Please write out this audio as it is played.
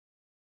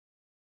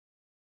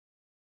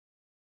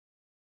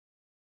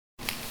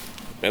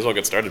May as well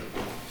get started.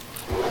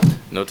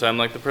 No time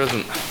like the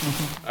present.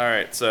 All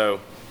right,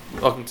 so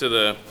welcome to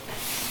the,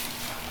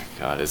 oh my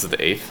God, is it the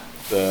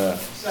 8th? The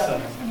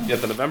 7th. Yeah,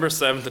 the November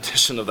 7th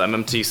edition of the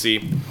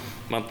MMTC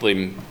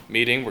monthly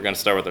meeting. We're going to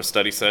start with our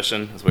study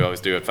session, as we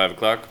always do at 5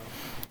 o'clock.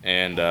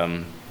 And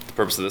the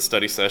purpose of this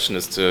study session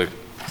is to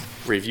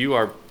review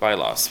our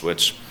bylaws,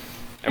 which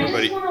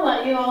everybody... I just want to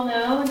let you all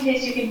know, in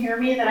case you can hear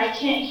me, that I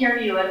can't hear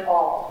you at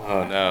all.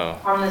 Oh, no.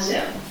 On the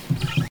Zoom.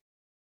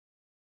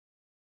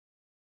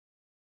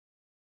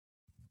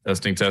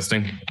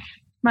 Testing.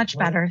 Much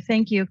better.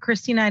 Thank you.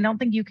 Christina, I don't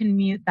think you can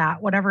mute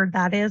that, whatever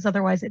that is.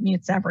 Otherwise, it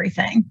mutes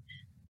everything.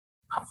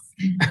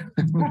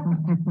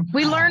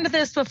 We learned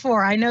this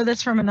before. I know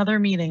this from another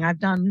meeting. I've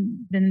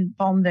been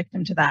fallen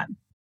victim to that.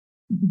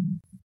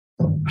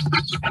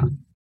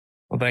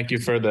 Well, thank you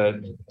for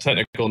the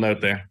technical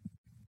note there.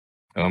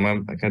 Am I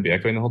going to be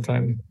echoing the whole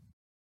time?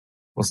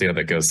 We'll see how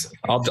that goes.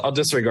 I'll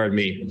disregard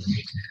me.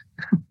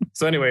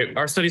 So anyway,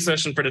 our study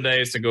session for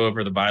today is to go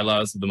over the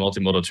bylaws of the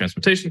Multimodal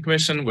Transportation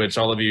Commission, which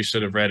all of you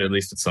should have read at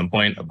least at some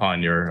point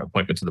upon your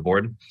appointment to the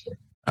board.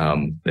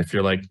 If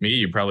you're like me,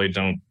 you probably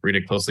don't read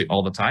it closely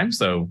all the time.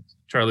 So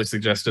Charlie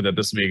suggested that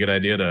this would be a good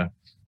idea to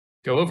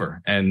go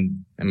over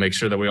and make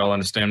sure that we all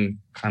understand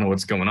kind of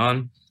what's going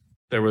on.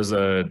 There was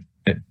an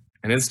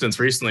instance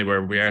recently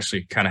where we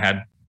actually kind of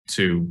had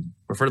to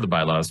refer to the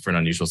bylaws for an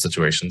unusual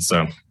situation.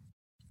 So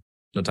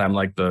no time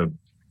like the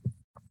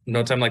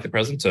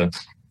present to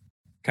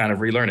kind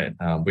of relearn it.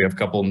 We have a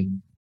couple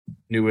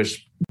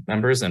newish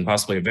members and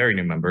possibly a very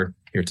new member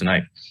here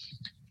tonight.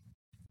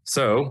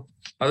 So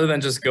other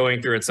than just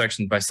going through it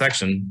section by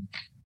section,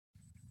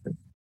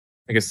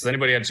 I guess, has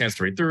anybody had a chance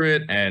to read through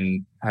it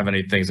and have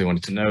any things they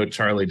wanted to know?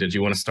 Charlie, did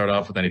you want to start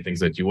off with any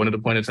things that you wanted to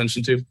point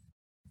attention to?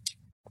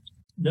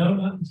 No,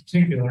 not in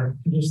particular.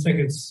 I just think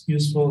it's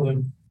useful,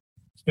 to,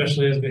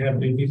 especially as we have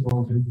new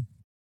people, to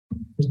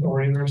just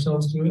orient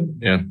ourselves to it.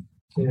 Yeah.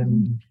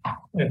 And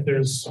if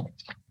there's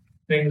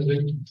things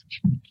that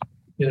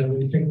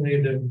we think we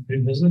need to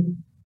revisit,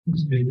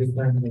 this would be a good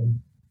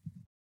time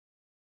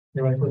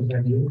to write those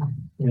ideas.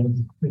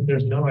 If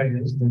there's no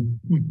ideas, then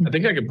I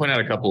think I could point out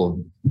a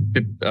couple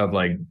of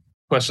like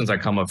questions that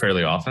come up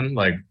fairly often.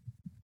 Like,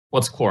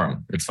 what's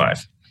quorum? It's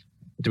 5.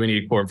 Do we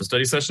need quorum for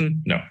study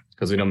session? No,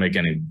 because we don't make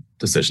any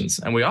decisions.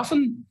 And we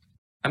often,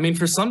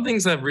 for some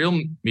things at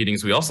real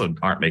meetings, we also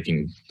aren't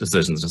making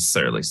decisions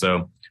necessarily.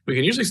 So we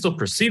can usually still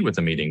proceed with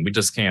the meeting. We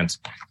just can't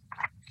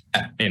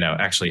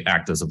actually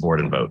act as a board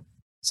and vote.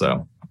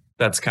 So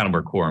that's kind of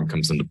where quorum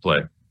comes into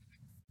play.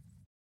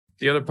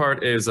 The other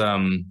part is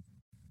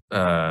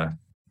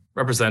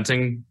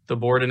representing the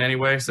board in any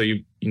way. So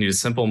you need a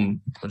simple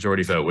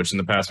majority vote, which in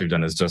the past we've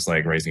done is just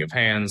like raising of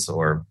hands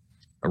or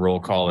a roll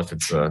call if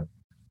it's a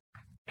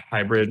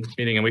hybrid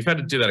meeting. And we've had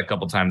to do that a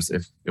couple times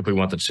if we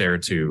want the chair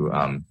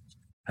to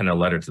pen a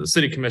letter to the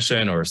city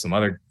commission or some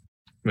other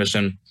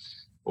commission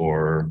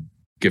or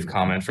give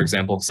comment, for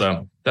example.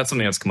 So that's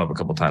something that's come up a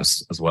couple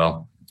times as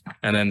well.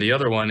 And then the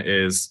other one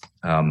is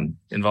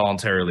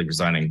involuntarily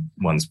resigning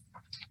one's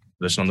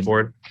position on the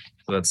board.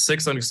 So that's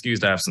 6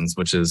 unexcused absence,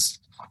 which is,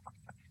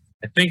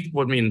 I think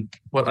what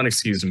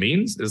unexcused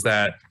means is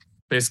that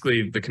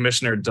basically the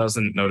commissioner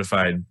doesn't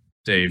notify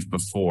Dave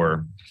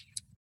before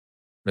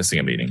missing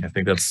a meeting. I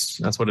think that's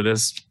what it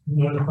is.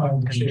 notify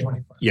the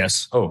chair.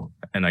 Yes. Oh,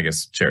 and I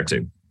guess chair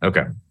too.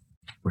 Okay.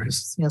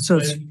 Yeah, so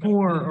it's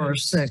 4 or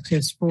 6.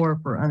 It's 4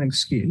 for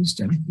unexcused,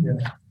 and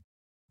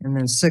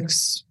then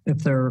 6 if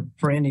they're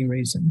for any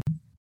reason,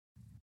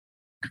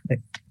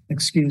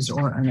 excused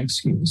or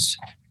unexcused.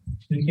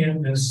 You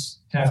can't miss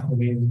half the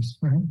meetings.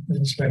 Right. And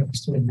expect to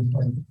still be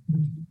part of it.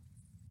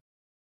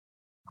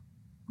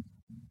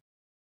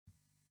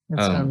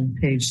 That's on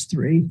page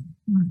 3.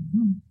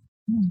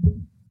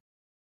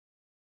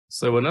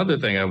 So another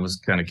thing I was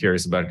kind of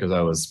curious about, because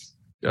I was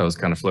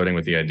kind of flirting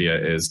with the idea,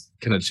 is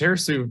can a chair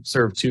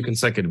serve 2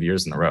 consecutive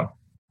years in a row?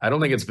 I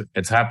don't think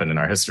it's happened in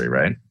our history,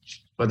 right?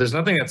 But there's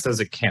nothing that says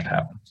it can't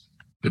happen.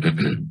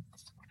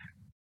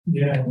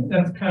 Yeah, I think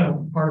that's kind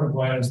of part of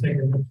why I was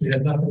thinking if we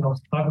had nothing else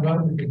to talk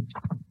about, we could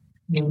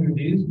go through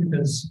these,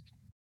 because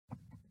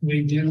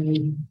we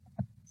do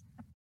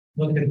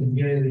look at the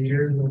beginning of the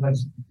year,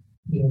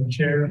 the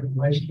chair and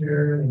vice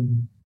chair,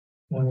 and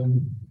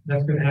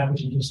that's going to happen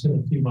in just in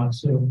a few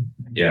months. So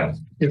Yeah.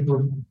 if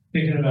we're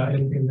thinking about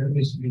anything that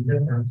needs to be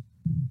different,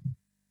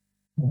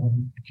 I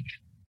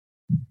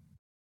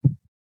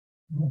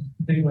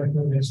think like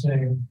what they're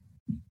saying,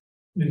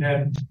 we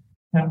had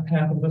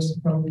half of us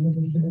probably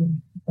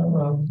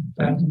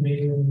back to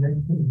me and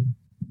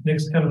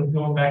Nick's kind of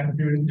going back and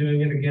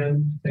doing it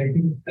again. Thank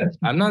you.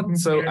 I'm not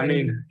so.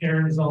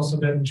 Aaron has also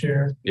been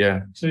chair.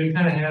 Yeah. So you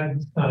kind of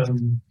had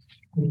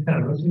we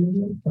kind of rotated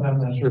it, but I'm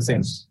not sure if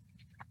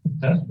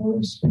that's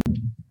worse.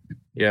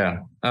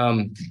 Yeah.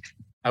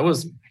 I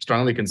was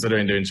strongly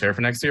considering doing chair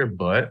for next year,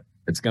 but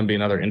it's going to be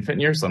another infant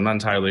year, so I'm not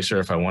entirely sure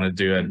if I want to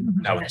do it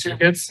now with 2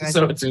 kids.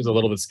 So it seems a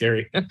little bit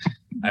scary.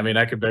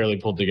 I could barely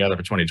pull together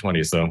for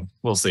 2020, so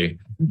we'll see.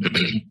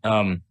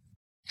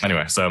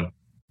 Anyway, so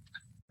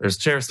there's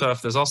chair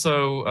stuff. There's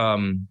also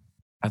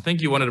I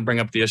think you wanted to bring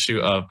up the issue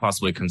of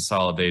possibly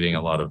consolidating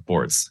a lot of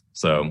boards.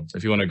 So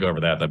if you want to go over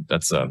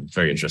that's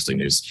very interesting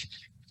news.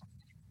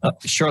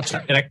 Sure.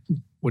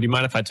 Would you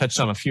mind if I touched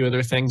on a few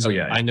other things? Oh,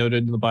 yeah. I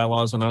noted in the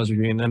bylaws when I was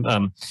reviewing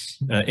them.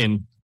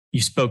 And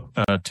you spoke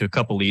to a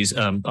couple of these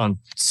on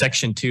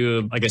section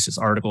 2, I guess it's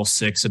article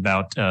 6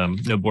 about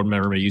no board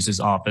member may use his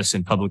office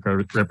in public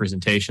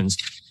representations.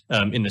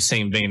 In the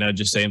same vein, I'd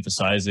just say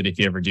emphasize that if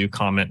you ever do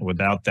comment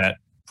without that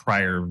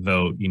prior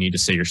vote, you need to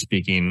say you're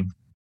speaking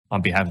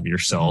on behalf of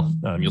yourself.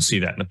 You'll see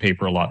that in the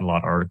paper a lot in a lot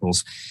of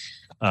articles.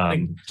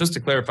 Just to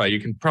clarify, you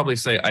can probably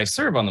say I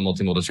serve on the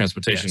Multimodal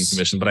Transportation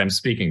Commission, but I'm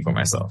speaking for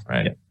myself,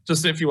 right? Yep.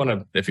 Just if you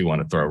want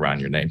to throw around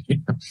your name.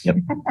 Yep.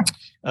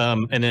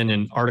 And then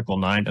in Article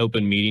 9,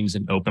 open meetings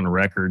and open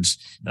records,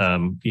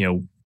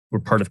 we're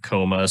part of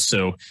COMA,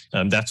 so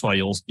that's why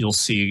you'll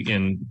see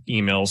in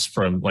emails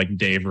from like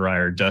Dave or I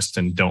or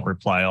Dustin, don't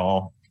reply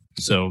all.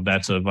 So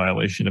that's a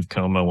violation of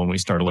COMA when we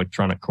start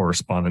electronic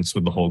correspondence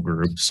with the whole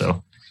group.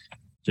 So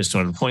just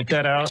wanted to point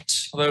that out.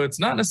 Although it's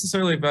not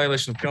necessarily a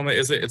violation of COMA,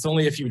 is it? It's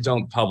only if you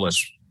don't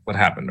publish what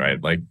happened, right?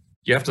 Like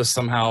you have to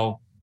somehow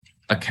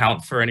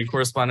account for any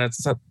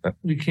correspondence.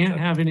 We can't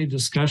have any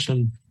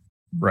discussion,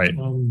 right?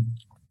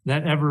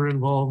 That ever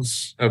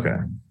involves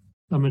a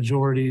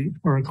majority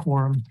or a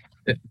quorum.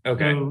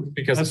 Okay, so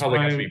because the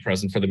public has to be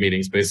present for the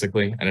meetings,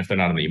 basically, and if they're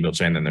not in the email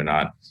chain, then they're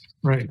not.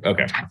 Right.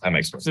 Okay, that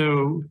makes sense.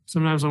 So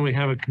sometimes when we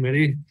have a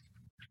committee,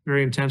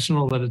 very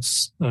intentional that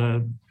it's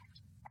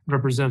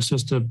represents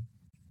just a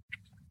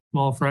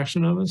small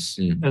fraction of us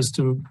as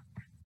to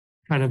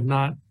kind of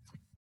not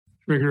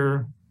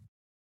trigger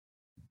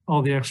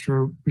all the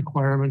extra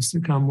requirements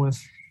that come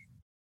with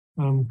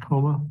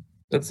COMA.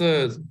 That's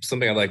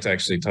something I'd like to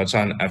actually touch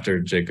on after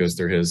Jake goes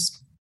through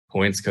his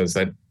points, because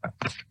I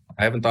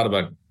haven't thought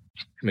about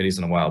committees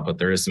in a while, but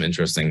there is some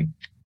interesting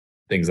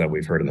things that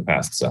we've heard in the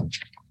past. So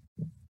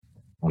I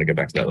want to get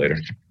back to that later.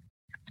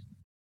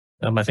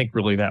 I think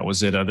really that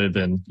was it, other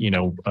than,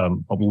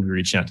 we'll be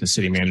reaching out to the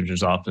city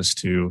manager's office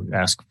to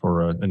ask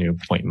for a new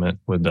appointment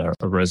with a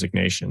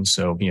resignation.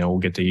 So, we'll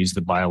get to use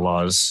the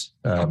bylaws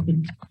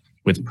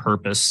with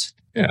purpose.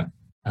 Yeah.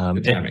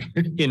 And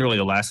really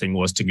the last thing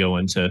was to go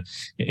into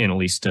and at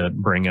least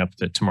bring up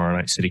that tomorrow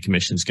night City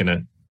Commission is going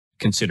to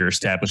consider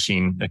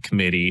establishing a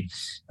committee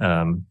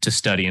to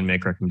study and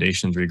make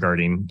recommendations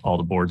regarding all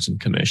the boards and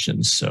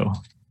commissions. So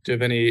do you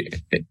have any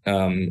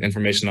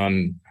information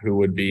on who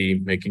would be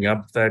making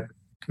up that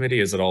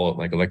committee? Is it all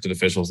like elected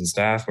officials and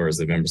staff, or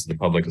is it members of the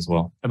public as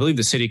well? I believe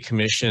the city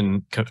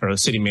commission or the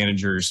city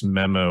manager's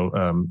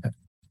memo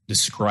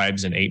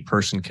describes an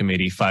 8-person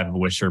committee, 5 of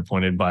which are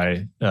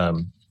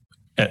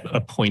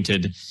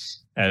appointed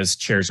as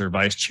chairs or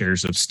vice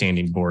chairs of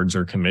standing boards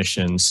or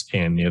commissions,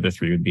 and the other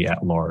 3 would be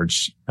at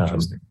large.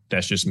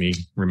 That's just me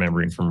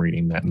remembering from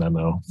reading that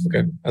memo.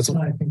 Okay, it's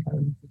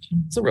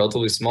a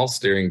relatively small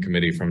steering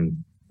committee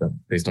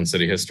based on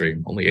city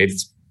history. Only 8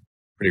 is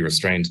pretty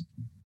restrained.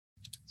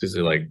 It's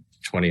usually like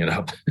 20 and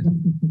up.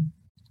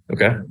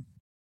 Okay.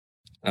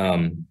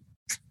 From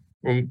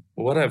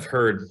what I've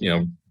heard,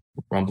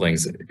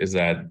 rumblings is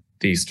that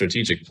the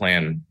strategic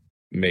plan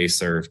may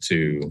serve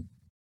to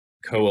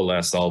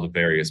coalesce all the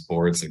various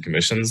boards and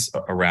commissions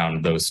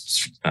around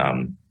those, what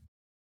are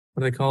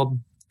they called?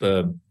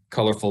 The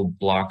colorful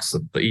blocks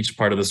of each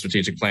part of the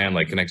strategic plan,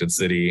 like Connected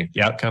City.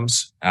 The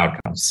outcomes.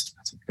 Outcomes.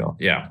 That's what we call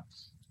it. Yeah.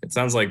 It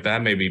sounds like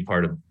that may be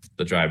part of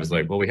the drive, is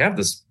like, well, we have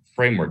this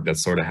framework that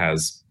sort of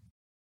has,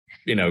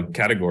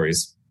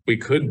 categories. We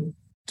could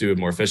do it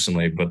more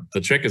efficiently, but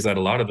the trick is that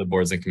a lot of the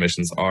boards and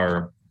commissions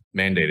are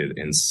mandated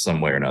in some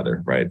way or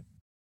another, right?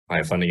 By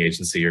a funding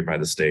agency or by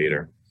the state,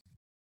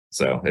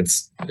 so it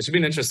should be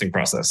an interesting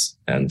process,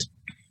 and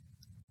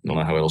I don't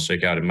know how it'll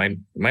shake out. It might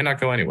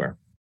not go anywhere.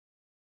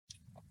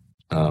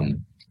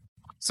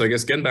 So I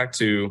guess getting back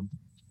to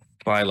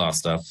bylaw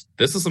stuff,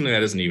 this is something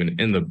that isn't even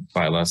in the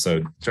bylaw.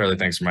 So Charlie,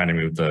 thanks for reminding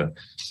me with the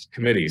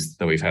committees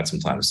that we've had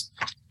sometimes.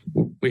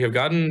 We have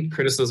gotten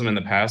criticism in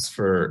the past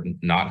for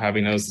not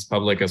having those as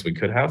public as we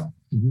could have.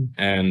 Mm-hmm.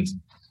 And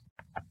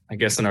I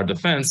guess in our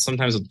defense,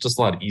 sometimes it's just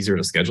a lot easier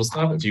to schedule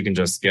stuff if you can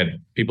just get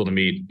people to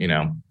meet,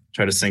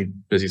 try to sync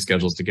busy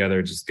schedules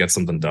together, just get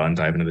something done,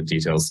 dive into the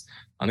details.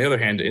 On the other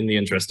hand, in the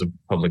interest of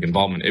public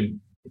involvement,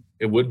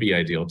 it would be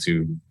ideal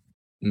to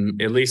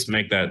at least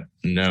make that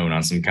known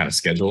on some kind of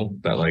schedule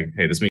that, like,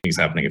 hey, this meeting's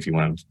happening if you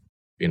want to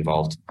be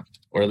involved,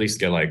 or at least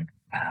get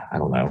I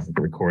don't know,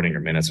 a recording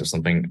or minutes or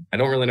something. I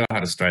don't really know how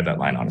to stride that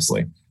line,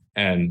 honestly.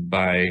 And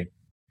by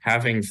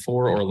having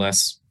 4 or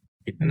less,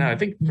 no, I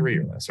think 3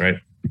 or less, right?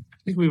 I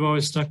think we've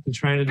always stuck to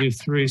trying to do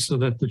 3 so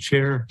that the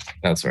chair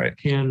that's right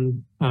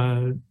can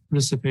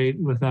participate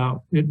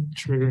without it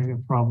triggering a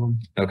problem.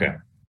 Okay.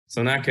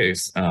 So in that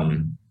case, I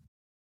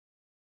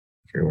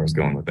forget where I was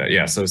going with that.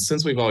 Yeah. So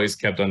since we've always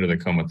kept under the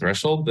COMA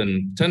threshold,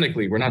 then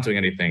technically we're not doing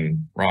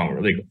anything wrong or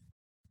illegal.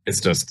 It's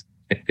just,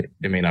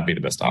 it may not be the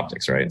best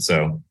optics, right?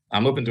 So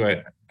I'm open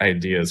to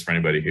ideas for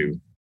anybody who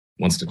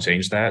wants to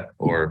change that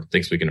or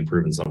thinks we can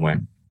improve in some way.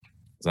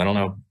 Because I don't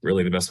know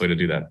really the best way to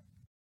do that.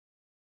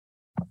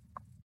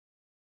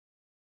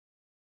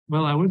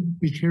 Well, I would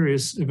be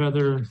curious if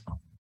other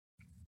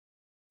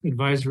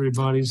advisory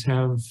bodies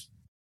have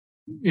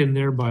in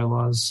their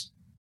bylaws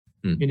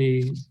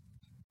any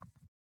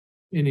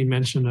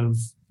mention of,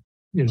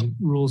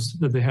 rules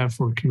that they have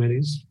for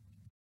committees.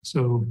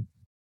 So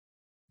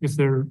if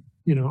there,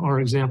 are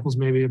examples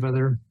maybe of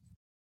other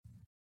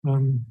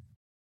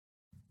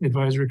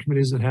advisory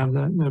committees that have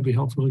that, that'd be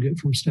helpful to get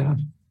from staff.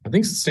 I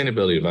think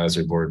Sustainability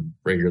Advisory Board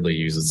regularly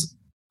uses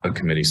a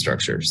committee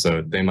structure,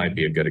 so they might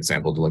be a good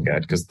example to look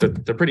at because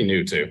they're pretty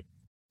new too. Do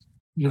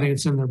you think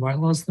it's in their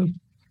bylaws though?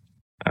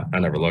 I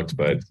never looked,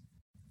 but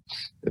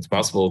it's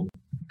possible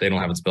they don't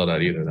have it spelled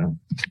out either, though.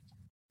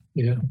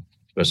 Yeah.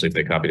 Especially if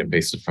they copied and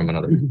pasted from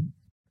another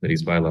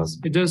committee's bylaws.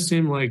 It does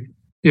seem like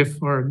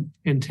if our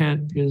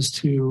intent is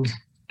to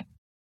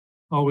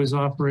always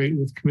operate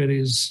with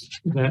committees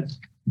that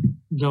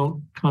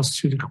don't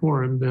constitute a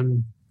quorum,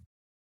 then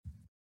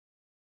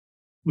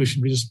we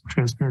should be just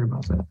transparent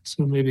about that.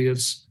 So maybe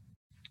it's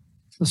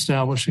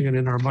establishing it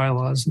in our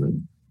bylaws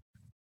that,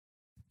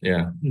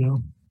 Yeah.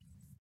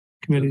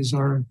 committees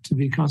are to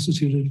be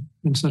constituted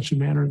in such a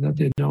manner that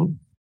they don't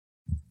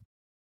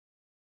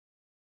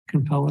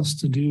compel us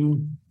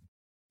to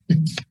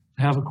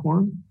have a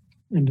quorum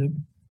and to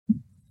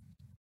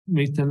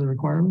meet them the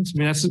requirements. I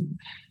mean,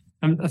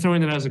 I'm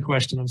throwing that as a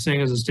question. I'm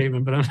saying as a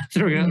statement, but I'm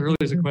throwing it really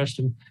as a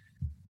question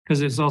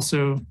because it's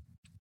also,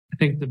 I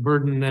think the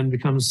burden then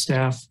becomes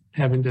staff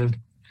having to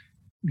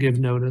give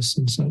notice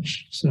and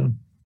such. So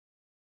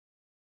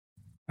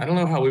I don't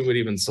know how we would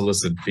even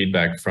solicit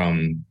feedback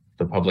from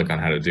the public on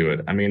how to do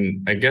it. I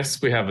mean, I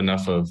guess we have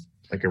enough of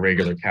like a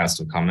regular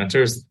cast of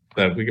commenters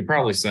that we could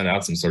probably send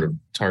out some sort of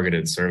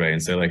targeted survey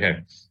and say like,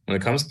 hey, when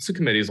it comes to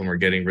committees, when we're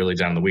getting really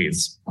down the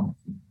weeds,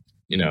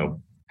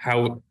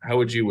 how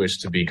would you wish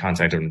to be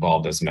contacted or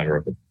involved as a member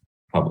of the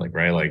public,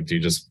 right? Like, do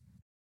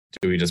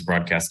we just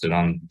broadcast it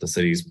on the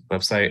city's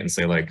website and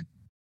say like,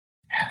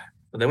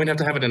 but then we'd have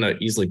to have it in an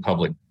easily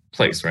public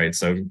place, right?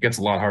 So it gets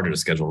a lot harder to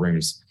schedule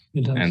rooms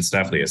and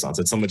staff liaisons.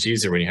 It's so much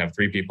easier when you have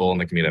 3 people and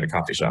they can meet at a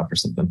coffee shop or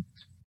something.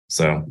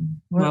 So,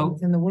 Well,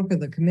 and the work of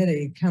the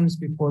committee comes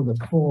before the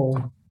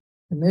full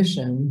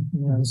commission,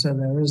 so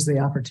there is the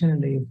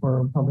opportunity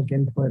for public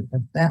input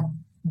at that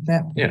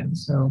point. Yeah.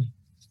 So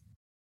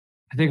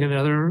I think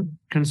another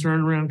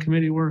concern around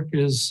committee work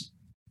is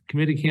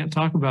committee can't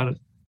talk about it.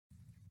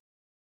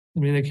 I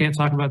mean, they can't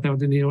talk about that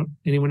with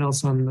anyone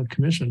else on the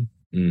commission.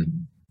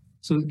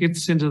 So it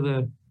gets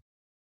into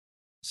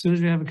as soon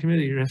as you have a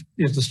committee, you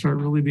have to start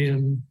really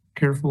being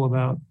careful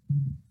about,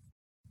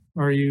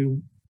 are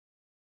you,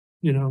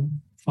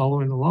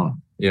 following the law?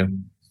 Yeah.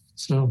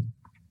 So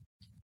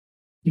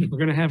if we're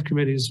going to have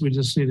committees, we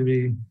just need to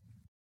be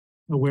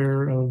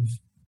aware of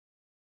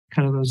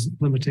kind of those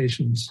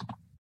limitations.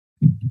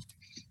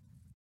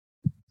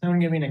 Someone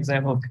give me an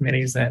example of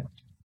committees that.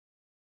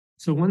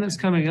 So one that's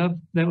coming up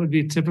that would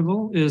be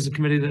typical is a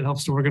committee that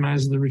helps to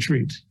organize the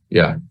retreat.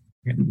 yeah.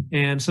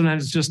 And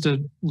sometimes it's just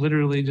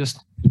literally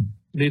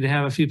need to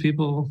have a few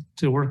people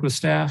to work with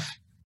staff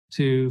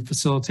to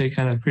facilitate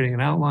kind of creating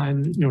an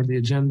outline, the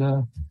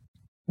agenda.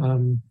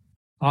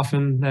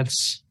 Often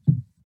that's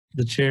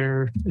the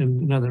chair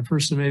and another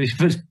person maybe,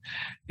 but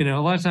a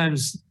lot of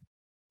times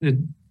it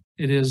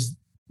is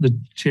the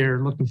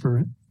chair looking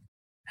for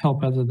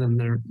help other than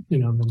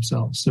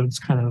themselves. So it's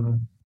kind of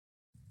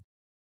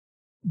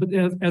but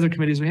other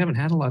committees, we haven't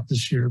had a lot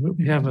this year, but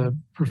we have a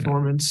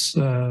performance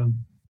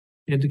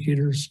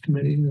indicators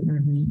committee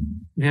that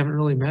we haven't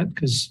really met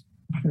because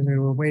they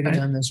were waiting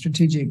on the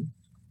strategic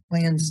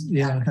plans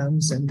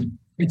outcomes, and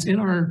it's in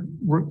our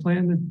work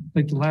plan.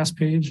 Like the last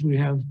page, we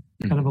have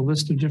kind of a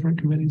list of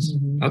different committees.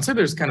 I'd say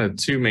there's kind of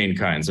 2 main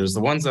kinds. There's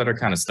the ones that are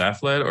kind of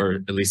staff led or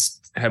at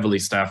least heavily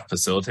staff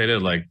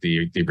facilitated, like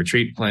the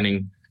retreat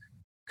planning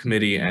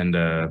committee and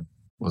what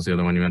was the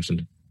other one you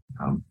mentioned?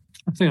 I'm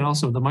thinking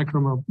also the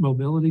micro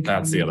mobility.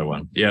 That's the other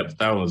one. Yep,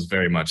 that was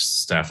very much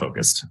staff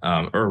focused,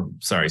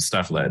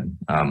 staff led.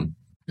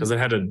 Because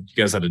you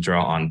guys had to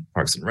draw on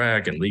Parks and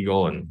Rec and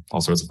legal and all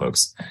sorts of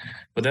folks.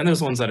 But then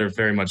there's ones that are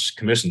very much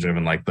commission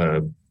driven, like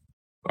the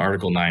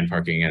Article 9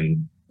 parking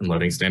and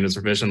loading standards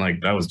revision.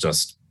 Like that was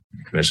just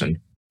commission.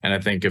 And I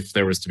think if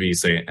there was to be,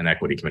 say, an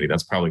equity committee,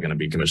 that's probably going to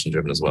be commission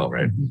driven as well,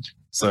 right?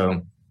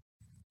 So,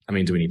 I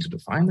mean, do we need to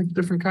define the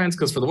different kinds?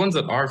 Because for the ones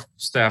that are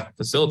staff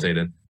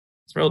facilitated,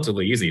 it's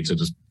relatively easy to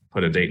just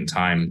put a date and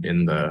time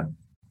in the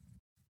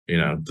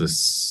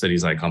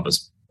city's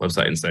iCompass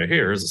website and say,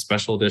 here's a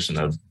special edition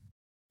of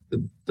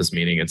this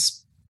meeting.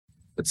 It's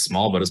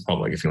small, but it's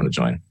public if you want to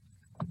join.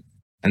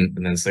 And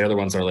then the other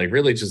ones are like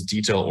really just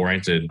detail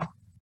oriented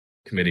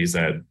committees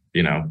that,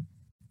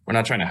 we're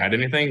not trying to hide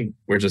anything.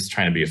 We're just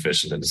trying to be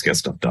efficient and just get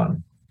stuff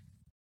done.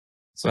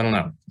 So I don't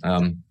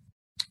know.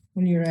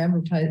 when you're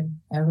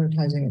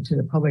advertising it to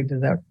the public,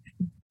 does that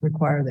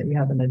require that you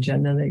have an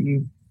agenda that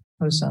you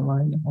post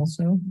online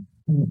also?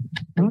 I'm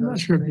not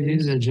sure if you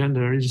need an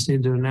agenda or you just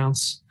need to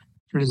announce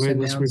for anybody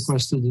that's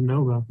requested to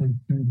know about them.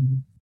 Mm-hmm.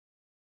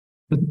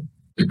 But,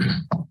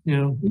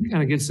 it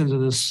kind of gets into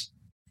this,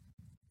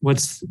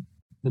 what's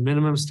the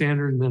minimum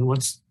standard and then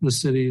what's the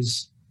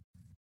city's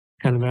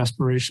kind of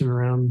aspiration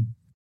around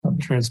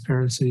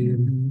transparency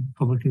and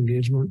public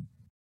engagement.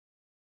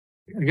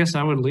 I guess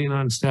I would lean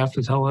on staff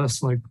to tell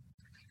us, like,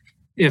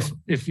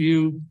 if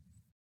you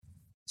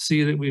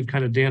see that we've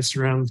kind of danced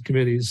around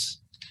committees,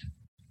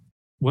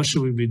 what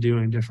should we be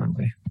doing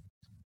differently?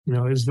 You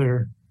know, is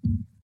there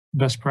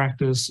best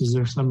practice? Is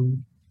there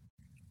some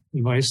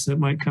advice that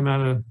might come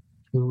out of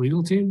the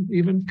legal team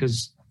even?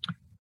 Because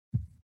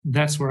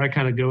that's where I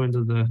kind of go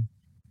into the,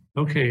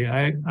 okay,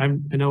 I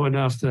know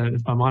enough that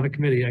if I'm on a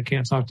committee, I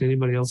can't talk to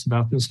anybody else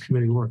about this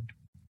committee work,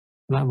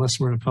 not unless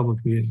we're in a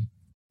public meeting.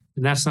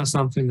 And that's not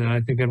something that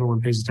I think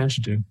everyone pays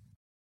attention to.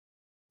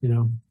 You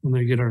know, when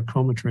they get our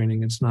COMA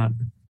training, it's not,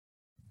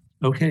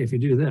 okay, if you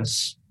do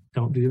this,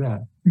 don't do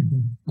that.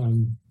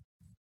 When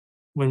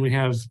we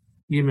have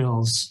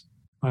emails,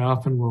 I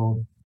often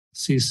will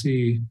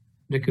CC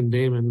Nick and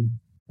Damon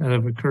out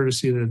of a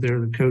courtesy that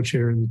they're the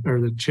co-chair or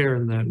the chair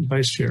and the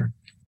vice chair.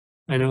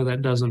 I know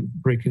that doesn't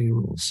break any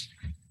rules.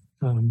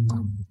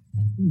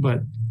 But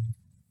I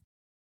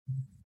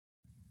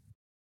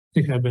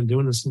think I've been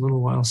doing this a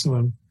little while, so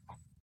I'm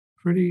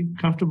pretty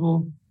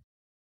comfortable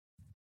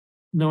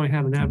knowing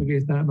how to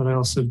navigate that, but I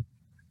also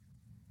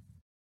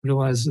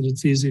realize that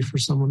it's easy for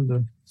someone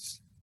to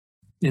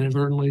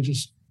inadvertently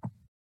just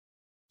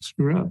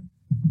screw up.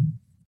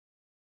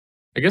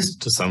 I guess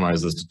to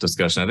summarize this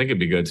discussion, I think it'd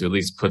be good to at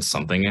least put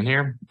something in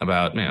here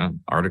about, you know,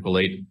 Article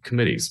 8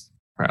 committees,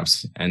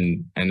 perhaps,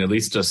 and at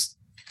least just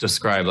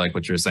describe, like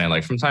what you're saying,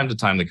 like from time to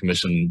time, the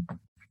commission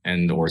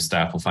and or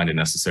staff will find it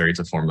necessary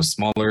to form a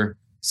smaller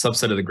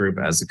subset of the group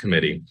as a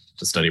committee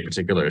to study a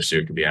particular issue.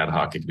 It could be ad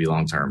hoc, it could be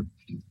long-term.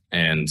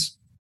 And,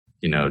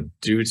 you know,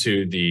 due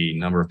to the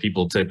number of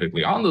people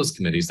typically on those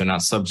committees, they're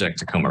not subject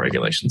to COMA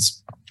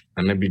regulations.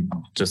 And maybe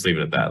just leave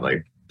it at that.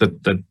 Like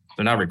they're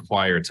not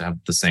required to have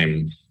the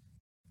same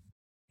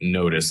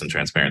notice and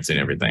transparency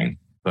and everything.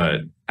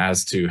 But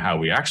as to how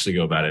we actually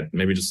go about it,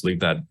 maybe just leave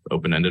that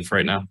open-ended for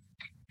right now.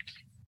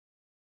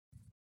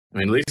 I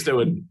mean, at least it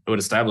would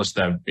establish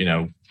that, you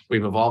know,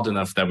 we've evolved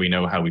enough that we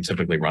know how we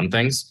typically run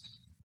things,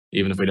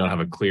 even if we don't have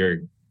a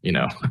clear, you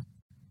know,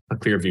 a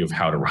clear view of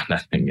how to run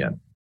that thing yet.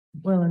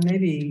 Well, and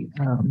maybe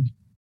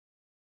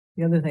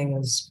the other thing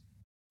is,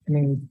 I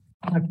mean,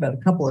 we talked about a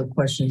couple of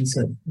questions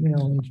that, you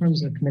know, in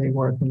terms of committee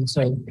work. And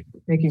so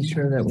making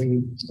sure that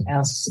we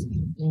ask,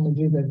 when we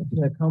do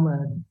the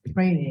COMA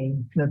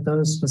training, that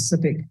those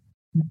specific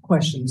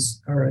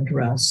questions are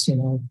addressed, you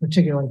know,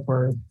 particularly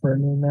for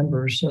new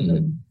members.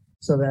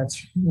 So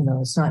that's, you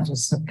know, it's not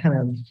just some kind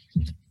of,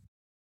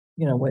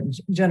 you know, what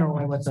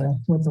generally what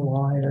the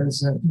law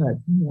is, but,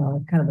 you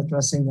know, kind of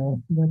addressing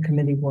the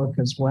committee work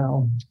as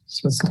well,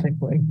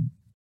 specifically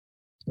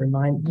to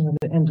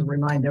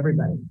remind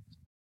everybody.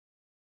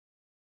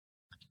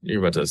 You're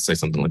about to say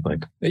something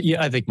like.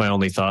 Yeah, I think my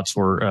only thoughts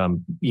were,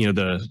 you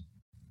know,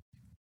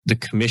 the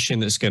commission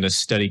that's going to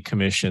study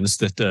commissions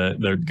that they're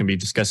going to be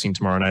discussing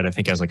tomorrow night, I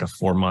think has like a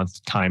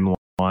 4-month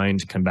timeline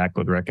to come back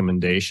with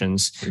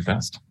recommendations. Pretty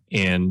fast.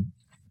 And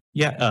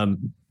yeah,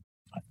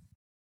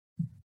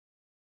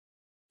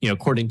 you know,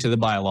 according to the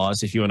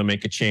bylaws, if you want to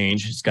make a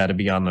change, it's got to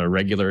be on the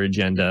regular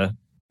agenda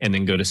and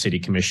then go to city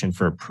commission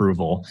for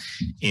approval.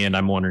 And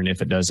I'm wondering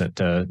if it doesn't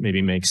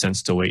maybe make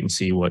sense to wait and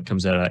see what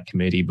comes out of that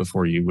committee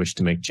before you wish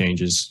to make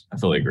changes. I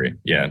fully agree.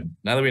 Yeah.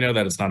 Now that we know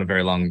that it's not a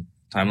very long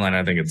timeline,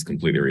 I think it's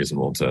completely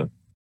reasonable to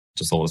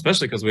just hold,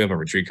 especially because we have a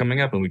retreat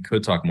coming up and we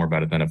could talk more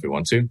about it then if we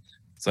want to.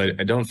 So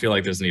I don't feel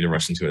like there's a need to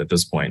rush into it at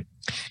this point.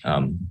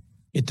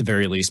 At the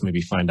very least, maybe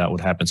find out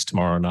what happens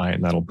tomorrow night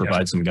and that'll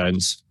provide some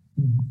guidance.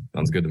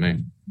 Sounds good to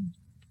me.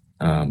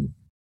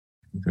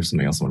 There's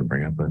something else I want to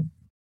bring up, but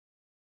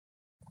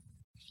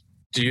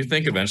do you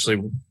think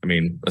eventually, I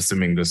mean,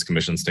 assuming this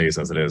commission stays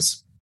as it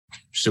is,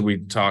 should we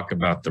talk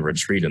about the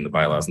retreat in the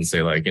bylaws and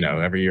say, like, you know,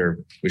 every year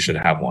we should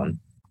have one?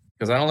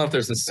 Because I don't know if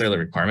there's necessarily a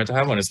requirement to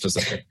have one. It's just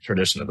a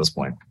tradition at this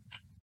point.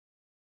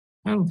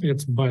 I don't think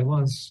it's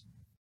bylaws.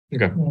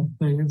 Okay. I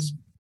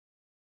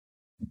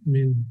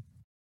mean,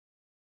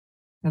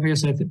 I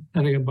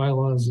think a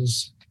bylaws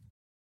is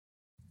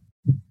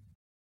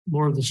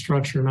more of the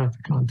structure, not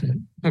the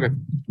content. Okay.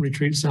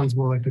 Retreat sounds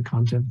more like the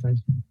content thing.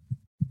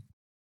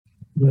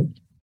 But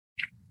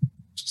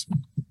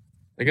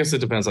I guess it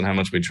depends on how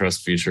much we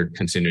trust future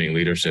continuing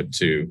leadership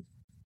to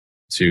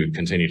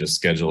continue to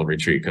schedule a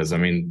retreat. Because I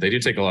mean, they do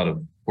take a lot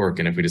of work,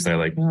 and if we decide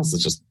like, this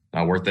is just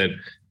not worth it,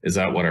 is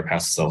that what our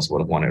past selves would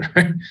have wanted?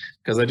 Right?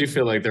 Because I do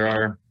feel like there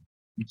are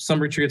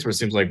some retreats where it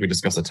seems like we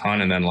discuss a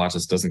ton, and then a lot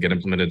just doesn't get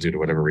implemented due to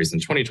whatever reason.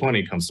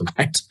 2020 comes to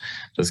mind,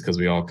 just because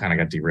we all kind of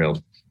got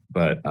derailed.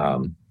 But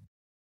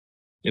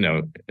you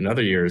know, in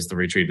other years, the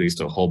retreat leads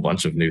to a whole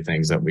bunch of new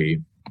things that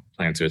we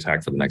plan to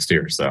attack for the next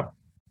year. So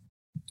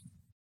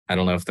I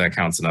don't know if that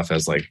counts enough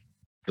as like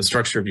the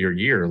structure of your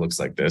year looks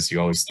like this.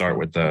 You always start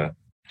with the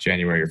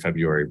January or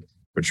February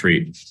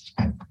retreat.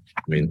 I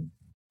mean,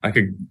 I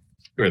could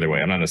go either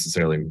way. I'm not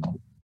necessarily.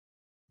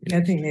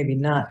 I think maybe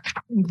not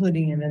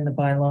including it in the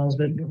bylaws,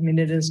 but I mean,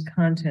 it is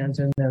content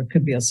and there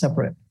could be a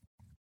separate,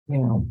 you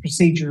know,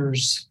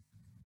 procedures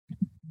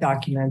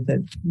document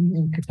that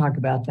you could talk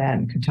about that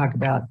and could talk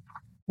about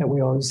that we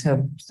always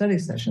have study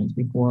sessions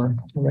before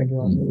the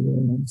regular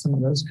meeting and some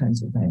of those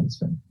kinds of things.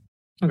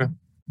 But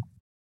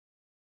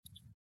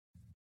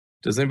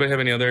Does anybody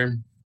have any other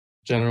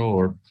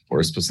general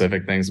or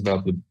specific things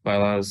about the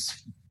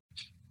bylaws?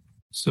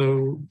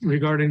 So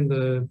regarding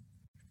the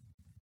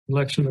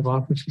election of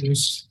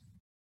officers,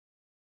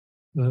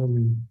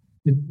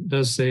 it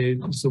does say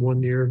it's a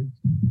 1-year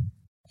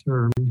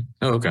term,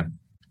 Oh, okay.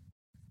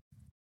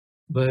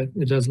 but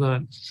it does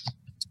not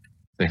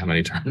Say how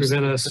many terms?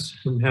 prevent us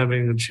from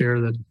having a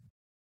chair that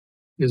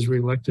is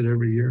reelected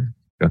every year.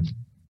 It's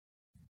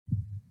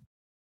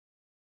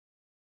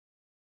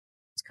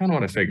kind of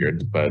what I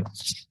figured, but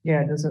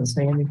yeah, it doesn't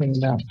say anything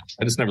about.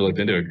 I just never looked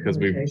into it because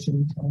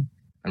rotation, so.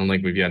 I don't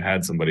think we've yet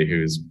had somebody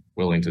who's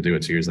willing to do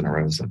it 2 years in a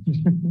row. So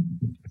it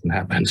hasn't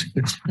happened.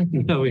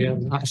 No, we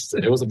have not.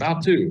 It was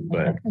about to,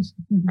 but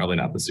probably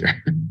not this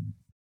year.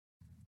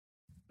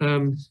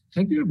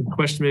 I do have a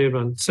question maybe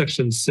on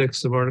section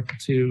 6 of Article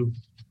 2.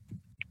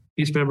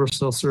 Each member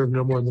shall serve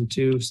no more than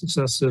 2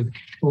 successive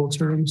full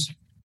terms.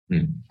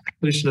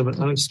 Completion of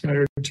an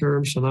unexpired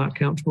term shall not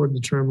count toward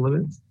the term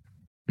limit.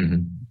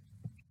 Mhm.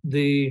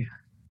 I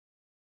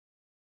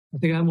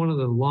think I'm one of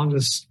the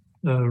longest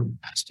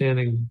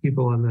standing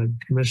people on the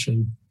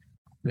commission.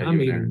 Yeah,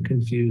 I'm you're even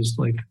confused,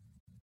 like,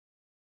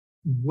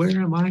 where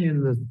am I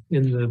in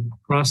the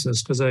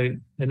process? Because I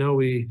know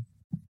we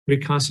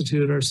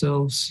reconstituted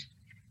ourselves,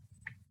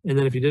 and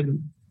then if you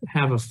didn't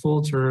have a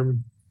full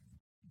term,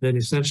 then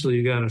essentially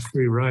you got a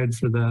free ride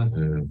for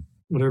the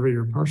whatever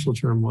your partial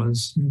term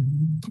was.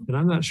 But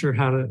I'm not sure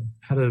how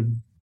to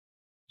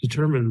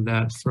determine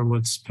that from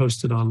what's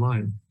posted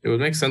online. It would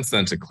make sense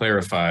then to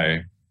clarify,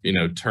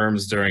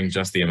 terms during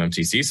just the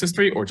MMTC's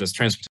history or just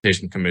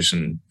Transportation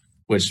Commission,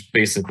 which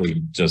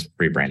basically just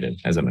rebranded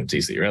as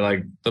MMTC, right?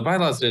 Like the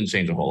bylaws didn't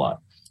change a whole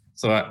lot.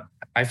 So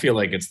I feel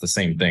like it's the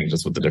same thing,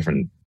 just with a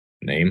different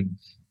name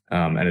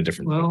and a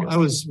different Well, focus. I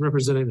was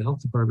representing the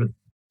health department.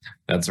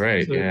 That's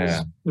right. So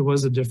Yeah. it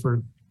was a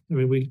different,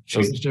 we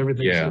changed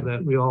everything yeah. so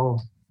that we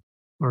all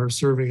are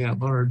serving at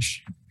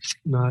large,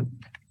 not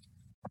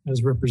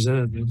as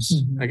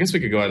representatives. I guess we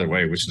could go either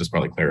way. We should just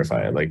probably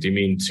clarify it. Like, do you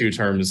mean 2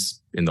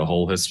 terms in the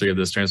whole history of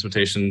this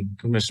Transportation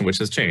Commission, which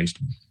has changed,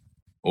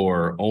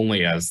 or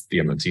only as the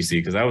MMTC?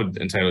 Because that would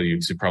entitle you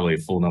to probably a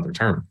full another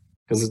term.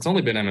 Because it's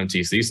only been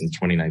MMTC since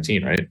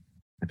 2019, right?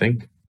 I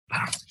think.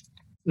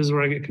 This is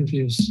where I get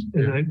confused.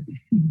 And I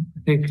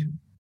think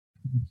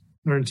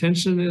our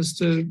intention is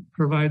to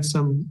provide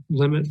some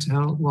limit to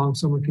how long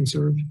someone can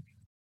serve.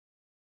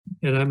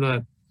 And I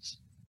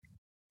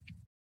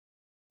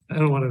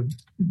don't want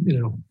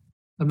to,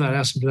 I'm not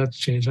asking for that to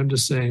change. I'm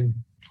just saying,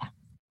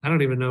 I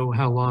don't even know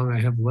how long I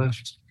have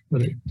left,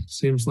 but it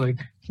seems like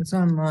It's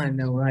online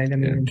though, right? I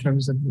mean, Yeah. in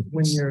terms of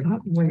when you're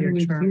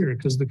term. clear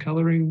because the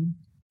coloring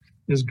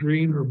is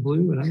green or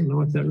blue, and I don't know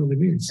what that really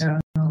means. Yeah.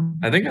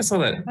 I think I saw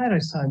that. I thought I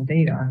saw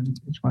data on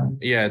which one.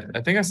 Yeah,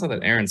 I think I saw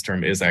that Erin's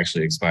term is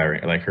actually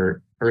expiring. Like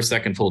her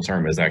second full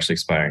term is actually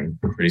expiring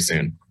pretty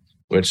soon,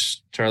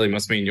 which Charlie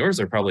must mean yours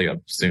are probably up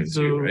soon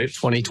So, too, right?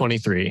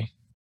 2023.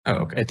 Oh,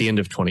 okay. At the end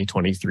of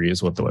 2023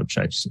 is what the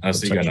website. Oh,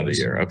 so you got another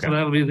year. Okay. So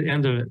that'll be the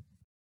end of it.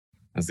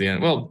 That's the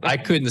end. Well, I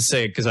couldn't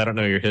say it because I don't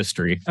know your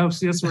history. Oh,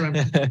 see, that's where I'm.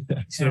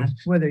 So, Yeah,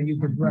 whether you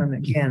could run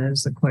again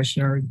is the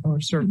question, or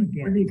serve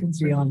again. You can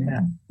see on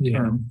that yeah.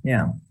 term.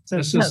 Yeah. So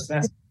That's just,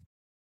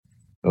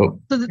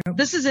 oh, So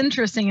this is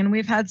interesting, and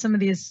we've had some of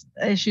these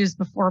issues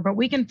before, but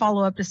we can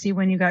follow up to see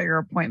when you got your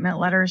appointment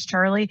letters,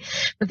 Charlie.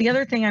 But the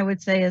other thing I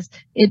would say is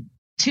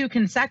 2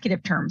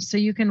 consecutive terms, so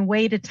you can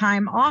wait a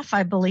time off,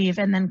 I believe,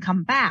 and then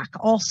come back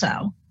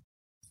also.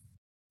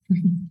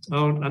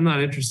 I'm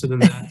not interested in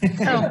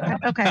that.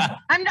 Oh, okay.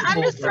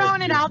 I'm just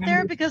throwing it out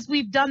there because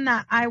we've done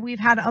that. We've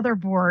had other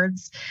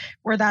boards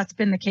where that's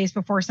been the case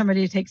before.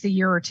 Somebody takes a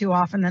year or 2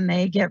 off and then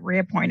they get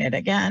reappointed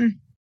again.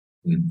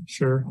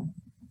 Sure.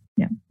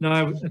 Yeah. No,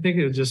 I think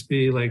it would just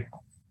be like,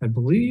 I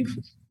believe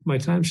my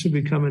time should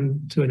be coming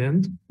to an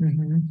end,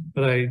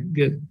 but I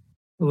get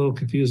a little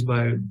confused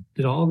by,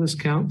 did all of this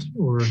count,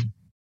 or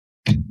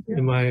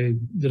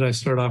did I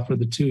start off with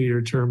a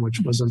 2-year term,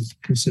 which wasn't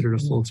considered a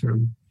full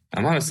term?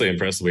 I'm honestly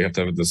impressed that we have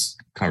to have this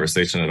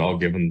conversation at all,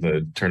 given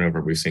the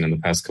turnover we've seen in the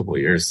past couple of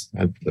years.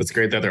 It's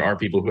great that there are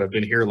people who have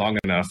been here long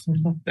enough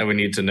that we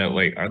need to know,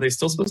 like, are they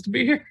still supposed to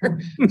be here?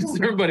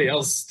 Everybody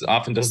else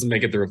often doesn't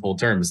make it through a full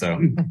term.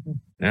 So,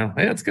 yeah,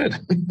 hey, that's good.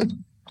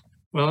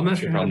 Well, I'm not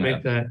sure how to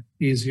make that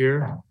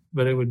easier,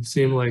 but it would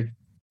seem like,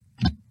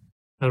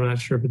 I'm not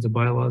sure if it's a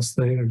bylaws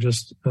thing or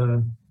just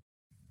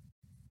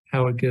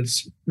how it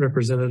gets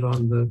represented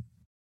on the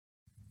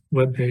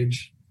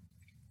webpage.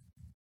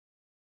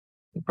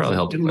 It'll probably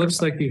help. It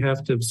looks like you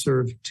have to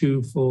serve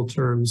 2 full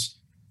terms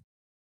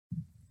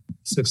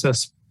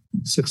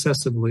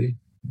successively.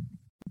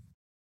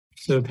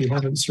 So if you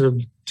haven't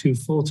served 2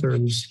 full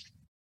terms,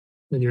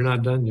 then you're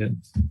not done yet.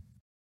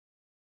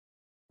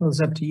 Well,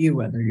 it's up to you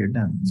whether you're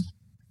done.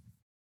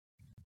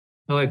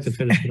 I like to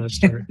finish when I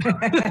start.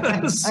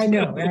 I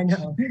know.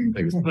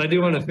 But I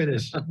do want to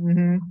finish.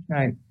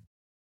 Right.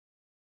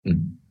 All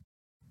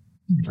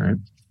right.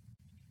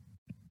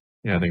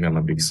 Yeah, I think that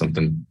might be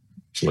something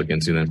to look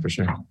into then for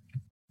sure.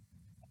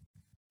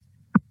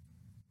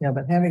 Yeah,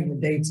 but having the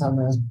dates on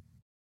the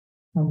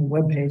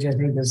webpage, I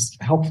think is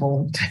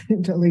helpful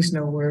to at least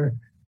know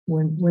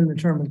when the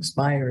term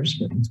expires,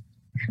 but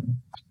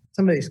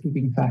somebody's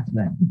keeping track of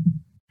that.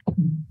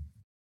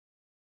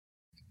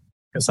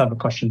 guess I have a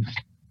question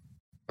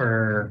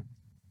for,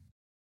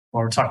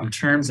 while we're talking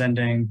terms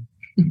ending.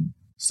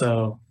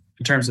 So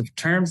in terms of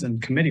terms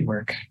and committee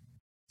work,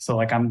 so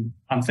like I'm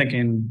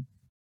thinking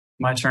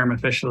my term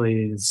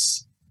officially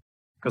is,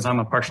 because I'm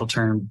a partial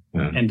term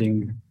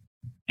ending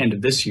end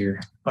of this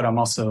year, but I'm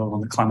also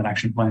on the Climate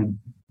Action Plan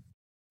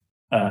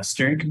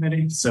steering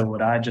committee. So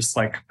would I just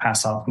like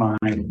pass off my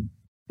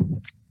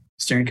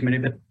steering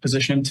committee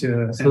position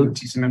to an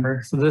MTC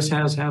member? So this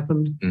has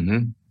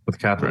happened. With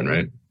Catherine,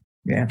 right?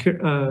 Yeah.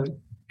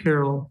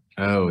 Carol,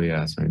 Oh, yeah,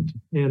 that's right.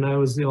 and I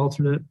was the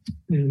alternate,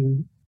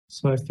 and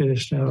so I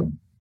finished out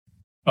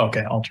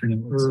Okay, alternate.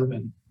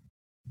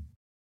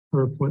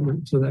 her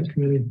appointment to that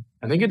committee.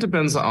 I think it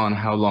depends on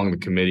how long the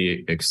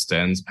committee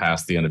extends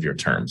past the end of your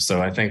term.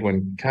 So I think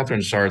when Catherine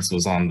Schartz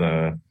was on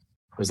it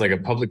was like a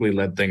publicly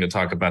led thing to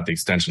talk about the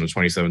extension of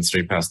 27th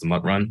Street past the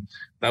Mutt Run.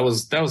 That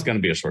was going to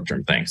be a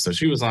short-term thing. So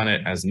she was on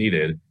it as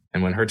needed.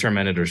 And when her term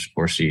ended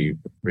or she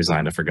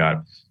resigned, I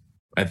forgot.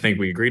 I think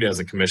we agreed as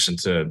a commission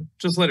to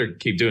just let her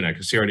keep doing it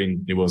because she already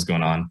knew what was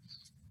going on.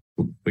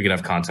 We could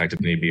have contact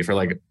if need be for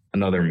like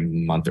another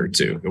month or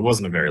two. It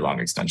wasn't a very long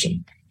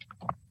extension.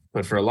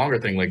 But for a longer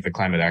thing like the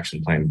Climate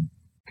Action Plan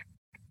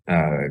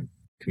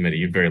committee,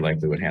 you very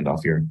likely would hand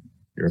off your.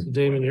 So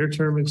Damon, your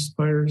term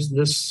expires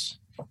this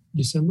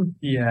December?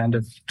 Yeah, end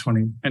of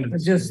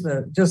Just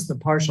the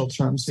partial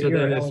term. So So you're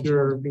then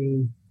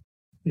eligible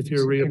if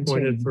you're reappointed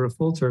continue. for a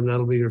full term,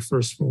 that'll be your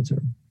first full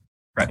term.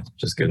 Right.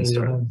 Just getting And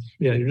you'll started. have-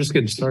 Yeah, you're just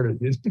getting started.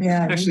 You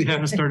Yeah. actually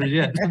haven't started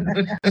yet.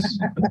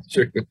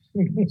 Sure.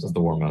 Just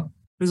the warm up.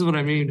 This is what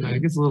I mean. Like,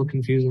 it gets a little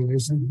confusing.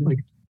 It's like,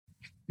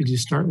 did you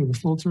start with a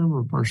full term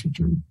or a partial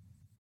term?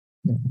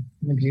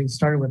 If you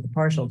started with the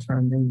partial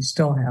term, then you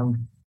still have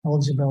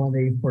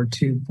eligibility for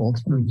 2 full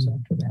terms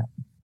after that.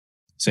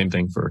 Same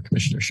thing for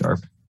Commissioner Sharp.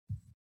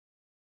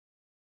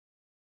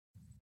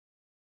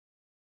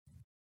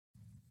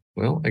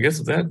 Well, I guess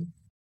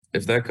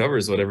if that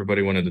covers what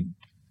everybody wanted to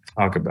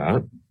talk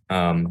about,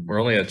 we're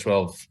only at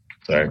 12.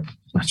 Sorry,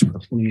 not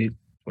 12, 28.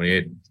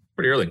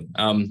 Pretty early.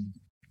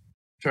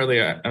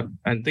 Charlie, I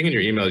think in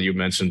your email you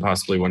mentioned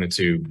possibly wanted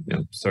to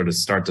sort of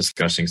start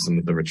discussing some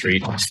of the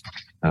retreat.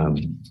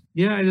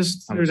 Yeah, I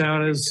just threw it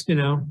out as,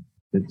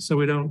 so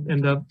we don't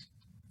end up,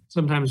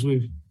 sometimes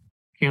we've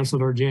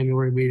canceled our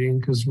January meeting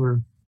because we're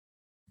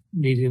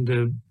needing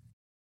to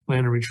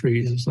plan a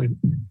retreat. It's like,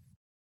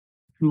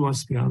 who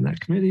wants to be on that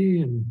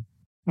committee? And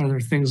are there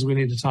things we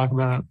need to talk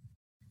about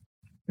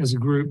as a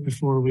group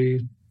before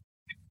we,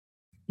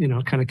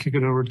 kind of kick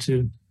it over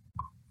to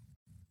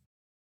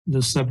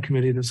the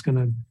subcommittee that's going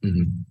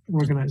to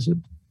organize it?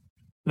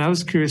 And I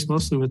was curious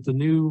mostly with the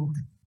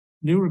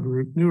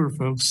newer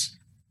folks,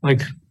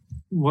 like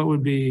what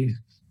would be,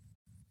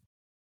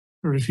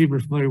 or if you were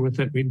familiar with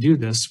it, we do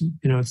this,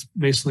 it's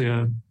basically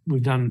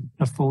we've done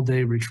a full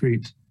day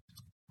retreat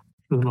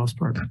for the most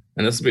part.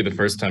 And this will be the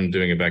first time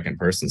doing it back in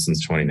person since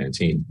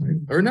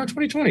 2019. Or no,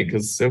 2020,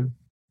 because it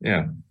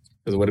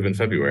would have been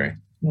February.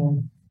 Yeah.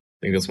 I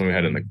think that's when we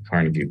had it in the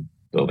Carnegie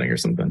building or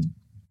something.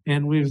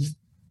 And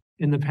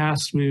in the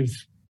past, we've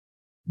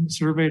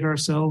surveyed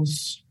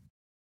ourselves.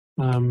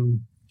 I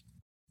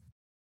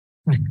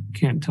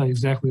can't tell you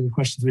exactly the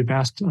questions we've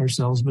asked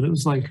ourselves, but it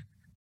was like,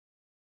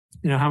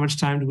 how much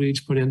time do we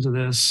each put into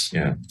this?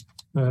 Yeah.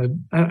 I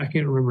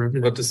can't remember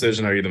everything. What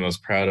decision are you the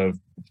most proud of?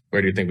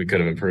 Where do you think we could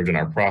have improved in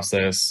our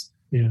process?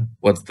 Yeah.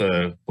 What's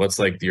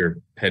like your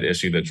pet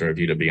issue that drove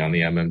you to be on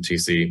the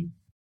MMTC?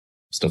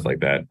 Stuff like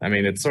that. I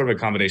mean, it's sort of a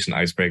combination of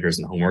icebreakers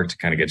and homework to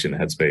kind of get you in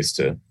the headspace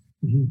to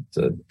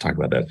talk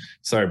about that.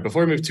 Sorry,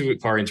 before we move too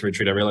far into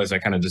retreat, I realized I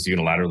kind of just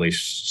unilaterally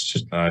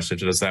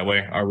shifted us that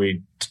way. Are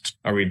we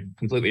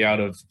completely out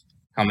of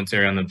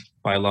commentary on the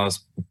bylaws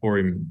before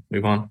we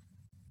move on?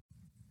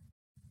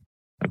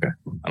 Okay.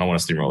 I don't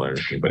want to steamroll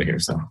anybody here.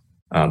 So,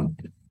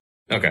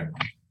 okay.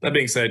 That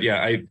being said,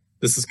 yeah,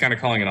 this is kind of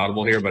calling an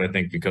audible here, but I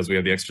think because we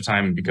have the extra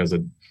time and because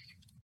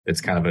it's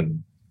kind of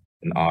an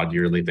odd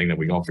yearly thing that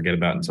we all forget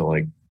about until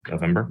like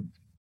November.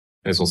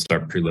 I guess we'll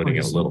start preloading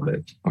it a little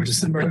bit. Or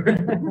December.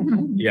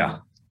 Yeah.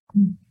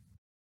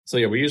 So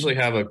yeah, we usually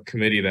have a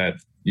committee that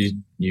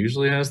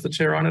usually has the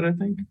chair on it, I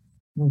think.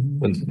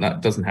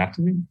 But doesn't have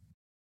to be.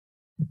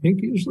 I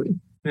think usually.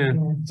 Yeah.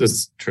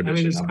 Just tradition. I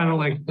mean, it's kind of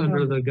like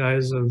under the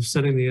guise of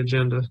setting the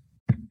agenda.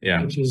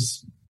 Yeah. Which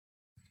is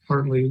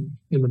partly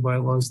in the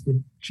bylaws,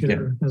 the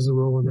chair has a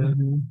role in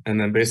that. And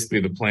then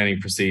basically the planning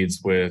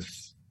proceeds with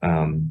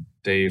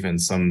Dave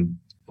and some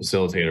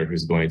facilitator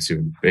who's going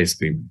to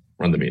basically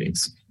run the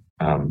meetings.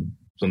 So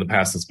in the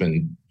past, it's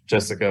been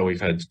Jessica. We've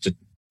had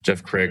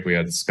Jeff Crick. We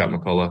had Scott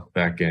McCullough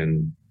back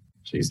in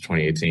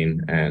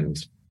 2018, and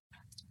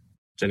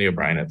Jenny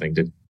O'Brien, I think,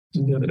 did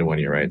it 1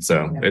 year, right?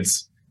 So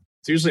it's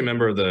It's usually a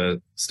member of the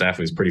staff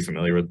who's pretty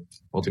familiar with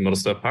multimodal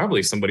stuff,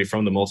 probably somebody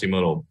from the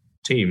multimodal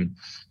team,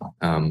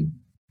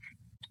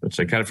 which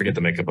I kind of forget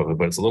the makeup of it,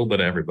 but it's a little bit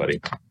of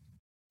everybody.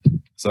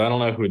 So I don't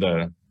know who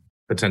the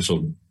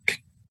potential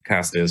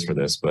cast is for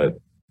this, but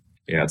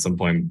yeah, at some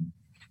point,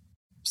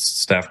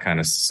 staff kind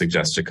of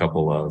suggests a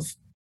couple of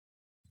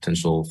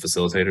potential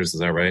facilitators. Is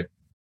that right?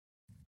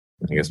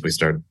 I guess we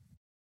start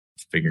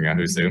figuring out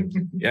who's who.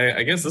 Yeah,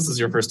 I guess this is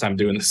your first time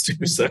doing this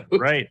too. So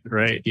Right.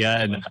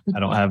 Yeah, and I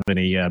don't have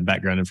any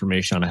background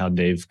information on how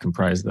Dave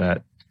comprised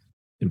that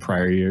in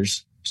prior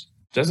years.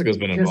 Jessica's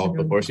been involved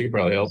Jessica. before. She could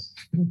probably help.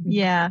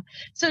 Yeah.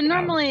 So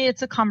normally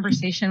it's a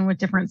conversation with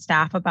different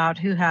staff about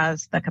who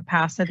has the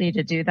capacity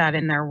to do that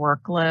in their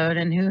workload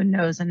and who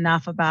knows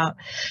enough about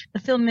the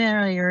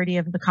familiarity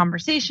of the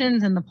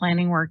conversations and the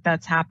planning work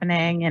that's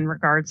happening in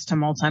regards to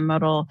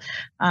multimodal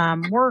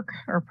work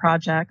or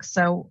projects.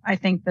 So I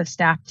think the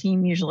staff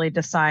team usually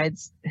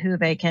decides who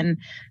they can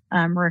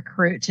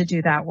recruit to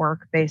do that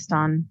work based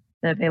on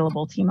the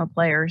available team of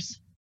players.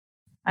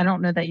 I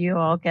don't know that you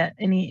all get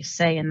any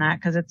say in that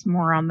because it's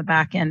more on the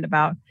back end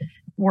about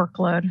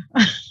workload,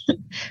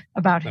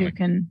 about who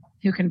can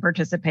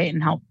participate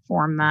and help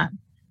form that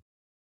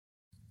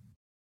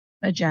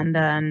agenda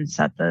and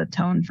set the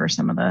tone for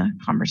some of the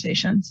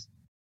conversations.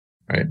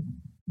 Right.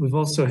 We've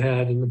also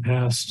had in the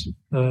past,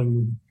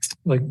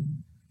 like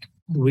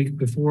the week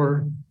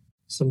before,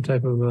 some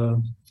type of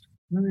a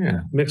Oh,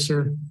 yeah.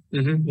 mixer,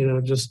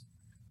 just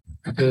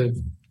to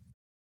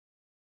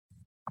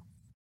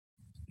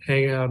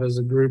hang out as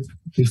a group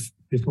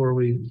before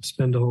we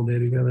spend a whole day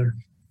together.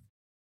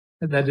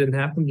 That didn't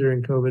happen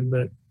during COVID,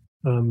 but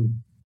I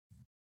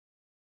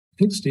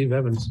think Steve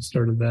Evans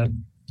started that,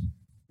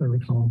 if I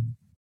recall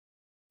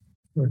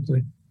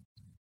correctly.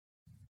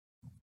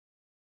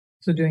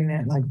 So doing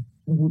that like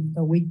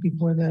a week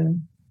before the,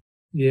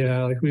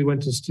 Yeah, like we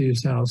went to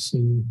Steve's house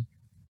and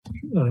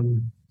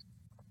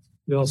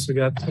we also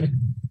got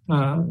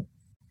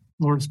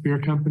Lawrence Beer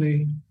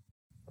Company.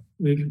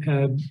 We've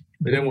had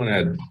We didn't want to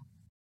add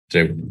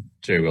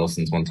Jay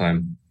Wilson's one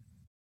time.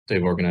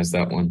 Dave organized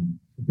that one.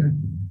 Okay.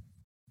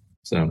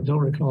 So I don't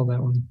recall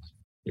that one.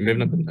 you may have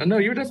not been. Oh, no,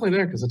 you were definitely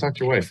there because I talked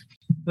to your wife.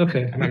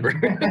 Okay. I remember.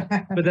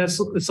 But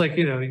it's like,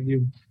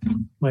 you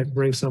might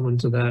bring someone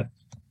to that.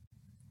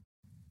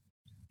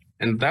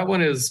 And that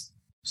one is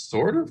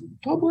sort of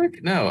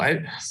public. No,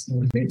 I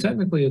think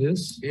technically it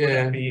is.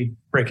 yeah, Be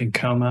breaking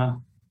coma.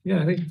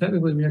 Yeah, I think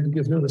technically we had to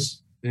give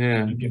notice.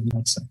 yeah. Give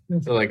notes.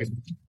 So like,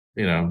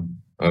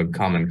 a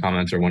common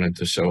commenter wanted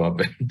to show up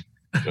and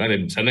I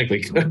didn't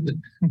technically could.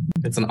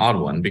 It's an odd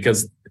one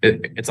because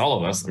it's all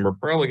of us and we're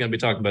probably going to be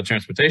talking about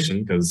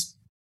transportation because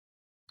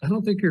I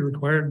don't think you're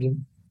required to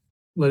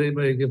let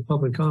anybody give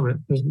public comment.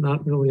 There's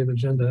not really an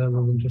agenda other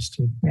than just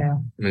to. yeah.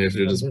 I mean, if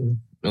you're just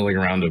milling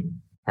around a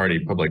party,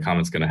 public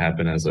comment's going to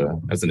happen as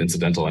an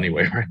incidental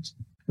anyway, right?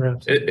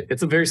 Perhaps.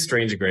 It's a very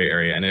strange gray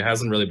area and it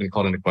hasn't really been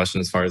called into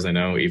question as far as I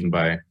know, even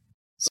by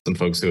some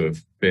folks who have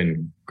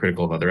been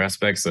critical of other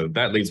aspects. So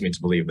that leads me to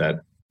believe that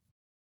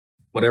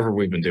whatever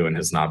we've been doing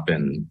has not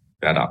been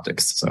bad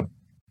optics. So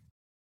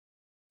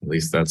at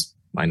least that's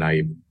my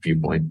naive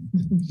viewpoint.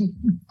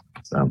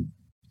 So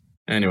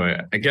anyway,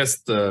 I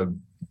guess the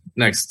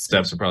next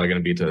steps are probably going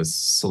to be to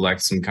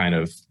select some kind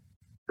of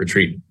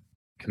retreat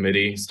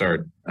committee,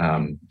 start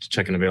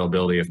checking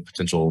availability of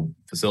potential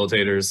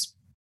facilitators,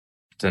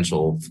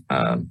 potential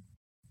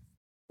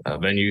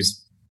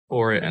venues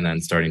for it, and then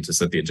starting to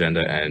set the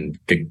agenda and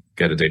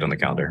get a date on the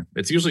calendar.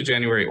 It's usually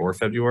January or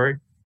February,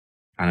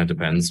 kind of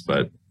depends,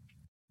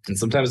 and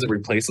sometimes it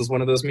replaces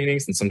one of those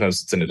meetings and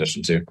sometimes it's in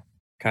addition to.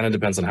 Kind of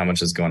depends on how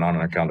much is going on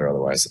our calendar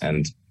otherwise.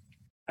 And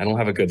I don't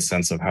have a good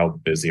sense of how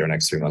busy our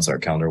next 3 months are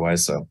calendar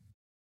wise. So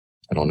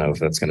I don't know if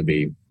that's going to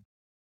be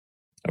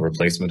a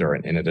replacement or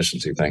an in addition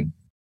to thing.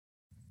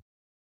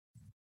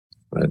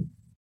 But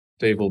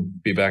Dave will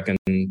be back in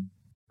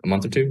a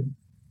month or two.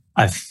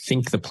 I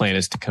think the plan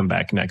is to come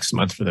back next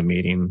month for the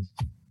meeting,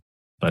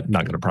 but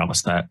not going to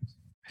promise that.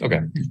 Okay.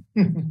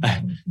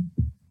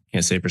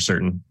 Can't say for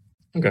certain.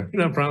 Okay.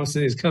 You're not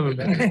promising he's coming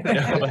back.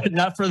 Yeah, but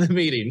not for the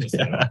meeting.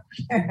 Yeah.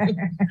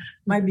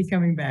 Might be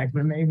coming back,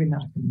 but maybe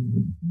not.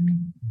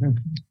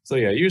 So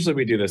yeah, usually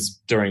we do this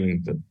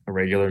during a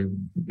regular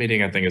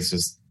meeting. I think it's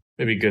just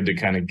maybe good to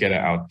kind of get it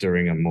out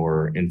during a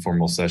more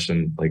informal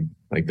session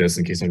like this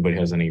in case anybody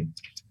has any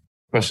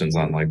questions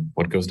on like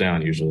what goes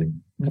down usually.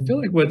 I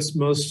feel like what's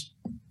most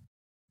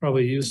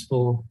probably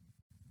useful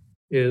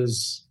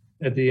is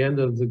at the end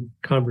of the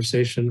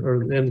conversation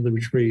or the end of the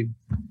retreat,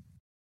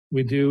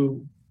 we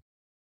do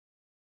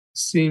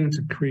seem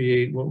to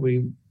create what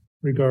we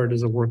regard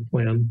as a work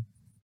plan.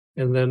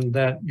 And then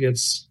that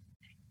gets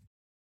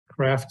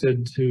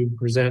crafted to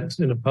present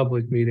in a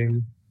public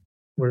meeting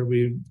where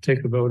we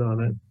take a vote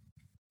on it.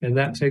 And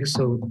that takes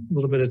a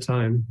little bit of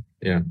time.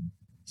 Yeah.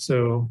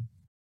 So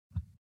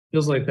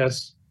feels like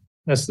that's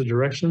the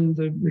direction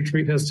the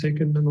retreat has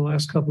taken in the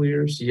last couple of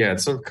years. Yeah,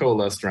 it's sort of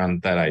coalesced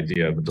around that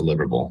idea of a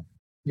deliverable,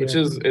 which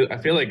Yeah. is, I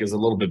feel like is a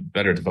little bit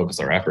better to focus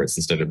our efforts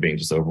instead of being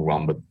just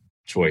overwhelmed with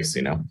choice,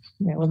 you know?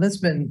 Yeah, well, that's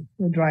been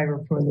the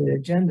driver for the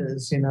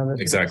agendas, that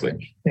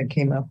Exactly. that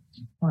came up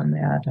on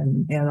that,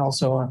 and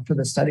also for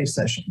the study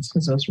sessions,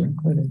 because those were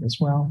included as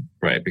well.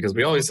 Right. Because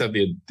we always have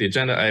the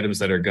agenda items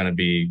that are going to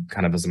be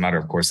kind of as a matter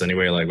of course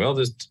anyway, like, well,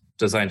 just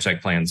design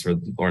check plans for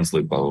Lawrence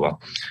Loop, blah, blah, blah.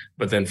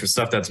 But then for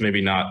stuff that's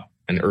maybe not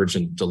an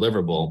urgent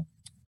deliverable,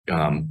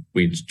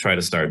 we try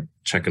to start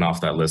checking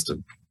off that list of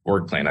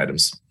work plan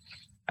items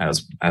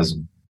as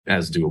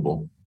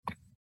doable.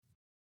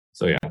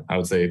 So yeah, I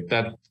would say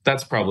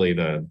that's probably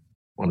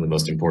one of the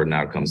most important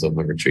outcomes of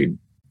a retreat.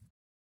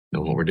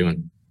 Know what we're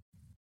doing.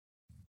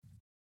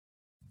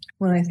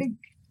 Well, I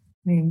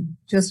mean,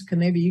 Jessica,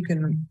 maybe you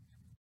can,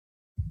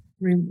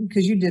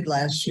 because you did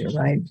last year,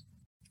 right?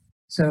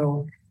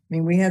 So, I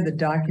mean, we had the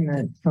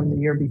document from the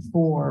year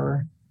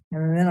before,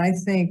 and then I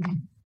think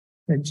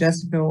that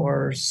Jessica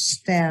or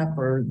staff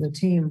or the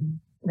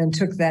team then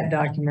took that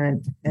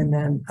document and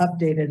then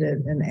updated it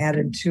and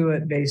added to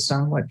it based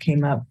on what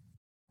came up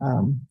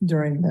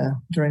during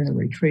the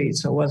retreat.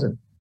 So it wasn't,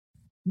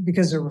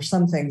 because there were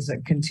some things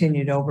that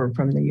continued over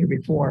from the year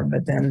before,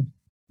 but then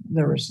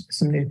there were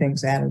some new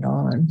things added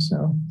on.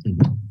 So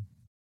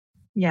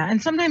yeah,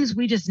 and sometimes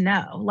we just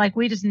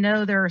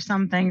know, there are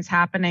some things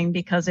happening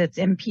because it's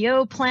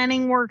MPO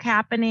planning work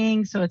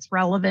happening, so it's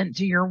relevant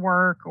to your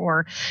work,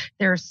 or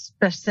there's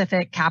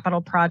specific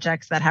capital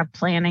projects that have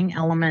planning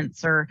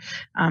elements or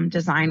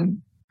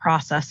design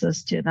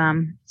processes to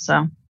them.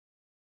 So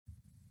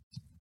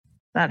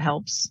that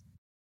helps.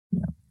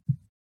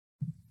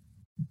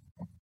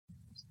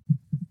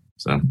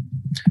 So, all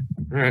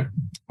right.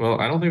 Well,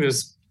 I don't think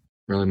there's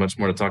really much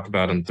more to talk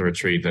about on the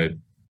retreat. That,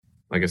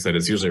 like I said,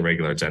 it's usually a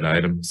regular agenda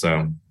item,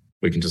 so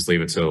we can just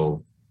leave it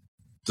till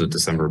the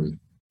December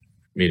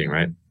meeting,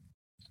 right?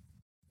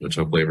 Which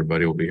hopefully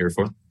everybody will be here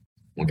for.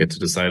 We'll get to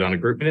decide on a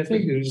group. And I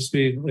think it would just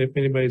be, if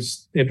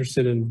anybody's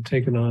interested in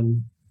taking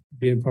on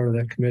being part of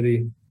that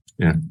committee,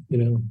 yeah,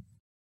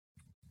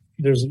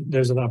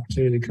 there's an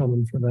opportunity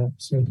coming for that.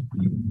 So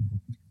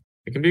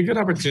it can be a good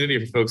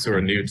opportunity for folks who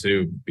are new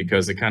too,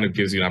 because it kind of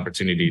gives you an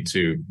opportunity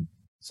to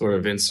sort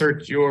of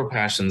insert your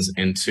passions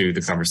into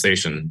the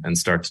conversation and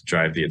start to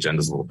drive the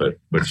agendas a little bit,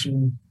 which,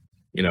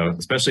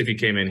 especially if you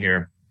came in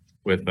here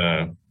with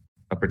a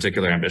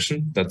particular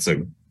ambition, that's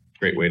a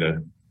great way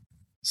to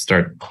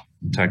start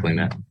tackling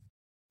that.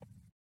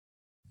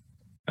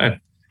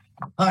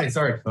 Hi,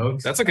 sorry,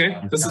 folks. That's okay.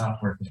 That's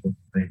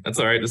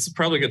all right. This is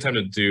probably a good time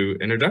to do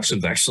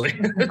introductions, actually.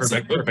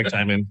 Perfect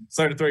timing.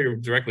 Sorry to throw you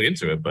directly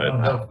into it, but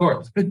of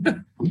course.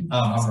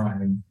 All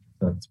right.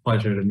 So it's a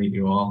pleasure to meet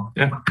you all.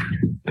 Yeah,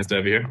 nice to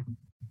have you here.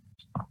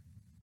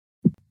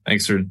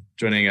 Thanks for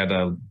joining at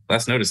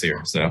last notice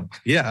here. So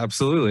yeah,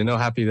 absolutely. No,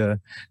 happy to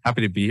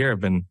be here. I've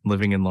been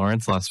living in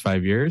Lawrence the last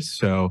 5 years,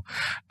 so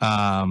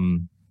I've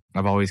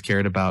always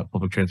cared about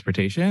public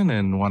transportation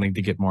and wanting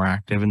to get more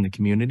active in the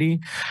community.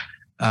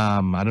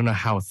 I don't know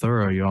how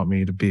thorough you want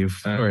me to be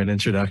for an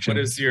introduction.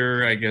 What is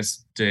your,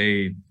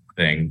 day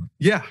thing?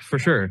 Yeah, for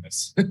sure.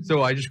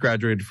 So I just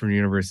graduated from the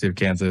University of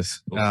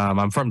Kansas.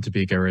 I'm from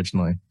Topeka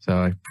originally, so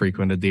I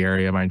frequented the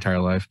area my entire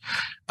life.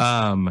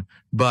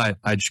 But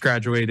I just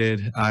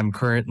graduated. I'm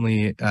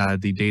currently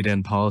the data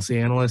and policy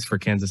analyst for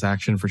Kansas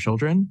Action for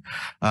Children.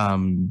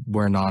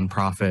 We're a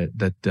nonprofit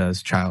that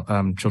does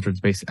children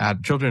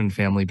and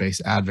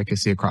family-based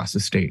advocacy across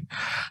the state.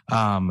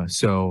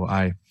 So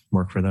I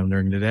work for them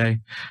during the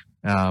day.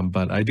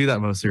 But I do that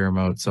mostly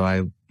remote. So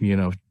I,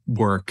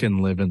 work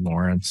and live in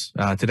Lawrence.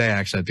 Today I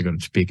actually have to go to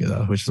Topeka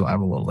though, which is why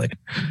I'm a little late.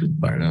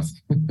 Fair enough.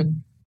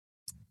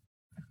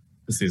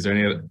 Let's see, is there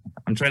any other?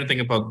 I'm trying to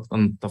think about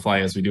on the fly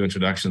as we do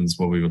introductions,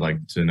 what we would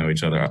like to know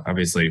each other.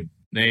 Obviously,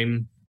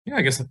 name,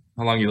 I guess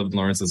how long you lived in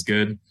Lawrence is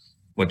good.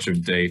 What your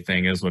day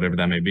thing is, whatever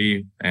that may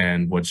be.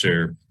 And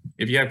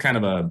if you have kind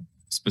of a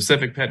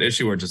specific pet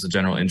issue or just a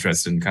general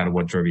interest in kind of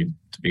what drove you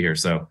to be here.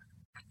 So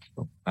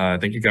I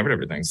think you covered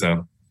everything.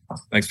 So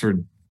thanks for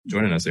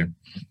joining us here.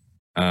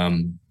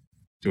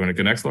 Do you want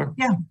to go next, Laura?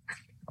 Yeah,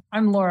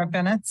 I'm Laura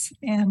Bennett,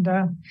 and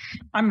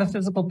I'm a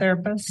physical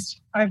therapist.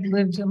 I've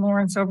lived in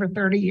Lawrence over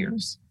 30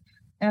 years.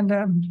 And,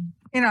 I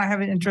have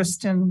an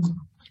interest in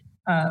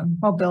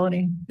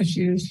mobility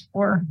issues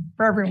for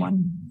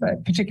everyone,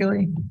 but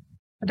particularly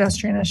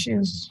pedestrian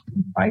issues,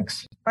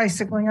 bikes,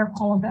 bicycling,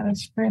 all of that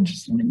is very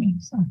interesting to me.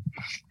 So.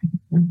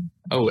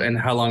 Oh, and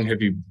how long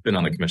have you been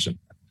on the commission?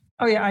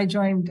 Oh, yeah, I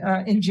joined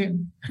in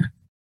June.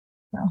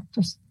 So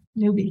just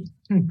newbie.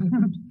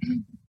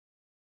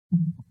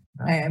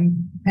 I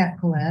am Pat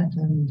Collette,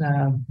 and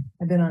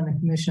I've been on the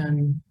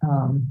commission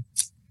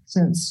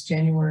since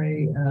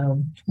January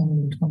of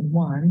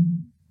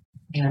 2021.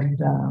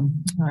 And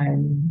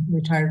I'm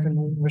retired from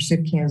the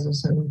University of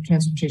Kansas at the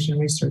Transportation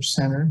Research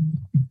Center.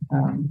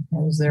 I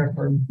was there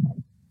for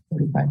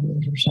 35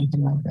 years or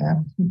something like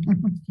that.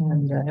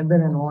 And I've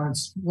been in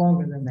Lawrence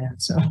longer than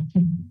that. So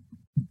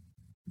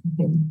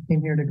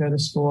came here to go to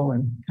school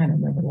and kind of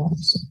never left.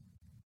 So.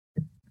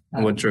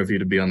 What drove you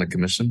to be on the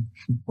commission?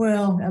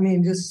 Well,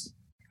 just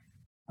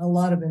a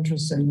lot of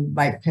interest in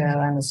bike ped.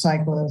 I'm a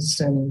cyclist,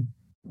 and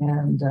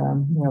and,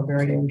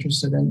 very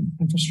interested in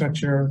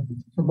infrastructure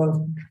for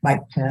both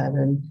bike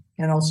ped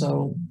and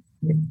also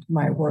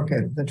my work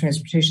at the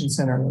transportation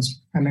center was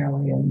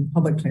primarily in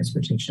public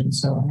transportation.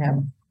 So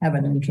I have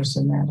an interest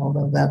in that,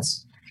 although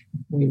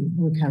we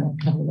kind of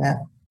cover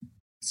that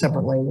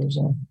separately. There's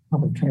a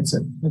public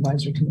transit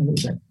advisory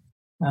committee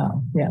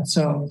that,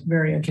 so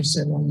very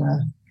interested in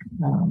the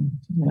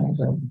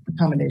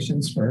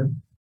accommodations for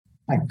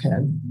bike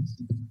ped.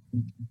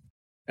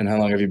 And how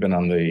long have you been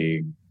on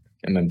the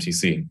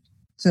MMTC?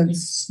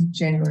 Since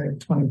January of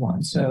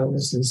 21. So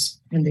this is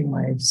ending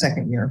my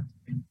second year.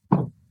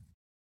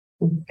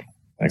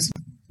 Thanks.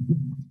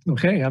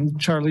 Okay, I'm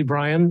Charlie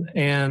Bryan,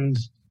 and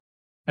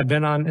I've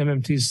been on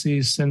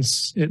MMTC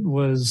since it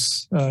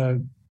was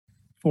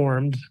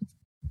formed.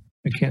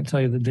 I can't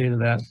tell you the date of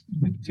that.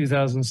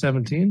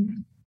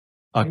 2017.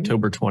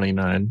 October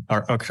 29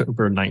 or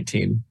October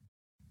 19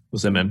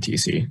 was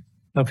MMTC.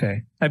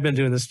 Okay, I've been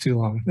doing this too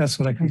long. That's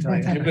what I can tell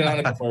you. You've been on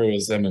it before it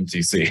was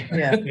MMTC.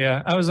 Yeah.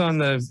 Yeah, I was on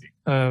the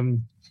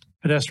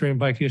pedestrian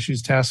bike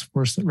issues task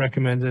force that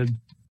recommended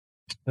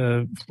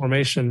the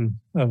formation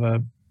of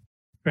a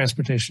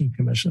transportation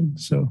commission.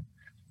 So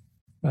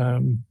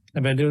I've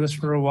been doing this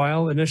for a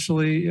while.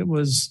 Initially, it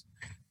was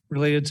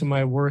related to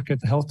my work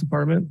at the health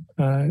department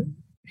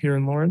here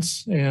in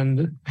Lawrence.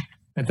 And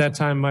at that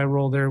time, my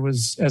role there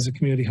was as a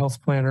community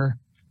health planner.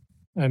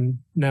 I'm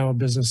now a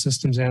business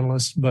systems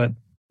analyst, but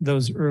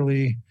those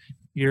early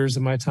years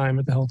of my time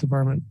at the health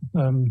department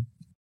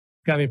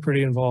got me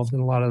pretty involved in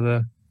a lot of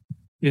the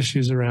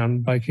issues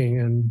around biking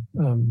and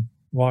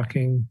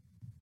walking.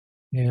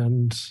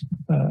 And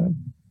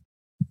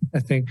I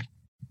think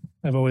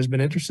I've always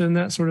been interested in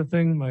that sort of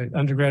thing. My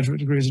undergraduate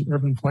degree is in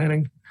urban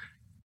planning.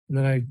 And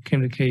then I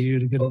came to KU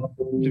to get a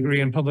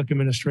degree in public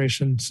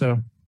administration. So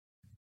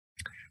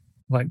I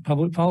like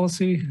public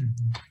policy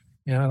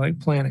and I like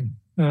planning.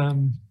 I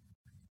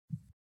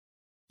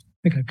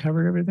think I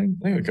covered everything.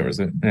 I think it covers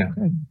it. Yeah.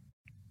 Okay.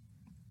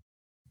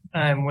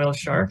 I'm Will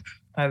Sharp.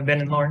 I've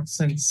been in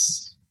Lawrence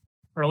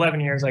for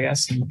 11 years, I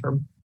guess. And for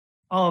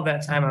all of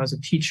that time, I was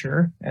a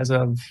teacher. As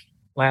of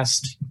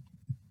last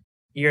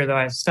year, though,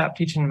 I stopped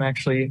teaching. I'm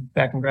actually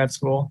back in grad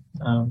school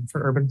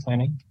for urban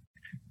planning.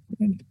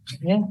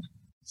 Yeah.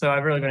 So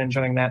I've really been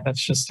enjoying that.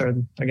 That's just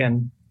started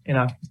again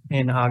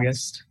in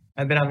August.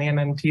 I've been on the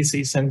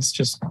MMTC since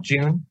just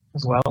June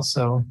as well.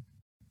 So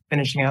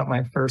finishing out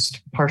my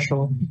first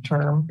partial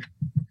term.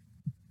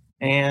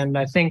 And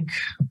I think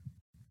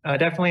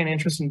definitely an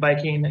interest in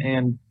biking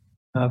and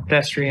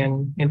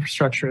pedestrian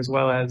infrastructure, as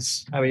well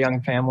as I have a young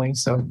family.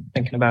 So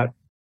thinking about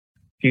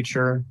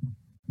future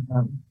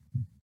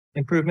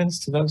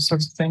improvements to those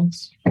sorts of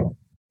things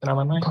that are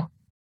on my mind.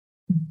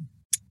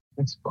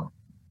 Thanks.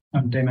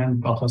 I'm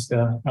Damon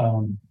Balthasca.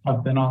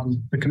 I've been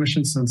on the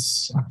commission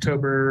since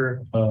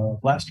October of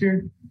last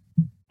year.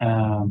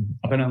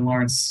 I've been in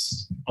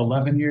Lawrence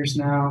 11 years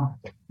now.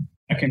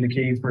 I came to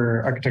KU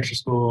for architecture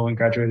school and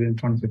graduated in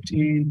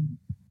 2015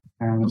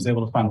 and was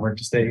able to find work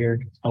to stay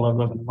here. I love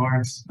living in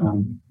Lawrence.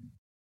 I'm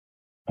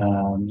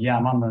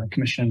on the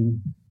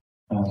commission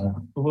a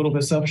little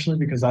bit selfishly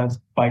because I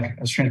bike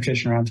as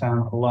transportation around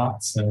town a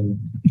lot. So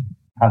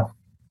I have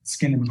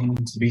skin in the game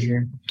to be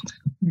here.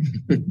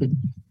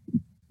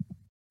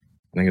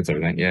 I think it's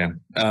everything. Yeah.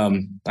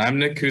 I'm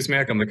Nick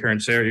Kuzmiak. I'm the current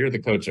chair. You're the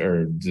coach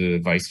or the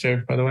vice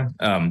chair, by the way.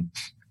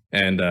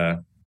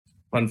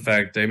 Fun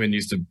fact, Damon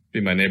used to be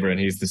my neighbor and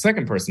he's the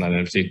second person on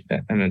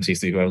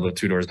MMTC who I live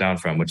 2 doors down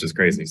from, which is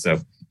crazy. So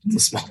it's a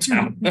small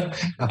town.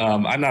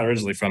 I'm not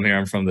originally from here.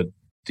 I'm from the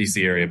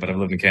DC area, but I've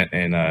lived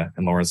in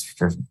Lawrence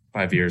for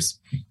 5 years.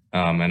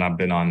 And I've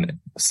been on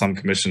some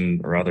commission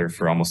or other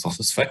for almost all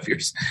those 5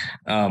 years.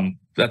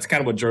 That's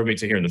kind of what drove me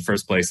to here in the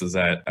first place is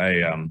that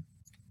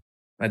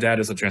my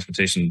dad is a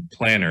transportation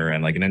planner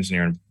and like an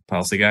engineer and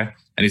policy guy.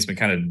 And he's been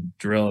kind of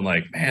drilling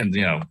like, man,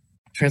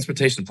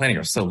 transportation and planning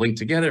are so linked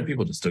together.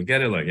 People just don't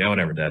get it. Like, yeah,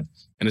 whatever, Dad.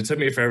 And it took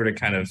me forever to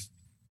it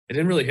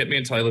didn't really hit me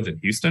until I lived in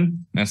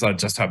Houston. And I saw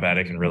just how bad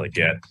it can really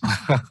get.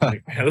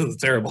 Like, man, this is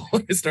terrible.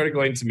 I started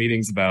going to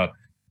meetings about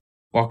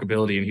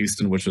walkability in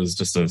Houston, which was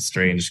just a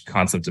strange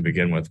concept to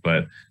begin with.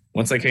 But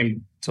once I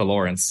came to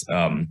Lawrence,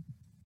 I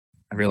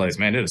realized,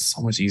 man, it is so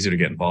much easier to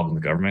get involved in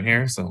the government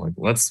here. So like,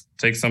 let's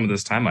take some of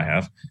this time I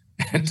have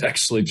and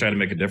actually try to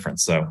make a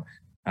difference. So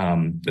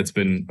it's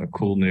been a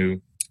cool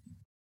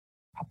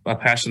a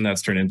passion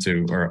that's turned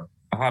into, or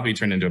a hobby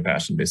turned into a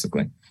passion,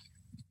 basically.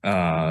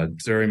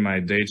 During my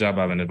day job,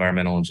 I'm an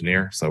environmental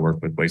engineer. So I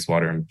work with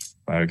wastewater and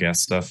biogas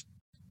stuff.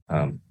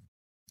 So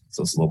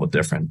it's a little bit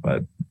different,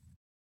 but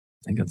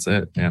I think that's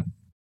it. Yeah.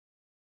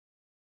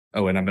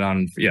 Oh, and I've been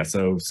on,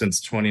 so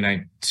since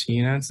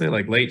 2019, I'd say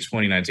like late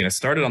 2019, I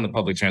started on the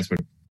Public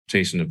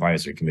Transportation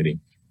Advisory Committee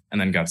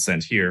and then got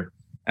sent here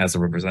as a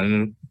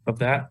representative of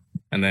that.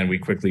 And then we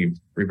quickly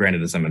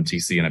rebranded as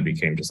MMTC and I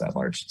became just at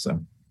large. So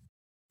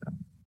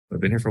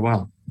I've been here for a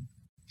while.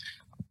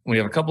 We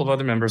have a couple of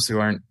other members who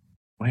aren't,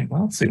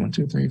 let's see, 1,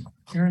 2, 3.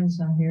 Erin's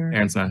not here.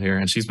 Erin's not here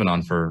and she's been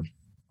on for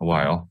a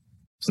while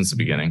since the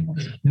beginning.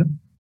 Yep.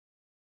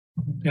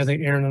 I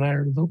think Aaron and I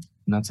are the And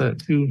that's it.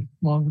 two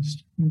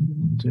longest.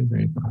 1, 2,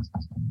 3, 4.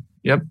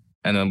 Yep.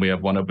 And then we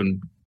have one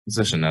open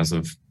position as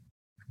of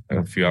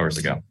a few hours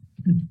ago.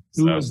 Who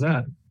So, was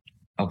that?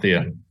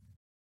 Althea.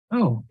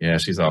 Oh, Yeah,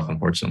 she's off,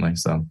 unfortunately.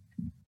 So,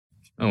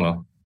 oh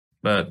well.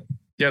 But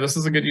yeah, this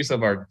is a good use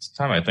of our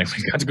time. I think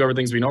we got to go over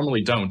things we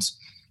normally don't.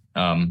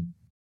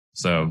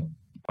 So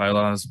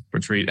bylaws,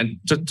 retreat, and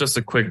just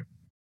a quick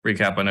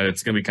recap. I know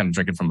it's going to be kind of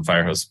drinking from a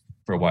fire hose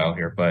for a while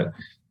here, but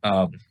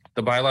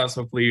the bylaws,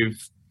 hopefully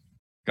you've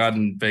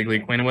gotten vaguely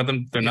acquainted with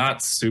them. They're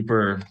not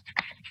super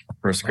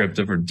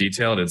prescriptive or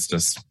detailed. It's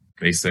just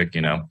basic,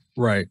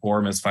 Right.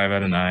 quorum is 5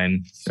 out of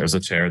 9. There's a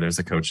chair, there's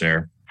a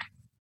co-chair.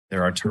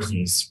 There are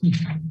terms.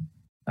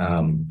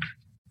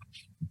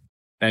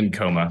 And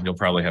coma. You'll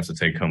probably have to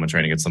take coma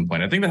training at some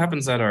point. I think that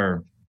happens at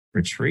our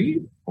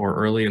retreat or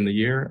early in the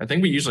year. I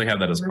think we usually have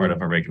that as part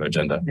of our regular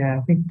agenda. Yeah,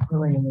 I think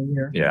early in the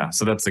year. Yeah.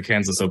 So that's the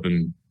Kansas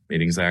Open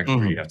Meetings Act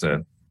where you have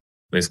to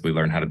basically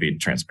learn how to be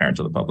transparent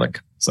to the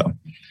public. So,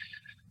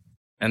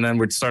 and then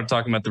we start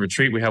talking about the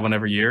retreat. We have one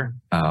every year.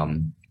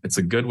 It's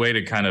a good way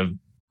to kind of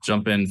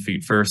jump in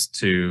feet first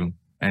to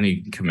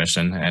any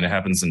commission. And it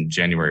happens in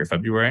January or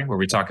February where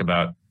we talk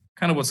about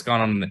kind of what's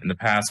gone on in the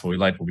past, what we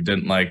liked, what we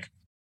didn't like,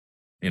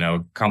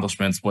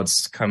 accomplishments,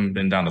 what's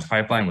coming down the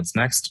pipeline, what's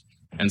next,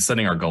 and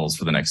setting our goals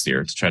for the next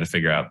year to try to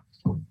figure out,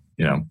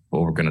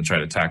 what we're going to try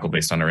to tackle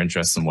based on our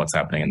interests and what's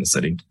happening in the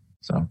city.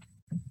 So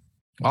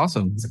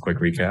Awesome. it's a quick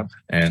recap.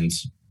 And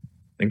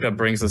I think that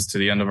brings us to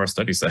the end of our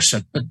study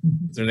session. Is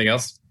there anything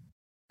else?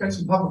 Got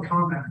some public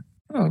comment.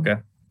 Oh, okay.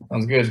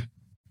 Sounds good.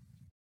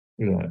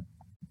 Do that.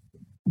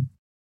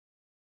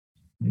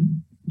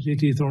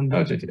 JT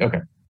Thornburg. Oh, JT.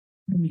 Okay.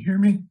 Can you hear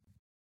me?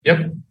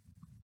 Yep.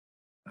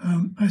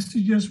 I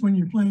suggest when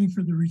you're planning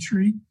for the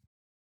retreat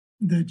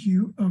that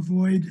you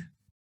avoid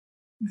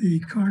the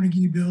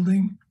Carnegie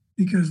building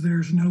because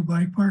there's no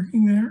bike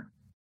parking there.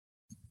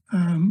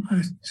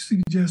 I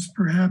suggest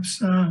perhaps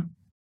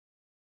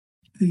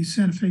the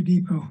Santa Fe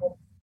Depot.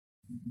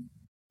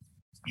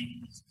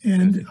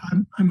 And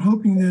I'm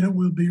hoping that it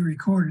will be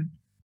recorded.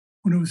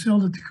 When it was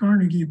held at the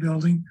Carnegie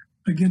building,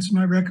 against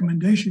my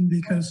recommendation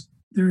because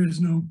there is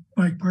no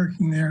bike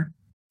parking there,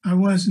 I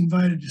was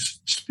invited to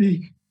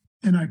speak,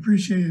 and I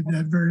appreciated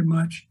that very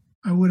much.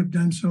 I would have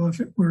done so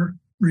if it were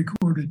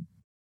recorded.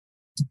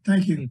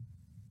 Thank you.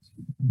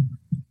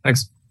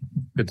 Thanks.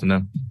 Good to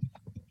know.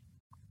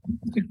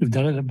 I think we've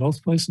done it at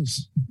both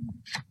places.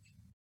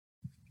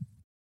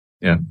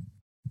 Yeah.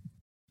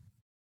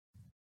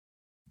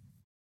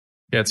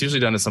 Yeah, it's usually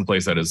done at some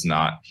place that is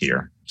not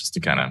here, just to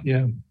kind of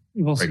Yeah.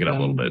 We've also break it up a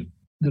little done bit.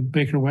 The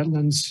Baker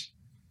Wetlands.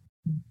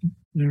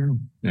 There.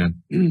 Yeah.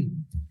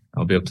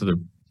 I'll be up to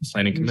the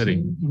planning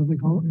committee. What do they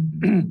call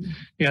it?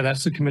 Yeah,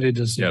 that's the committee.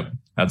 Yep,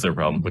 that's their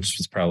problem, which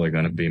is probably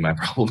going to be my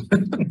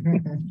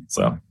problem.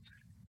 So,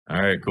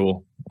 all right,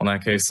 cool. Well, in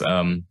that case,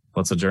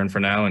 let's adjourn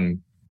for now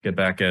and get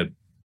back at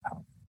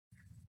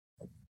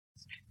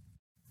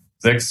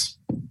 6.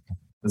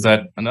 Is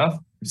that enough?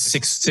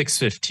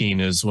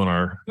 6:15 is when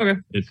our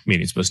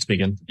meeting's supposed to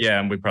begin. Yeah,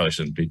 and we probably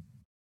shouldn't be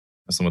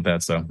messing with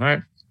that. So, all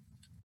right.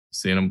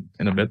 See you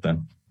in a bit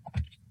then.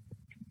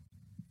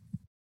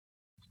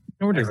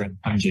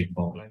 I'm Jake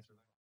Paul.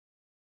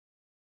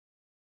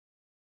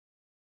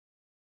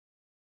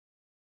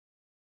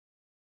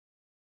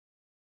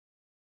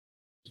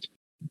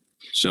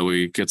 Shall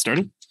we get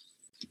started?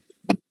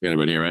 Got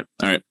everybody here, right?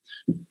 All right.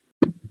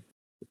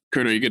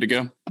 Kurt, are you good to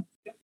go?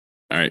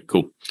 All right,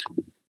 cool.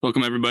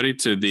 Welcome everybody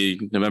to the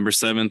November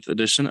 7th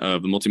edition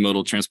of the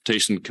Multimodal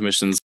Transportation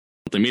Commission's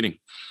monthly meeting.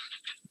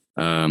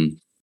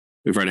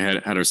 We've already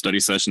had our study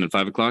session at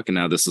 5 o'clock, and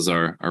now this is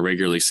our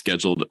regularly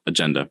scheduled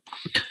agenda.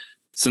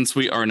 Since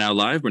we are now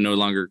live, we're no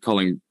longer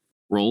calling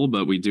roll,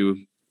 but we do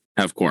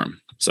have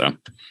quorum. So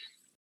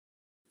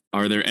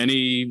are there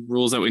any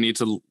rules that we need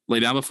to lay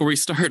down before we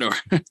start? Or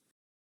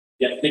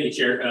Yeah, thank you,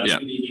 Chair.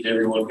 We need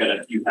everyone got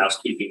a few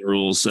housekeeping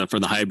rules for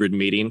the hybrid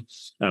meeting.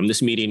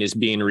 This meeting is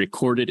being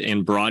recorded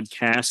and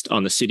broadcast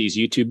on the city's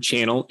YouTube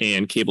channel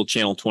and cable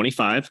channel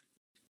 25.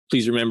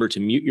 Please remember to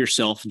mute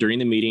yourself during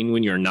the meeting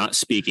when you're not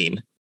speaking.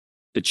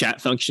 The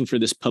chat function for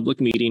this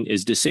public meeting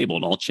is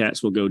disabled. All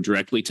chats will go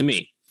directly to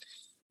me.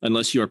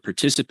 Unless you are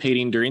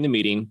participating during the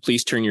meeting,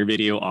 please turn your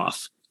video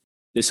off.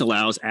 This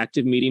allows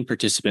active meeting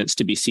participants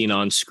to be seen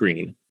on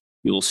screen.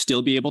 You will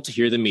still be able to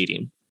hear the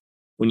meeting.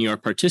 When you are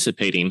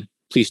participating,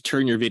 please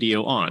turn your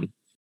video on.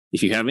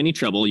 If you have any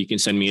trouble, you can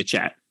send me a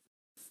chat.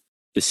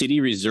 The city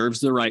reserves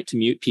the right to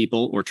mute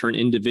people or turn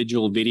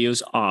individual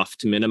videos off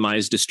to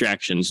minimize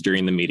distractions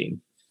during the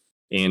meeting.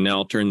 And now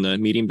I'll turn the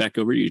meeting back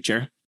over to you,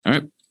 Chair. All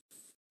right.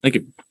 Thank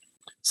you.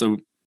 So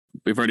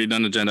we've already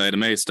done agenda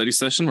item A, study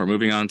session. We're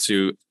moving on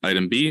to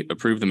item B,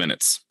 approve the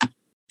minutes.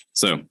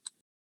 So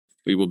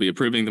we will be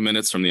approving the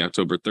minutes from the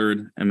October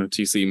 3rd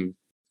MFTC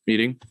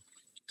meeting.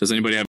 Does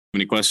anybody have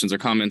any questions or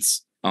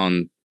comments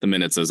on the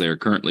minutes as they are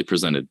currently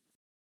presented?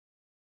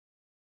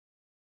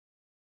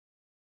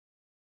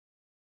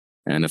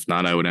 And if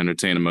not, I would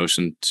entertain a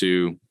motion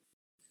to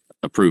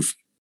approve.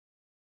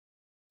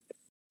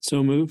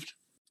 So moved.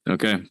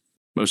 Okay.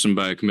 Motion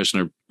by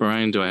Commissioner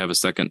Bryan. Do I have a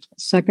second?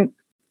 Second.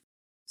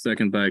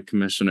 Second by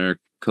Commissioner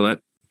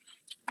Collette.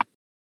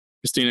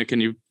 Christina, can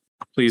you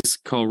please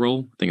call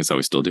roll? I think it's how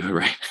we still do it,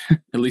 right?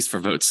 At least for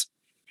votes.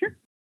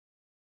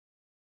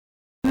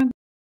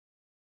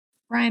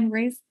 Brian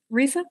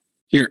Reza?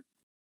 Here.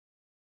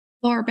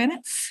 Laura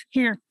Bennett?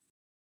 Here.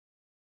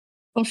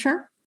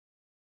 Wilshire?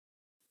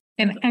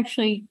 And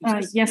actually,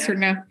 yes or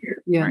no?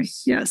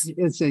 Yes. Yes.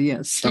 It's a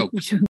yes. Oh.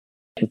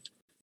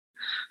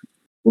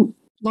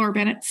 Laura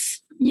Bennett?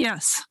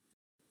 Yes.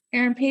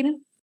 Aaron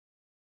Payton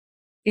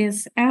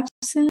is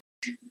absent.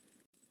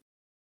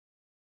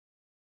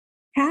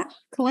 Pat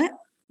Collette?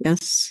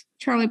 Yes.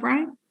 Charlie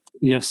Bryan?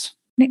 Yes.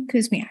 Nick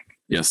Kuzmiak?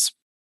 Yes.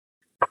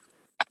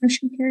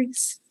 Motion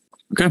carries.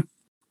 Okay.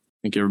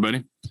 Thank you,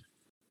 everybody.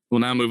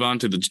 We'll now move on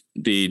to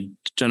the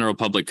general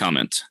public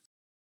comment.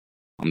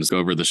 I'll just go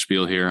over the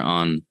spiel here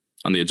on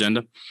the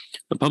agenda.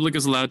 The public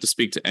is allowed to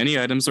speak to any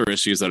items or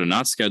issues that are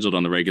not scheduled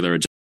on the regular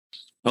agenda.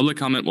 Public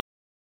comment will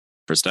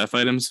be for staff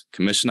items,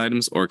 commission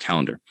items, or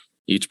calendar.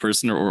 Each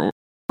person or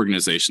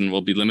organization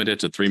will be limited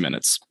to 3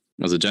 minutes.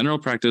 As a general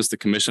practice, the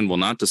commission will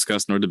not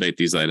discuss nor debate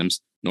these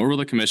items, nor will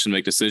the commission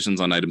make decisions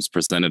on items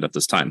presented at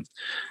this time.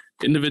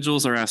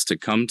 Individuals are asked to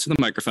come to the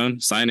microphone,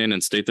 sign in,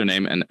 and state their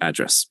name and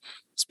address.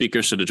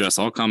 Speakers should address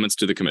all comments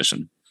to the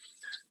commission.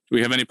 Do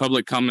we have any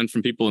public comment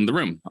from people in the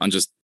room on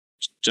just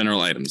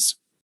general items?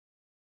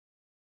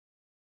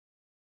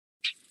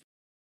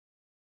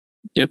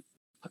 Yep.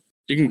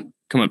 You can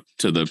come up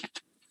to the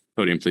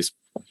podium, please.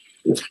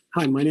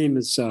 Hi, my name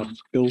is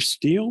Bill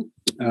Steele.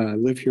 I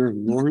live here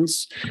in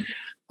Lawrence.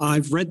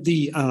 I've read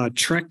the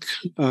TREC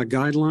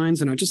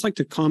guidelines, and I'd just like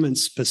to comment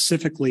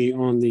specifically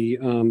on the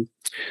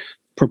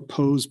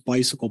proposed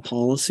bicycle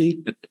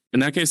policy.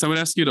 In that case, I would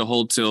ask you to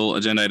hold till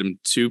agenda item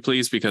 2,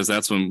 please, because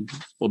that's when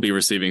we'll be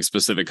receiving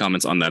specific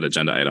comments on that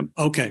agenda item.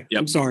 Okay. Yep.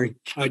 I'm sorry.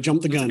 I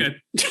jumped the gun. Okay.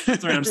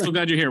 That's all right. I'm still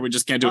glad you're here. We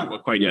just can't do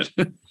it quite yet.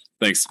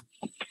 Thanks.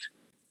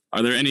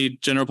 Are there any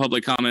general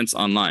public comments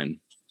online?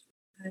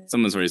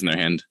 Someone's raising their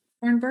hand.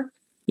 Thornburg?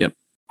 Yep.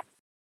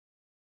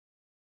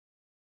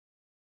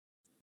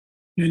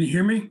 Can you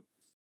hear me?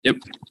 Yep.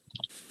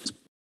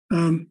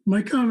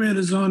 My comment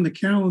is on the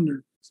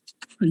calendar.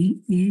 Are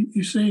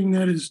you saying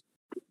that is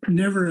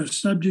never a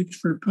subject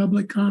for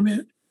public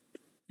comment?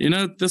 You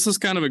know, this is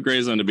kind of a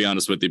gray zone, to be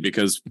honest with you,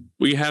 because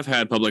we have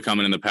had public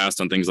comment in the past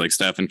on things like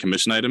staff and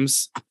commission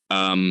items.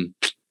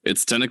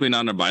 It's technically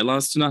not in our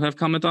bylaws to not have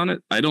comment on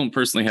it. I don't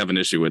personally have an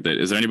issue with it.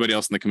 Is there anybody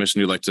else in the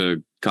commission who'd like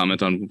to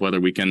comment on whether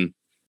we can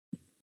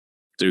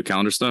do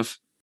calendar stuff?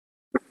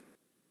 All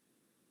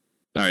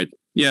right.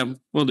 Yeah,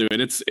 we'll do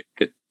it.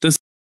 This,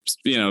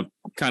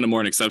 kind of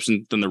more an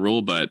exception than the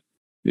rule, but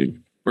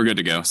we're good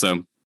to go.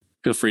 So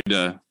feel free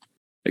to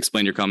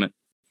explain your comment.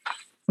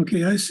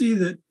 Okay, I see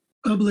that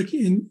public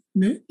you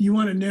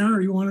want it now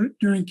or you want it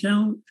during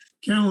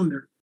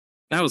calendar?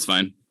 That was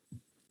fine.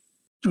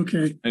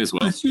 Okay. As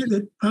well. I see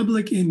that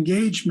public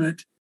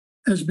engagement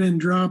has been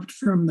dropped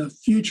from the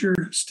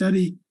future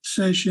study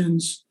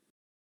sessions,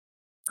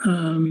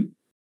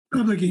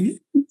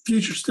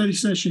 future study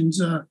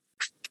sessions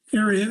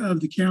area of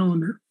the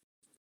calendar.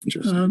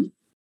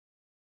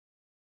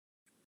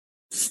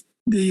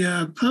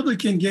 The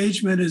public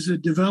engagement is a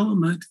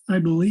development, I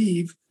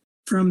believe,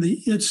 from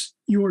the It's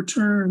Your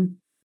Turn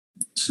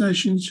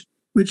sessions,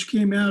 which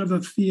came out of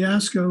a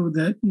fiasco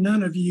that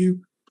none of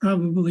you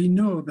probably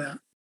know about.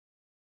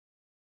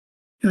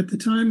 At the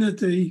time that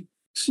the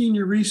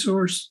Senior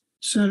Resource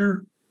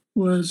Center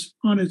was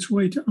on its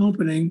way to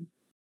opening,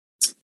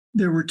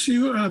 there were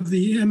 2 of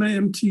the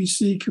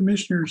MMTC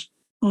commissioners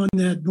on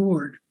that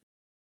board.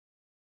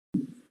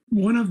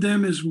 One of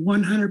them is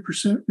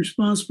 100%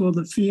 responsible for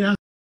the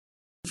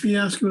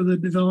fiasco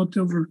that developed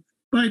over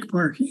bike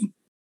parking.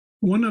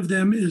 One of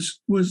them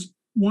was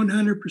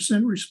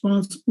 100%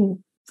 responsible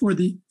for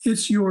the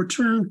It's Your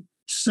Turn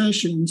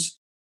sessions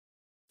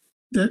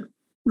that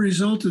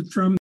resulted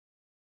from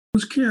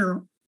was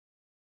Carol.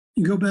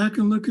 You go back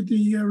and look at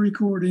the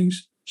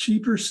recordings. She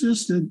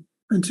persisted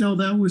until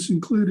that was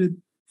included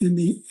in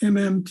the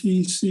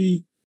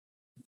MMTC.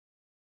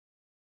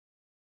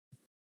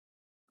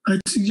 I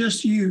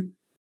suggest you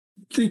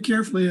think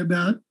carefully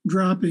about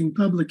dropping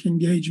public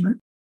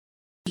engagement.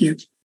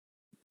 Thank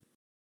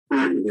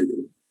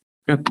you.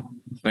 Good.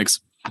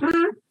 Thanks.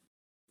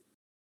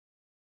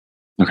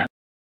 Okay.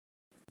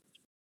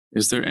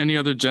 Is there any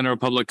other general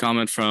public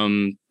comment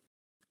from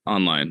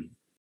online?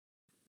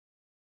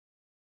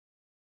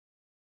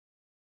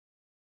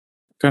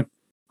 Okay.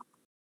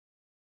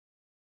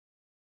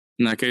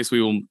 In that case,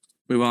 we will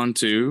move on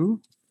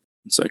to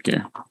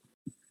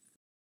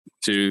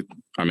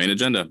our main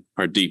agenda,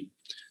 part D.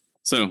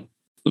 So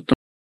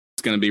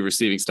it's going to be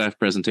receiving staff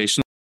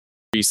presentation,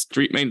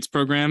 street maintenance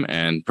program,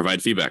 and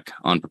provide feedback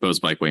on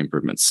proposed bikeway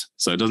improvements.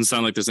 So it doesn't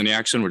sound like there's any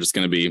action. We're just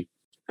going to be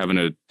having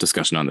a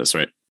discussion on this,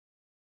 right?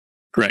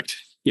 Correct.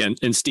 Yeah,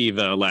 and Steve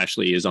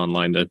Lashley is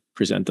online to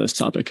present this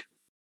topic.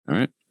 All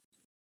right.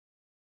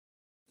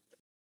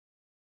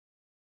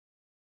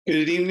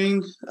 Good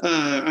evening.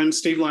 I'm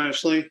Steve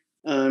Lashley.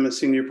 I'm a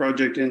senior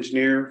project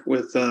engineer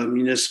with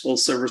Municipal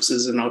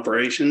Services and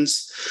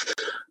Operations.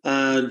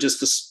 Just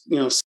to,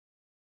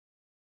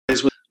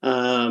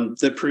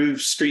 the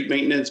approved street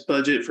maintenance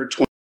budget for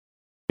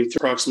 2023,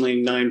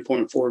 approximately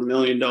 $9.4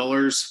 million.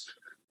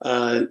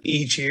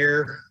 Each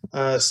year,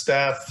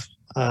 staff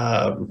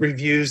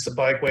reviews the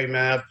bikeway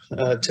map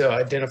to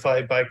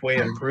identify bikeway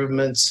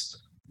improvements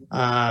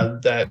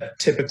that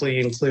typically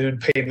include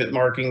pavement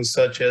markings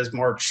such as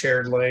marked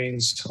shared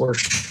lanes or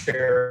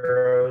share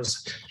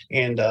arrows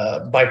and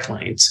bike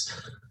lanes.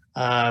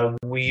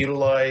 We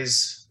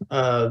utilize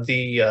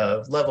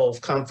the level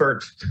of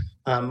comfort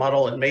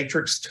model and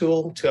matrix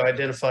tool to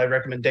identify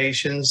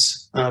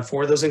recommendations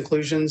for those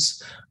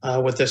inclusions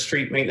with the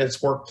street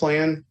maintenance work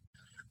plan.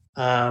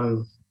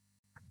 And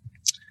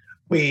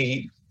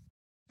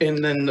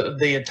then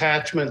the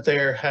attachment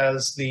there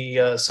has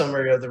the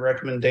summary of the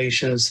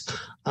recommendations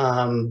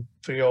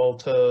for you all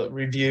to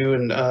review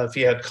and if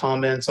you had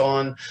comments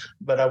on.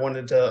 But I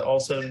wanted to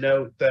also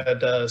note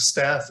that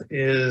staff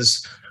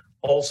is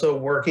also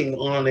working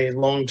on a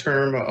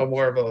long-term,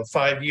 more of a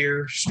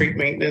 5-year street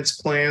maintenance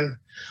plan.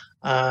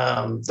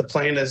 The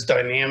plan is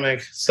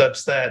dynamic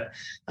such that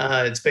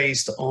it's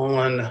based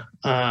on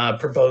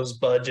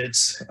proposed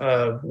budgets,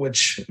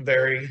 which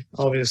vary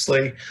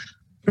obviously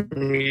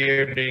from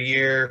year to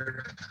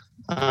year.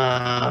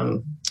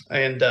 And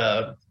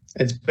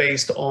it's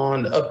based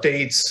on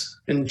updates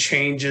and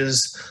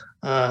changes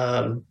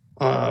on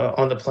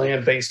the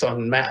plan based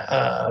on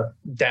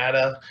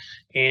data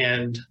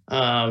and,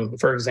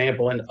 for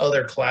example, and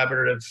other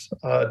collaborative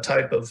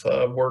type of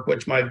work,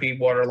 which might be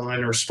water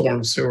line or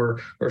storm sewer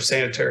or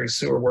sanitary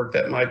sewer work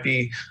that might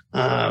be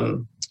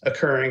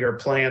occurring or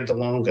planned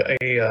along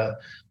a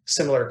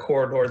similar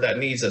corridor that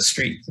needs a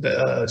street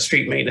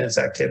maintenance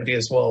activity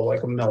as well,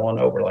 like a mill and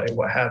overlay,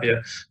 what have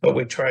you. But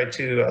we try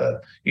to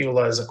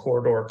utilize a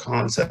corridor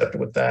concept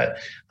with that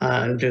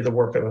and do the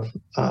work of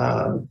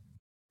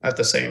at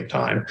the same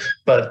time.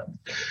 But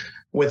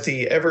with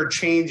the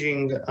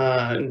ever-changing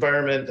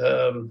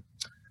environment,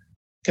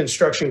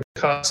 construction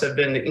costs have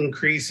been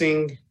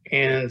increasing,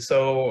 and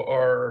so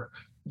our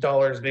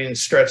dollars being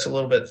stretched a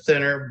little bit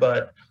thinner,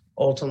 but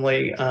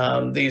ultimately,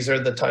 these are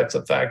the types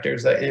of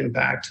factors that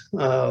impact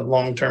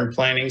long-term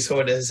planning. So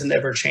it is an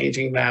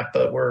ever-changing map,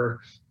 but we're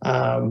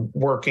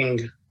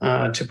working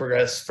to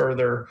progress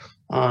further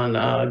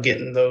on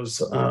getting those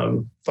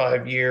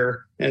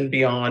 5-year and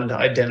beyond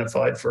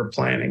identified for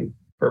planning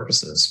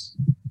purposes.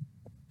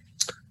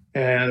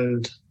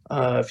 And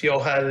if you all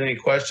had any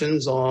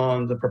questions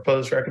on the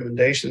proposed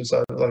recommendations,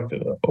 I'd like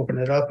to open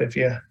it up if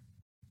you have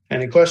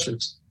any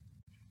questions.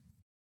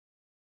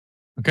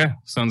 Okay,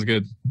 sounds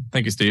good.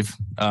 Thank you, Steve.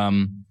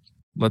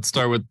 Let's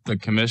start with the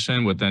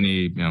commission with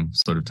any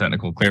sort of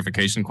technical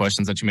clarification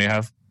questions that you may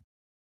have.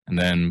 And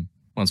then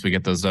once we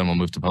get those done, we'll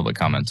move to public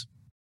comment.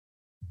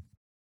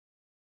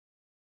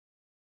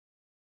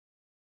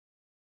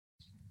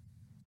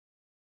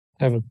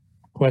 I have a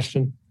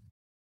question.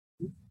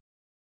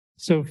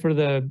 So for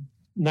the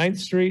 9th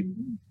Street,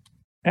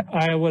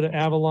 Iowa to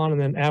Avalon,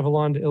 and then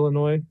Avalon to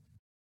Illinois,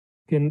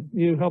 can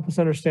you help us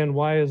understand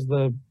why is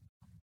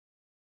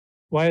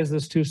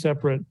this 2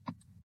 separate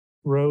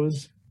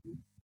rows?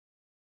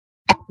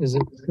 Is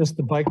it just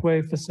the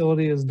bikeway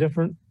facility is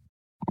different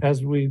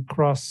as we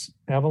cross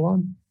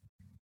Avalon?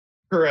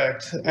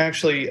 Correct.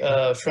 Actually,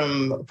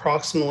 from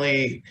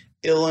approximately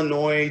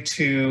Illinois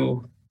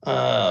to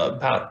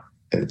about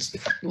it's a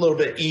little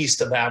bit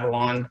east of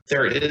Avalon,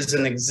 there is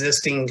an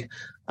existing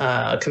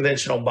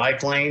conventional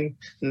bike lane,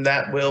 and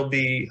that will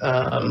be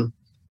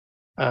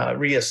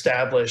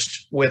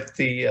reestablished with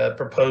the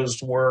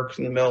proposed work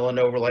in the mill and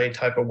overlay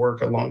type of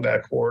work along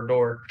that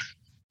corridor.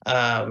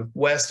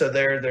 West of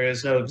there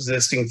is no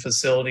existing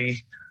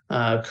facility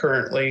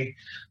currently.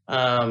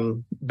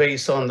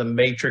 Based on the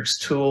matrix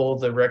tool,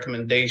 the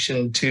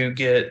recommendation to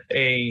get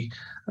a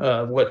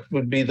what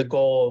would be the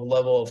goal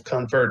level of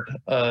comfort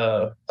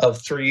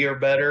of 3 or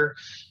better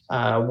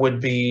would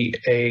be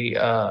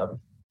a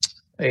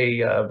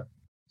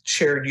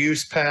shared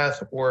use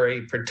path or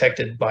a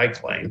protected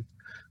bike lane,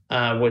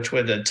 which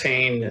would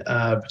attain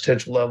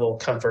potential level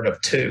of comfort of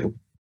 2.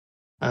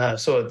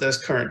 So at this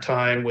current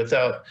time, with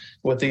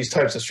these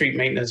types of street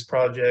maintenance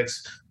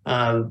projects,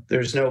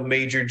 there's no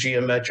major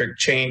geometric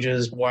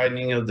changes,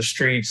 widening of the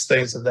streets,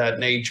 things of that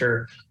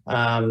nature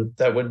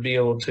that would be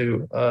able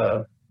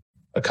to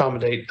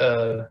accommodate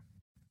a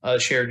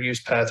shared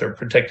use path or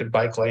protected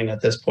bike lane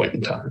at this point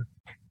in time.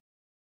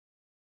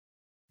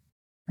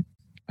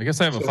 I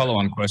guess I have a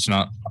follow-on question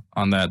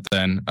on that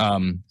then.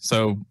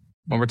 So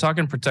when we're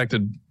talking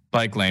protected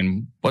bike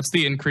lane, what's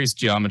the increased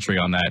geometry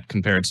on that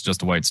compared to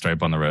just a white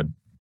stripe on the road?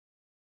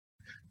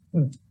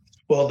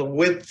 Well, the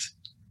width,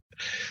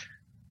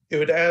 it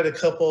would add a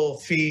couple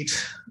feet,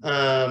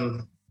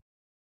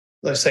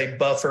 let's say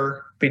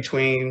buffer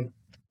between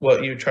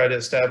what you try to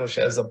establish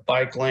as a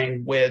bike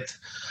lane width.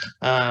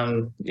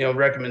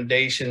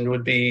 Recommendation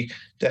would be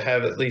to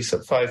have at least a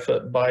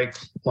 5-foot bike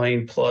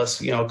lane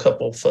plus, a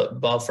couple foot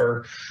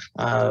buffer.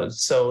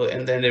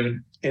 And then it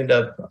would end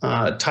up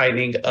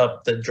tightening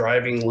up the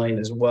driving lane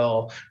as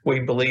well. We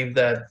believe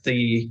that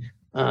the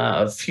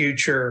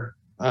future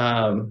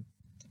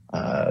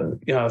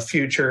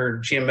future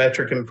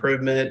geometric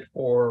improvement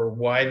or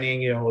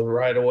widening, the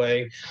right of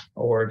way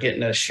or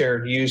getting a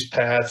shared use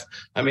path.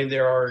 I mean,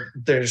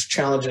 there's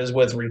challenges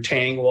with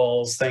retaining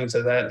walls, things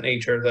of that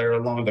nature that are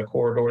along the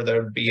corridor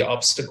that would be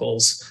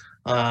obstacles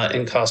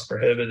and cost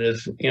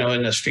prohibitive,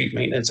 in a street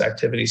maintenance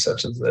activity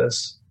such as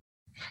this.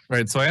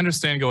 Right. So I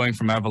understand going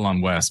from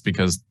Avalon West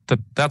because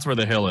that's where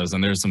the hill is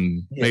and there's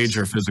some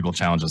major physical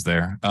challenges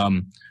there.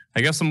 I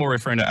guess I'm more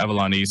referring to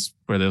Avalon East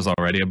where there's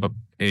already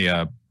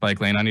a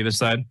bike lane on either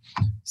side.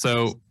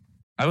 So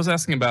I was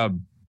asking about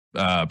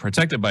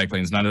protected bike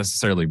lanes, not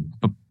necessarily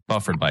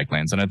buffered bike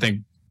lanes. And I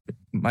think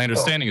my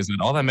understanding is that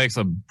all that makes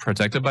a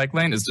protected bike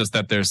lane is just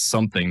that there's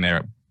something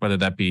there, whether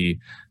that be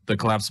the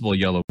collapsible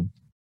yellow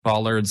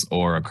bollards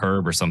or a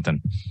curb or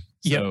something.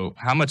 So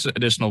how much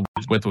additional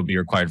width would be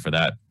required for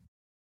that?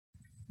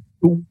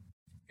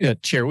 Yeah,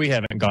 Chair, we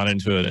haven't gone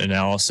into an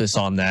analysis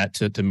on that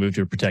to move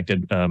to a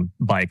protected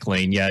bike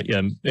lane yet.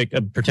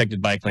 A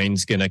protected bike lane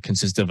is going to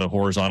consist of a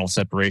horizontal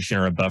separation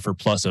or a buffer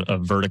plus a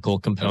vertical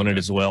component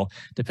as well.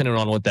 Depending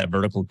on what that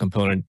vertical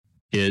component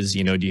is, do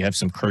you have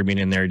some curbing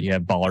in there? Do you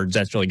have bollards?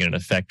 That's really going to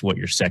affect what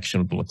your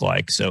section would look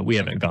like. So we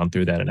haven't gone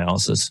through that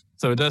analysis.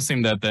 So it does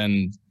seem that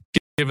then,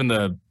 given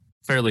the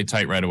fairly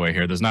tight right away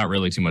here, there's not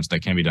really too much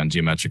that can be done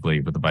geometrically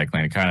with the bike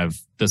lane.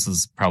 This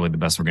is probably the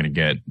best we're going to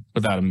get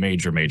without a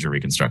major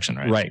reconstruction,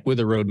 right? Right. With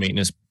a road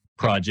maintenance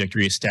project,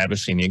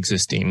 reestablishing the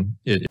existing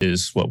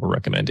is what we're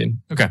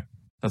recommending. Okay.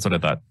 That's what I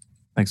thought.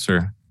 Thanks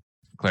for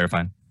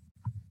clarifying.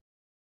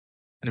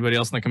 Anybody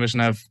else in the commission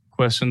have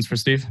questions for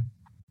Steve?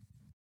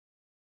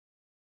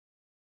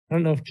 I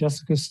don't know if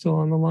Jessica's still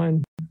on the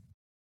line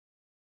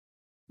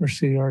or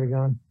she already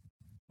gone.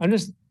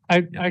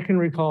 I can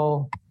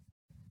recall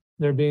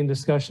there being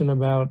discussion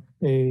about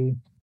a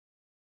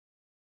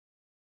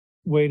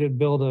way to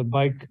build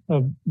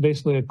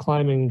basically a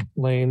climbing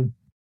lane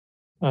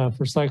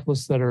for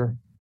cyclists that are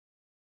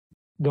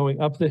going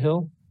up the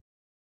hill.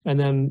 And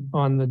then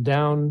on the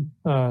down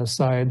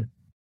side,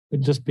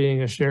 it just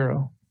being a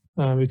sharrow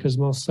because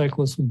most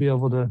cyclists would be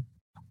able to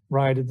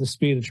ride at the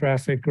speed of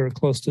traffic or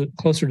closer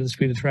to the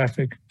speed of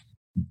traffic.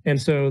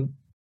 And so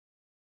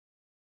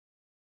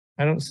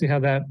I don't see how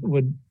that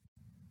would.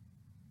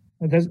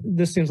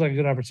 This seems like a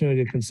good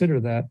opportunity to consider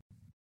that.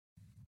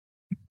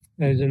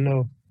 I didn't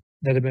know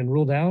that had been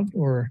ruled out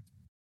or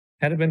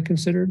had it been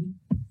considered.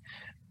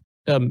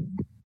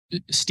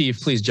 Steve,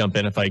 please jump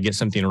in if I get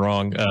something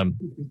wrong.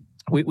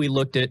 We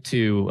looked at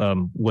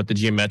what the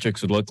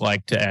geometrics would look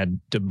like to add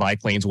to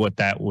bike lanes, what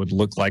that would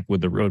look like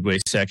with the roadway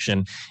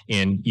section,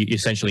 and you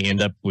essentially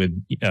end up with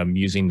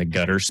using the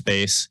gutter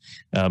space.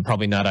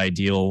 Probably not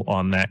ideal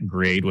on that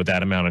grade with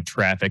that amount of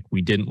traffic.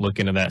 We didn't look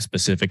into that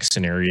specific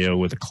scenario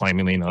with a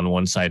climbing lane on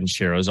one side and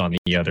sharrows on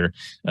the other.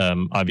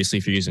 Obviously,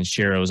 if you're using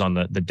sharrows on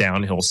the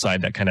downhill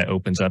side, that kind of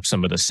opens up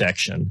some of the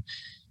section.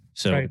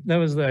 So right, that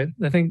was I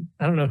think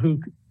I don't know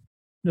who.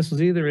 This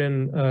was either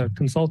in a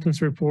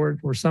consultant's report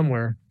or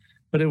somewhere.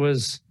 But it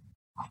was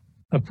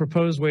a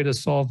proposed way to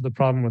solve the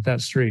problem with that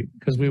street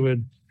because they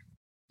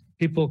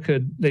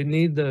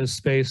need the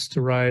space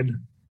to ride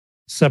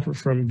separate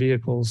from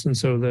vehicles. And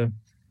so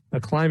a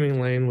climbing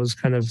lane was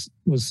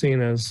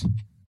seen as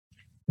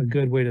a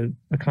good way to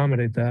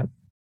accommodate that.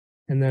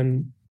 And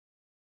then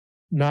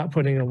not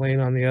putting a lane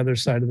on the other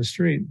side of the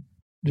street,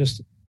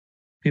 just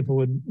people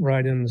would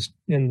ride in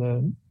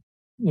the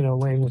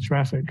lane with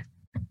traffic.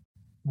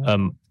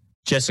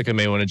 Jessica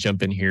may want to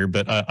jump in here,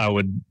 but I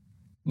would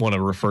want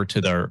to refer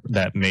to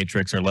that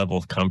matrix or level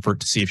of comfort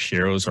to see if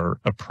sharrows are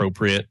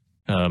appropriate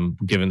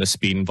given the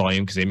speed and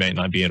volume, because they might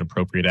not be an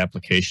appropriate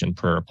application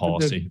per our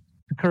policy.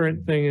 The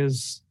current thing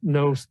is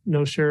no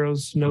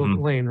sharrows, no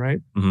lane, right?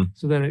 Mm-hmm.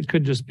 So then it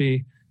could just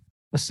be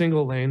a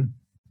single lane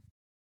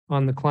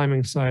on the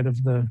climbing side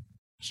of the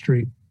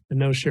street and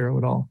no sharrow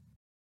at all.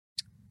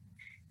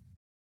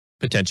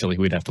 Potentially,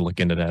 we'd have to look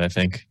into that, I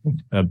think.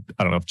 I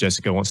don't know if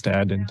Jessica wants to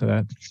add into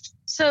that.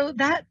 So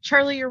that,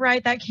 Charlie, you're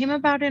right. That came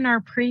about in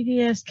our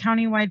previous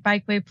countywide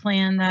bikeway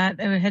plan that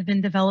had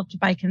been developed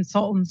by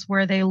consultants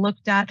where they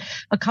looked at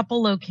a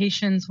couple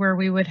locations where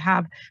we would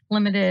have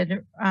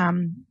limited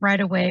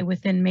right-of-way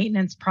within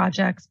maintenance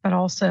projects, but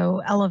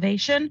also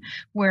elevation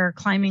where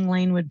climbing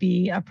lane would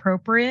be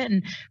appropriate.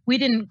 And we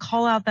didn't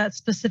call out that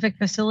specific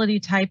facility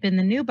type in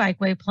the new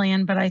bikeway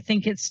plan, but I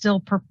think it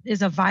still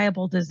is a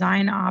viable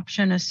design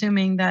option,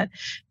 assuming that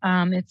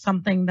it's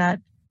something that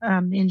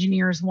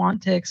engineers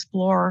want to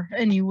explore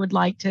and you would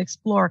like to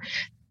explore.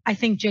 I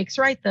think Jake's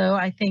right, though.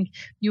 I think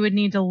you would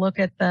need to look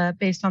at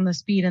based on the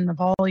speed and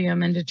the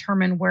volume and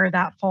determine where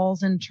that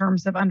falls in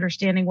terms of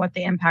understanding what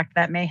the impact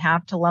that may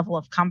have to level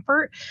of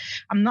comfort.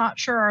 I'm not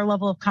sure our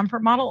level of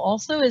comfort model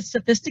also is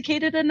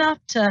sophisticated enough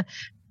to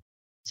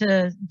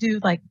do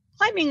like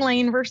climbing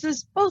lane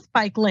versus both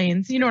bike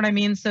lanes. You know what I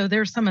mean? So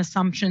there's some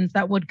assumptions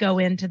that would go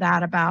into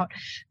that about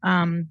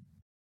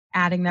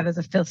adding that as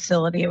a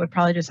facility. It would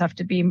probably just have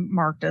to be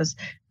marked as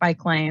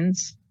bike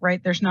lanes, right?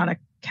 There's not a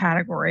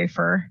category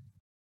for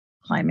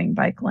climbing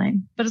bike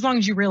lane. But as long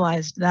as you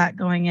realized that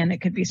going in,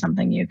 it could be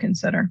something you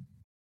consider.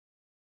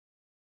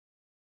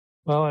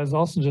 Well, I was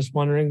also just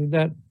wondering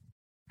that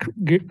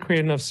create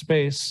enough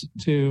space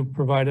to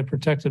provide a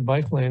protected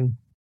bike lane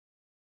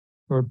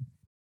for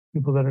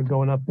people that are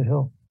going up the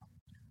hill.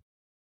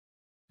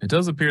 It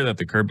does appear that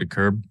the curb to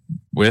curb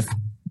width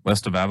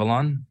west of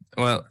Avalon,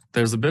 well,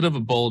 there's a bit of a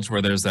bulge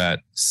where there's that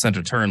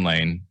center turn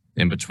lane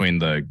in between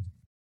the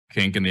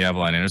kink and the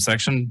Avalon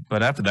intersection.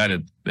 But after that,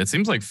 it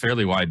seems like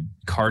fairly wide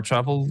car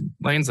travel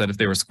lanes that if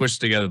they were squished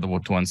together to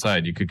one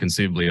side, you could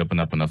conceivably open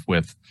up enough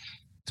width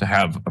to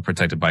have a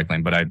protected bike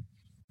lane. But I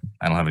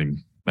don't have any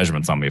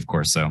measurements on me, of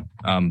course. So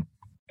I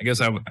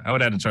guess I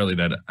would add to Charlie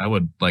that I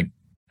would like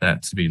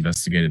that to be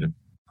investigated if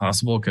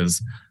possible,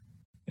 because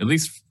at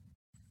least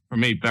for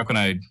me, back when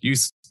I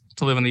used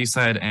to live on the east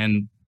side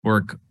and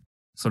work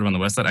sort of on the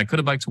west side, I could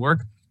have biked to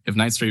work if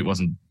 9th Street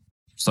wasn't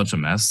such a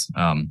mess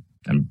and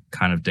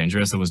kind of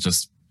dangerous. It was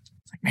just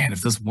like, man,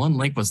 if this one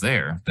link was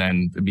there,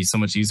 then it'd be so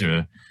much easier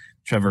to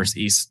traverse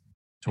east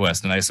to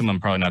west. And I assume I'm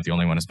probably not the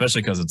only one,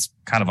 especially because it's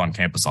kind of on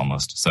campus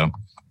almost. So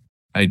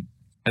I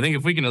think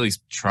if we can at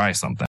least try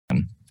something,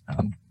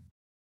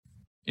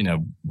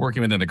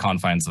 working within the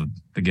confines of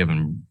the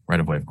given right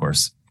of way, of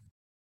course,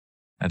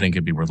 I think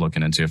it'd be worth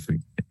looking into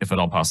if at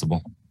all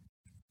possible.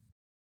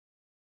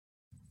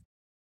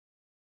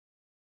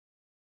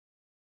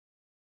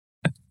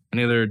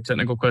 Any other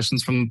technical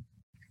questions from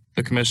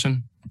the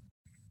commission?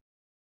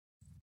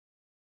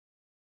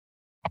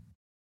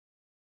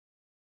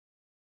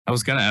 I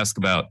was going to ask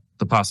about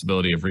the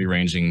possibility of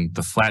rearranging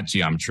the flat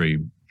geometry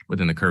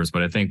within the curves,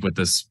 but I think with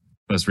this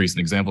most recent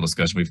example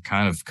discussion, we've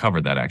kind of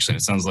covered that actually.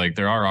 It sounds like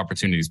there are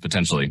opportunities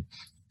potentially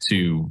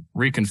to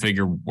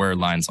reconfigure where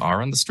lines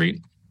are on the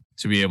street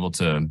to be able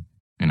to,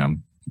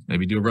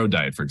 maybe do a road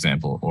diet, for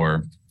example,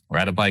 or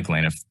add a bike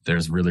lane if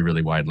there's really,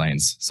 really wide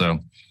lanes. So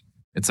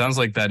it sounds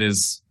like that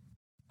is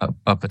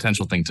a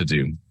potential thing to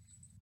do.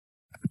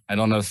 I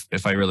don't know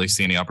if I really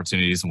see any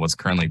opportunities in what's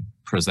currently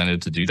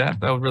presented to do that.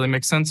 That would really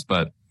make sense,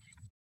 but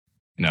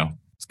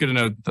it's good to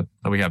know that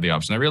we have the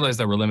option. I realize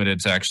that we're limited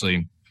to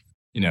actually,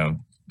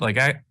 like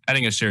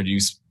adding a shared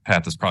use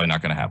path is probably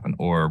not going to happen,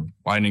 or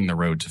widening the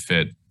road to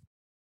fit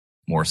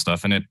more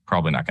stuff in it,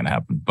 probably not going to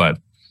happen, but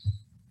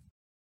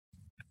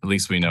at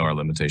least we know our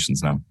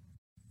limitations now.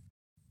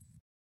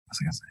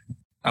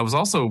 I was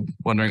also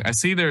wondering, I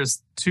see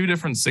there's 2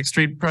 different 6th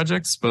Street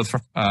projects, both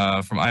from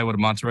Iowa to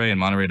Monterey and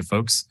Monterey to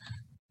Folks.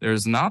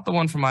 There's not the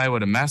one from Iowa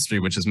to Mass Street,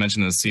 which is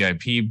mentioned in the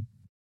CIP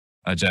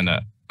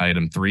agenda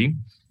item 3.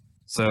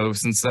 So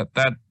since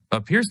that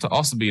appears to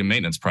also be a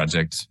maintenance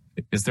project,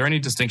 is there any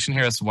distinction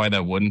here as to why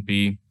that wouldn't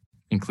be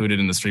included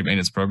in the street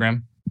maintenance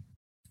program?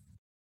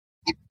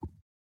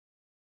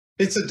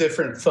 It's a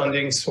different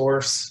funding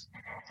source.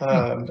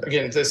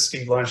 Again, this is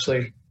Steve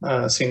Lashley,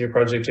 Senior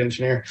Project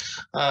Engineer.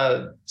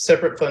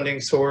 Separate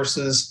funding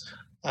sources,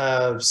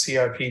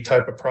 CIP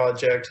type of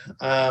project.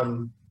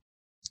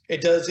 It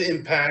does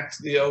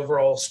impact the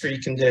overall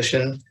street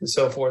condition and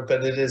so forth,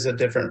 but it is a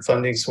different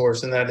funding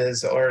source, and that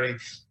is already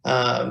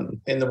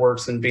in the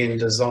works and being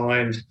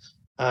designed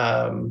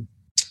and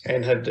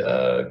had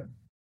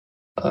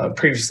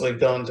previously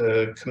gone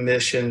to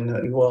commission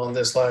in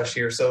this last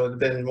year. So it's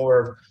been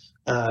more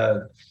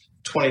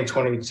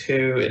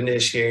 2022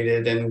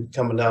 initiated and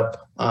coming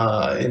up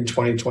in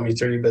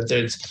 2023, but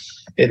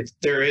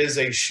there is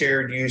a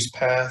shared use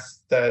path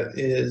that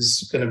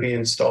is going to be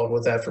installed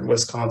with that from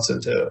Wisconsin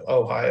to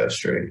Iowa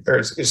Street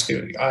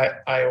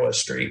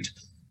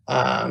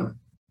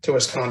to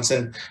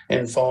Wisconsin,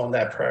 and following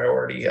that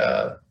priority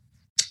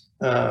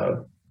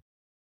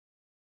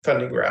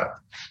funding route.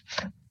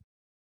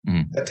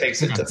 That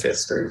takes it to 5th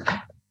Street.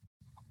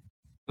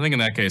 I think in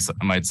that case,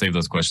 I might save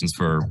those questions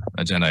for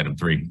agenda item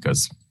 3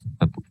 because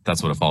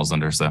that's what it falls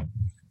under. So,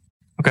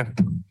 okay.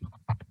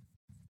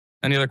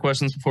 Any other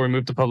questions before we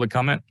move to public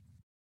comment?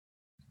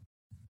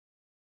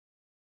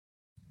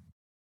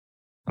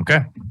 Okay.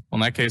 Well, in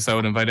that case, I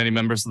would invite any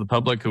members of the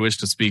public who wish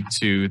to speak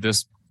to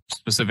this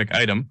specific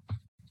item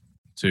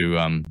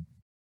to,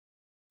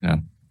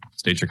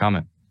 state your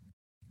comment.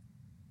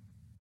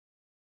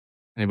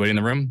 Anybody in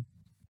the room?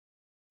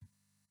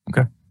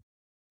 Okay.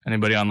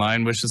 Anybody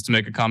online wishes to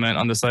make a comment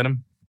on this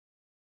item?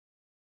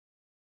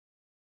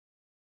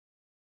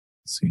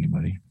 See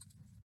anybody?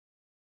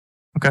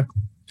 Okay.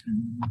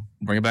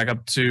 Bring it back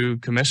up to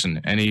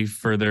commission. Any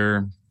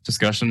further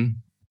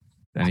discussion?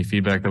 Any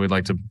feedback that we'd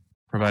like to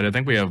provide? I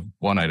think we have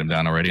one item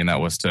down already, and that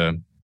was to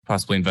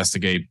possibly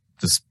investigate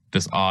this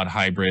odd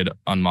hybrid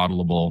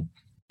unmodelable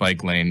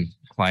bike lane,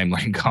 climb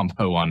lane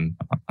combo on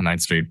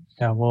 9th Street.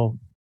 Yeah, well,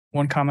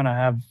 one comment I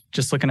have,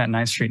 just looking at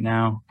 9th Street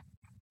now,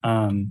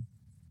 the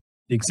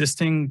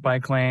existing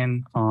bike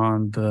lane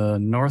on the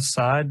north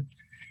side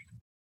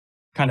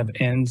kind of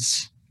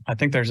ends. I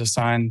think there's a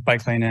sign,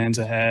 bike lane ends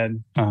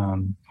ahead.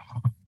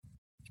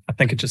 I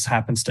think it just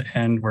happens to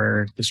end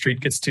where the street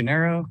gets too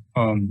narrow.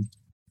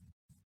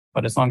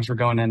 But as long as we're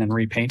going in and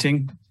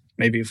repainting,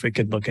 maybe if we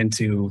could look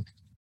into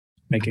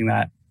making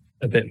that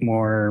a bit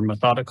more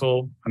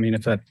methodical. I mean,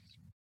 if that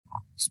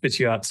spits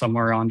you out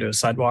somewhere onto a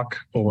sidewalk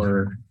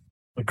or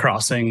a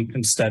crossing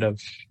instead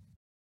of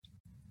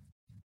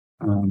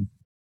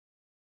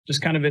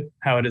just kind of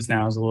how it is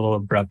now is a little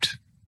abrupt.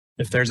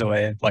 If there's a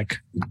way, like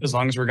as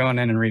long as we're going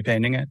in and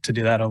repainting it to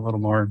do that a little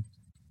more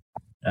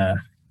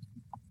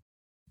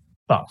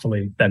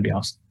thoughtfully, that'd be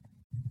awesome.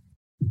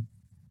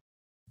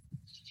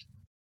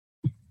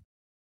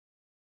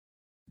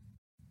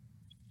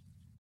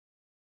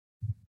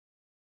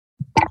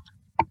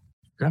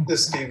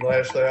 This is Steve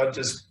Lashley. I'll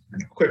just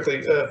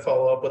quickly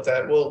follow up with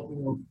that.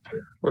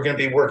 We're going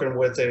to be working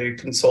with a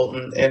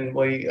consultant, and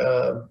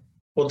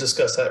we'll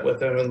discuss that with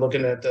them and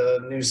looking at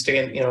the new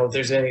stand. If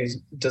there's any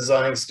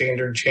design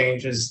standard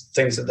changes,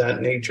 things of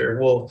that nature,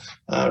 we'll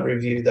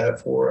review that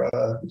for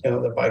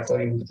the bike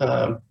lane.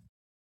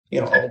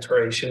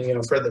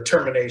 Alteration. For the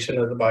termination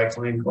of the bike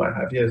lane, what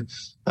have you?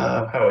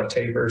 How it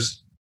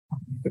tapers.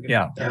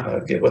 Yeah.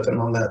 Get with them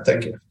on that.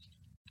 Thank you.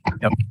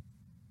 Yep.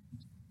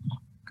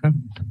 Okay.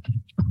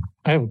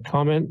 I have a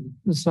comment.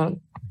 It's not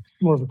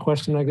more of a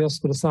question, I guess,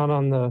 but it's not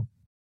on the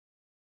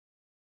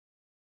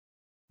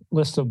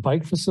list of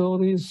bike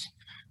facilities.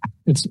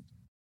 It's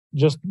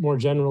just more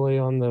generally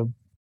on the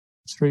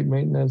street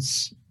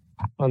maintenance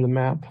on the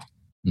map.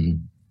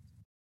 Mm-hmm.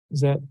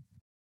 Is that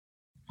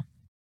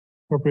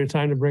appropriate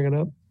time to bring it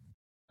up?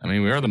 I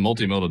mean, we are the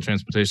multimodal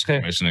transportation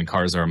commission, and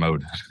cars are a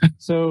mode.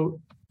 So,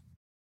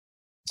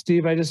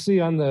 Steve, I just see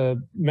on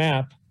the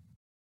map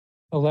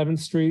 11th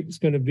Street is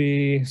going to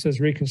be,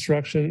 says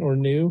reconstruction or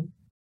new.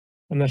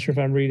 I'm not sure if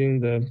I'm reading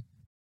the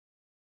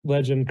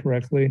legend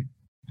correctly.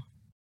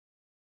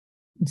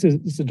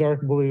 It's a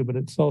dark blue, but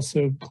it's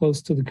also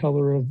close to the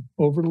color of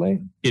overlay.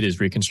 It is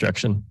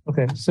reconstruction.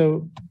 Okay,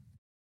 so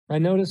I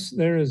noticed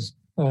there is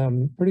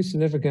pretty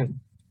significant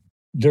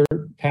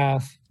dirt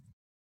path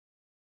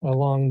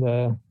along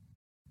the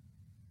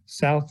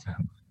south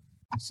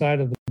side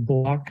of the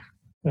block.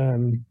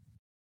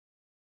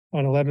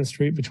 On 11th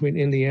Street between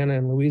Indiana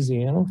and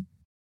Louisiana.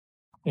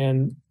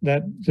 And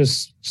that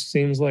just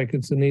seems like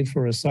it's a need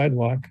for a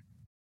sidewalk.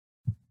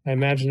 I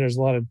imagine there's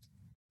a lot of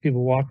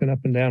people walking up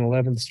and down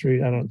 11th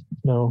Street. I don't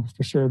know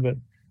for sure, but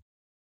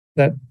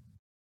that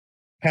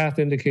path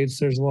indicates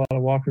there's a lot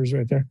of walkers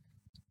right there.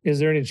 Is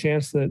there any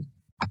chance that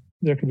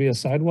there could be a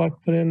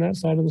sidewalk put in that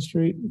side of the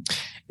street?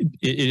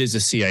 It is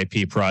a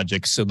CIP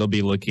project, so they'll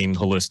be looking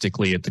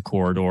holistically at the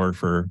corridor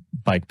for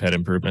bike ped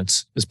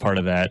improvements as part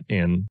of that.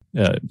 And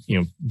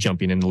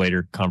jumping in the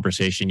later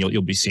conversation,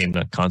 you'll be seeing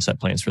the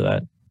concept plans for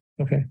that.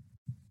 Okay,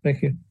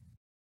 thank you.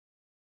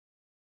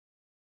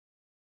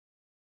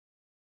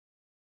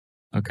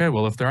 Okay,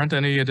 well, if there aren't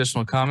any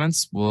additional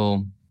comments,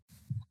 we'll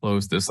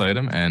close this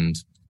item and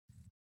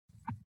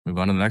move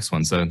on to the next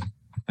one. So,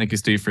 thank you,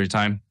 Steve, for your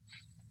time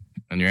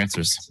and your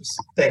answers.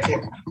 Thank you.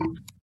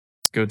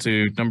 Let's go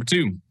to number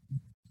 2.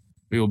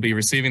 We will be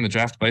receiving the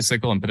draft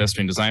bicycle and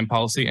pedestrian design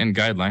policy and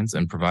guidelines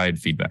and provide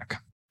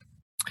feedback.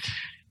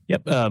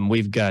 Yep.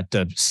 We've got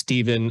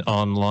Stephen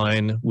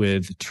online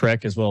with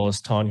Trek as well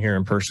as Ton here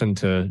in person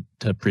to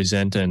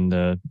present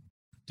and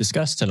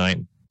discuss tonight.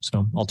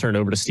 So I'll turn it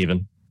over to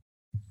Stephen.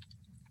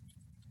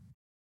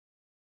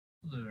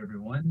 Hello,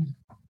 everyone.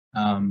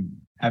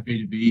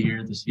 Happy to be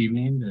here this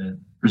evening to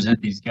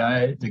present the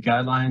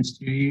guidelines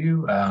to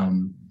you.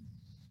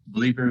 I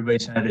believe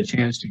everybody's had a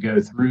chance to go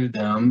through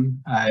them.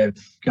 I've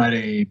got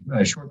a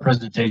short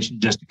presentation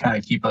just to kind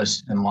of keep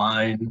us in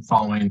line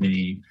following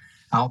the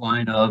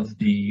outline of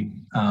the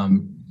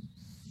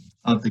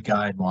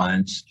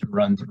guidelines to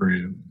run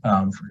through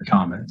for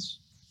comments.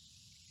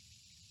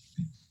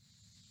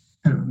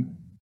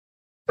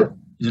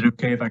 Is it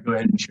okay if I go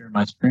ahead and share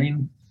my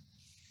screen?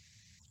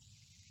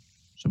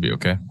 Should be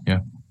okay. Yeah.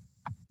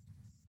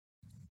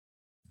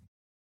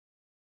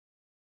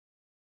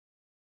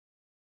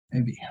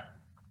 Maybe.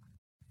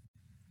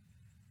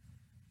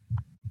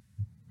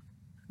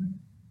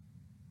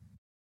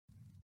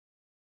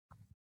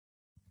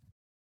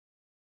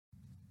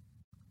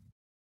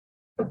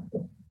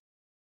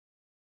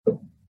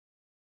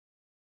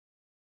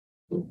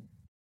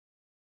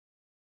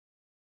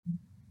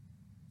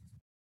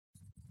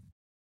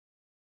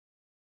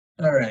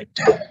 All right,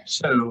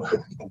 so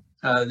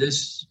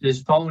this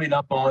is following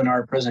up on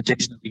our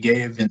presentation that we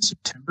gave in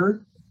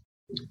September.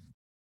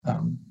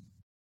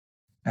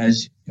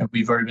 As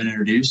we've already been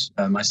introduced,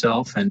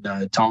 myself and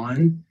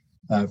Ton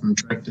from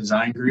Trek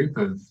Design Group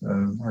of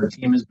our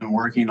team has been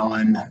working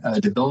on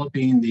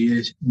developing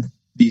these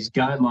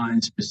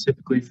guidelines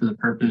specifically for the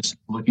purpose of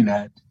looking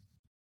at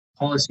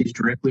policies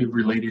directly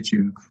related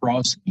to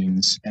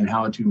crossings and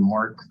how to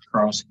mark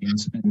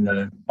crossings in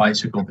the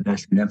bicycle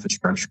pedestrian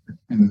infrastructure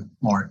in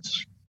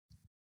Lawrence.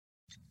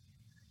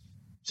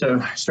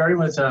 So starting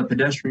with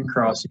pedestrian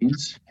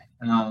crossings,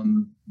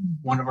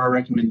 one of our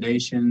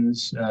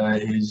recommendations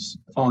is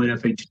following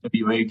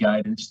FHWA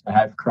guidance to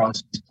have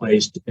crossings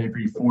placed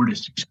every 400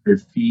 to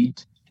 600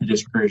 feet to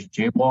discourage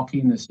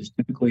jaywalking. This is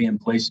typically in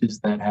places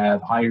that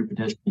have higher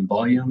pedestrian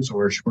volumes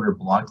or shorter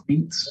block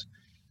lengths.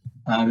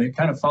 It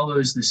kind of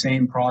follows the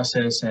same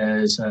process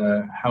as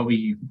how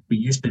we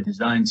used to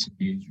design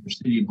cities. Our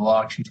city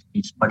blocks used to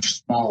be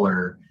much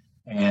smaller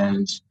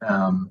And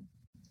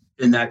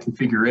in that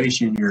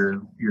configuration,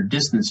 your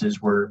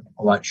distances were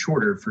a lot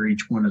shorter for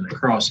each one of the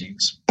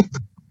crossings.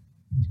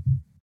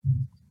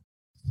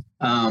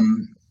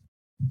 Following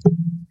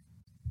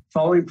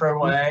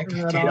ProWag,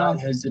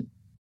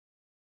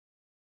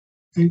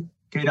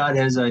 KDOT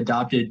has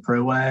adopted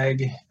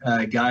ProWag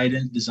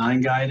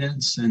design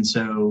guidance, and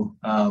so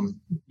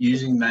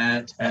using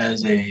that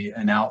as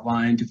an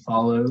outline to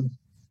follow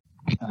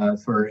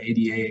for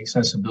ADA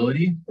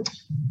accessibility.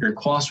 Your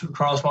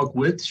crosswalk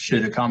width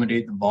should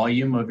accommodate the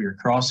volume of your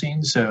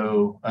crossing.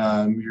 So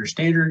your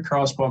standard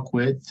crosswalk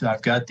width,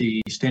 I've got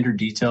the standard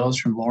details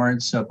from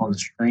Lawrence up on the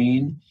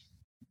screen.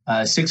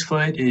 6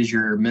 foot is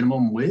your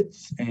minimum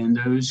width, and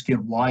those get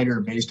wider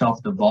based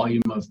off the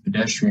volume of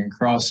pedestrian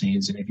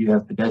crossings. And if you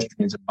have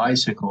pedestrians and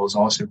bicycles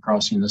also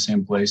crossing the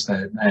same place,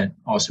 that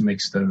also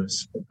makes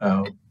those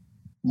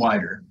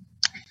wider.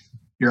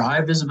 Your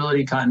high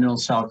visibility continental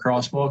style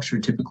crosswalks are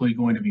typically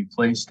going to be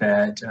placed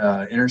at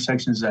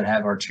intersections that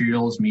have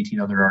arterials meeting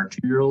other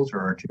arterials,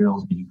 or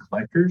arterials meeting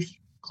collectors,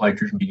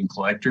 collectors meeting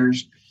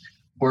collectors,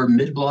 or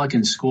mid-block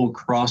and school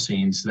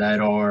crossings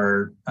that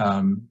are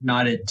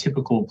not at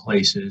typical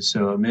places.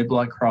 So a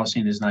mid-block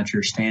crossing is not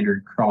your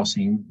standard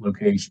crossing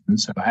location.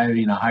 So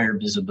having a higher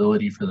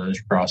visibility for those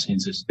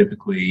crossings is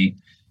typically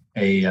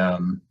a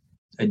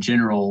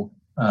general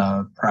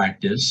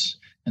practice.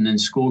 And then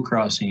school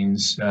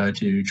crossings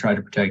to try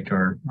to protect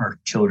our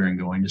children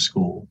going to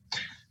school.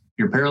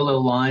 Your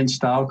parallel line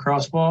style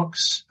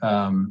crosswalks,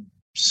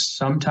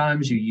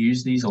 sometimes you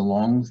use these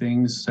along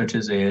things such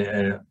as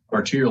a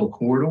arterial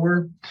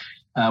corridor,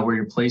 where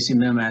you're placing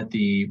them at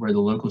where the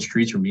local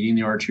streets are meeting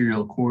the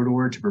arterial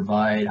corridor to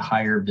provide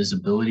higher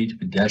visibility to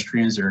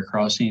pedestrians that are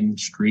crossing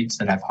streets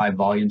that have high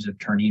volumes of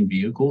turning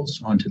vehicles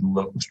onto the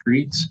local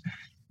streets.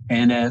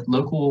 And at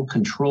local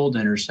controlled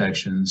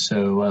intersections,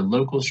 so a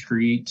local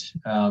street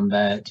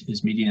that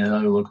is meeting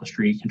another local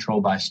street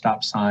controlled by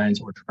stop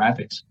signs or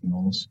traffic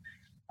signals.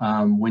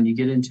 When you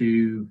get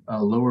into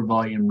lower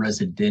volume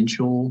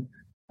residential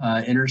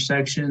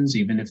intersections,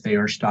 even if they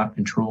are stop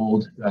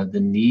controlled, the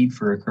need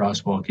for a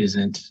crosswalk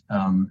isn't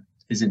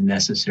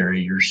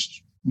necessary.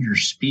 Your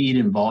speed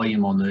and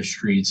volume on those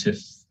streets,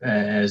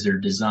 as they're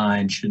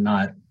designed, should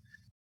not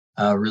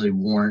really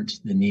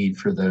warrant the need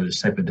for those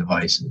type of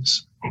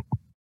devices.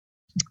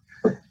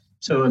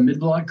 So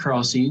mid-block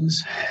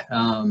crossings,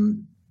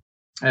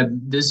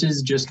 this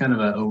is just kind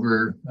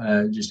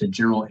of just a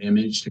general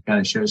image to kind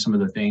of show some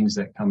of the things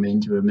that come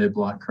into a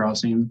mid-block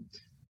crossing.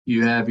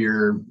 You have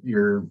your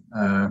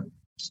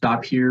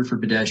stop here for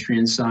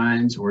pedestrian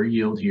signs or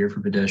yield here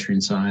for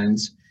pedestrian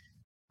signs.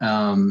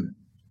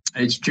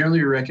 It's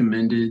generally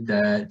recommended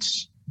that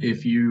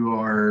if you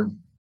are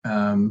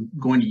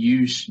going to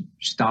use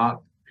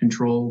stop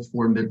control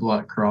for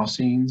mid-block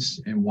crossings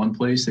in one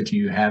place, that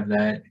you have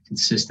that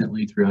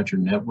consistently throughout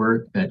your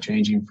network, that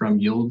changing from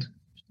yield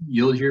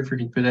here for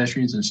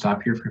pedestrians and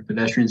stop here for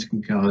pedestrians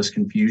can cause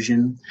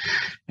confusion.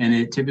 And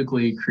it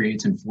typically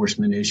creates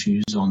enforcement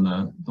issues on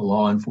the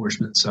law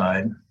enforcement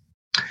side.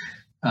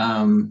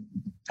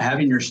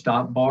 Having your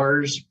stop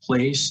bars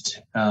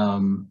placed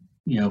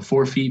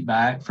 4 feet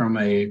back from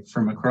a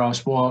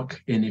crosswalk.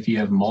 And if you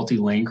have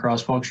multi-lane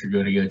crosswalks, you're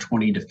going to go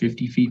 20 to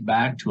 50 feet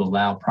back to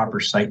allow proper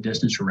sight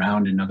distance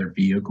around another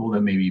vehicle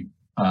that may be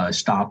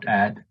stopped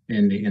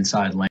in the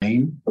inside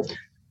lane.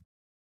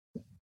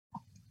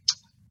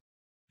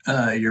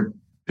 Your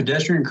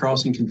pedestrian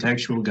crossing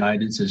contextual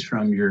guidance is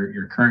from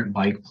your current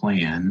bike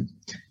plan.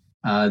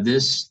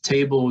 This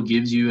table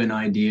gives you an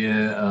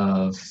idea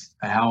of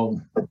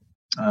how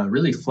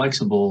really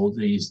flexible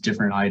these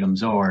different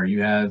items are.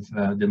 You have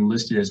them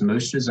listed as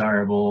most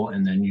desirable,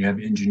 and then you have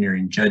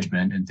engineering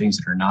judgment and things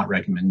that are not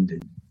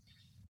recommended.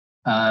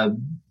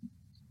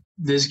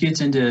 This gets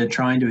into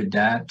trying to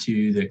adapt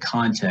to the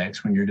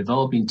context. When you're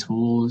developing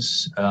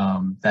tools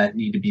that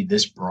need to be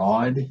this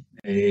broad,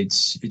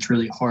 it's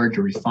really hard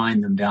to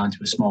refine them down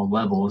to a small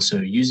level. So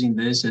using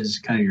this as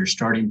kind of your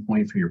starting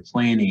point for your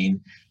planning,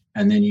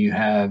 and then you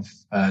have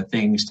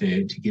things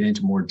to get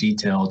into more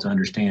detail to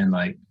understand,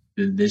 like,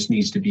 this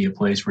needs to be a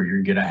place where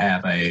you're going to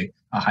have a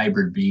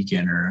hybrid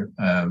beacon or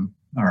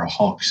a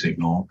hawk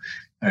signal,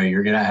 or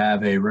you're going to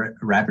have a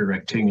rapid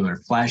rectangular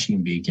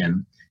flashing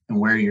beacon, and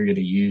where you're going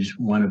to use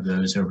one of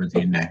those over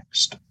the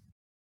next.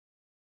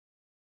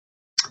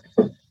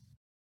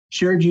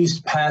 Shared use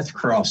path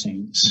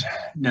crossings.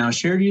 Now,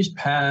 shared use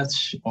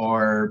paths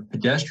are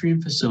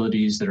pedestrian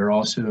facilities that are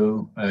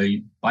also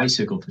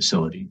bicycle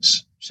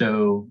facilities.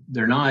 So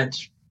they're not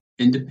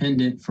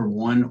independent for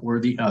one or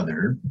the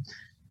other.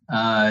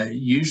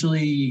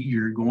 Usually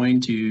you're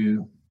going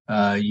to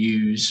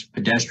use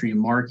pedestrian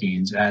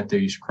markings at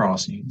these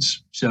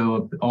crossings.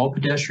 So all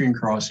pedestrian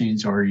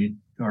crossings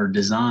are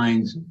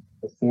designed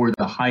for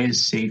the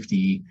highest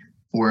safety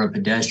for a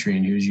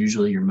pedestrian, who's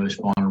usually your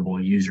most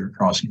vulnerable user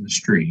crossing the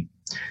street.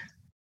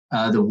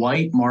 The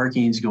white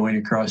markings going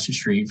across the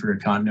street for a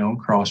continental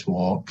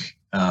crosswalk,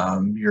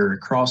 your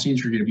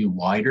crossings are going to be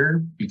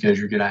wider because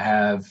you're going to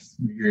have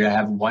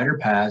wider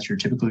paths. You're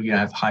typically going to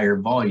have higher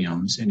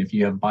volumes, and if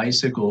you have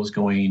bicycles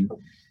going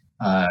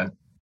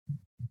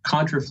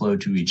contraflow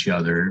to each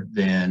other,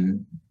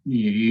 then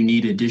you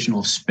need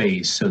additional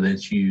space so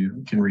that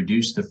you can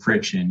reduce the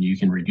friction. You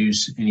can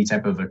reduce any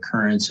type of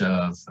occurrence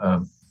of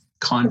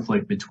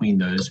conflict between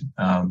those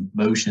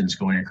motions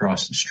going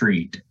across the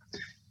street.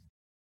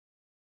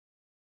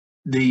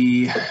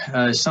 The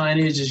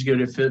signage is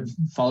going to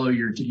follow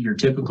your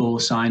typical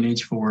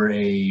signage for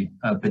a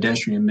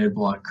pedestrian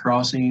mid-block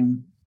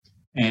crossing,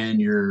 and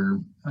your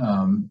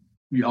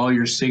all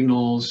your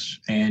signals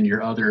and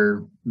your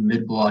other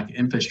mid-block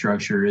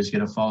infrastructure is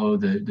going to follow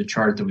the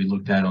chart that we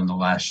looked at on the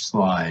last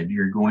slide.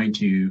 You're going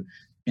to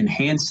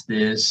enhance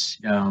this,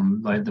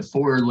 like the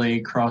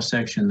 4-lane cross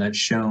section that's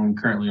shown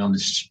currently on the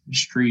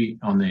street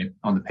on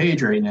the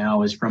page right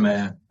now is from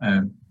a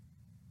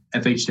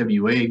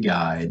FHWA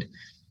guide.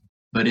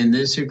 But in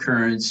this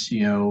occurrence,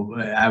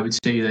 I would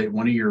say that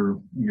one of your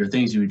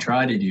things you would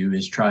try to do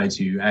is try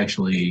to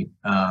actually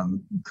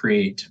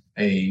create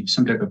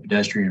some type of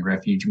pedestrian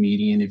refuge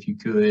median, if you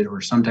could, or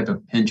some type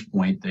of pinch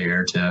point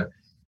there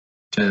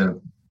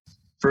to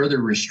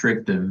further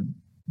restrict the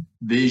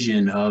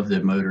vision of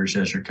the motorists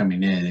as they're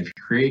coming in. If you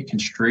create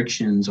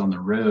constrictions on the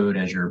road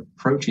as you're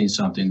approaching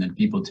something, then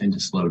people tend to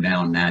slow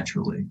down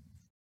naturally.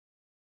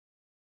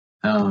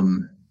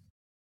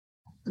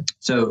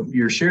 So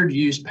your shared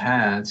use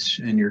paths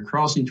and your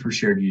crossings for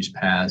shared use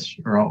paths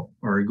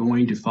are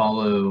going to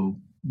follow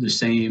the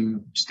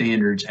same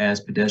standards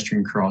as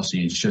pedestrian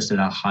crossings, just at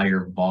a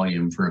higher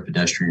volume for a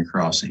pedestrian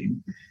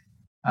crossing.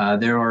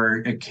 There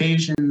are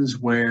occasions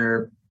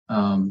where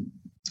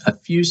a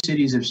few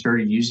cities have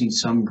started using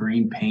some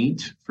green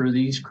paint for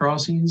these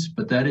crossings,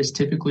 but that is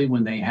typically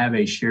when they have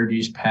a shared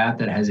use path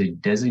that has a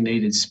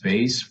designated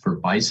space for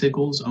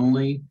bicycles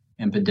only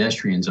and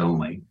pedestrians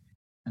only.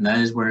 And that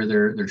is where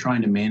they're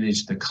trying to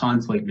manage the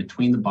conflict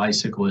between the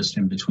bicyclists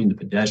and between the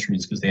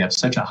pedestrians, because they have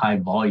such a high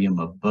volume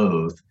of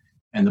both,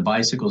 and the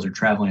bicycles are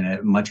traveling at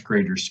a much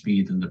greater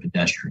speed than the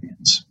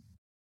pedestrians.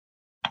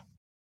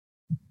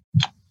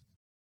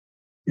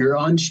 Your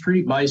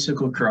on-street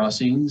bicycle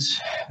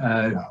crossings,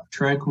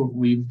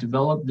 we've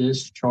developed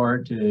this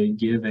chart to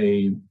give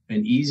an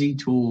easy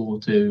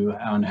tool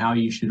on how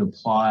you should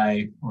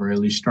apply, or at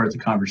least start the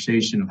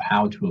conversation of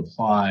how to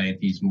apply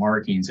these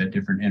markings at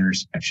different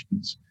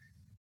intersections.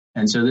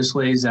 And so this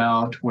lays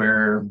out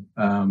where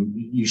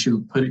you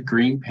should put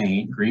green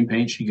paint. Green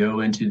paint should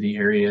go into the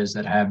areas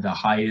that have the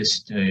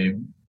highest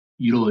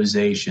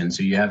utilization.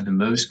 So you have the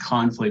most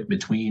conflict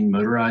between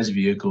motorized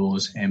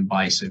vehicles and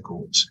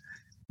bicycles.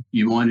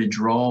 You want to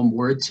draw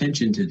more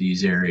attention to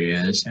these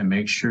areas and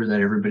make sure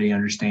that everybody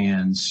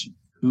understands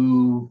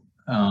who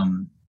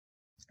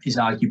is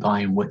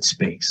occupying what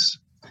space.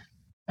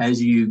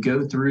 As you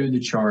go through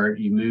the chart,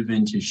 you move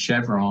into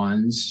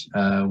chevrons,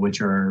 which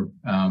are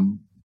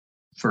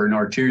for an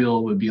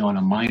arterial would be on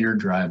a minor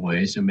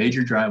driveway. So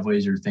major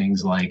driveways are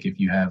things like if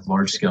you have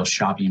large scale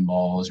shopping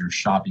malls or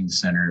shopping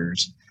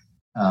centers.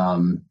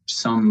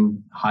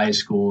 Some high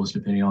schools,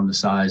 depending on the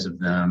size of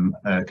them,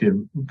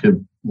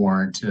 could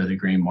warrant the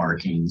green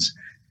markings.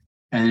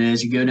 And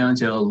as you go down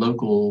to a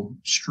local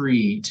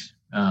street,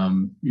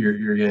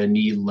 you're going to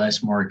need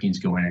less markings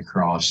going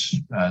across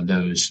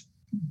those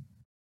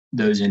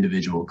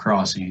individual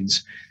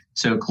crossings.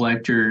 So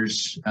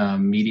collectors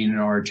meeting an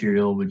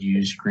arterial would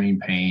use green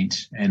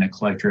paint, and a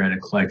collector at a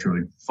collector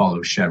would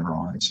follow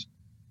chevrons,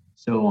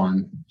 so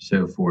on,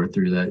 so forth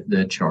through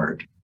that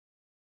chart.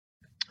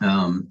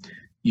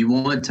 You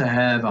want to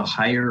have a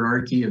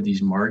hierarchy of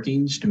these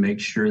markings to make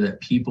sure that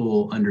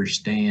people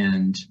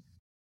understand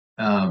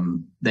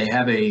they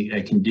have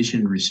a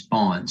conditioned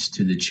response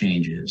to the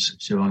changes.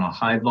 So on a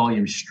high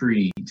volume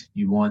street,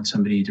 you want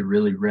somebody to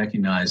really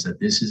recognize that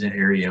this is an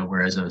area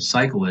where, as a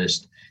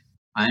cyclist,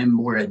 I'm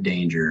more at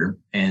danger,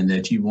 and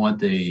that you want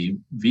the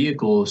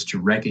vehicles to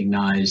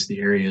recognize the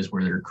areas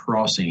where they're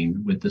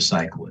crossing with the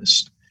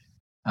cyclist.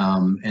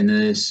 And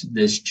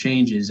this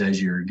changes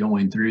as you're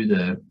going through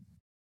the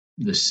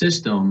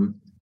system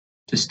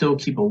to still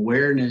keep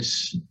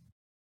awareness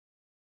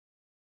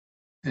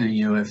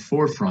and, at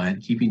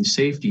forefront, keeping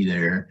safety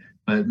there,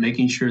 but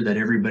making sure that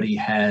everybody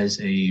has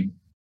a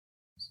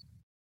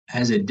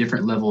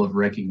different level of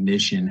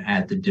recognition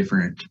at the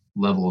different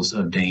levels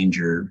of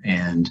danger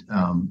and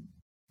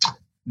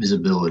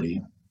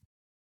visibility.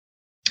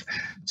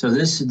 So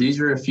these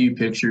are a few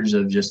pictures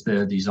of just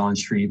these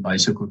on-street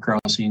bicycle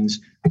crossings.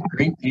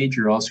 Green paint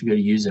you're also going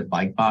to use at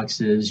bike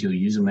boxes. You'll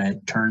use them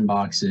at turn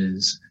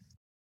boxes.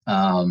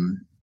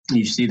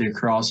 You see the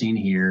crossing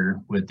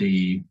here with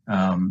the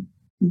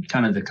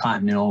kind of the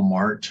continental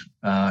marked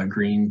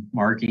green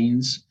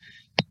markings.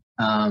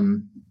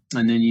 And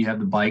then you have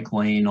the bike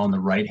lane on the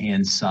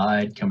right-hand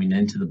side coming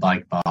into the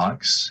bike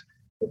box.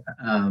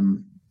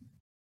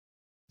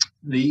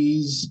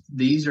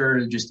 These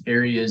are just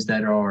areas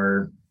that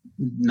are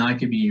not going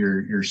to be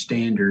your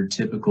standard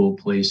typical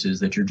places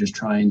that you're just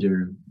trying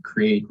to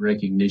create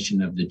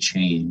recognition of the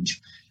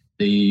change.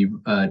 The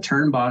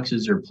turn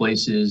boxes are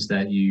places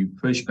that you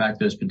push back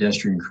those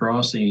pedestrian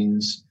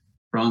crossings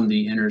from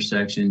the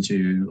intersection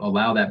to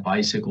allow that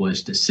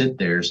bicyclist to sit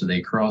there. So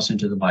they cross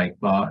into the bike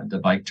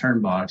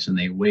turn box and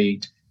they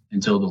wait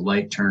until the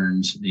light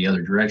turns the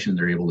other direction.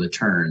 They're able to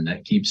turn.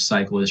 That keeps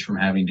cyclists from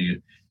having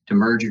to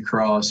merge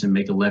across and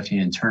make a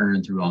left-hand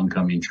turn through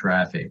oncoming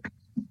traffic,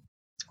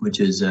 which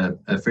is a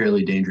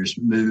fairly dangerous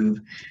move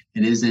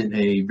and isn't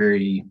a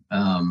very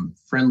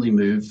friendly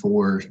move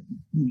for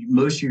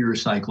most of your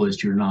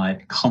cyclists. You're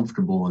not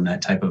comfortable in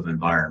that type of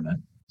environment.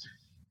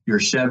 Your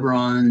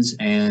chevrons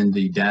and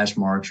the dash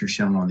marks are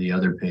shown on the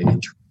other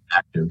page,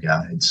 active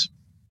guides.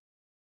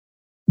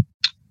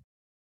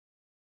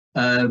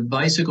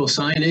 Bicycle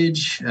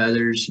signage,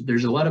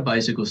 there's a lot of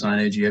bicycle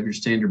signage. You have your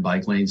standard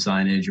bike lane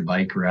signage, your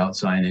bike route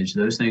signage.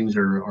 Those things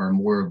are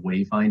more of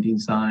wayfinding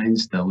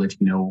signs. They'll let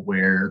you know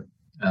where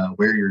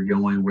you're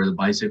going, where the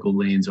bicycle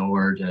lanes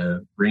are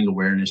to bring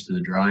awareness to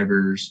the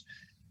drivers.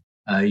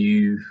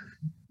 You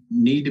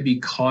need to be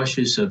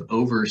cautious of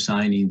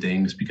over-signing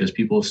things because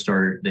people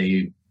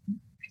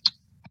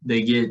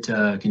they get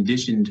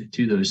conditioned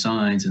to those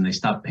signs and they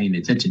stop paying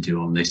attention to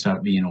them. They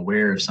stop being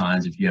aware of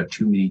signs if you have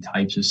too many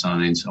types of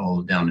signs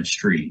all down the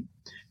street.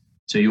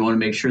 So you want to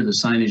make sure the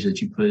signage that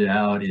you put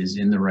out is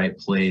in the right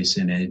place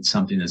and it's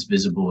something that's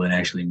visible and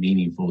actually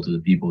meaningful to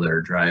the people that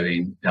are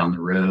driving down the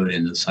road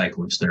and the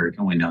cyclists that are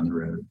going down the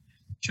road.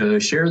 So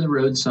share the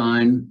road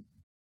sign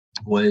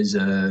was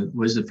a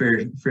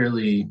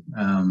fairly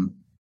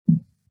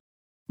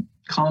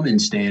common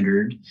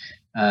standard.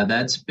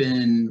 That's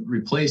been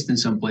replaced in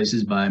some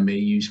places by may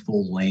use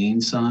full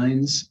lane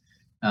signs.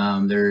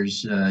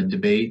 There's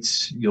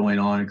debates going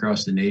on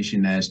across the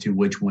nation as to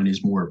which one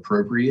is more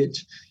appropriate.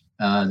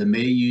 The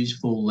may use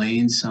full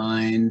lane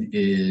sign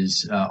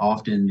is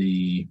often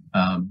the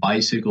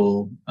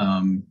bicycle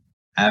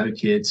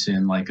advocates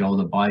and like all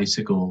the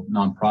bicycle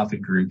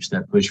nonprofit groups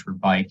that push for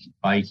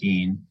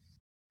biking,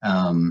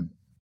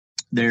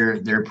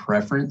 their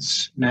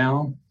preference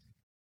now.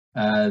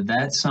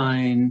 That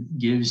sign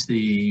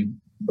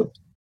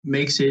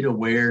makes it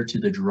aware to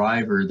the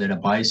driver that a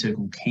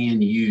bicycle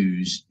can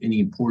use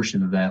any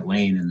portion of that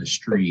lane in the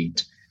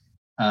street.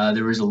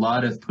 There was a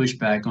lot of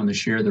pushback on the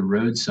share the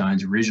road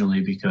signs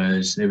originally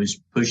because it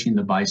was pushing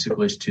the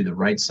bicyclist to the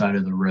right side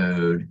of the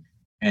road.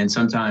 And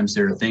sometimes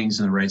there are things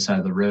on the right side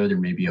of the road. There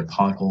may be a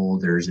pothole.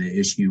 There's an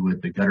issue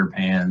with the gutter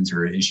pans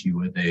or an issue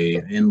with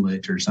a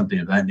inlet or something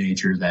of that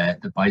nature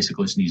that the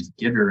bicyclist needs to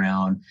get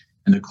around.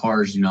 And the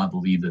cars do not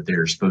believe that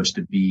they're supposed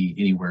to be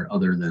anywhere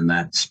other than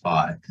that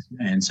spot.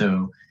 And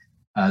so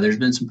there's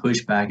been some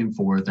push back and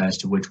forth as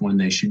to which one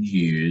they should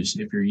use.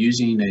 If you're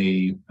using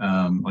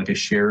like a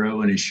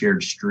Sharrow and a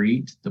shared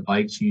street, the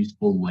bikes use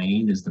full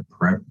lane is the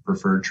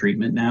preferred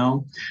treatment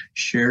now.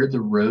 Share the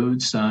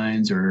road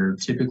signs are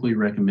typically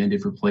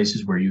recommended for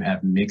places where you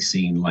have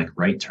mixing, like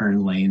right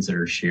turn lanes that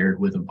are shared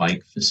with a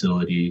bike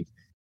facility.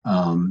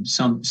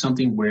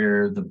 Something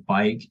where the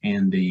bike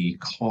and the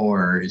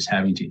car is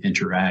having to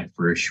interact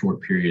for a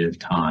short period of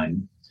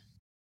time.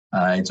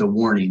 It's a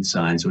warning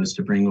sign, so it's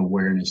to bring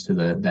awareness to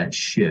that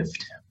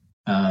shift.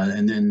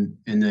 And then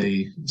in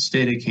the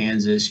state of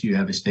Kansas, you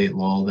have a state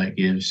law that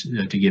gives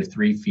to give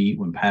 3 feet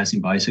when passing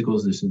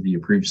bicycles. This is the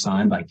approved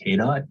sign by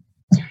KDOT.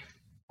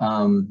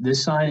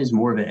 This sign is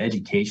more of an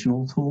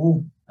educational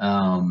tool.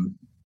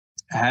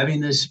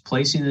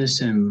 Placing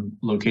this in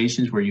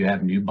locations where you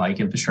have new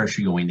bike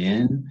infrastructure going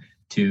in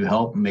to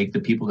help make the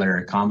people that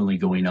are commonly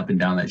going up and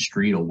down that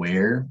street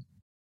aware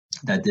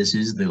that this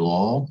is the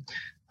law.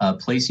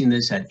 Placing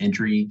this at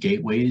entry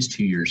gateways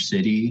to your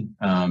city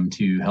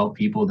to help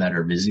people that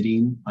are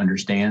visiting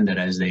understand that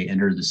as they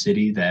enter the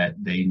city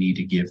that they need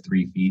to give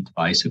 3 feet to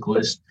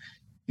bicyclists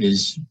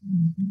is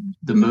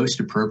the most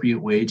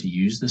appropriate way to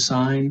use the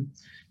sign.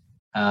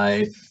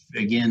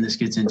 Again, this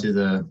gets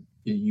into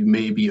you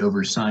may be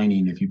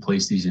over-signing if you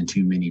place these in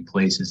too many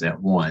places at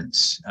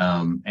once.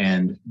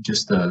 And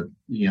just the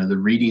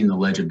reading, the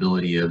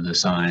legibility of the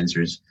signs,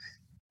 it's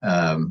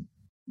going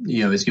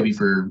to be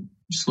for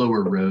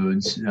slower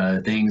roads,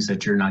 things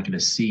that you're not going to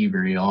see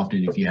very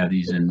often if you have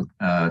these in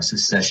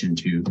succession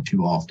too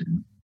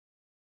often.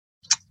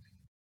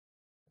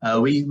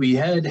 We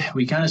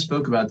kind of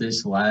spoke about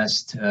this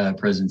last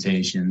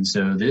presentation.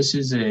 So this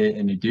is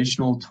an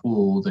additional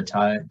tool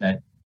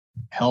that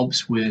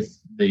helps with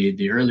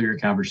the earlier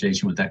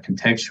conversation with that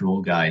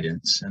contextual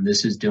guidance. And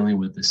this is dealing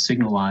with the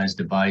signalized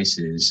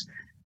devices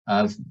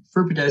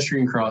for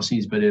pedestrian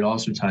crossings, but it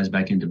also ties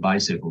back into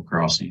bicycle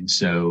crossings.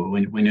 So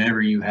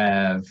whenever you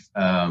have,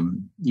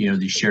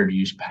 these shared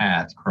use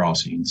path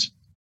crossings.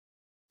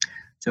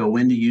 So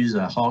when to use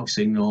a Hawk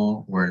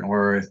signal or an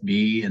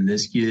RFB, and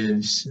this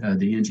gives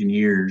the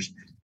engineers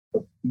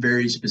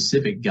very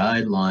specific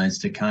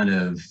guidelines to kind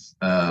of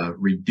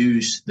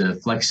reduce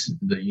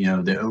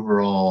the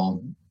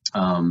overall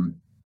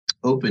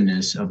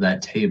openness of that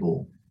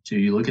table. So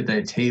you look at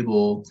that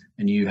table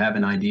and you have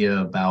an idea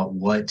about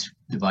what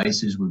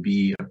devices would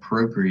be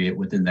appropriate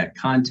within that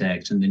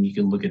context. And then you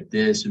can look at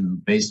this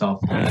and based off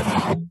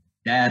the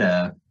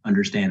data,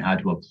 understand how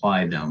to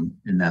apply them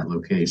in that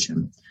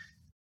location.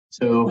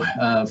 So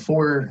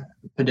for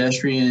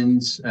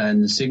pedestrians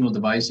and the signal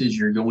devices,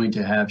 you're going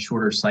to have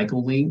shorter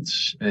cycle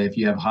lengths if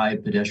you have high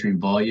pedestrian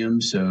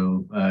volume.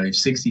 So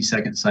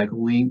 60-second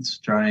cycle lengths,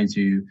 trying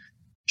to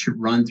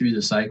run through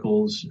the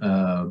cycles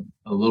a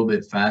little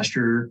bit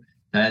faster.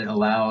 That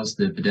allows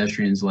the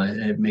pedestrians,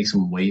 it makes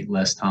them wait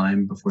less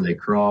time before they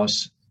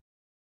cross.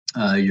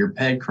 Your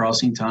PED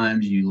crossing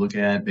times you look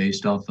at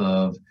based off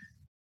of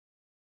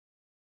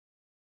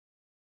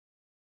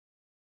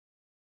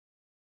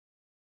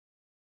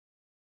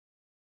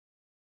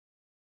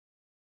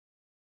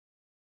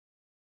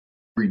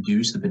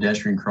reduce the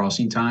pedestrian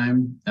crossing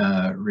time,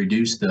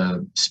 reduce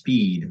the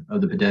speed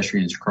of the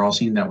pedestrians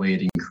crossing. That way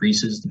it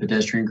increases the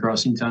pedestrian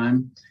crossing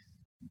time.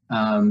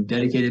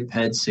 Dedicated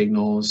PED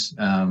signals.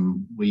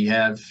 We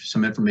have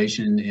some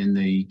information in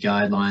the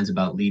guidelines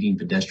about leading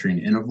pedestrian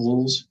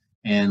intervals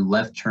and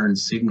left turn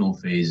signal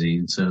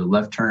phasing. So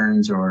left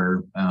turns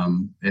are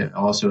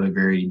also a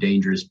very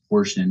dangerous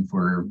portion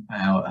for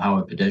how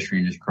a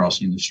pedestrian is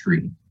crossing the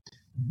street.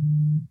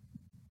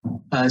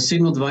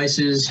 Signal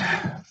devices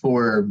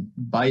for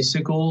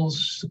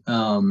bicycles.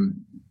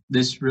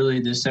 This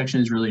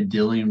section is really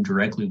dealing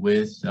directly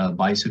with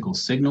bicycle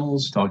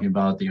signals, talking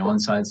about the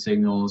on-side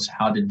signals,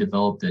 how to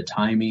develop the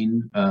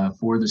timing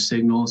for the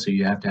signal. So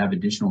you have to have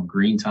additional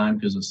green time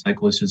because a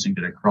cyclist isn't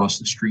going to cross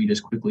the street as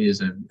quickly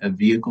as a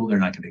vehicle. They're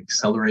not going to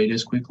accelerate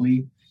as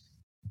quickly.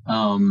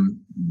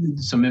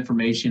 Some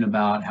information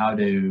about how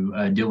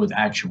to deal with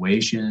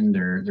actuation.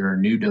 There are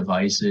new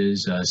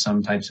devices.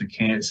 Some types of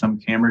some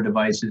camera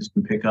devices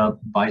can pick up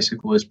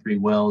bicyclists pretty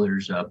well.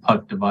 There's a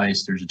puck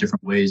device. There's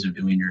different ways of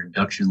doing your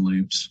induction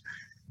loops.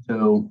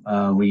 So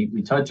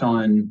we touch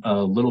on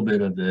a little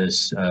bit of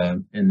this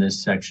in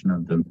this section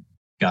of the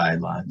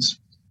guidelines.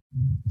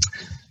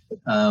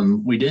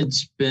 We did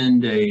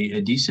spend a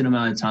decent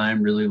amount of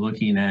time really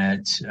looking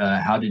at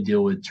how to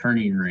deal with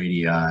turning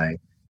radii.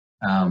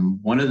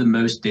 One of the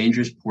most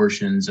dangerous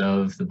portions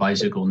of the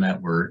bicycle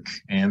network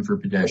and for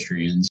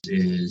pedestrians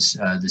is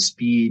the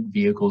speed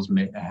vehicles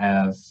may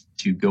have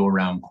to go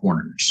around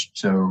corners.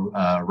 So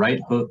right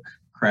hook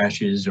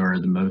crashes are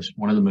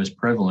one of the most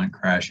prevalent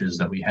crashes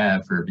that we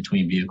have for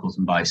between vehicles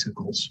and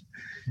bicycles.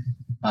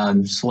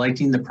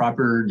 Selecting the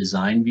proper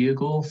design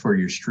vehicle for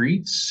your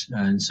streets.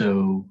 And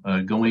so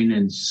going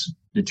and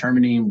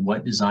determining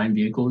what design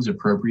vehicle is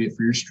appropriate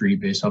for your street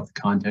based off the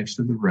context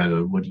of the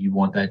road. What do you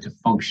want that to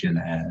function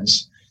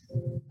as?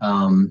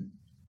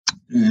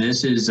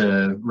 This is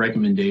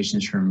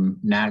recommendations from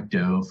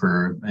NACDO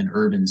for an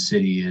urban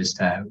city as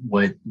to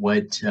what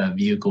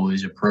vehicle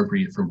is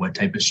appropriate for what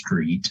type of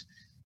street.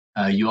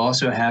 You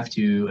also have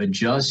to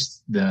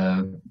adjust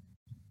the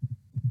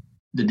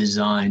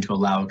design to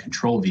allow a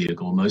control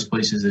vehicle. Most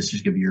places, this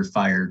is going to be your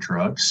fire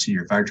trucks.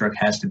 Your fire truck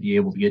has to be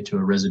able to get to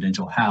a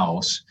residential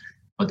house,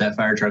 but that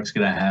fire truck's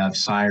going to have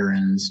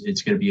sirens.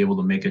 It's going to be able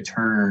to make a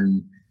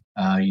turn,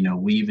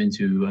 weave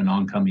into an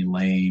oncoming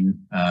lane.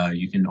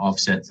 You can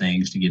offset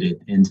things to get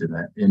it into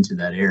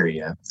that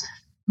area.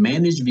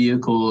 Managed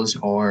vehicles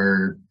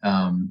are,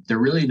 they're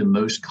really the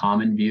most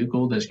common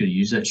vehicle that's going to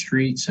use that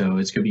street. So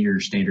it's going to be your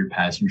standard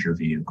passenger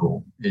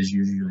vehicle is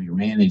usually your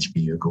managed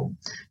vehicle.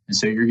 And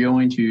so you're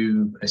going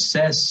to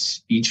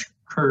assess each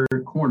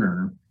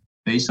corner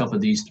based off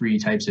of these three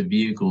types of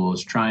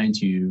vehicles, trying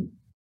to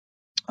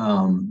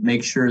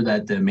make sure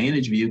that the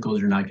managed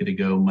vehicles are not going to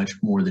go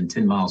much more than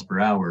 10 miles per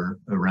hour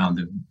around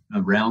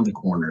the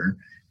corner.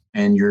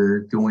 And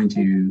you're going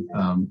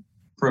to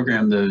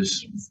program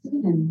those.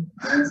 Stephen,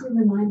 here's a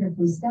reminder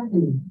from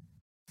Stephanie.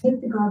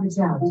 Take the garbage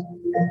out.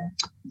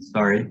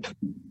 Sorry.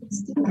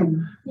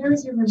 Stephen,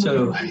 here's your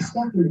reminder from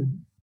Stephanie.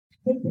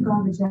 Take the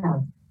garbage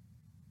out.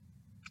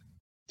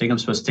 I think I'm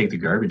supposed to take the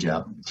garbage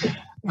out.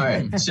 All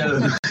right. So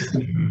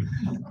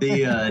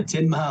the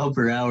 10 mile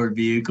per hour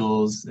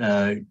vehicles,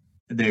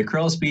 the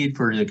crawl speed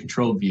for the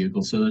controlled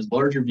vehicle. So those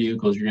larger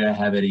vehicles, you're going to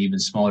have at an even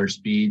smaller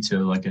speed. So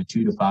like a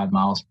 2 to 5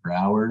 miles per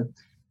hour.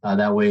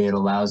 That way it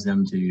allows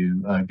them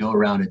to go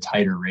around a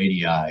tighter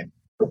radii.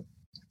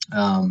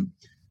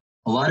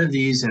 A lot of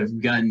these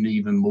have gotten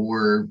even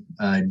more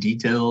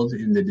detailed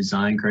in the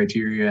design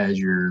criteria as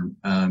you're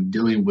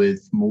dealing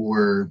with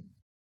more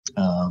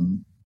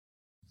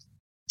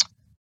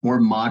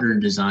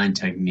modern design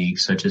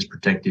techniques such as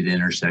protected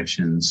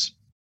intersections.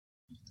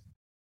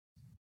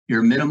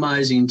 You're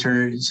minimizing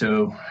turns.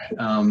 So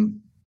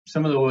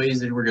some of the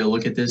ways that we're going to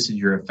look at this is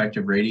your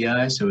effective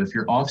radii. So if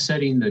you're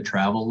offsetting the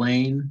travel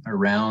lane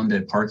around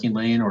a parking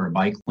lane or a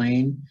bike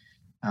lane,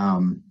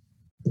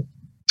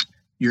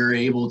 you're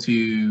able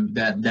to,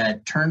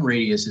 that turn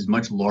radius is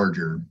much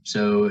larger.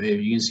 So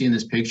if you can see in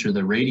this picture,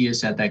 the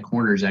radius at that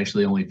corner is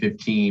actually only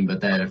 15, but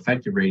that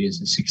effective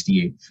radius is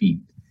 68 feet,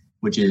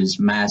 which is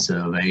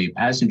massive. A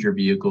passenger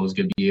vehicle is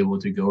going to be able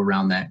to go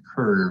around that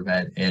curve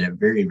at a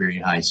very, very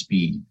high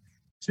speed.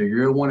 So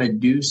you're going to want to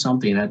do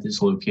something at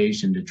this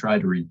location to try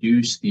to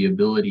reduce the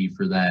ability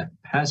for that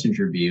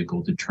passenger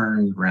vehicle to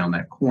turn around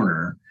that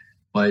corner,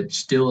 but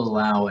still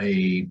allow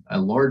a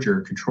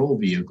larger control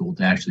vehicle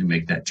to actually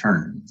make that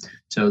turn.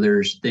 So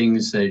there's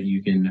things that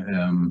you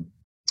can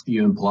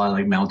you imply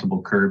like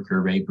mountable curb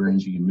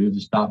aprons. You can move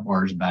the stop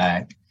bars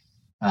back.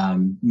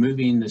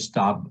 Moving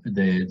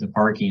the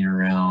parking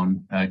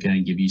around going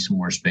to give you some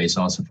more space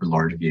also for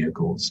large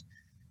vehicles.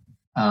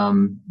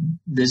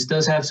 This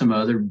does have some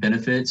other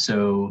benefits.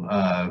 So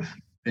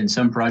in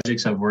some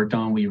projects I've worked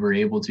on, we were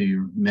able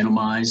to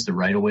minimize the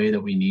right of way that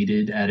we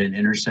needed at an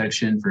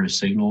intersection for a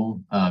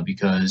signal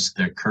because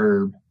the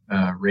curb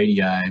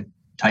radii,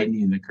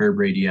 tightening the curb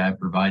radii,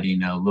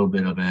 providing a little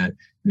bit of an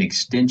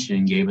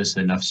extension gave us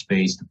enough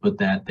space to put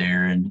that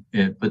there and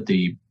put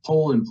the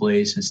pole in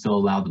place and still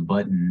allow the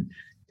button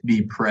to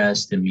be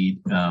pressed and meet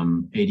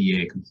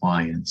ADA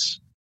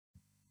compliance.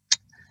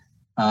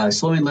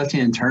 Slowing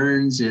left-hand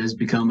turns has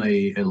become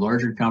a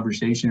larger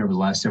conversation over the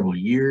last several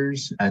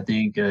years. I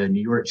think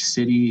New York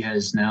City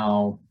has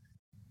now,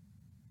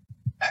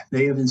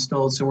 they have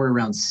installed somewhere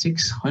around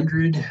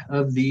 600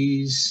 of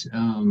these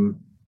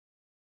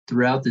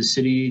throughout the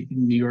city,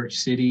 New York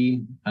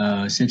City,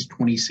 since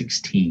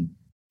 2016.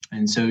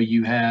 And so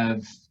you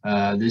have,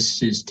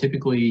 this is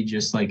typically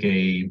just like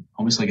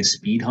almost like a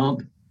speed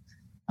hump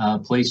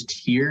placed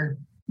here.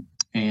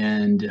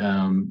 And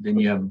then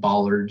you have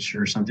bollards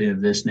or something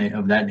of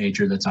that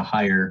nature that's a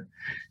higher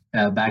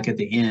back at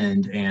the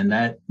end, and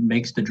that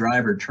makes the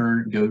driver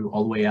go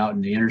all the way out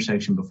in the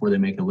intersection before they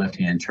make a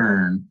left-hand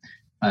turn.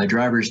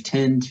 Drivers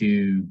tend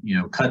to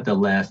cut the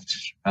left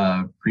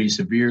pretty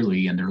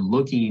severely, and they're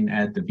looking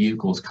at the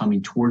vehicles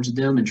coming towards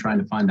them and trying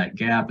to find that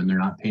gap, and they're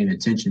not paying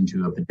attention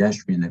to a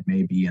pedestrian that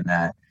may be in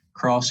that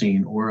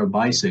crossing or a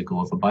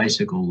bicycle if a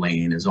bicycle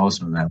lane is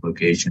also in that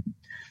location.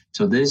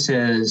 So this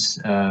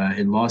has,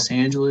 in Los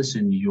Angeles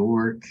and New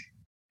York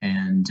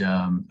and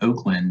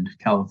Oakland,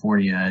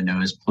 California, I know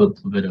has put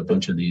a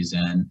bunch of these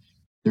in.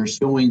 They're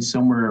showing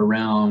somewhere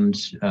around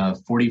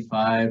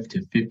 45 to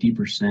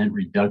 50%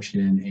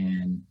 reduction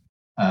in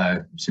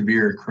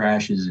severe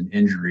crashes and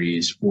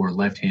injuries for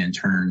left-hand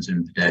turns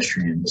and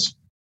pedestrians.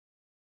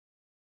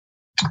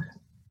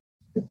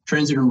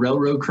 Transit and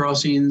railroad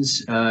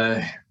crossings.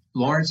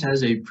 Lawrence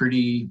has a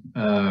pretty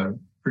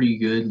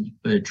good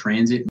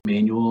transit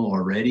manual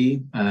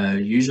already.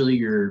 Usually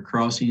your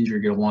crossings you're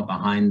going to want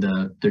behind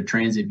the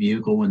transit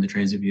vehicle when the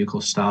transit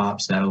vehicle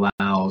stops. That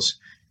allows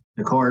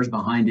the cars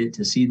behind it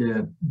to see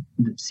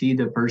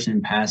the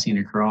person passing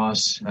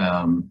across.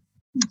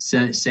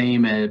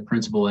 Same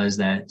principle as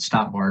that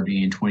stop bar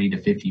being 20 to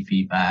 50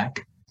 feet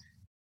back.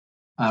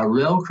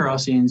 Rail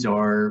crossings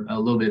are a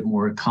little bit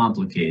more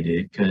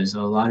complicated because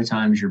a lot of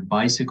times your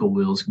bicycle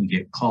wheels can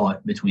get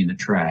caught between the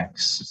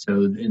tracks.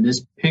 So in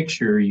this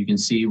picture, you can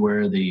see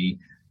where the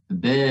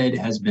bed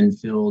has been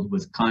filled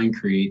with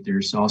concrete.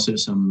 There's also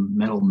some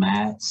metal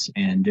mats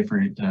and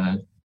different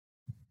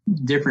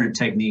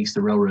techniques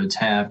the railroads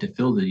have to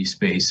fill these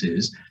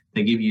spaces.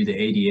 They give you the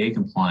ADA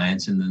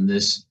compliance, and then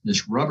this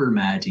rubber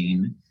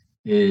matting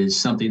is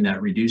something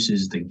that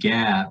reduces the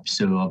gap,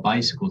 so a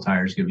bicycle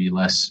tire is going to be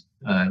less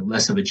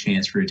of a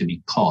chance for it to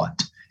be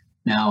caught.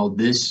 Now,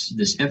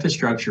 this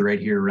infrastructure right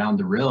here around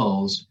the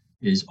rails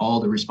is all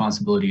the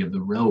responsibility of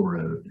the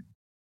railroad.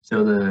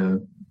 So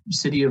the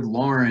city of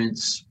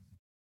Lawrence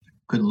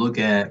could look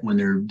at, when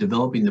they're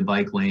developing the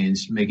bike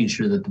lanes, making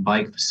sure that the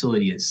bike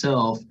facility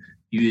itself,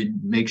 you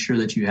would make sure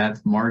that you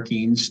have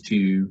markings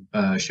to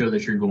show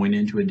that you're going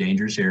into a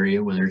dangerous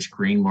area, whether it's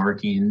green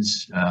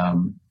markings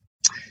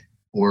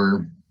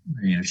or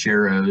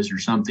sharrows or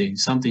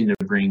something to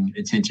bring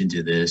attention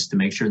to this, to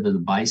make sure that the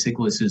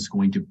bicyclist is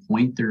going to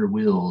point their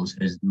wheels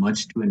as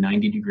much to a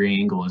 90-degree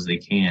angle as they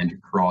can to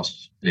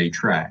cross the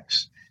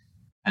tracks.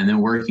 And then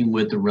working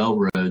with the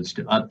railroads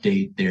to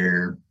update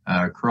their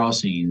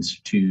crossings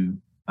to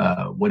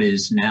what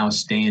is now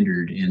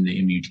standard in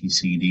the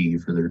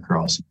MUTCD for their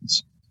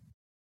crossings.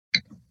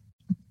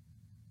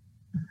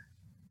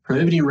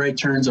 Prohibiting right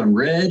turns on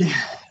red.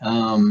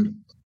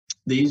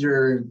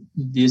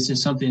 This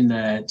is something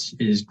that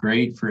is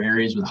great for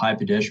areas with high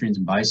pedestrians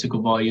and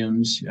bicycle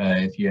volumes.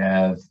 If you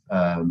have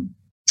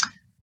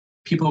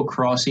people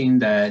crossing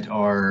that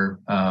are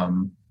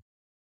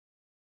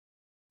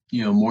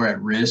more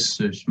at risk,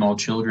 so small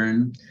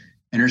children,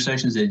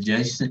 intersections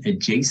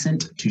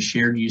adjacent to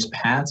shared use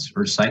paths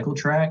or cycle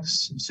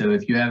tracks. So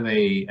if you have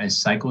a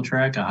cycle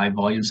track, a high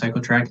volume cycle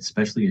track,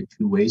 especially a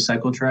two-way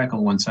cycle track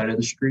on one side of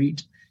the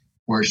street,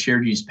 or a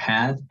shared use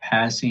path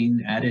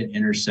passing at an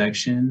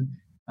intersection,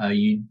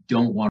 you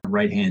don't want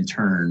right-hand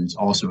turns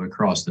also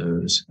across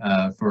those.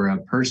 For a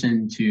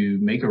person to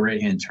make a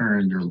right-hand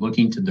turn, they're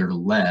looking to their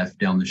left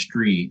down the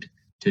street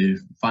to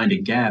find a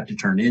gap to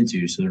turn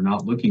into, so they're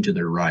not looking to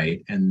their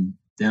right, and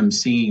them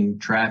seeing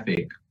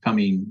traffic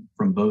coming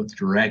from both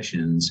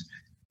directions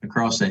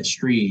across that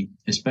street,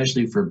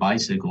 especially for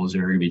bicycles that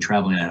are going to be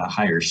traveling at a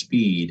higher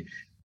speed,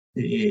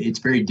 it's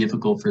very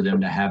difficult for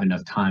them to have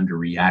enough time to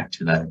react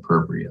to that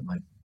appropriately.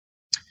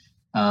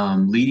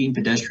 Leading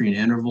pedestrian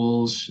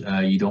intervals,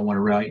 you don't want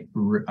a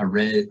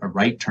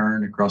right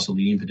turn across a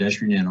leading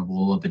pedestrian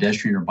interval, a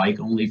pedestrian or bike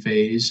only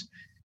phase.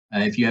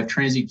 If you have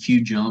transit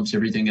queue jumps,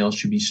 everything else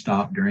should be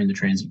stopped during the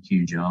transit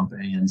queue jump,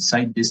 and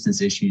sight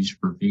distance issues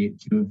for queue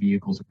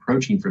vehicles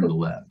approaching from the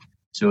left.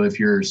 So if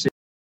you're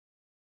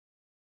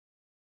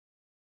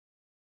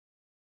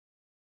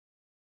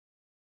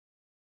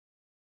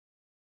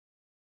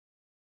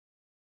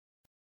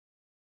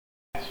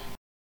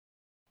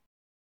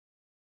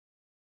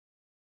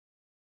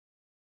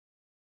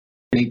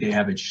think they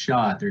have it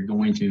shot, they're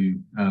going to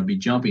be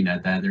jumping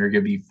at that. They're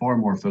going to be far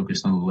more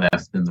focused on the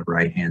left than the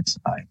right-hand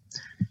side.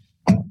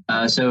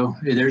 So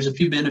there's a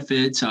few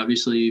benefits,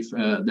 obviously,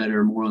 that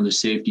are more on the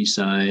safety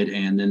side.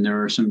 And then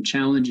there are some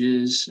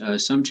challenges.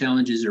 Some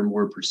challenges are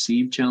more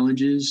perceived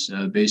challenges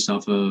based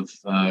off of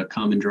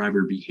common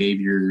driver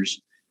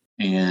behaviors.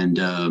 And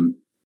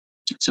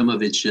some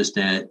of it's just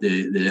that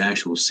the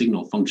actual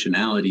signal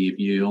functionality, if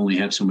you only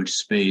have so much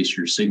space,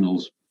 your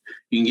signals,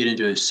 you can get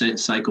into a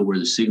cycle where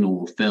the signal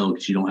will fail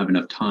because you don't have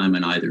enough time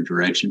in either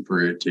direction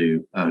for it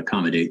to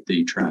accommodate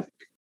the traffic.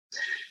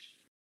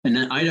 And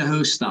then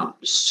Idaho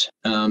stops.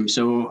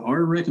 So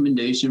our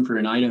recommendation for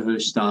an Idaho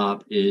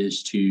stop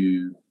is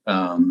to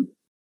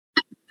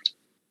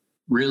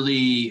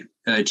really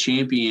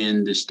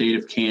champion the state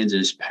of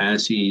Kansas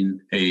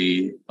passing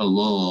a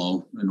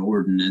law, an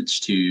ordinance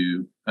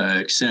to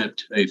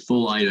accept a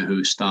full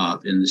Idaho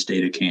stop in the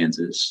state of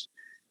Kansas.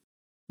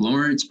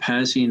 Lawrence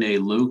passing a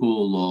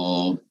local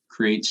law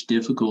creates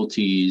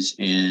difficulties,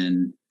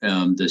 and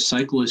the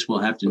cyclist will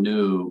have to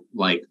know,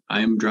 like,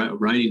 I'm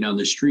riding down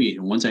the street,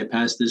 and once I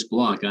pass this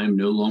block, I'm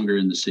no longer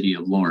in the city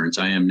of Lawrence.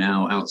 I am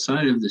now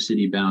outside of the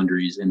city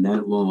boundaries, and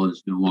that law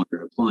is no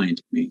longer applying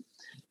to me.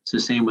 It's the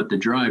same with the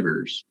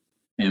drivers.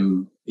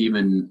 And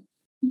even,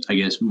 I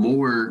guess,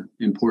 more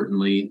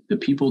importantly, the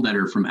people that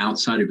are from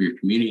outside of your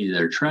community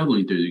that are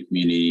traveling through the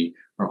community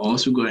are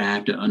also going to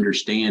have to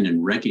understand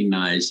and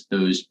recognize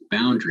those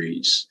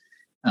boundaries.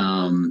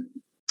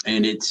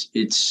 And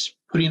it's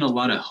putting a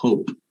lot of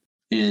hope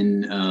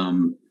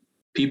in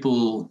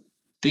people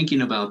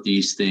thinking about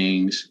these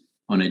things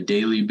on a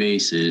daily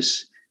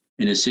basis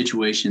in a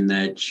situation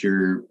that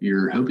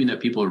you're hoping that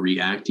people are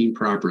reacting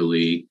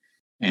properly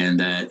and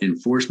that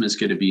enforcement's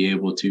going to be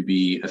able to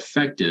be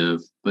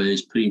effective, but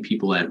it's putting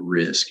people at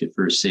risk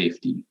for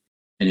safety.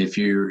 And if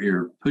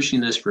you're pushing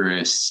this for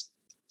a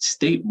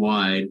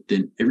statewide,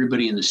 then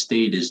everybody in the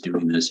state is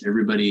doing this.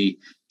 Everybody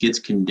gets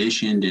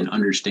conditioned and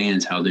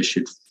understands how this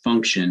should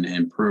function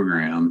and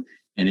program.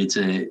 And it's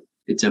a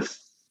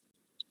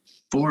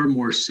far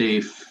more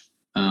safe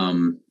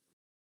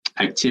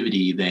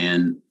activity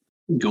than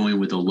going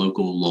with a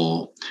local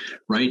law.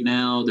 Right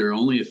now, there are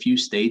only a few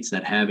states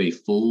that have a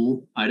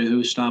full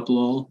Idaho stop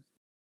law.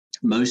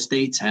 Most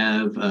states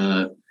have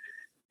a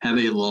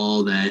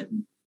law that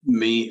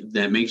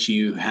makes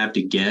you have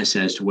to guess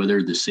as to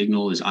whether the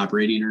signal is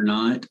operating or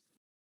not,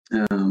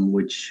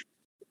 which,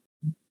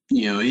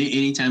 you know,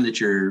 anytime that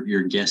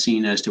you're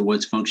guessing as to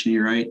what's functioning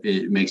right,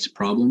 it makes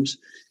problems.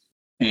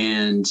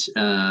 And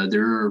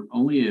there are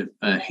only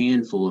a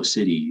handful of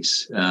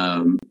cities.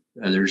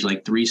 There's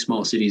like 3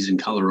 small cities in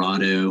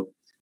Colorado,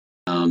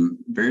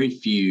 very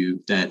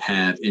few that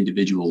have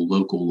individual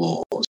local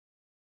laws.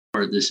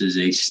 This is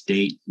a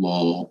state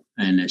law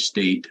and a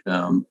state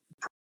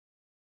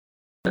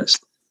process.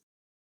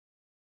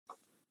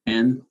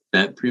 And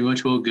that pretty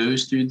much all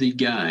goes through the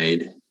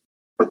guide.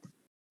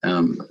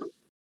 Do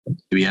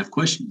we have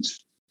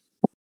questions?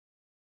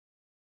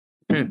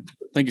 Okay,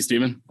 thank you,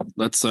 Stephen.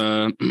 Let's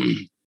start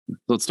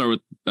with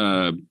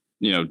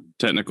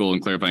technical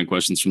and clarifying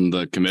questions from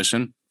the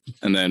commission,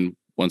 and then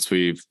once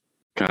we've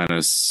kind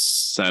of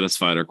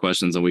satisfied our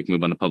questions, then we can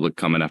move on to public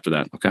comment after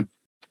that. Okay.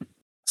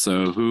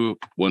 So who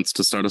wants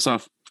to start us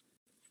off?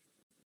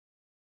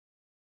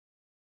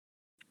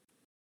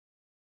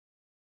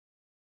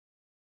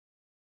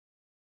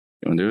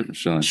 You want to do it, or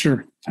shall I?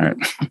 Sure. All right.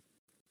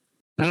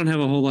 I don't have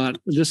a whole lot.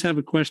 I just have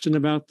a question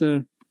about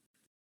the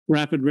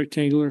rapid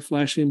rectangular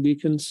flashing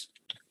beacons.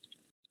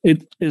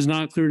 It is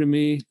not clear to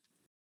me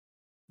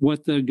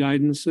what the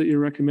guidance that you're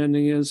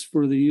recommending is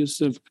for the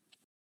use of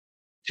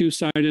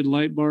 2-sided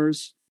light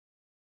bars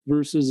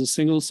versus a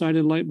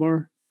single-sided light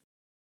bar.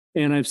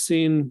 And I've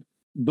seen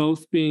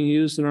both being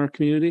used in our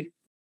community.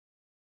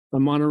 The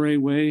Monterey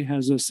Way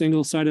has a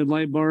single-sided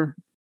light bar,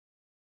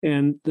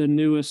 and the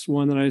newest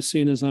one that I've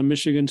seen is on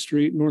Michigan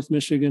Street, North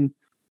Michigan,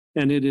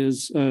 and it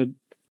is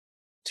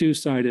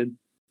 2-sided.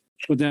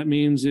 What that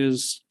means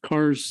is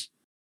cars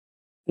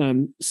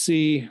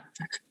see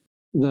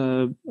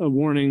the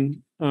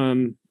warning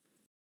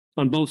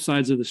on both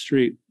sides of the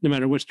street, no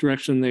matter which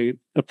direction they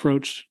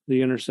approach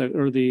the intersect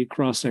or the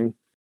crossing.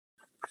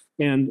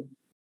 And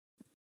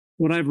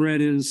what I've read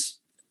is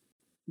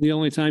the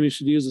only time you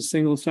should use a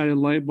single-sided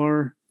light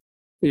bar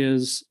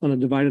is on a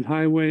divided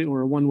highway or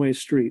a one-way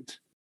street.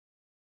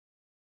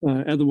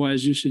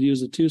 Otherwise, you should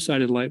use a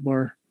 2-sided light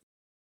bar.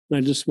 And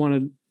I just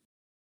wanted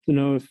to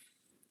know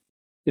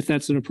if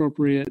that's an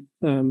appropriate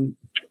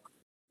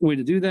way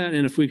to do that,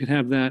 and if we could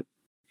have that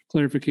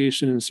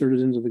clarification inserted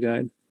into the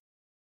guide.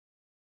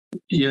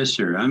 Yes,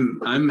 sir.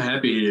 I'm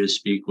happy to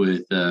speak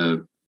with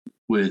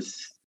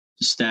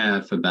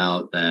staff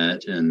about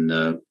that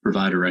and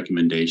provide a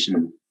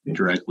recommendation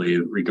directly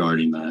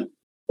regarding that.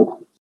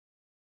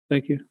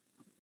 Thank you.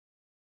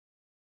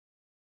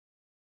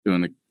 You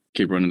want to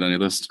keep running down your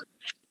list?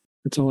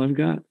 That's all I've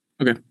got.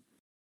 Okay.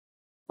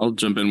 I'll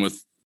jump in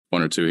with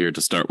one or two here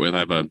to start with.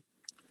 I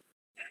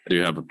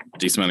do have a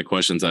decent amount of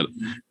questions that,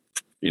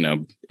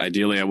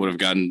 ideally I would have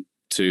gotten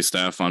to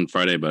staff on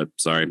Friday, but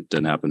sorry,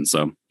 didn't happen.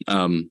 So,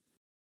 all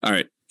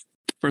right.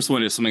 First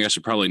one is something I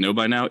should probably know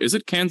by now. Is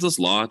it Kansas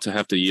law to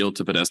have to yield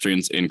to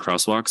pedestrians in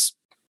crosswalks?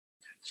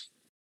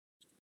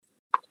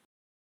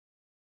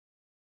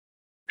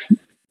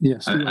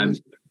 Yes.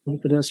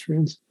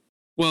 Pedestrians.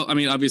 Well, I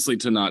mean, obviously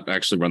to not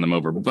actually run them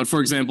over. But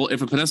for example,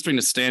 if a pedestrian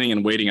is standing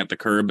and waiting at the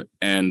curb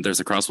and there's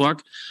a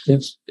crosswalk,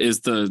 yes, is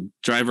the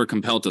driver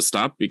compelled to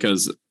stop?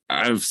 Because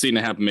I've seen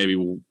it happen maybe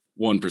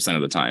 1%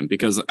 of the time.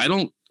 Because I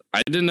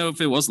didn't know if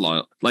it was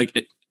law.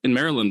 Like in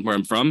Maryland, where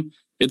I'm from,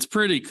 it's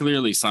pretty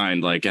clearly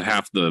signed. Like at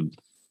half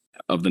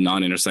of the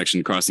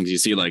non-intersection crossings, you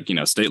see like,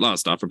 state law,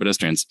 stop for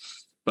pedestrians.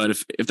 But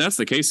if that's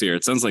the case here,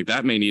 it sounds like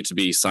that may need to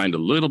be signed a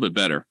little bit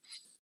better.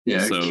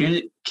 Yeah, So,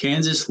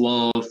 Kansas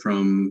law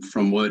from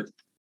what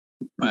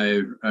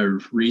I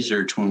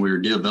researched when we were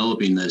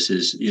developing this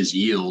is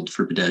yield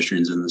for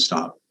pedestrians in the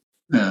stop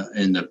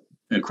in the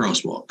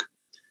crosswalk.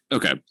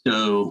 Okay.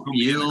 So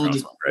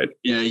yield, right?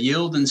 Yeah,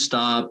 yield and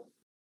stop.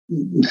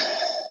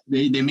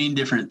 They mean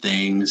different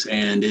things,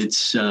 and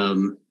it's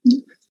the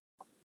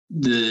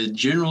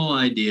general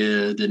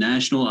idea, the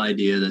national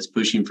idea that's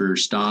pushing for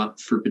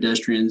stop for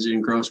pedestrians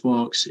in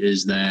crosswalks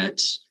is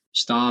that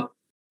stop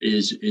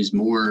is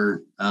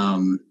more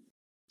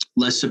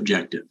less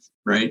subjective,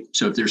 right?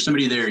 So if there's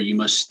somebody there, you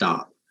must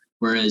stop.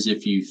 Whereas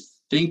if you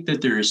think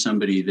that there is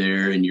somebody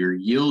there and you're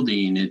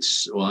yielding,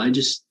 it's a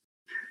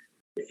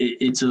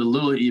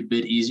little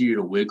bit easier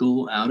to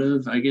wiggle out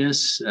of, I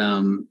guess,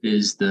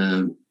 is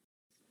the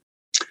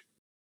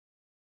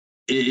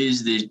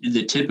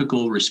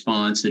typical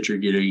response that you're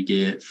going to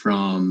get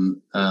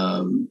from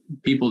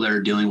people that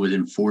are dealing with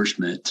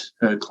enforcement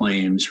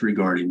claims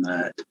regarding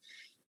that.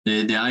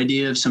 The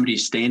idea of somebody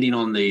standing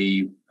on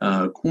the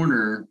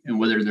corner and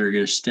whether they're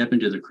going to step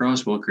into the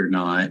crosswalk or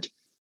not,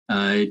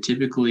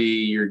 typically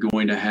you're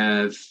going to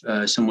have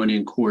someone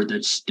in court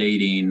that's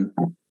stating,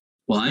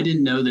 well, I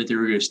didn't know that they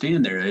were going to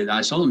stand there. I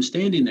saw them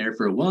standing there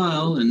for a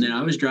while, and then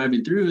I was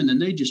driving through, and then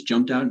they just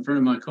jumped out in front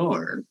of my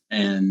car.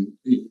 And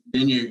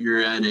then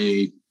you're at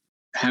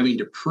having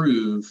to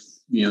prove,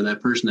 that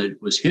person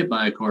that was hit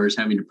by a car is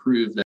having to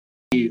prove that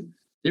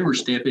they were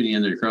stepping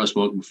in the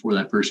crosswalk before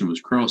that person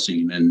was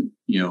crossing. And,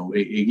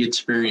 it gets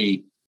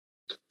very,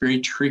 very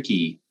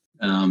tricky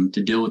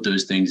to deal with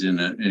those things in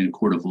a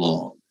court of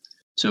law.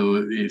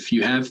 So if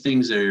you have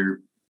things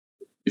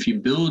if you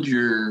build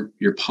your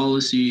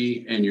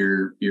policy and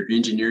your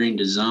engineering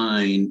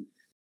design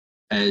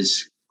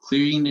as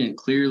clean and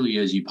clearly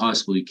as you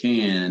possibly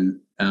can,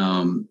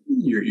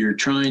 you're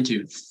trying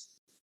to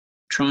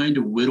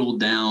whittle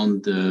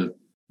down the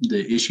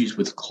issues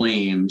with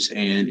claims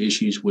and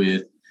issues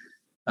with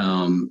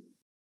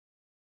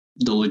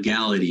the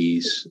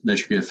legalities that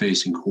you're going to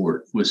face in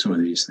court with some of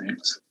these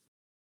things.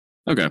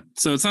 Okay.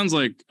 So it sounds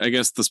like, I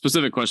guess the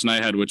specific question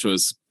I had, which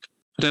was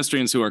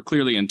pedestrians who are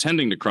clearly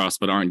intending to cross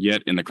but aren't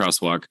yet in the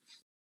crosswalk,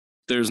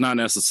 there's not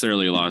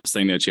necessarily a law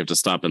saying that you have to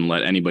stop and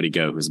let anybody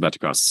go who's about to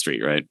cross the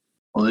street, right?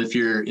 Well, if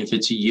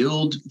it's a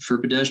yield for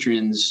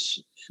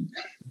pedestrians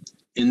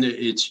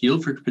it's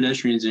yield for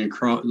pedestrians in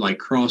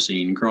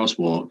crossing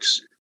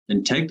crosswalks,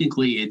 then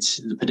technically it's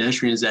the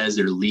pedestrians as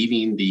they're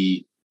leaving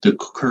the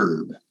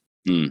curb.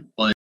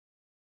 But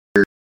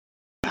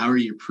how are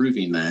you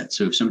proving that?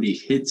 So if somebody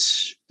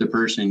hits the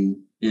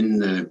person in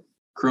the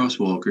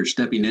crosswalk or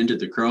stepping into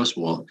the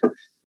crosswalk,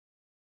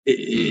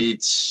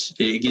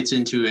 it gets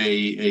into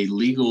a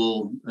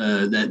legal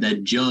that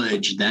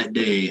judge that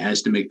day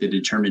has to make the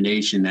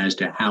determination as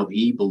to how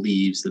he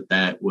believes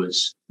that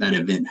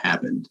event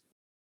happened.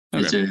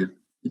 Okay.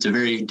 It's a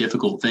very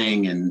difficult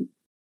thing, and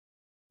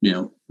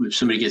if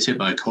somebody gets hit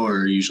by a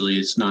car, usually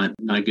it's not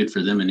good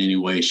for them in any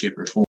way, shape,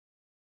 or form.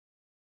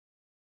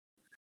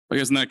 I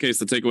guess in that case,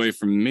 the takeaway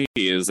from me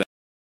is that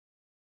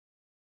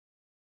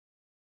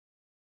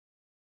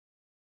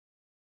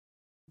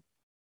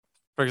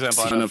for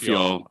example, I don't know if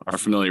y'all are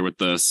familiar with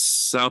the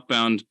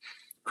southbound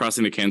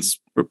crossing the Kansas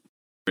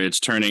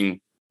Bridge,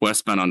 turning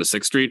westbound onto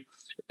 6th Street.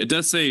 It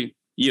does say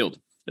yield.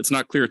 It's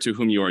not clear to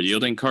whom you are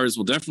yielding. Cars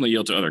will definitely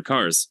yield to other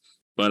cars.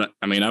 But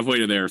I mean, I've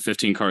waited there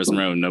 15 cars in a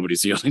row and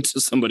nobody's yielding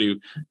to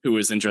somebody who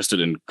is interested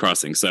in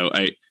crossing. So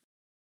I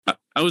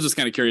was just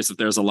kind of curious if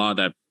there's a law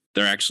that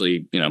they're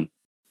actually,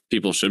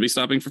 people should be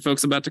stopping for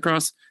folks about to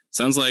cross.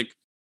 Sounds like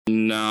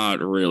not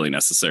really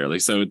necessarily.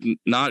 So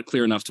not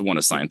clear enough to want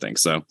to sign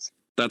things. So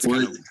that's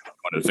kind of what I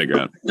wanted to figure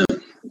out.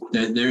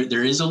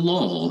 There is a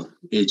law.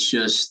 It's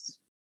just,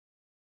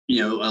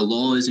 a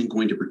law isn't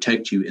going to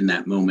protect you in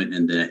that moment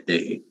and that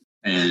day.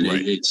 And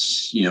right.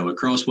 It's, a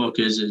crosswalk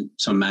isn't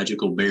some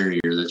magical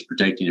barrier that's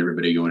protecting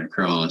everybody going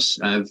across.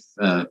 I've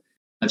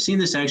seen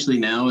this actually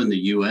now in the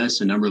U.S.,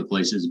 a number of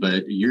places,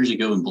 but years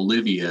ago in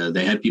Bolivia,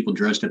 they had people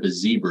dressed up as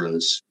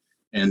zebras.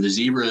 And the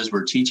zebras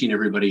were teaching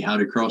everybody how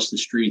to cross the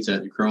streets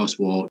at the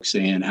crosswalks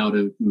and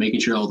making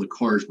sure all the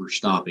cars were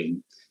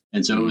stopping.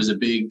 And so it was a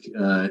big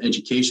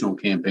educational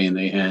campaign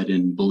they had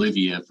in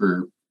Bolivia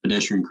for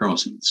pedestrian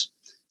crossings.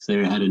 So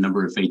they had a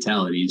number of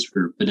fatalities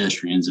for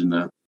pedestrians in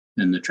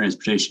the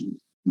transportation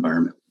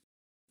environment.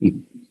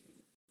 It'll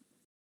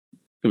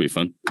be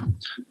fun.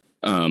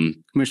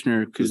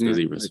 Commissioner the Kuznia,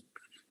 zebras.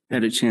 I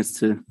had a chance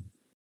to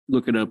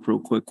look it up real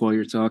quick while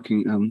you're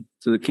talking.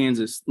 So the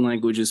Kansas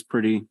language is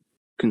pretty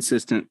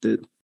consistent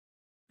that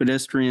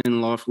pedestrian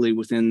lawfully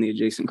within the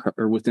adjacent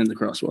or within the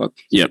crosswalk.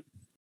 Yep.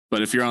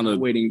 But if you're on the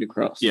waiting to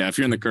cross. Yeah, if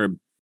you're in the curb,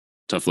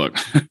 tough luck.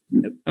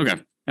 Okay.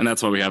 And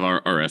that's why we have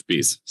our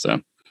RFBs. So,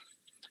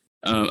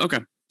 okay.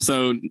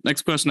 So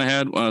next question I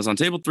had was on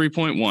table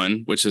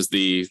 3.1, which is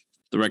the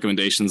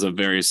recommendations of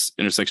various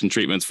intersection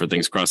treatments for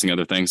things crossing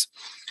other things.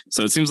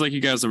 So it seems like you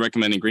guys are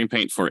recommending green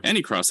paint for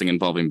any crossing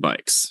involving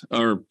bikes,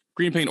 or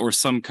green paint or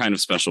some kind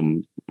of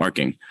special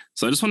marking.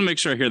 So I just want to make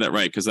sure I hear that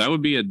right, because that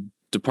would be a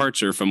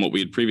departure from what we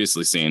had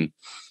previously seen,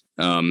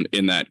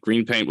 in that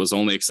green paint was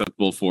only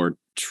acceptable for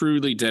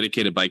truly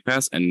dedicated bike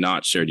paths and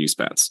not shared use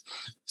paths.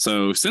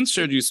 So since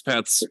shared use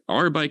paths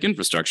are bike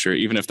infrastructure,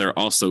 even if they're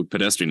also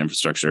pedestrian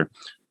infrastructure,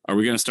 are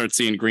we going to start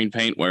seeing green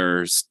paint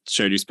where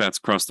shared use paths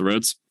cross the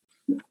roads?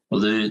 Well,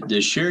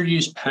 the shared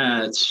use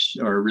paths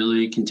are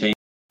really contained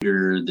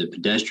under the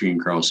pedestrian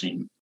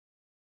crossing.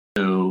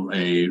 So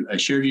a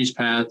shared use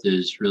path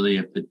is really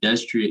a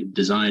pedestrian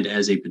designed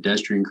as a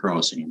pedestrian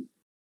crossing.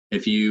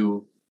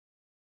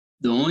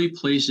 The only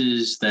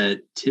places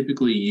that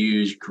typically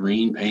use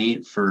green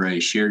paint for a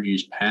shared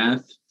use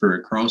path for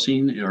a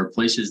crossing are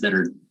places that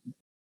are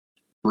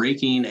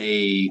breaking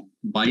a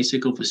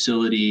bicycle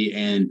facility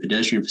and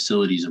pedestrian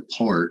facilities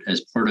apart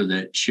as part of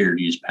that shared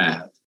use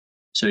path.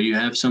 So you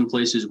have some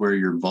places where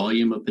your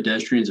volume of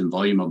pedestrians and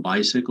volume of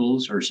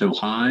bicycles are so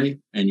high,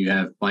 and you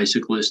have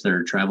bicyclists that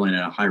are traveling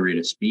at a high rate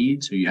of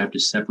speed. So you have to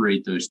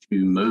separate those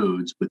two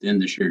modes within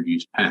the shared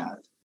use path.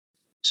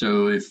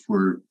 So if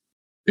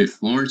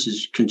Lawrence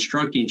is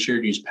constructing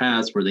shared use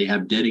paths where they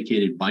have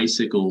dedicated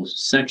bicycle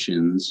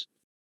sections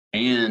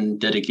and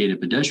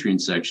dedicated pedestrian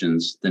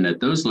sections, then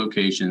at those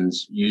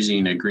locations,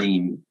 using a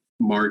green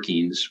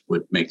markings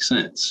would make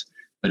sense.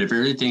 But if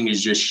everything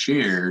is just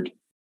shared,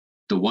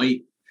 the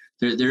white,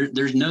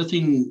 there's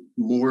nothing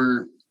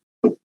more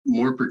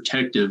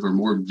protective or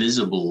more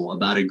visible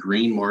about a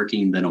green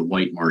marking than a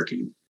white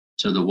marking.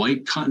 So the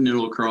white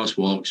continental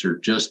crosswalks are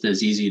just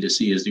as easy to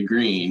see as the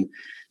green.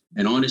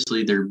 And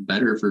honestly, they're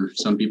better for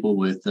some people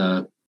with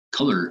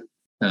color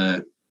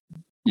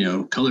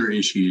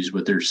issues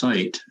with their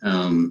sight.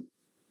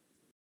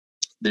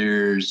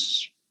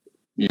 There's,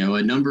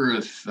 a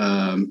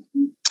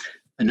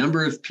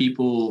number of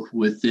people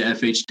with the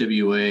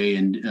FHWA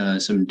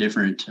and some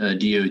different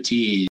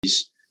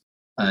DOTs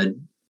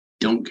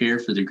don't care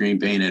for the green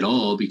paint at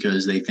all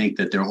because they think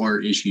that there are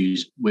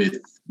issues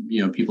with,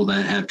 people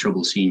that have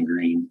trouble seeing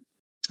green.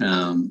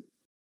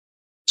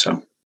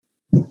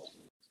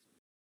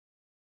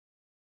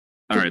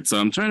 All right, so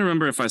I'm trying to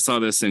remember if I saw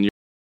this in your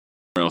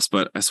else,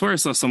 but I swear I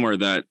saw somewhere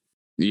that,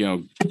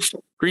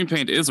 green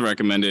paint is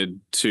recommended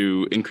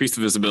to increase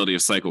the visibility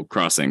of cycle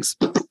crossings.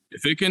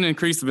 If it can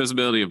increase the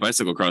visibility of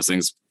bicycle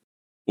crossings,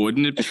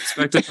 wouldn't it be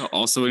expected to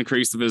also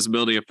increase the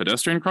visibility of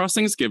pedestrian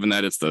crossings, given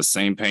that it's the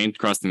same paint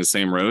crossing the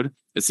same road?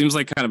 It seems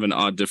like kind of an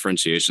odd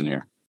differentiation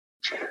here.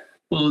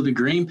 Well, the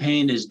green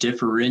paint is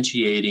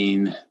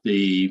differentiating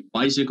the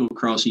bicycle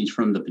crossings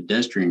from the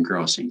pedestrian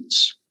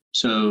crossings.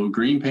 So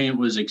green paint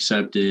was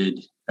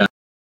accepted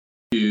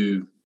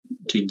to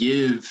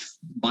give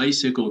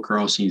bicycle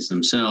crossings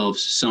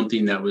themselves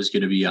something that was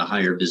going to be a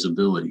higher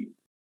visibility.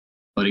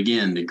 But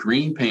again, the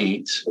green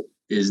paint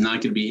is not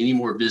going to be any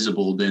more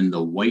visible than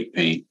the white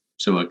paint.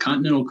 So a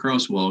continental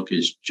crosswalk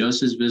is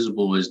just as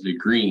visible as the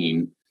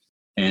green,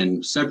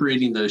 and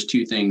separating those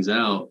two things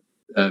out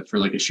for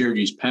like a shared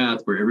use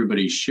path where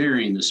everybody's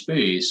sharing the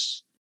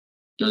space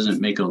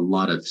doesn't make a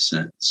lot of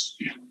sense.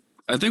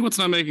 I think what's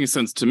not making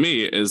sense to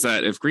me is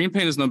that if green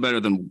paint is no better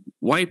than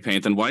white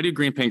paint, then why do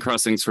green paint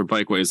crossings for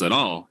bikeways at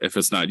all if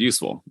it's not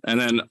useful? And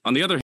then on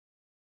the other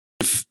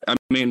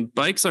hand,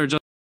 bikes are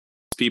just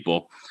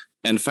people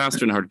and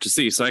faster and harder to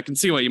see. So I can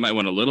see why you might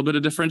want a little bit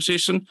of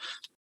differentiation.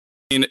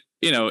 And,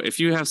 if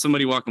you have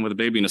somebody walking with a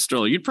baby in a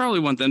stroller, you'd probably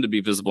want them to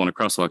be visible in a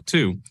crosswalk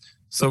too.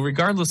 So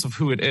regardless of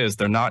who it is,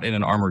 they're not in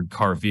an armored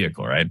car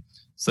vehicle, right?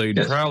 So you'd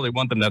probably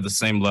want them to have the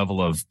same level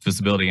of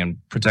visibility and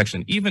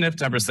protection, even if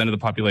 10% of the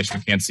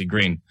population can't see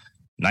green.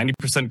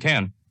 90%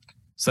 can.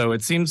 So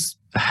it seems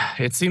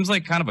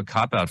like kind of a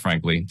cop-out,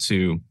 frankly,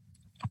 to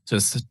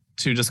just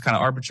kind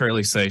of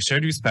arbitrarily say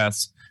shared use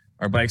paths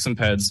are bikes and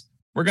peds.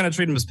 We're going to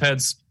treat them as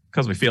peds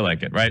because we feel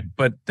like it, right?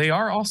 But they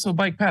are also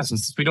bike paths. And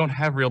since we don't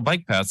have real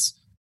bike paths,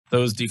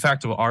 those de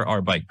facto are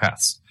our bike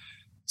paths.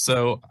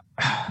 So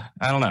I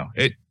don't know.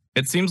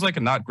 It seems like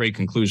a not great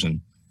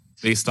conclusion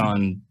based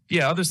on,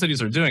 other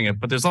cities are doing it,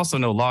 but there's also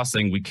no law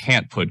saying we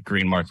can't put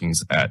green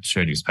markings at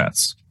shared use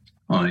paths.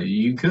 Oh,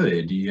 you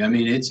could. I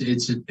mean,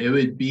 it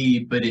would be,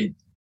 but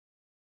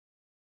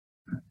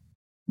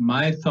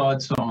my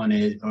thoughts on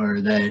it are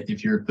that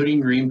if you're putting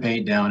green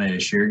paint down at a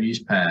shared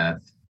use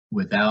path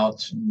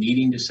without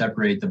needing to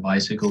separate the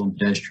bicycle and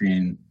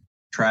pedestrian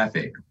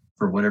traffic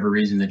for whatever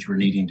reason that you're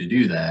needing to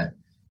do that,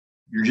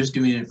 you're just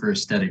doing it for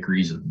aesthetic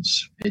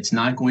reasons. It's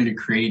not going to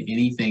create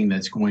anything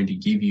that's going to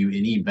give you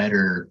any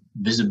better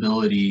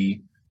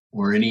visibility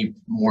or any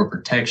more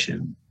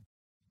protection.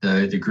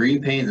 The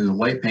green paint and the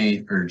white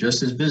paint are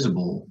just as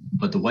visible,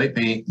 but the white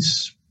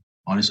paint's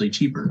honestly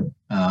cheaper,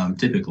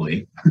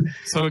 typically.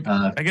 So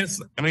I guess,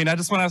 I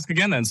just want to ask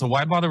again then, so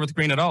why bother with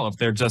green at all if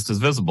they're just as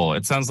visible?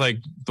 It sounds like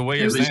the way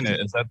you're saying it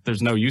is that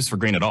there's no use for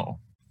green at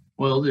all.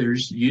 Well,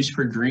 there's use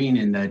for green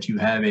in that you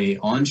have a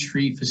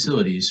on-street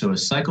facility, so a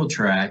cycle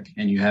track,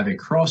 and you have a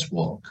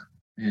crosswalk.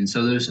 And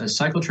so there's a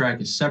cycle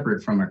track is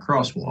separate from a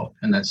crosswalk,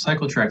 and that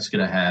cycle track's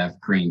going to have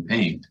green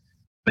paint.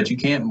 But you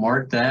can't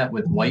mark that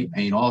with white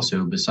paint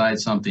also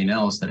besides something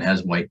else that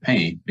has white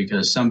paint,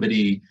 because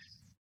somebody,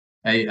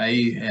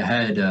 I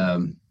had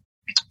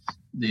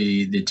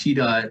the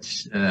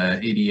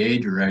TDOT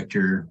ADA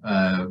director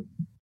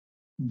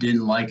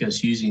didn't like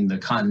us using the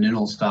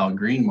continental style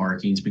green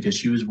markings because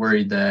she was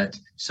worried that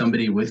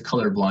somebody with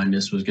color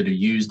blindness was going to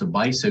use the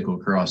bicycle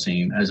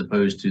crossing as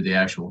opposed to the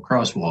actual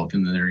crosswalk,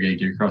 and then they're going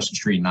to get across the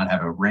street and not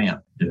have a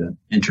ramp to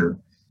enter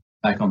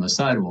back on the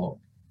sidewalk.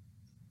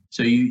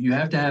 So you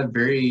have to have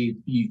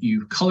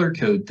you color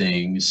code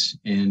things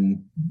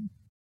in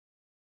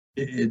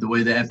the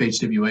way the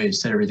FHWA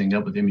has set everything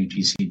up with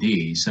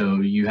MUTCD.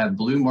 So you have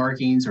blue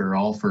markings are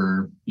all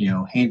for,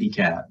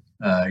 handicap.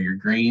 Your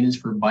green is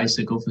for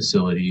bicycle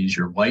facilities.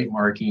 Your white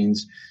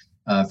markings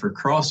for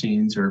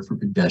crossings are for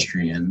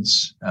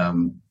pedestrians.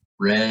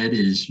 Red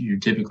is you're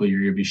going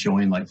to be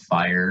showing like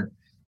fire.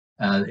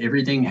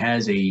 Everything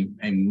has a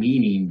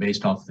meaning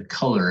based off the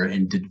color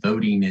and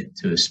devoting it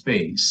to a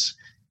space.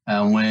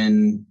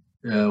 When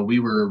we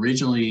were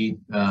originally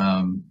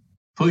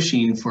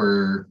pushing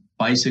for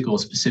bicycle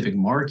specific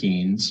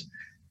markings,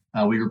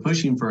 we were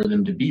pushing for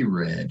them to be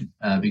red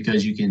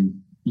because you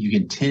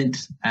can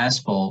tint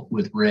asphalt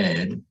with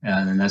red,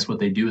 and that's what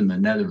they do in the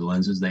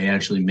Netherlands is they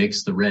actually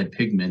mix the red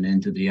pigment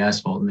into the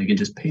asphalt and they can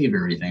just pave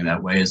everything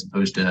that way as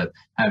opposed to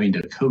having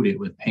to coat it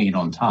with paint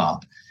on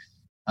top.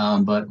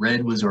 But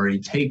red was already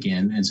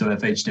taken, and so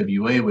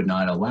FHWA would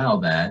not allow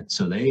that,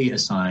 so they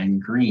assign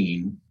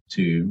green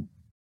to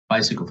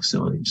bicycle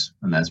facilities,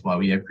 and that's why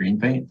we have green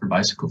paint for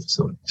bicycle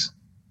facilities.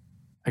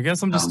 I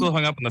guess I'm just still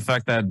hung up on the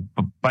fact that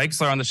bikes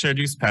are on the shared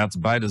use paths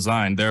by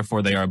design,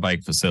 therefore they are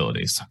bike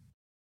facilities.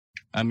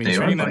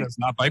 Treating them as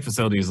not bike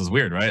facilities is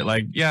weird, right?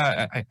 Like,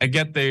 yeah, I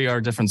get they are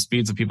different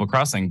speeds of people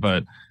crossing,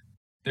 but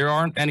there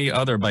aren't any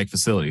other bike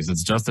facilities.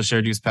 It's just the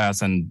shared use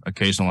paths and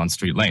occasional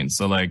on-street lanes.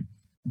 So, like,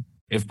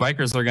 if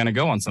bikers are going to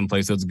go on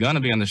someplace, it's going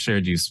to be on the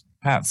shared use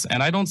paths.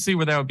 And I don't see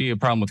where that would be a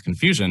problem with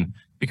confusion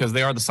because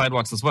they are the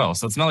sidewalks as well.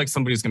 So it's not like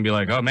somebody's going to be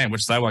like, oh man,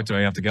 which sidewalk do I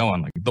have to go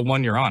on? Like the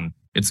one you're on,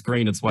 it's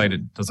green, it's white,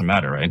 it doesn't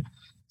matter, right?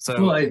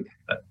 So well,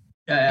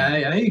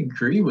 I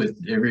agree with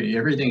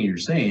everything you're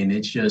saying.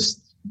 It's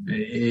just,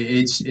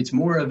 it's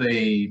more of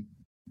a,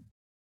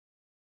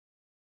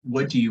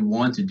 what do you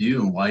want to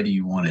do and why do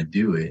you want to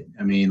do it?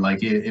 I mean,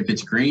 like if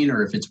it's green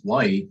or if it's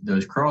white,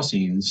 those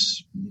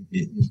crossings,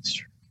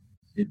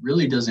 it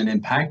really doesn't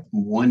impact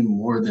one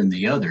more than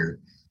the other.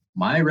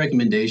 My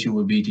recommendation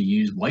would be to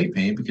use white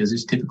paint because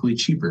it's typically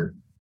cheaper.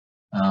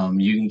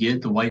 You can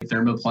get the white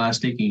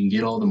thermoplastic, you can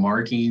get all the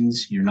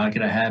markings. You're not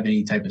going to have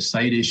any type of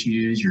sight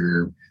issues.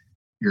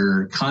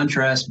 Your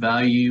contrast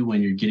value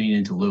when you're getting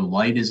into low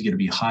light is going to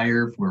be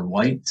higher for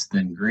white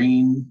than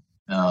green.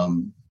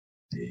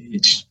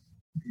 It's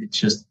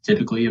just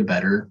typically a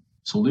better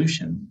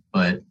solution.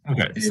 But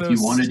if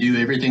you want to do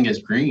everything as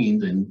green,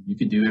 then you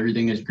could do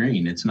everything as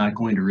green. It's not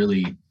going to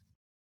really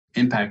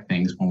impact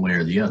things one way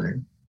or the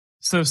other.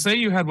 So say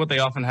you had what they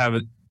often have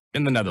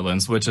in the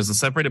Netherlands, which is a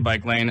separated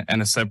bike lane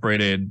and a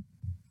separated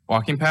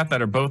walking path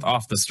that are both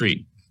off the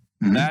street.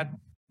 Mm-hmm. That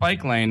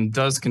bike lane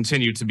does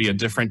continue to be a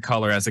different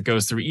color as it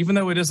goes through, even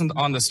though it isn't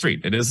on the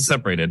street. It is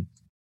separated.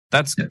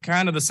 That's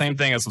kind of the same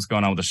thing as what's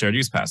going on with the shared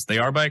use paths. They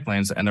are bike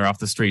lanes and they're off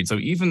the street. So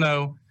even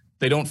though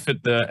they don't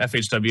fit the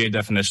FHWA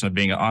definition of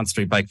being an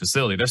on-street bike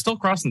facility, they're still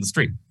crossing the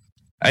street.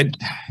 I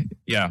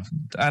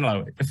don't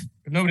know. If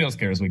nobody else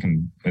cares, we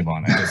can move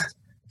on. I just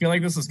feel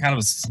like this is kind of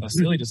a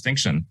silly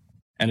distinction,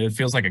 and it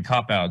feels like a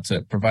cop-out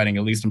to providing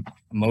at least a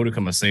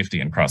modicum of safety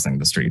in crossing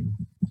the street.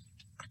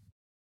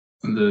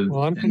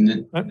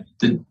 The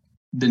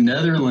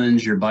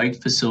Netherlands, your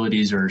bike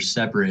facilities are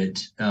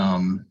separate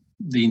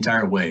the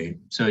entire way.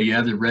 So you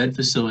have the red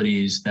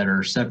facilities that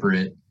are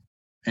separate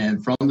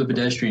and from the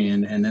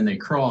pedestrian, and then they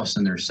cross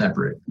and they're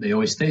separate. They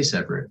always stay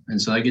separate.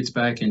 And so that gets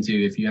back into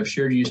if you have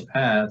shared use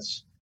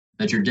paths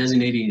that you're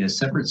designating a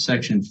separate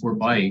section for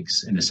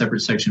bikes and a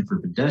separate section for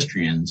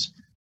pedestrians,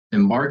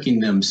 then marking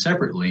them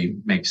separately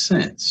makes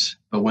sense.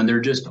 But when they're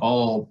just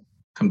all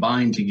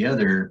combined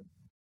together,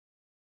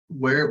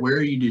 where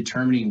are you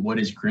determining what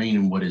is green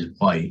and what is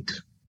white?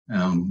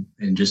 And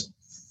just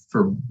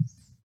for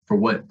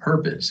what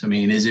purpose? I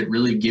mean, is it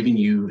really giving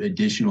you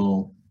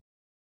additional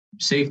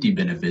safety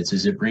benefits?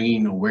 Is it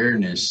bringing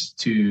awareness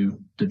to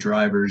the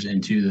drivers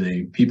and to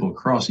the people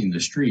crossing the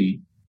street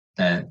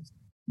that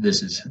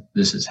this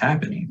is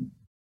happening?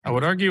 I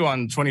would argue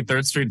on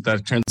 23rd Street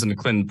that turns into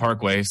Clinton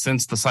Parkway,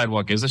 since the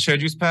sidewalk is a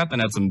shared use path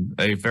and it's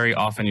a very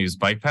often used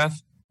bike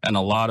path and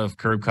a lot of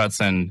curb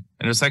cuts and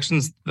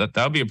intersections, that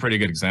would be a pretty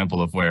good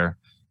example of where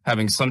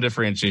having some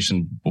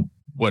differentiation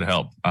would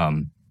help.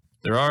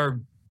 there are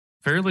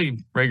fairly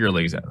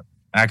regularly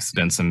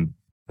accidents and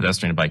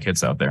pedestrian and bike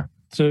hits out there.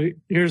 So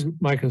here's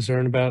my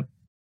concern about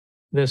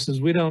this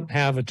is we don't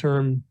have a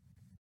term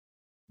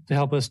to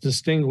help us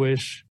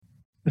distinguish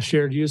a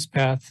shared use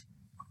path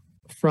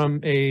from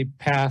a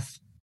path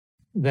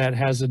that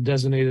has a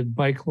designated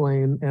bike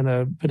lane and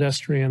a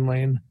pedestrian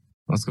lane.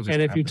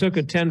 And if you took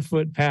a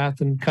 10-foot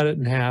path and cut it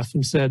in half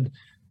and said,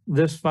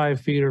 this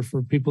 5 feet are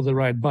for people that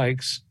ride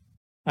bikes,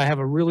 I have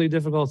a really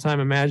difficult time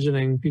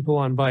imagining people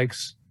on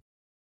bikes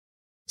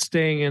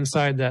staying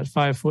inside that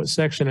 5-foot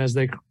section as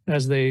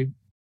they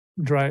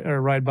drive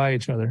or ride by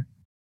each other.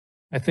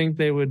 I think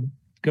they would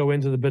go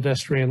into the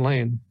pedestrian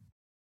lane.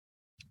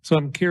 So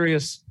I'm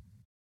curious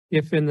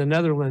if in the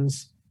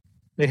Netherlands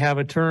they have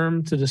a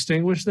term to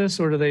distinguish this,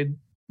 or do they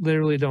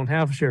literally don't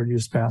have shared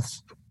use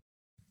paths?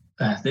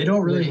 They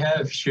don't really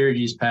have shared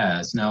use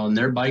paths. Now, in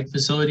their bike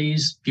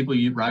facilities, people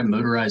ride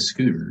motorized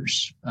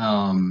scooters.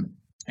 And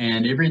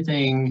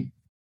everything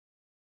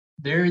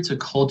there, it's a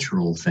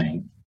cultural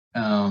thing.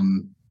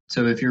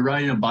 So if you're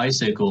riding a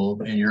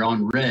bicycle and you're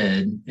on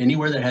red,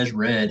 anywhere that has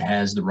red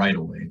has the right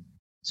of way.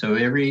 So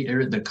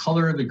the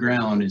color of the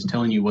ground is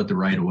telling you what the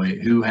right of way,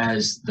 who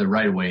has the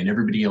right of way, and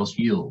everybody else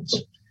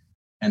yields.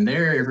 And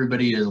there,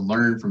 everybody has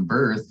learned from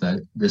birth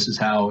that this is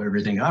how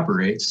everything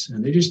operates,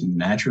 and they just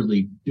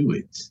naturally do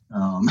it.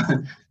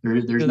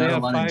 There's not a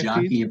lot of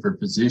jockeying for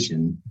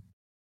position.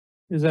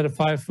 Is that a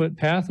 5-foot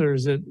path, or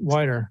is it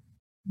wider?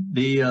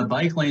 The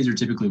bike lanes are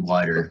typically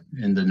wider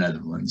in the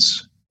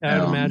Netherlands.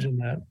 I'd imagine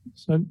that.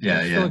 So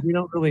I feel like we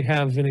don't really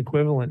have an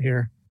equivalent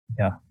here.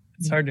 Yeah,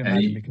 it's hard to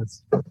imagine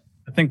because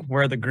I think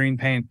where the green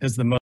paint is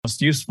the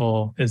most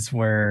useful is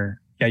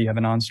where, you have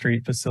an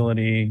on-street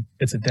facility.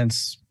 It's a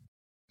dense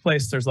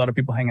place. There's a lot of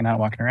people hanging out,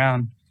 walking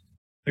around.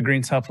 The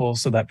green's helpful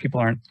so that people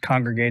aren't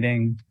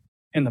congregating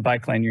in the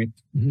bike lane.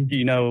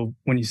 You know,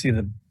 when you see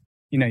the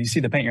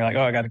paint, you're like,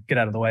 oh, I got to get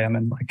out of the way. I'm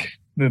in like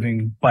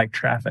moving bike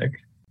traffic.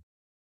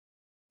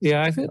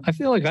 Yeah, I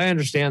feel like I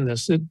understand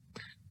this.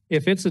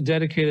 If it's a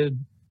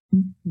dedicated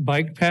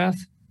bike path,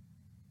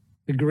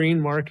 the green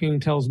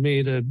marking tells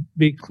me to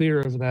be clear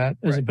of that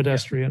as a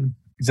pedestrian. Yeah.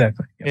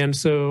 Exactly. Yeah. And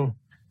so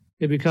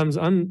it becomes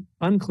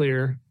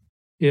unclear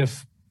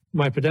if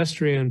my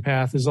pedestrian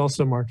path is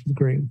also marked with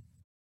green.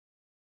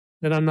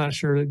 Then I'm not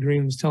sure that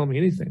green is telling me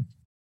anything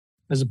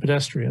as a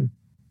pedestrian.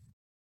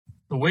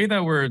 The way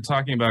that we're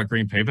talking about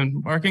green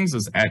pavement markings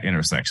is at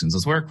intersections.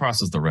 It's where it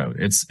crosses the road.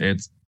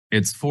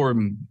 It's for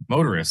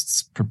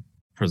motorists,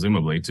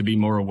 presumably, to be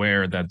more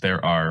aware that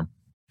there are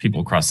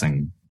people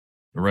crossing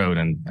the road,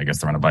 and I guess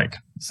they're on a bike.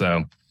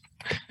 So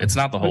it's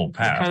not the whole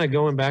path. Kind of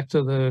going back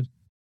to the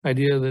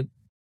idea that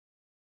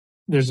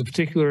there's a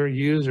particular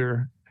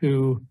user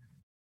who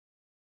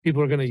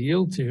people are going to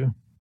yield to.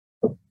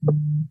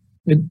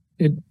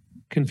 It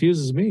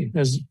confuses me,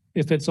 as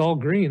if it's all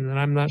green, then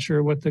I'm not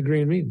sure what the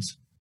green means,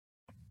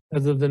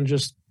 other than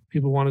just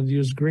people wanted to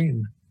use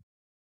green.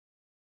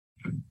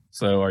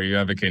 So are you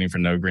advocating for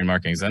no green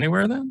markings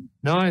anywhere then?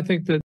 No, I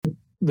think that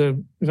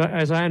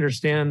as I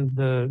understand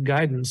the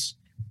guidance,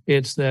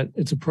 it's that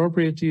it's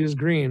appropriate to use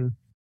green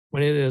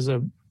when it is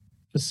a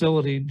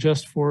facility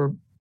just for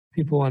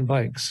people on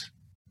bikes.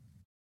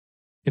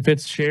 If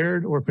it's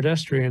shared or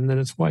pedestrian, then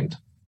it's white.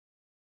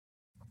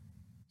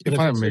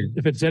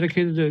 If it's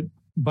dedicated to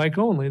bike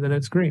only, then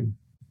it's green.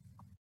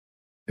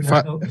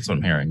 That's what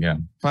I'm hearing, yeah.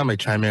 If I may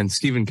chime in,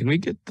 Stephen, can we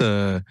get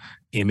the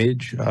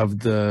image of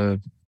the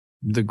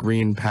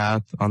green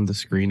path on the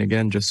screen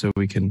again, just so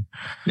we can?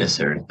 Yes,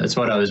 sir. That's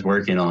what I was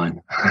working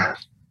on. Let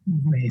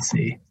me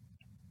see.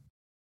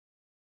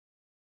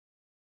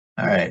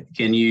 All right.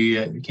 Can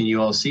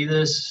you all see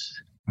this?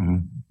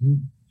 Mm-hmm.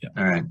 Yeah.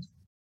 All right.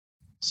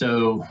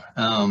 So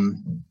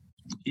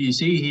you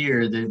see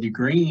here that the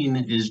green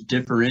is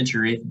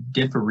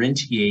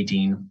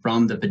differentiating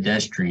from the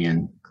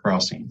pedestrian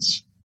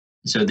crossings.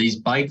 So these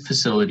bike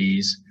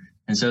facilities,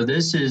 and so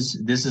this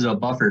is a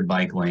buffered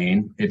bike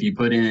lane. If you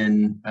put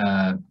in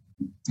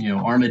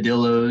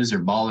armadillos or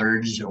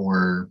bollards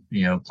or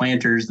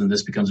planters, then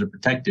this becomes a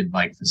protected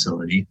bike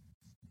facility.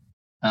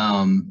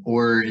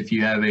 Or if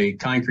you have a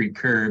concrete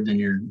curb, then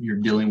you're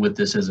dealing with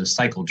this as a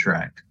cycle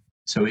track.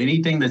 So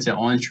anything that's an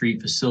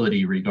on-street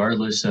facility,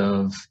 regardless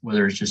of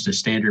whether it's just a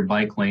standard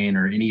bike lane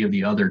or any of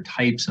the other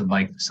types of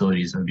bike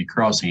facilities that would be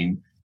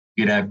crossing,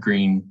 you'd have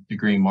the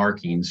green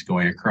markings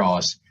going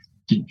across,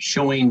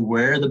 showing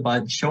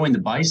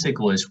the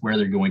bicyclists where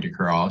they're going to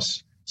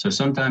cross. So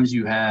sometimes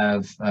you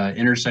have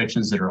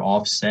intersections that are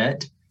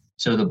offset.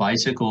 So the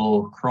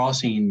bicycle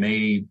crossing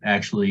may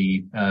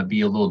actually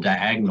be a little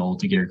diagonal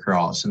to get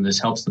across. And this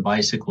helps the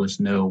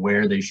bicyclists know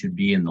where they should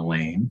be in the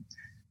lane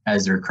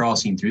as they're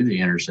crossing through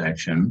the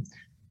intersection.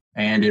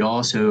 And it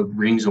also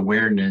brings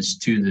awareness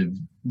to the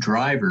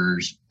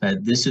drivers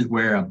that this is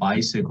where a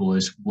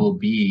bicyclist will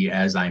be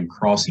as I'm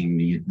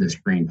crossing this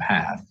green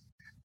path.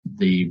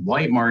 The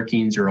white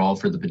markings are all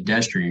for the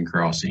pedestrian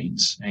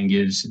crossings and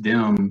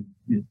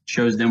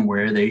shows them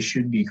where they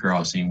should be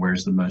crossing,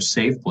 where's the most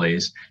safe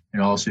place.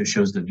 It also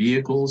shows the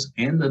vehicles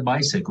and the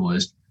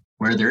bicyclists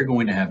where they're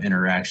going to have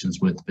interactions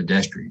with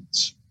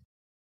pedestrians.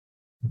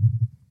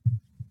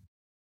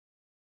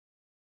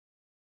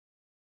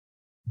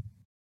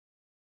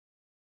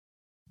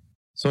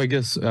 So I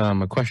guess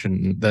a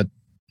question that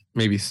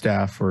maybe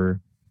staff or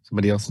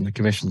somebody else in the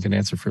commission can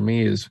answer for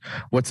me is,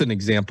 what's an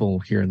example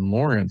here in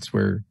Lawrence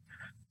where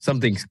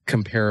something's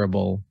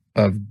comparable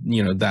of,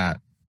 that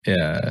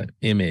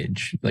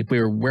image, like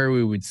where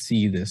we would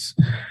see this,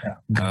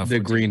 the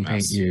green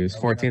paint used?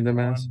 14th and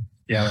Mass?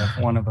 Yeah,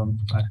 one of them.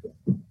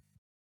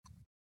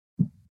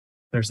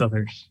 There's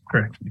others,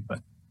 correct me, but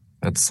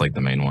That's like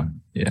the main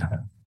one. Yeah.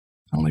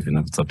 I don't even know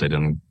if it's updated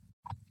on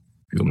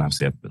Google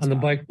Maps yet. On the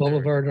bike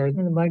boulevard, or On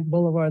the bike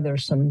boulevard,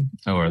 there's some.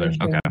 Oh, are there? there's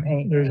green Okay.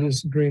 paint. there's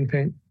this green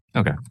paint.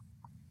 Okay.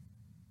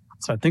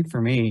 so I think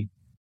for me,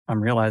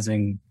 I'm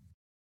realizing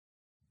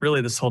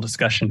really this whole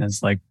discussion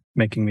is like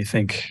making me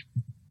think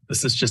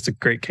this is just a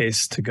great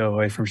case to go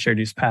away from shared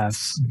use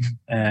paths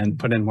and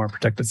put in more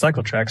protected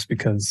cycle tracks,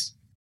 because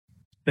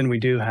then we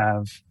do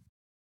have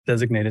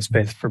designated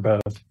space for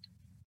both.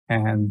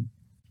 And,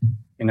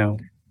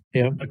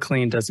 a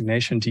clean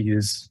designation to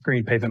use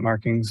green pavement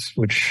markings,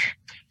 which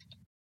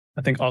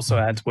I think also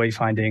adds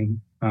wayfinding,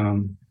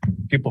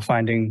 people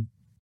finding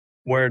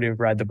where to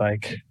ride the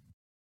bike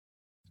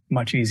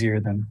much easier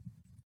than,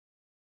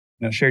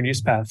 shared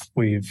use path.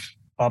 We've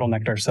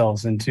bottlenecked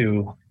ourselves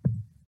into,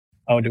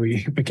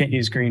 we can't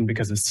use green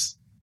because it's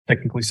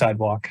technically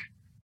sidewalk.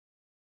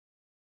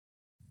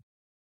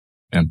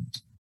 Yeah.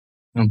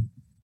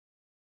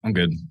 I'm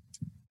good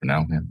for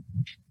now. Yeah.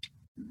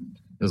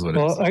 This is what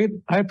it is. Well,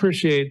 I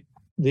appreciate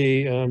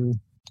the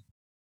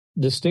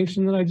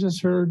distinction that I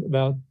just heard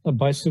about a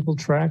bicycle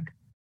track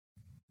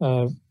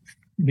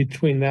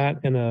between that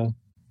and a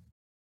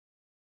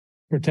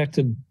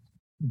protected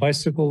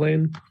bicycle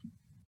lane,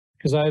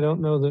 because I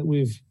don't know that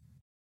we've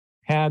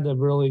had a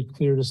really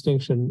clear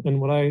distinction.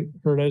 And what I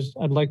heard is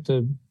I'd like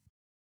to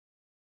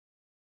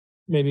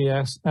maybe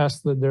ask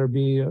that there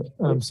be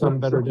some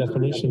better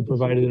definition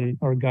provided in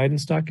our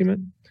guidance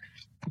document,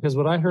 because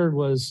what I heard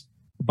was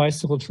a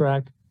bicycle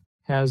track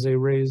has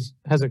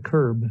a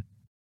curb.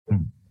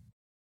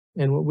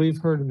 And what we've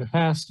heard in the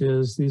past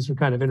is these are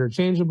kind of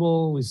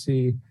interchangeable. We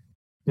see,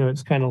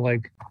 it's kind of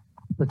like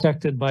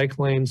protected bike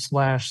lane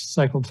 /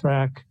 cycle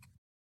track.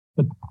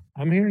 But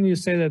I'm hearing you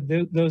say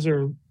that those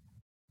are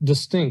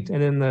distinct.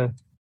 And in the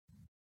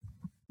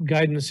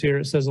guidance here,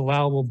 it says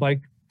allowable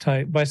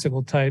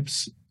bicycle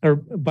types or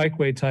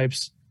bikeway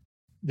types.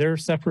 They're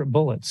separate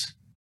bullets.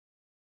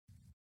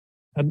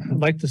 I'd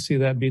like to see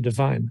that be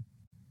defined.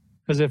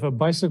 Because if a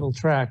bicycle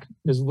track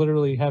is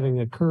literally having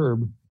a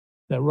curb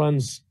that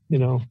runs,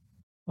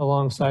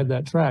 alongside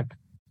that track,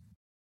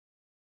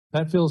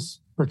 that feels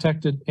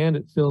protected, and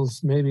it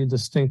feels maybe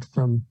distinct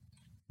from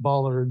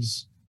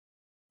bollards,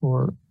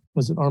 or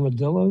was it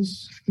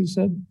armadillos, you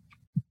said?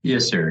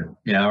 Yes, sir.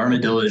 Yeah,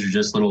 armadillos are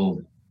just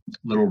little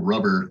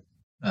rubber.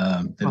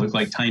 They look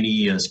like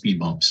tiny speed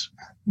bumps.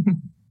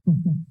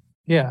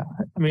 Yeah,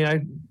 I mean,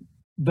 I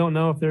don't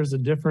know if there's a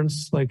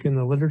difference, like in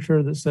the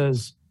literature that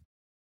says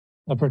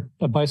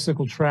a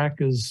bicycle track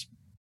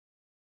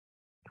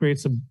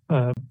creates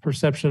a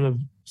perception of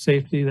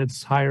safety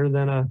that's higher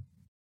than a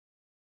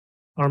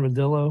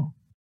armadillo.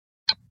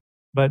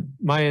 But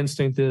my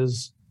instinct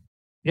is,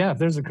 if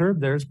there's a curb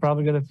there, it's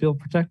probably going to feel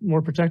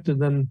more protected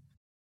than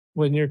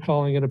when you're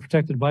calling it a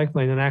protected bike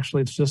lane, and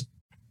actually it's just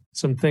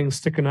some things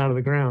sticking out of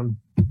the ground.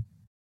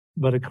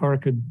 But a car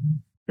could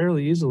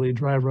fairly easily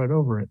drive right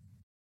over it.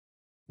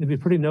 It'd be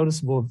pretty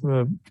noticeable if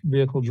a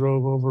vehicle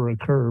drove over a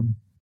curb,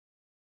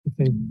 I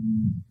think.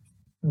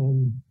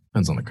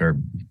 Depends on the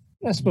curb.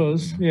 I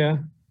suppose, yeah.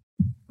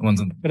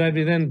 But I'd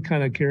be then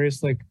kind of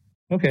curious, like,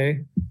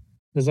 okay,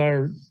 does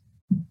our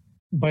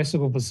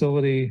bicycle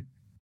facility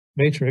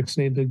matrix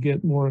need to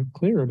get more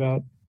clear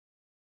about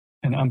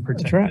an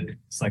unprotected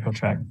cycle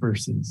track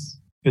versus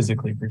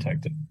physically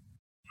protected?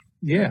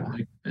 Yeah.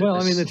 Well,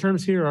 I mean, the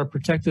terms here are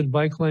protected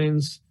bike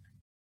lanes,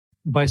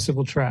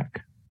 bicycle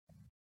track.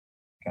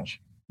 Gotcha.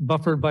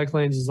 Buffered bike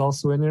lanes is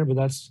also in there, but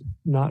that's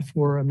not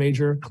for a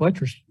major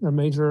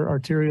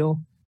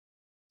arterial.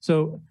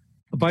 So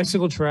a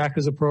bicycle track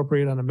is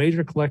appropriate on a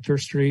major collector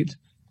street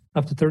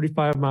up to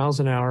 35 miles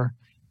an hour,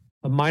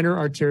 a minor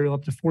arterial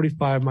up to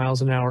 45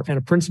 miles an hour, and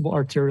a principal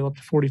arterial up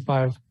to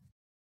 45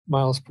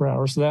 miles per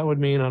hour. So that would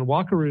mean on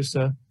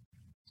Wakarusa,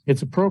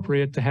 it's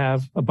appropriate to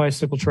have a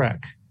bicycle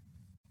track.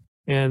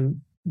 And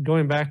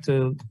going back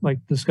to like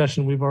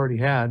discussion we've already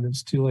had,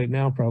 it's too late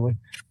now probably,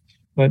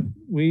 but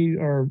we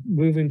are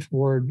moving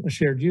toward a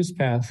shared use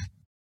path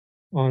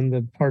on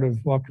the part of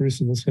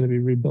Wakarusa that's going to be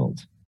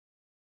rebuilt.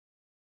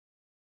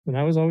 And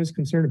I was always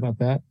concerned about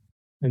that.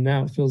 And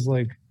now it feels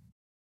like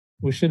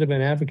we should have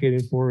been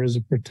advocating for is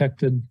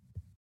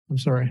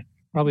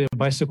probably a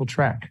bicycle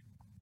track.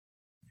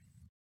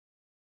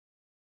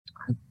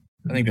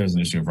 I think there was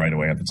an issue of right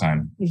away at the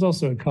time. There's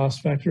also a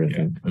cost factor, I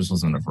think. There just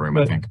wasn't enough room,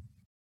 I think.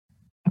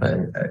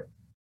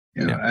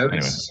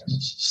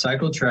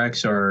 Cycle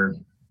tracks are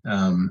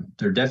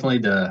they're definitely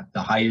the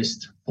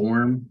highest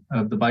form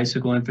of the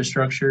bicycle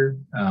infrastructure.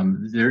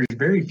 There's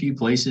very few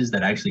places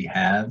that actually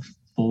have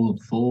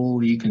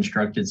fully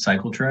constructed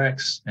cycle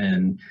tracks,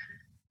 and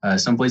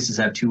some places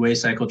have two-way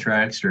cycle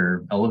tracks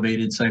or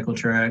elevated cycle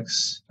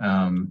tracks.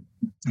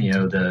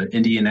 The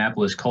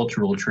Indianapolis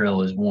Cultural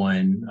Trail is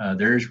one.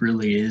 Theirs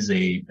really is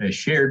a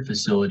shared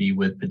facility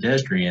with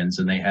pedestrians,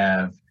 and they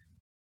have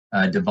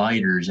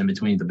dividers in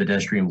between the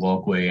pedestrian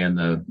walkway and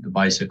the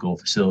bicycle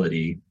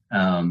facility.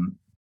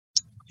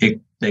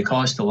 They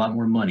cost a lot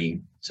more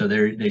money. So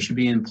they should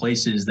be in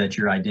places that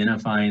you're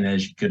identifying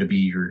as going to be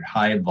your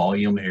high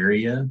volume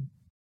area,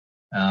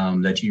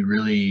 that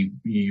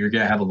you're going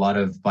to have a lot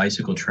of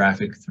bicycle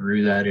traffic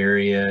through that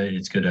area.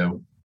 It's going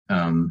to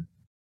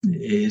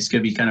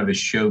be kind of a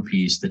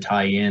showpiece to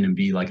tie in and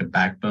be like a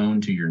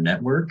backbone to your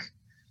network.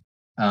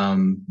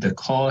 The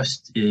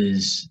cost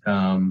is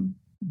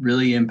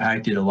really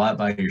impacted a lot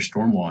by your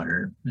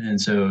stormwater. And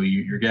so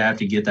you're going to have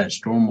to get that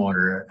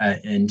stormwater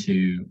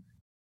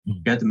you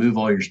have to move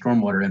all your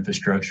stormwater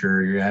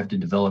infrastructure. You have to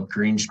develop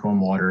green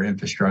stormwater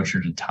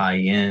infrastructure to tie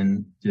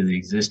in to the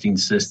existing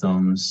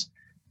systems.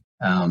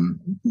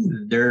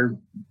 They're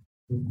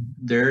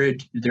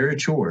a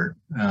chore,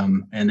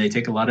 and they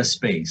take a lot of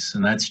space.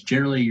 And that's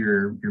generally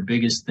your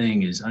biggest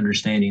thing, is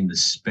understanding the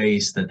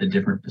space that the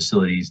different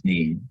facilities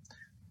need.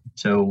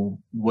 So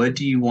what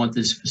do you want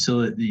this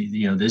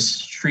facility, this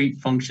street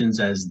functions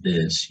as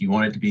this. You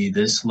want it to be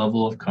this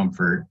level of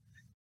comfort.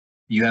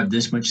 You have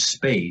this much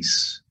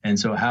space. And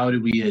so how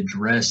do we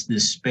address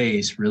this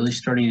space, really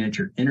starting at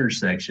your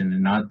intersection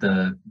and not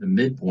the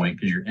midpoint,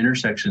 because your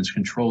intersections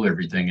control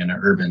everything in an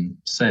urban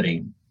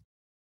setting.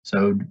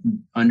 So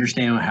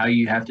understand how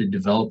you have to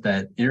develop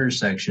that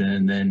intersection,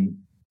 and then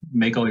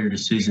make all your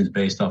decisions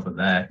based off of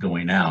that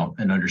going out,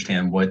 and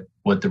understand what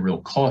the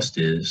real cost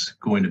is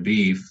going to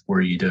be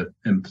for you to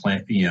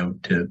implement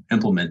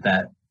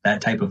that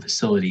type of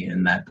facility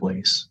in that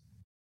place.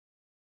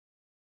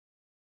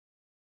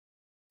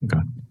 Okay.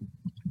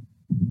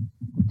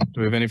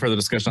 Do we have any further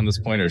discussion on this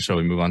point, or shall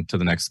we move on to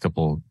the next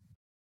couple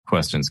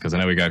questions? Because I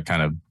know we got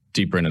kind of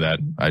deeper into that.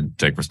 I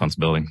take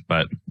responsibility,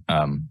 but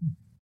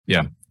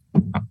yeah,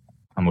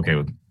 I'm okay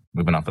with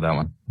moving off of that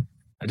one.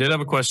 I did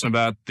have a question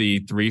about the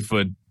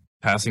 3-foot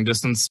passing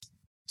distance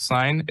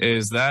sign.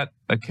 Is that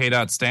a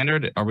KDOT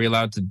standard? Are we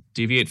allowed to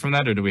deviate from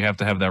that, or do we have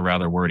to have that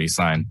rather wordy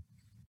sign?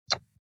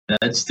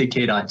 That's the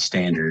KDOT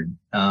standard.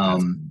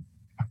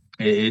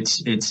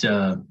 It's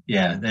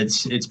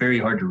very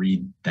hard to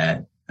read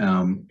that.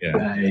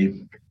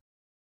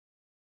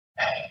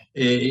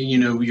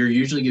 You're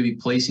usually going to be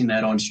placing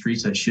that on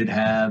streets that should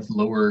have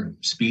lower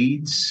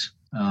speeds.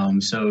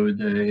 So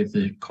if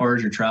the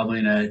cars are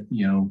traveling at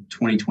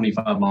 20,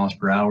 25 miles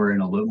per hour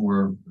in a little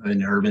more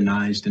an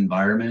urbanized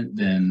environment,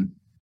 then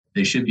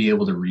they should be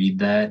able to read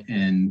that.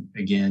 And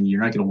again,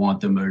 you're not going to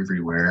want them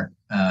everywhere.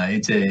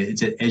 It's an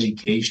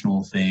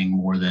educational thing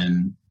more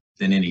than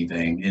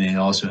anything, and it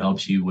also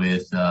helps you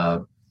with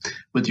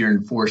your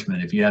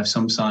enforcement. If you have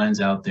some signs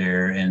out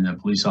there and a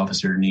police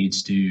officer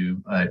needs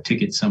to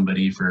ticket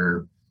somebody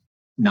for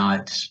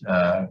not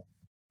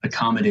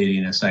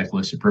accommodating a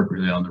cyclist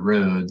appropriately on the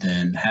road,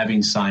 then having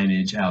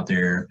signage out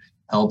there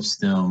helps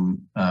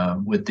them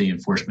with the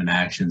enforcement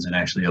actions and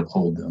actually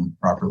uphold them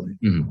properly.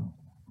 Mm-hmm.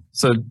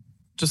 So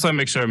just so I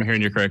make sure I'm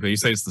hearing you correctly, you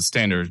say it's the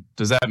standard.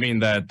 Does that mean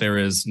that there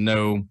is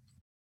no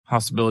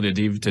possibility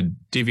to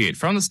deviate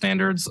from the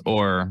standards,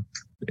 or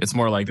it's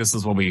more like this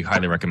is what we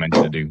highly recommend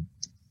you to do?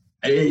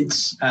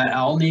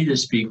 I'll need to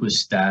speak with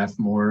staff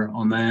more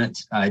on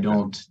that. I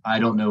don't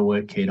know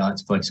what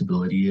KDOT's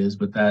flexibility is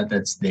with that.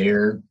 That's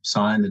their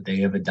sign that they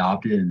have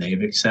adopted and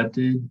they've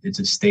accepted. It's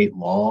a state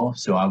law,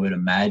 so I would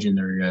imagine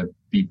they're going to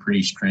be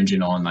pretty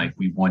stringent on, like,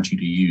 we want you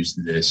to use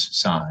this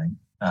sign.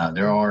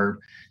 There are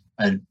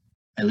at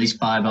least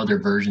 5 other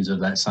versions of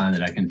that sign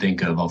that I can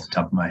think of off the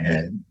top of my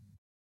head.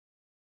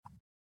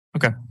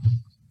 Okay.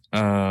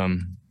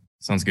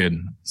 Sounds good.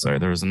 Sorry,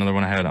 there was another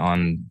one I had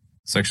on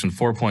section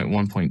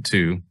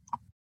 4.1.2.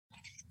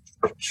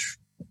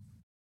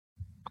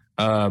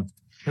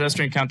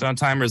 Pedestrian countdown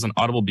timers and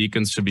audible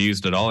beacons should be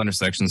used at all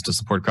intersections to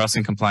support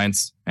crossing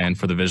compliance and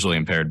for the visually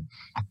impaired.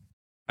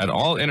 At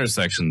all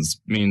intersections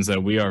means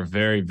that we are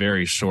very,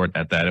 very short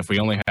at that. If we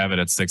only have it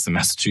at 6 in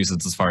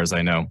Massachusetts, as far as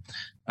I know.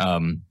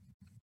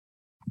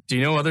 Do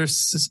you know other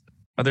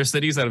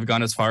cities that have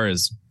gone as far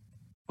as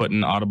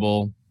putting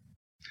audible?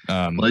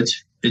 Well,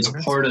 it's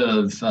part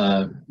of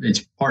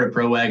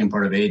PROAG and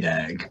part of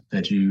ADAG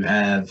that you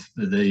have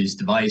these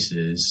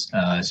devices.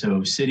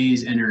 So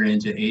cities enter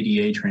into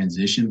ADA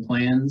transition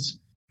plans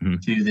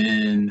to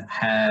then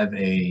have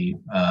a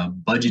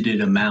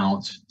budgeted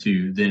amount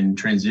to then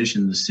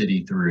transition the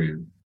city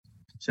through.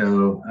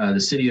 So the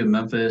city of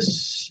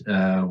Memphis,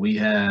 we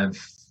have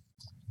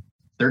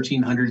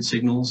 1,300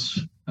 signals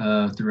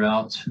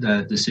throughout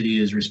that the city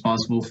is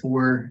responsible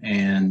for,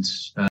 and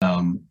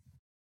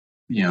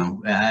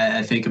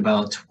I think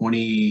about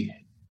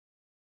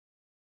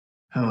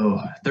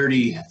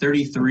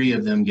 33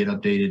 of them get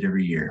updated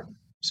every year.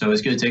 So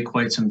it's going to take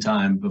quite some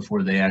time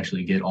before they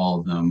actually get all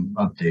of them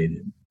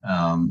updated.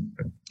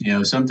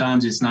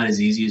 Sometimes it's not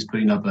as easy as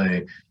putting up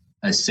a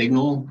a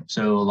signal.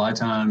 So a lot of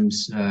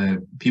times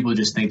people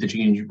just think that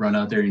you can run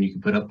out there and you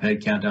can put up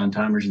head countdown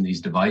timers in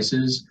these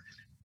devices,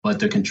 but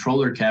the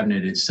controller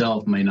cabinet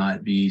itself may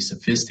not be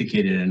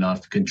sophisticated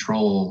enough to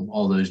control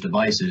all those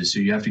devices. So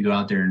you have to go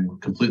out there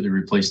and completely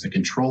replace the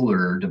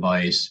controller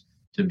device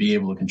to be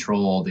able to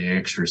control all the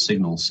extra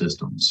signal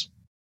systems.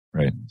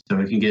 Right. So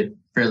it can get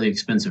fairly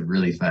expensive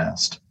really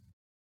fast.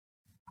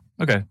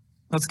 Okay.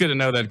 That's good to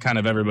know that kind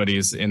of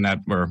everybody's in that,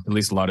 or at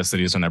least a lot of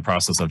cities are in that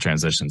process of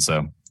transition.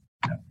 So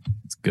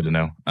it's good to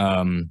know.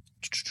 All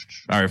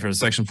right, for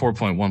section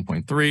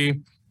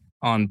 4.1.3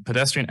 on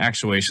pedestrian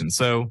actuation.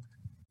 So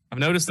I've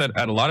noticed that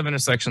at a lot of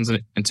intersections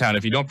in town,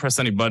 if you don't press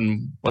any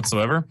button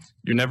whatsoever,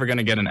 you're never going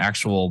to get an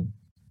actual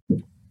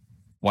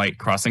white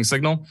crossing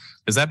signal.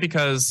 Is that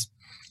because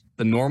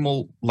the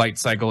normal light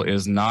cycle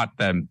is not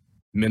that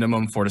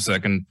minimum 4 to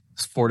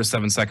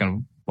 7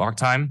 second walk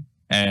time?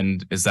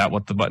 And is that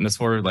what the button is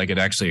for? Like it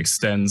actually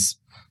extends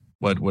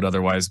what would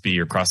otherwise be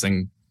your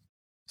crossing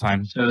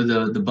time? So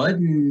the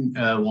button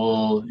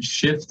will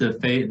shift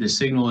the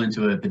signal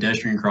into a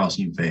pedestrian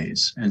crossing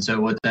phase. And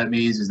so what that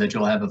means is that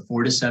you'll have a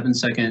 4 to 7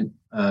 second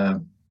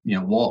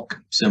walk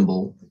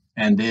symbol.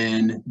 And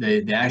then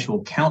the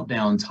actual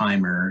countdown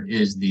timer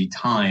is the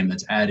time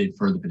that's added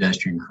for the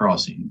pedestrian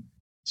crossing.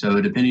 So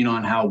depending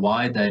on how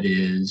wide that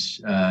is,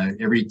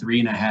 every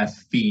 3.5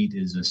 feet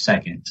is a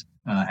second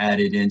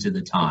added into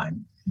the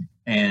time.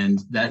 And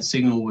that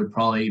signal would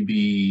probably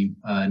be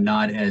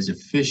not as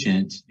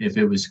efficient if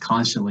it was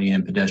constantly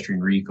in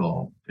pedestrian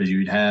recall, because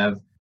you'd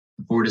have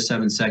 4 to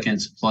 7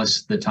 seconds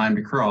plus the time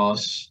to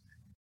cross.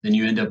 Then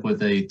you end up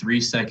with a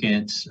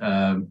 3-second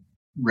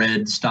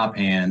red stop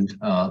hand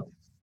up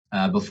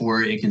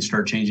before it can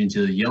start changing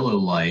to the yellow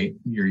light.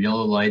 Your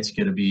yellow light's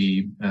going to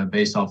be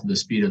based off of the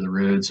speed of the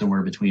road,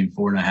 somewhere between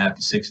 4.5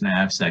 to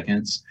 6.5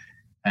 seconds.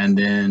 And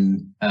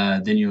then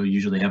you'll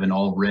usually have an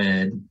all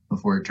red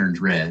before it turns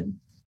red.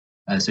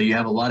 So you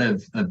have a lot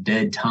of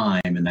dead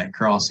time in that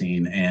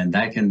crossing, and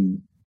that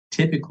can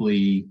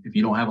typically, if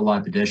you don't have a lot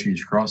of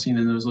pedestrians crossing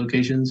in those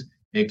locations,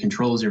 it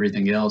controls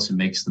everything else and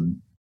makes the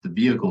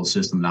vehicle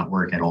system not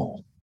work at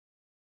all.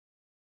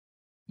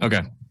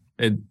 Okay.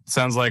 It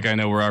sounds like I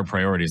know where our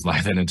priorities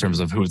lie then in terms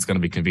of who it's going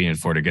to be convenient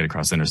for to get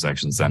across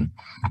intersections then.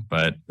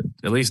 But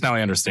at least now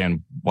I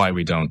understand why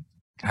we don't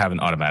have an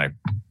automatic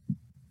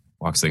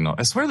walk signal.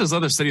 I swear there's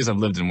other cities I've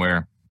lived in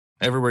where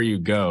everywhere you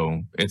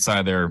go, it's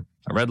either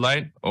a red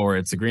light or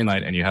it's a green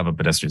light and you have a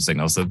pedestrian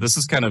signal. So this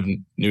is kind of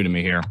new to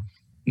me here,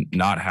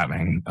 not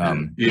having.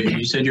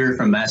 You said you're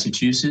from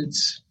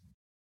Massachusetts?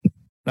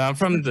 No, I'm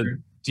from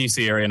the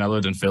DC area and I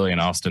lived in Philly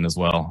and Austin as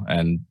well.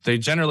 And they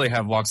generally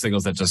have walk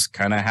signals that just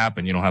kind of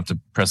happen. You don't have to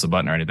press a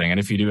button or anything. And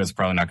if you do, it's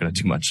probably not going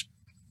to do much.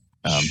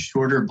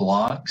 Shorter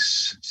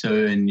blocks. So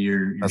in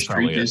your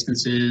street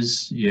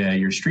distances,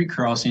 your street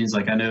crossings,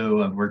 like I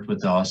know I've worked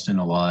with Austin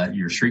a lot,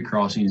 your street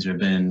crossings have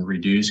been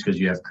reduced because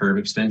you have curb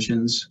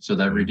extensions. So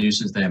that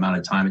reduces the amount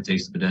of time it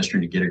takes the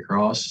pedestrian to get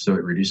across. So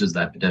it reduces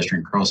that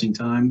pedestrian crossing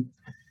time.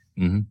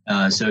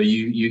 Mm-hmm. So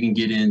you can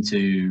get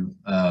into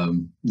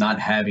not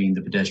having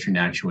the pedestrian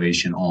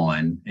actuation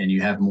on, and you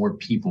have more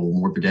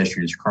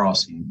pedestrians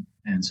crossing.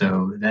 And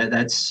so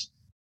that's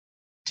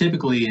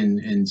typically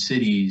in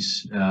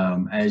cities,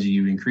 as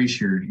you increase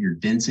your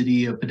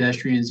density of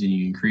pedestrians and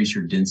you increase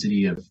your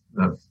density of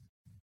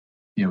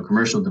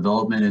commercial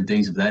development and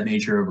things of that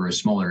nature over a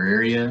smaller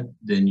area,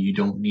 then you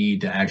don't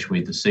need to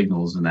actuate the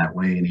signals in that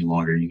way any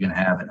longer. You can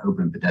have an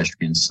open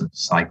pedestrian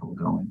cycle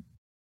going.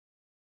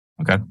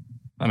 Okay,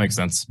 that makes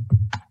sense.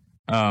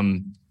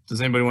 Does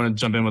anybody want to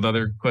jump in with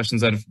other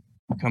questions that have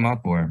come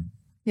up or?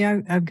 Yeah,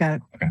 I've got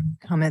a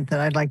comment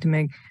that I'd like to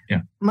make.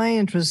 Yeah. My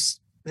interest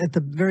at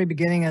the very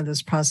beginning of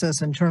this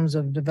process in terms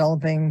of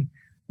developing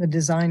the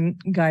design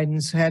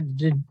guidance had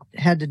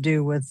to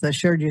do with the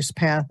shared use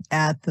path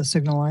at the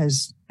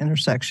signalized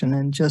intersection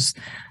and just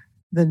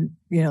the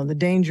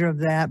danger of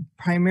that,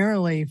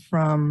 primarily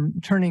from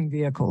turning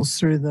vehicles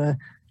through the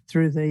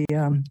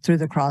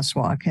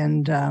crosswalk.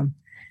 And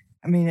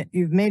I mean,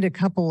 you've made a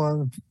couple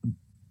of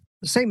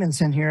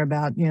statements in here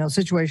about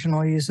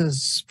situational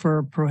uses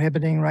for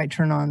prohibiting right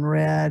turn on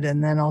red,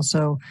 and then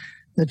also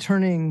the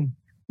turning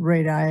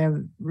radii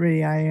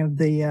of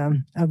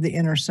the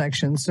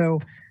intersection. So,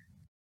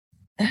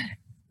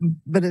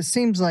 but it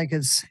seems like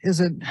is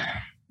it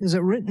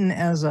written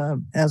as a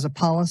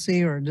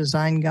policy or a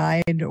design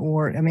guide,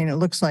 or I mean, it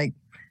looks like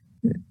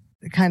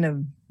kind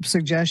of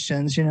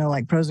suggestions,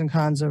 like pros and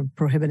cons of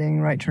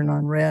prohibiting right turn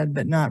on red,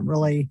 but not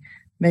really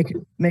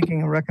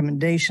making a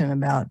recommendation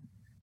about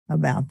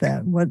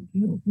that. What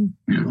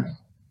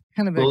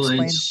kind of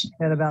explain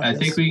that about? I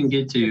think we can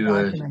get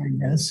to.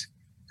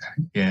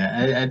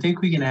 I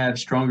think we can have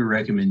stronger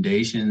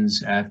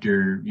recommendations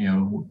after,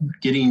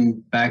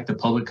 getting back the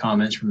public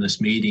comments from this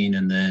meeting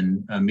and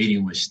then a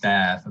meeting with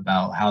staff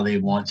about how they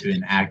want to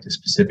enact a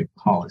specific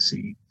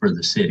policy for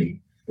the city.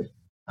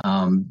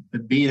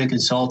 But being a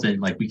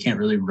consultant, we can't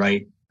really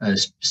write a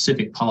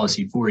specific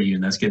policy for you,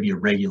 and that's going to be a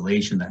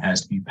regulation that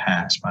has to be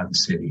passed by the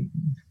city.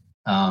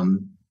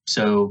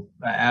 So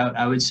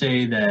I would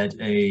say that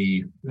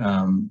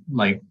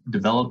like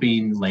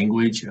developing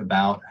language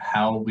about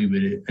how we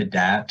would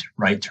adapt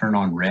right turn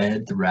on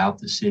red throughout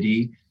the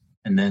city,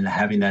 and then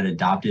having that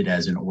adopted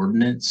as an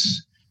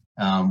ordinance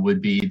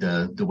would be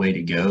the way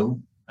to go.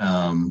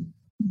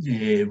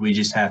 We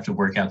just have to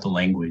work out the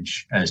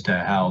language as to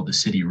how the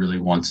city really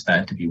wants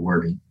that to be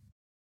worded.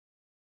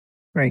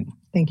 Great,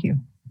 thank you.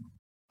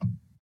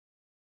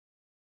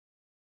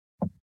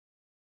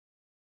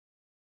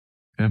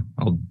 Okay,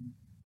 I'll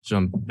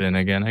jump in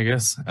again, I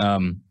guess.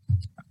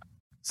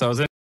 So I was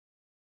in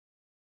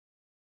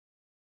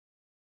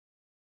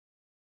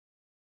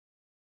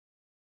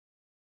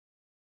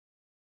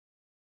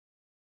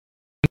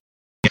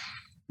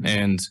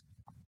and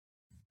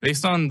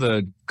based on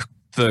the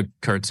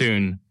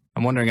cartoon,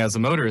 I'm wondering, as a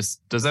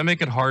motorist, does that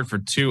make it hard for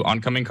two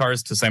oncoming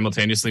cars to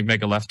simultaneously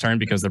make a left turn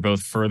because they're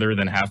both further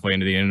than halfway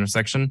into the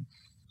intersection?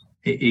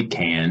 It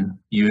can.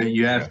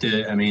 You have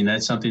to. I mean,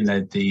 that's something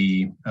that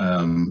the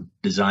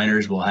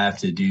designers will have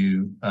to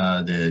do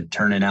the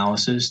turn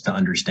analysis to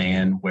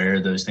understand where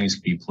those things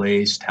can be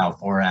placed, how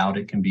far out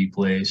it can be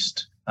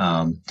placed.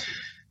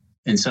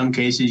 In some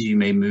cases, you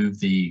may move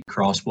the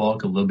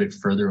crosswalk a little bit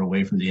further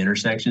away from the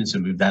intersection, so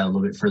move that a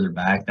little bit further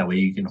back. That way,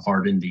 you can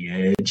harden the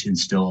edge and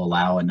still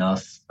allow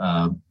enough,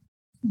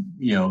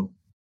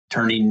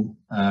 turning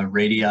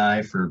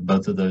radii for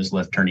both of those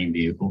left turning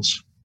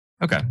vehicles.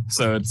 Okay,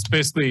 so it's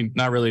basically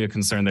not really a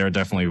concern. There are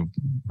definitely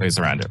ways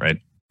around it, right?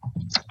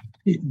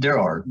 There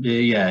are,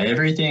 yeah.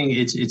 Everything.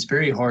 It's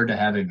very hard to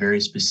have a very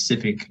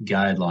specific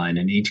guideline.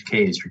 In each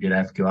case, you're gonna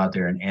have to go out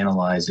there and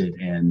analyze it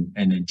and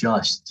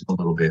adjust a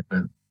little bit.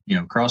 But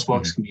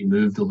crosswalks can be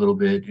moved a little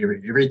bit.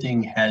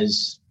 Everything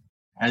has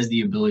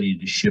the ability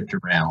to shift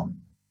around.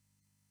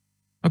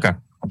 Okay.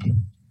 I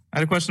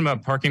had a question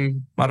about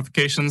parking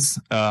modifications.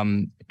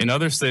 In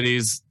other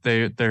cities,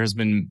 there has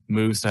been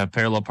moves to have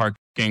parallel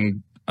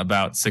parking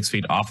about 6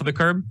 feet off of the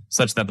curb,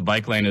 such that the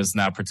bike lane is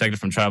now protected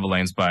from travel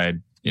lanes by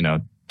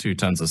 2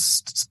 tons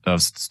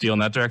of steel in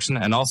that direction,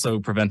 and also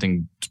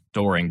preventing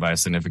dooring by a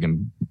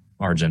significant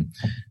margin.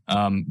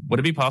 Would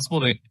it be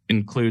possible to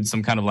include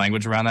some kind of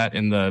language around that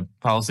in the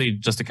policy,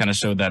 just to kind of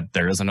show that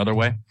there is another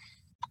way?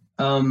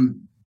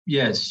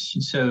 Yes.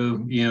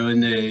 So, in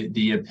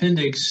the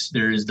appendix,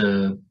 there's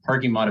the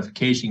parking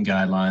modification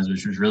guidelines,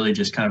 which was really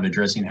just kind of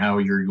addressing how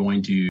you're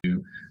going to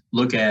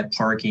look at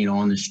parking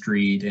on the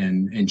street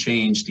and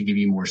change to give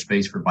you more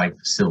space for bike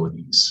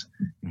facilities.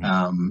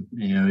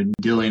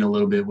 Dealing a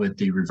little bit with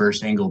the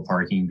reverse angle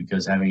parking,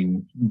 because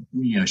having,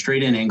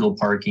 straight in angle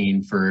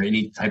parking for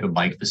any type of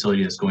bike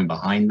facility that's going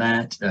behind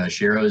that,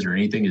 sharrows or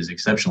anything, is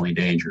exceptionally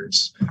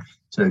dangerous.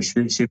 So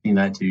shifting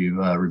that to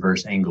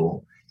reverse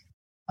angle.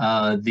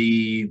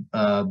 The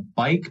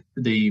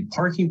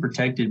parking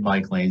protected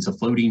bike lanes, the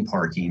floating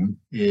parking,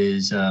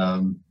 is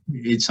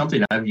it's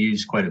something I've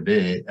used quite a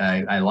bit.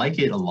 I like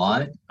it a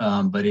lot,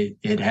 but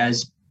it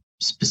has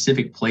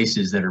specific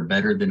places that are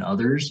better than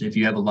others. If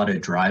you have a lot of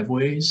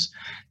driveways,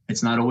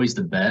 it's not always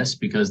the best,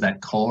 because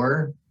that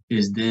car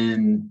is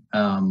then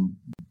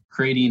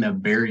creating a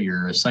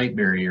barrier, a sight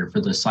barrier for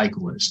the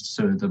cyclist.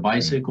 So the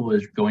bicycle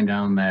is going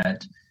down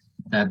that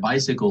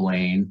bicycle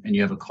lane, and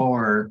you have a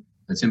car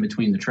that's in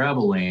between the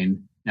travel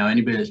lane. Now,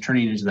 anybody that's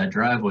turning into that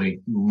driveway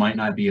might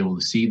not be able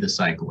to see the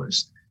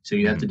cyclist. So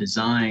you have to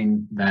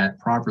design that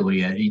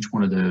properly at each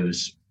one of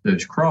those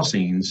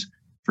crossings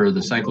for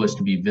the cyclist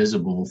to be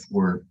visible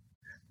for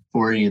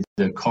any of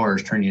the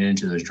cars turning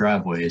into those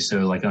driveways.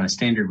 So like on a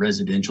standard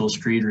residential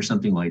street or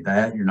something like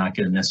that, you're not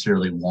going to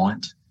necessarily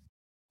want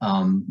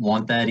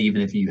that, even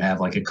if you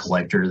have like a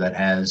collector that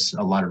has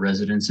a lot of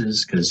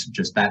residences, because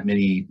just that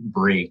many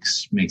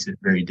breaks makes it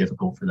very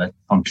difficult for that to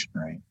function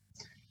right.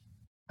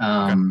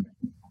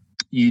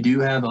 You do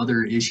have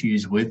other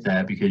issues with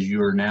that, because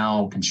you are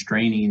now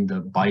constraining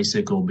the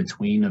bicycle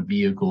between a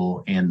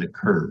vehicle and the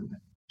curb.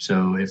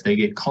 So if they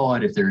get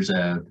caught, if there's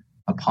a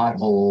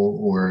pothole,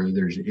 or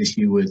there's an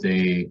issue with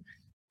the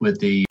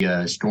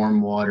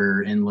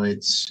stormwater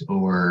inlets,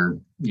 or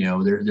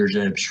there's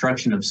an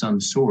obstruction of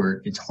some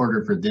sort, it's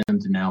harder for them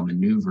to now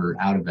maneuver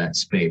out of that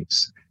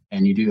space.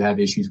 And you do have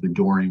issues with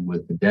dooring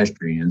with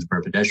pedestrians, where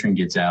a pedestrian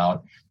gets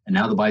out and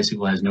now the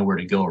bicycle has nowhere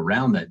to go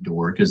around that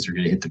door because they're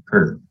going to hit the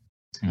curb.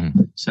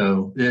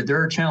 So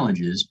there are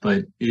challenges,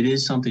 but it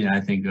is something I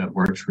think that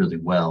works really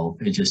well.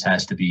 It just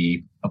has to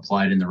be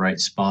applied in the right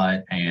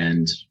spot,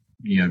 and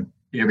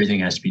everything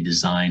has to be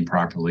designed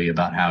properly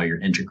about how you're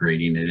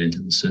integrating it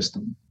into the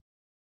system.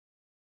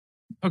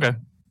 Okay,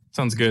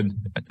 sounds good.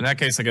 In that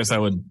case, I guess I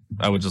would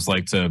just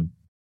like to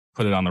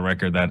put it on the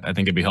record that I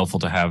think it'd be helpful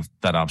to have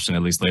that option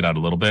at least laid out a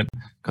little bit,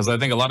 because I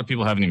think a lot of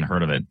people haven't even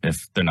heard of it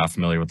if they're not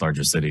familiar with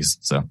larger cities.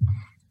 So,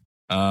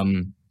 all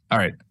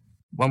right,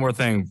 one more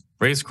thing.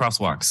 Raised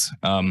crosswalks.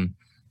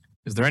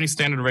 Is there any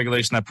standard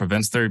regulation that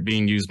prevents their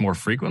being used more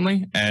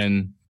frequently?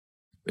 And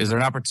is there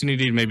an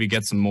opportunity to maybe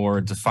get some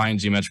more defined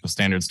geometrical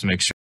standards to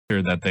make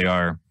sure that they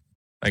are,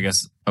 I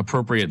guess,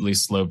 appropriately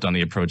sloped on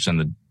the approach and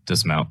the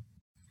dismount?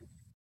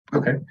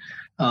 Okay.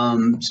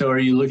 So are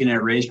you looking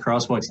at raised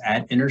crosswalks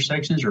at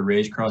intersections or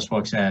raised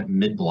crosswalks at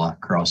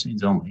mid-block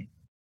crossings only?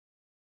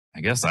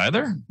 I guess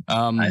either.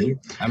 I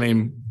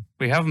mean,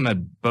 we have them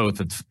at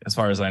both, as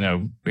far as I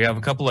know. We have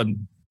a couple of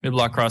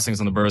mid-block crossings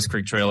on the Burris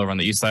Creek Trail over on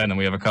the east side, and then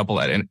we have a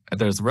couple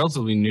there's a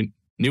relatively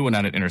new one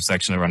at an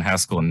intersection around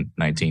Haskell and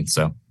 19th.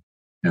 So,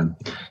 yeah.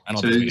 I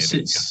don't So think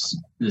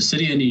the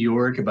city of New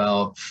York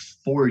about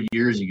 4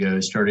 years ago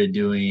started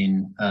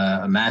doing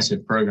a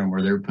massive program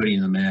where they're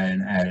putting them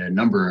in at a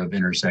number of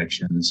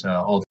intersections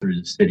all through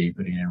the city,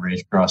 putting in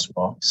raised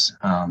crosswalks.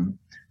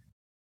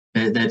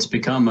 That's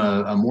become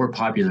a more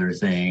popular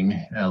thing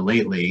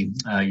lately.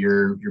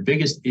 Your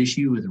biggest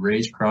issue with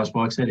raised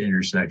crosswalks at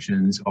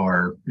intersections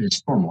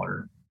is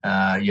stormwater.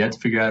 You have to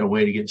figure out a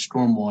way to get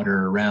stormwater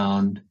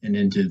around and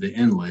into the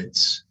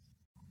inlets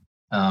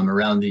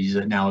around these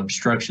now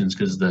obstructions,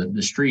 because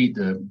the street,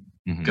 the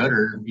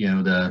gutter,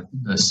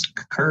 the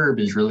curb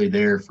is really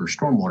there for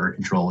stormwater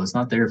control. It's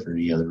not there for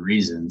any other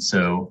reason.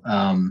 So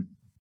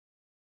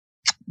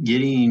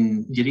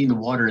getting the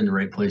water in the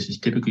right place is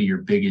typically your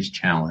biggest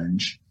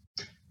challenge.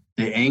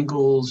 The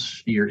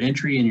angles, your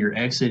entry and your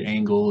exit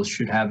angles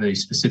should have a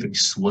specific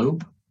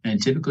slope.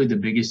 And typically the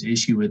biggest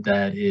issue with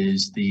that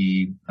is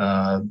the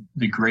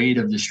grade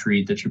of the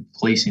street that you're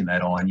placing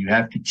that on. You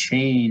have to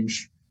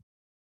change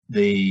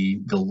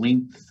the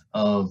length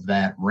of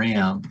that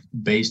ramp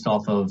based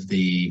off of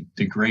the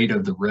grade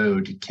of the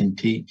road to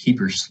keep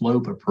your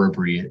slope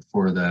appropriate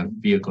for the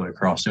vehicle to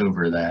cross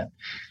over that.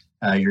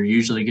 You're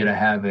usually going to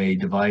have a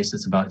device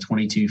that's about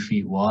 22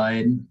 feet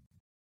wide,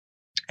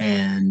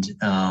 and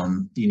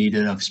you need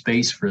enough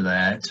space for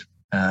that.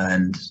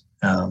 And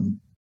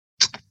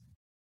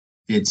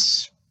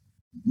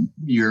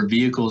your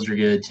vehicles are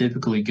going to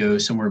typically go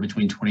somewhere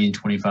between 20 and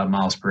 25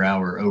 miles per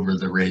hour over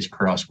the raised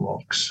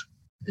crosswalks,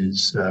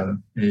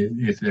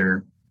 if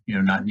they're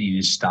not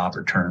needing to stop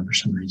or turn for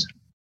some reason.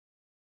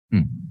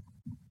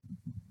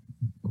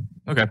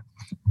 Okay.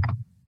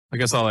 I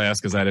guess all I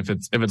ask is that if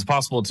it's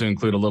possible to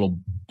include a little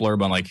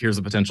blurb on, like, here's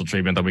a potential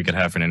treatment that we could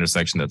have for an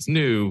intersection that's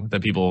new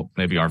that people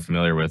maybe aren't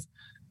familiar with.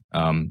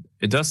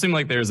 It does seem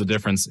like there's a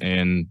difference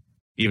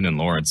even in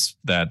Lawrence,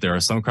 that there are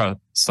some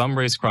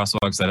raised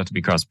crosswalks that have to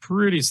be crossed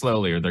pretty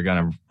slowly or they're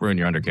going to ruin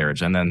your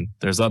undercarriage. And then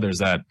there's others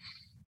that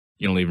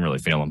you don't even really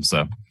feel them.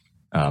 So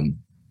I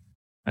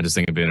just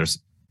think it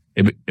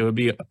would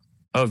be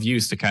of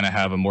use to kind of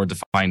have a more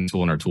defined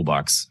tool in our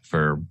toolbox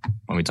for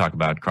when we talk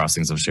about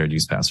crossings of shared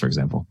use paths, for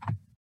example.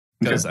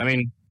 Because I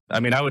mean,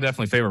 I would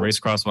definitely favor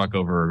raised crosswalk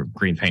over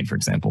green paint, for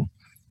example.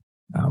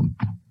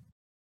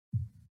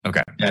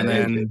 Okay. Yeah, and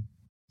then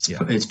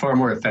it's far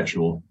more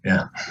effectual.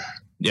 Yeah.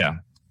 Yeah.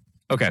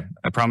 Okay.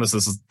 I promise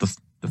this is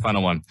the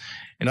final one.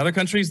 In other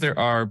countries, there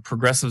are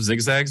progressive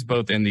zigzags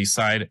both in the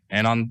side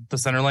and on the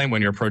center lane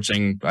when you're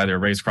approaching either a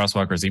raised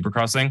crosswalk or zebra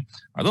crossing.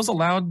 Are those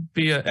allowed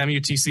via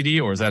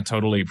MUTCD, or is that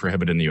totally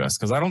prohibited in the US?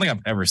 Because I don't think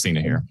I've ever seen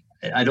it here.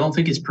 I don't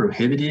think it's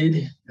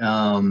prohibited.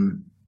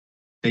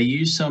 They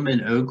used some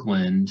in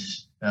Oakland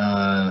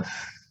about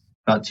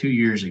 2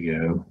 years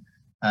ago.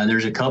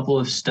 There's a couple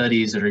of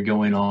studies that are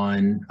going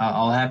on.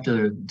 I'll have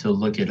to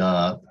look it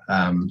up.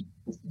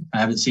 I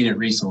haven't seen it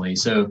recently.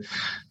 So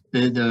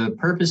the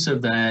purpose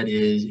of that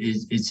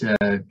is it's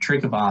a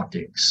trick of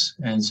optics.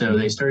 And so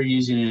they started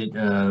using it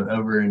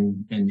over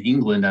in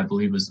England, I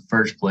believe was the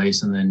first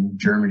place, and then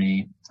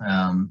Germany.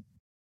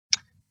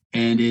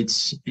 And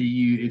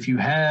if you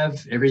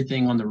have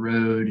everything on the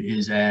road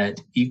is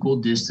at equal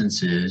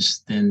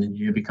distances, then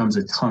it becomes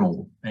a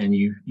tunnel and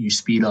you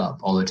speed up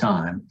all the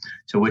time.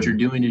 So what you're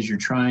doing is you're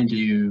trying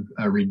to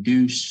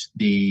reduce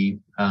the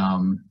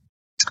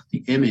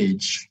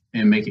image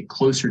and make it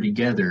closer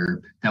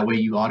together. That way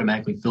you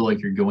automatically feel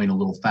like you're going a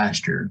little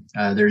faster.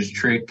 There's a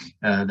trick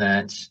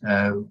that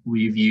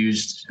we've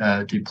used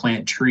to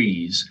plant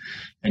trees,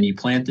 and you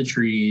plant the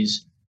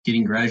trees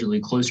getting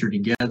gradually closer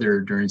together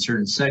during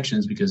certain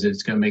sections because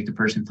it's going to make the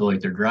person feel like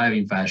they're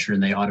driving faster,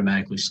 and they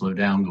automatically slow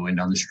down going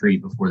down the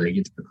street before they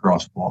get to the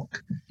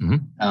crosswalk.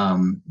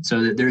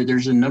 So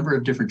there's a number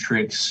of different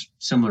tricks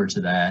similar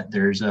to that.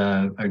 There's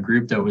a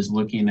group that was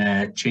looking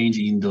at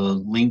changing the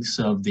lengths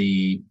of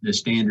the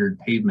standard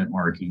pavement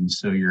markings.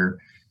 So you're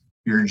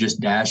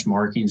just dash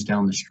markings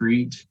down the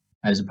street,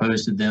 as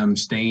opposed to them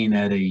staying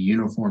at a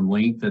uniform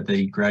length that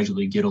they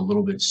gradually get a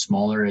little bit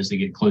smaller as they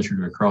get closer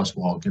to a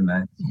crosswalk, and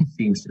that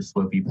seems to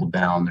slow people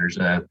down. There's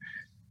a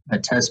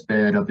test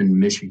bed up in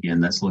Michigan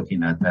that's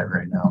looking at that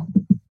right now.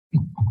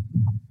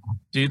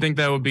 Do you think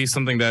that would be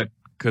something that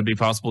could be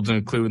possible to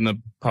include in the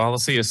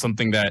policy, as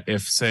something that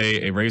if,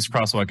 say, a raised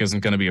crosswalk isn't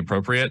going to be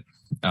appropriate,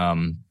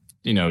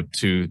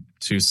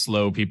 to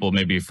slow people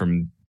maybe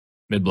from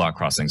mid-block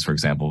crossings, for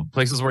example,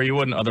 places where you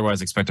wouldn't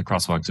otherwise expect a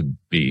crosswalk to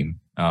be?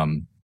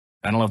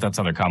 I don't know if that's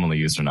how they're commonly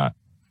used or not.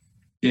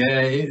 Yeah,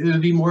 it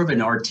would be more of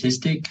an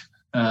artistic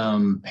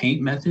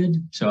paint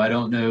method. So I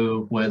don't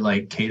know what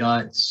like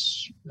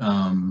KDOT's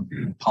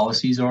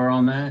policies are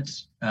on that.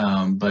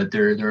 But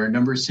there are a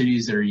number of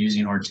cities that are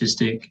using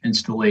artistic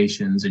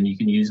installations, and you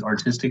can use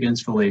artistic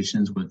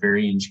installations with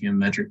varying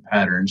geometric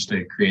patterns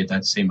to create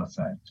that same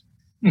effect.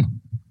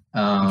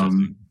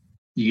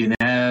 You can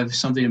have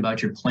something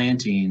about your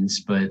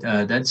plantings, but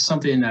that's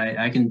something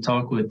I can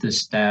talk with the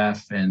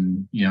staff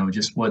and,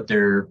 just what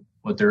they're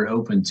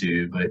open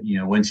to. But,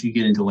 once you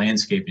get into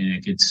landscaping,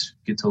 it gets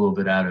a little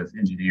bit out of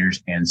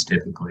engineers' hands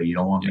typically. You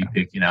don't want me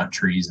picking out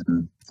trees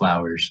and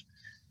flowers.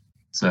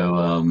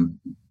 So,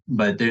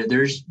 but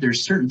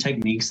there's certain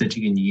techniques that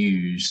you can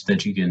use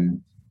that you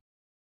can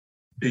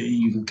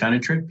kind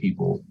of trick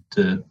people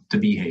to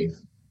behave.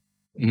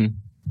 Mm-hmm.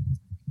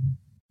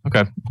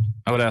 Okay.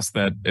 I would ask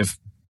that if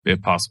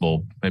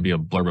possible, maybe a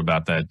blurb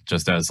about that,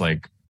 just as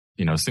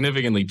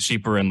significantly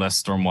cheaper and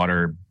less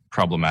stormwater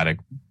problematic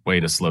way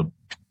to slope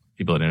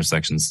people at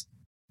intersections.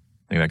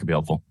 I think that could be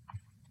helpful.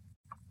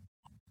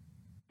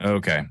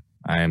 Okay.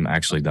 I am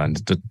actually done.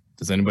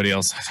 Does anybody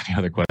else have any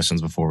other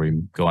questions before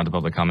we go on to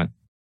public comment?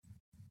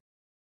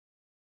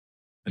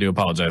 I do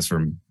apologize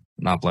for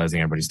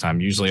monopolizing everybody's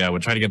time. Usually I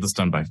would try to get this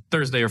done by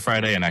Thursday or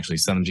Friday and actually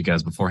send them to you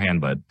guys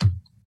beforehand, but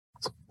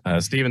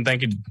Stephen,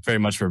 thank you very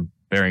much for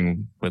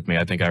bearing with me.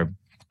 I think I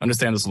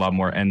understand this a lot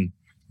more. And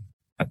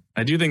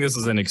I do think this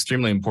is an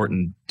extremely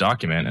important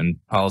document and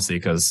policy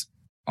because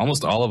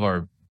almost all of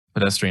our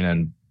pedestrian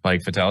and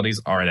bike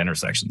fatalities are at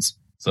intersections.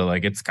 So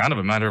it's kind of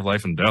a matter of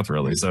life and death,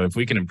 really. So if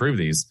we can improve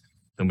these,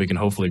 then we can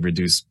hopefully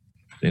reduce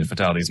the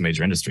fatalities in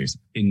major injuries.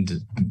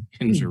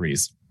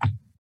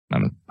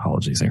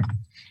 Apologies here.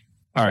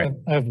 All right.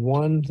 I have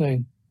one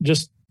thing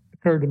just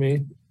occurred to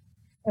me.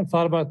 I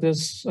thought about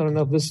this. I don't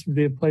know if this would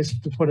be a place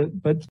to put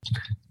it, but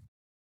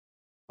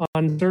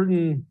on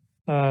certain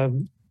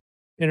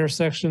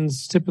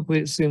intersections, typically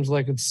it seems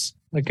like it's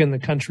like in the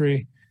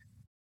country,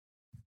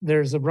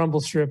 there's a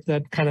rumble strip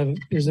that kind of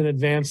is in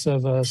advance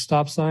of a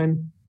stop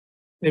sign,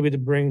 maybe to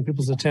bring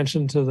people's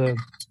attention to the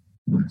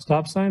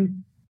stop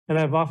sign. And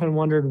I've often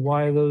wondered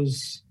why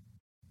those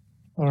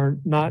are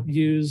not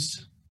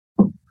used,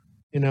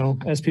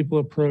 as people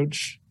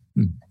approach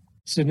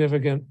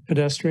significant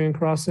pedestrian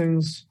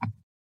crossings.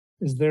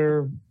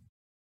 Can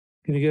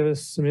you give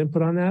us some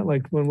input on that?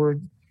 Like when we're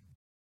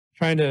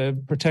trying to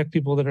protect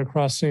people that are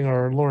crossing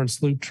our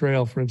Lawrence Loop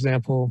Trail, for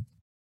example,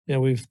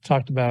 we've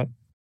talked about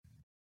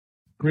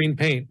green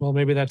paint. Well,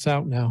 maybe that's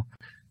out now.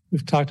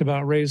 We've talked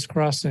about raised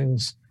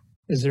crossings.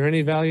 Is there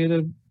any value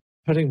to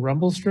putting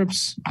rumble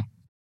strips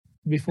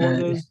before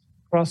those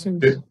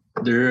crossings?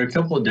 There are a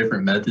couple of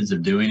different methods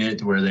of doing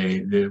it where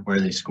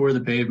they score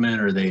the pavement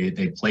or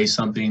they place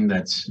something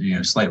that's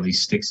slightly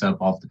sticks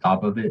up off the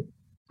top of it.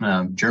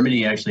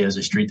 Germany actually has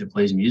a street that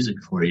plays music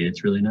for you.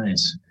 It's really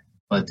nice.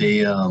 But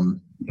the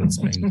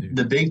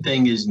big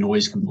thing is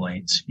noise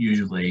complaints.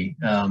 Usually,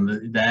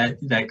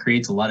 that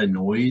creates a lot of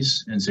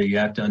noise, and so you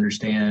have to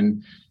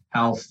understand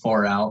how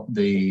far out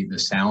the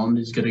sound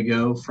is going to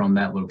go from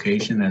that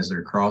location as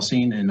they're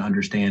crossing, and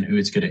understand who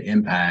it's going to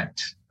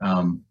impact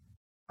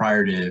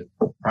prior to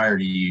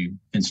you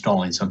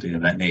installing something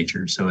of that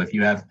nature. So if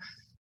you have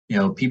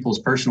people's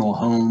personal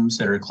homes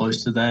that are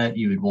close to that,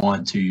 you would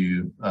want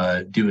to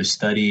do a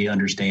study,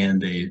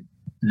 understand the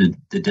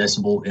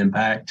decibel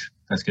impact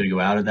that's going to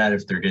go out of that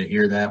if they're going to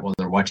hear that while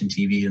they're watching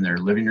TV in their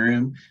living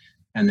room,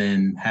 and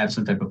then have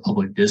some type of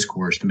public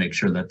discourse to make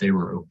sure that they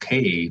were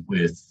okay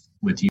with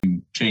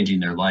you changing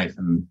their life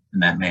in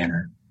that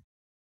manner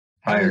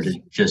prior to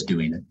just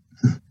doing it.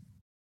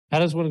 How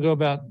does one go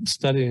about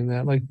studying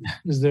that? Like,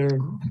 is there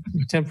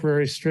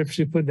temporary strips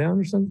you put down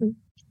or something?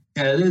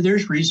 Yeah,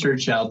 there's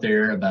research out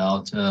there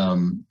about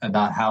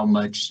how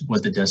much,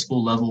 what the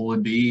decibel level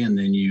would be, and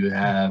then you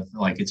have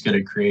it's going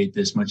to create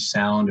this much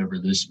sound over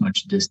this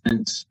much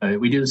distance.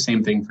 We do the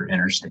same thing for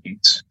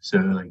interstates.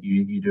 So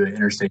you do an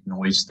interstate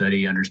noise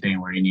study,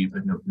 understand where you need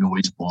to put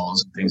noise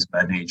walls and things of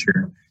that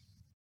nature.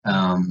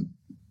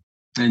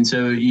 And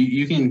so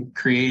you can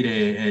create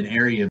an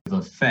area of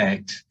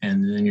effect,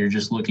 and then you're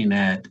just looking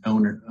at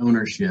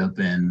ownership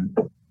and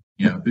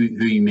who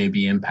you may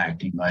be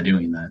impacting by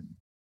doing that.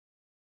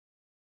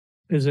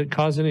 Does it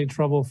cause any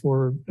trouble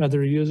for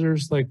other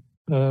users, like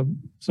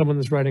someone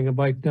that's riding a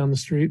bike down the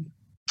street?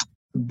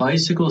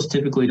 Bicycles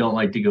typically don't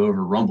like to go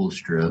over rumble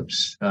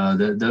strips. So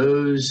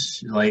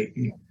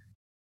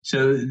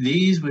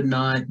these would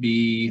not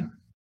be.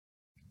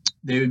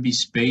 They would be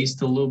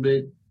spaced a little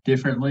bit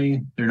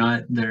differently. They're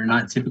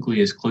not typically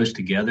as close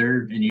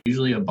together. And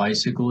usually a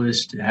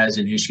bicyclist has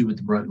an issue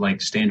with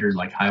standard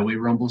highway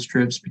rumble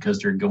strips because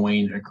they're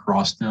going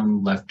across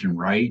them left and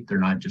right. They're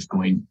not just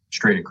going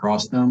straight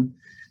across them.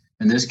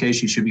 In this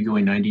case, you should be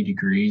going 90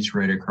 degrees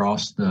right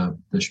across the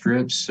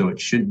strips, so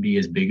it shouldn't be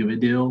as big of a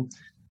deal.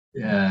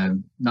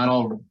 Not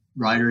all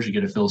riders are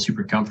going to feel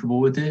super comfortable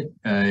with it.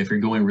 If you're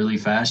going really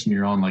fast and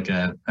you're on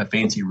a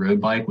fancy road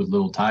bike with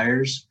little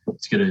tires,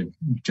 it's going to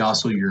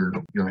jostle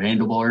your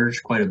handlebars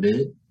quite a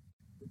bit.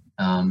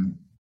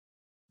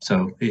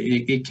 So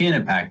it can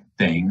impact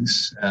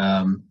things.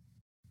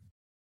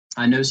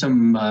 I know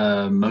some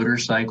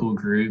motorcycle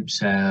groups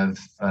have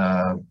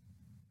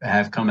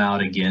come out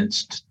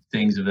against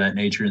things of that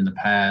nature in the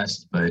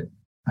past, but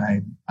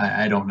I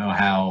don't know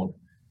how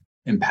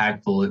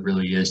impactful it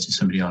really is to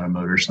somebody on a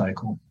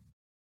motorcycle.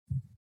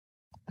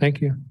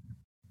 Thank you.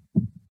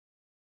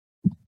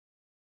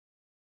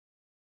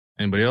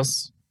 Anybody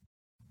else?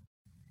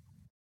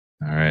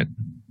 All right.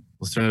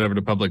 Let's turn it over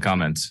to public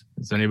comment.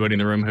 Is there anybody in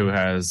the room who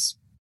has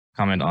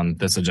comment on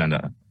this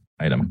agenda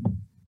item?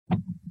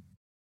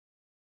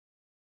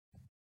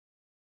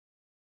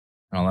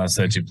 I'll ask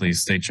that you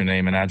please state your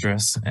name and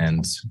address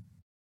and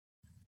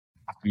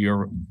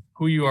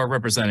who you are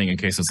representing in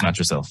case it's not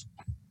yourself.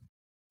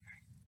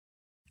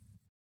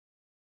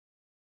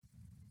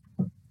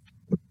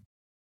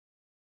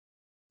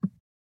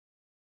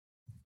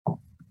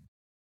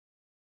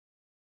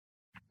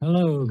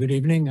 Hello, good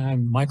evening.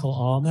 I'm Michael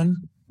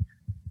Allman,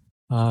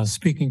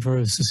 speaking for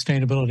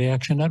Sustainability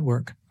Action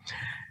Network.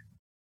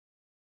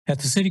 At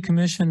the City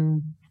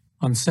Commission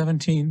on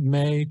 17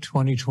 May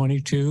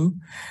 2022,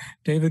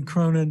 David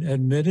Cronin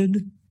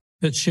admitted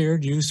that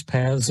shared use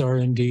paths are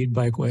indeed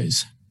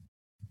bikeways.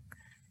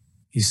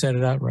 He said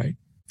it outright.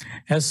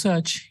 As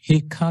such,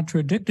 he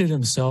contradicted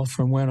himself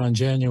from when on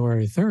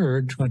January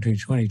 3rd,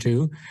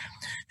 2022,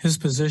 his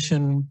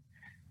position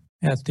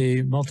at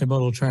the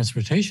Multimodal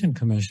Transportation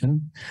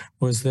Commission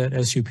was that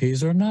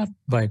SUPs are not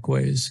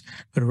bikeways,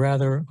 but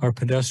rather are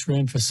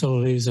pedestrian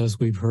facilities, as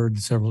we've heard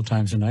several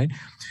times tonight,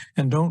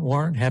 and don't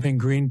warrant having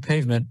green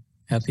pavement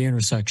at the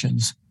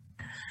intersections.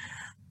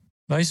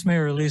 Vice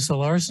Mayor Lisa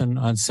Larson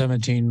on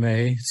 17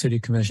 May City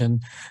Commission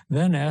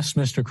then asked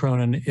Mr.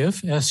 Cronin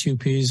if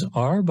SUPs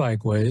are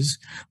bikeways,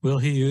 will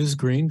he use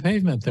green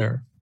pavement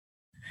there?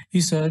 He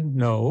said,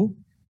 no,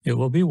 it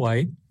will be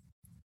white.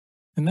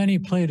 And then he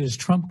played his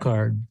trump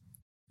card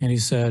and he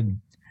said,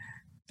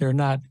 they're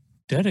not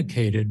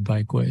dedicated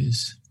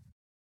bikeways.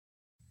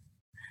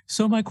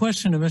 So my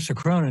question to Mr.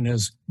 Cronin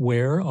is,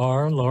 where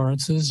are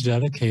Lawrence's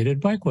dedicated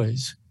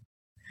bikeways?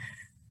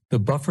 The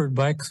buffered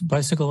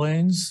bicycle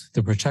lanes,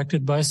 the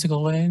protected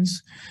bicycle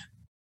lanes,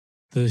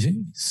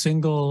 the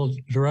single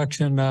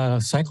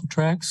direction cycle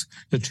tracks,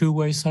 the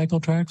two-way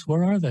cycle tracks,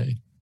 where are they?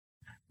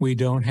 We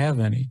don't have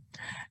any.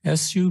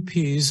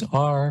 SUPs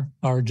are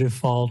our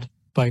default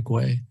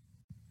bikeway.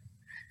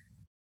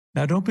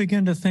 Now, don't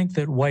begin to think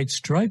that white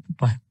stripe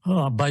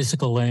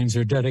bicycle lanes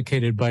are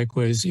dedicated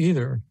bikeways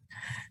either.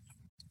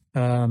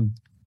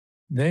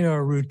 They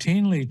are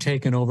routinely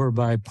taken over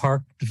by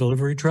park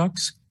delivery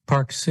trucks,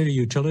 Park City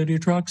utility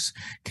trucks,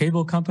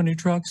 cable company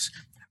trucks,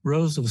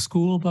 rows of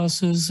school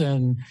buses,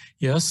 and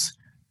yes,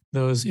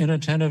 those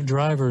inattentive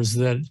drivers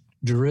that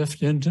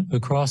drift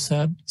across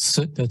that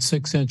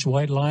 6-inch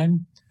white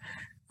line.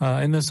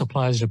 And this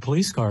applies to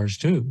police cars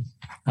too.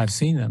 I've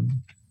seen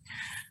them.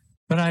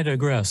 But I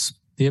digress.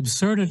 The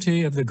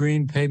absurdity of the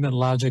green pavement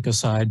logic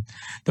aside,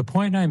 the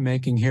point I'm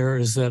making here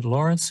is that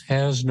Lawrence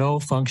has no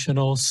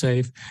functional,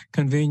 safe,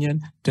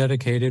 convenient,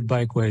 dedicated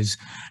bikeways,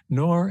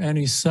 nor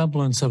any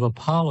semblance of a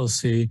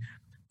policy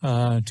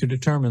to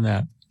determine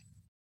that.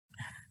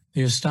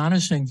 The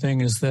astonishing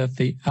thing is that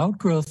the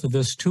outgrowth of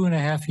this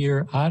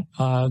 2.5-year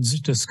odds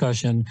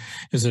discussion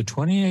is a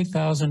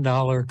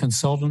 $28,000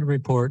 consultant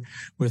report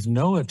with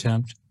no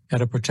attempt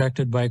at a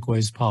protected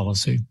bikeways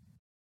policy.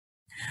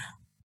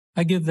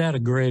 I give that a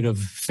grade of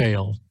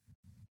fail.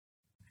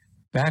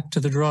 Back to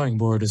the drawing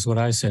board is what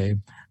I say,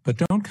 but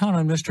don't count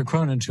on Mr.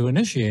 Cronin to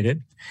initiate it.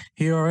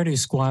 He already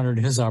squandered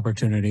his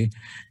opportunity.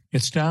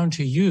 It's down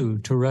to you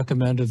to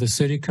recommend to the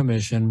City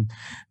Commission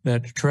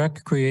that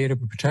TREC create a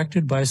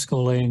protected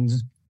bicycle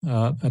lanes,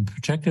 a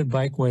protected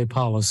bikeway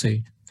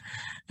policy.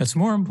 That's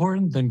more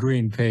important than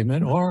green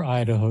pavement or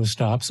Idaho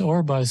stops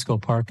or bicycle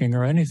parking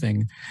or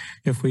anything.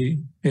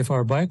 If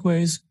our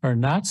bikeways are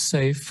not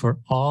safe for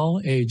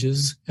all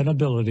ages and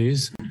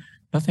abilities,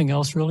 nothing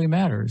else really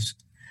matters.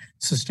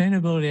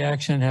 Sustainability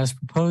Action has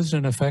proposed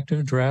an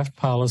effective draft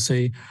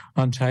policy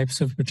on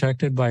types of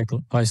protected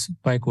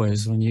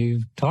bikeways. When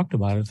you talked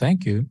about it,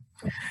 thank you.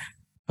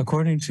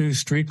 According to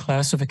street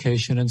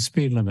classification and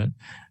speed limit.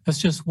 That's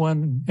just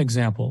one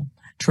example.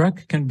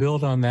 TREC can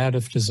build on that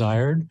if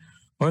desired,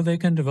 or they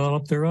can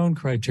develop their own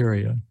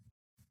criteria.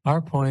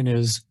 Our point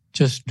is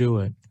just do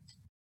it.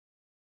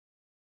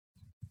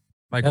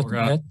 Michael,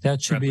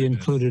 that should be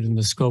included in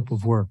the scope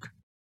of work.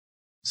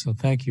 So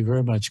thank you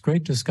very much.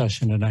 Great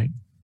discussion tonight.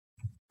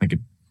 Thank you.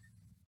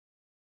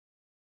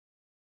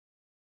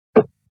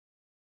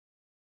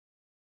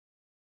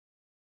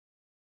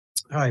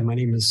 Hi, my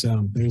name is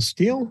Bill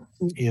Steele,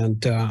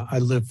 and I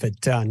live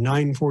at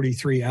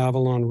 943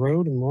 Avalon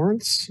Road in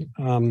Lawrence.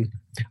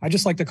 I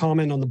just like to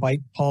comment on the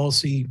bike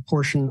policy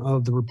portion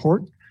of the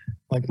report,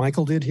 like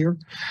Michael did here.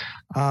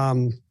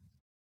 I'm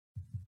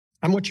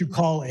what you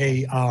call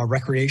a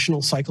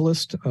recreational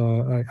cyclist.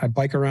 I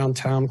bike around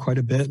town quite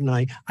a bit, and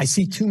I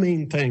see two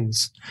main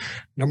things.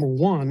 Number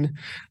one,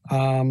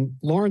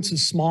 Lawrence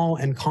is small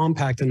and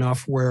compact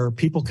enough where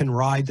people can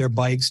ride their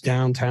bikes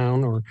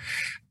downtown, or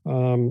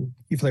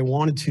if they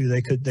wanted to,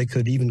 they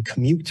could even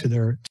commute to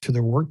their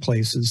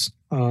workplaces.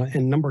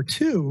 And number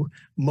two,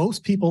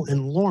 most people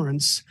in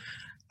Lawrence,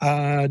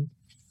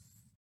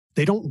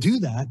 they don't do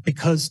that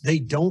because they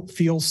don't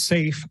feel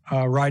safe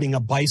riding a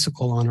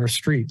bicycle on our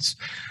streets.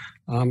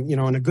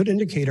 And a good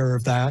indicator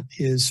of that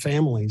is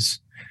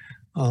families.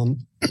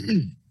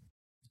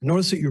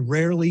 Notice that you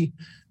rarely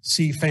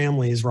see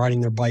families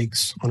riding their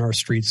bikes on our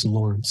streets in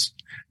Lawrence.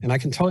 And I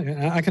can tell you,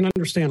 I can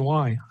understand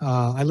why.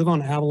 I live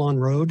on Avalon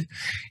Road,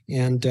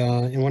 and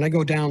when I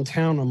go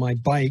downtown on my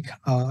bike,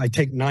 I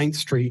take 9th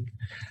Street,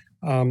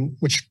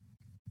 which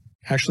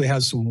actually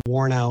has some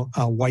worn out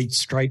white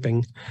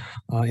striping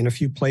in a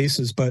few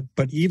places. But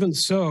even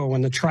so,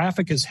 when the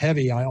traffic is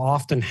heavy, I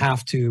often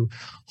have to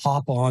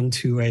hop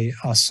onto a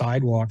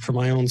sidewalk for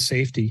my own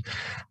safety.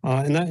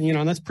 And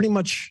that, that's pretty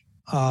much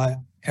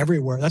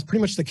everywhere. That's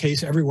pretty much the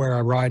case everywhere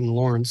I ride in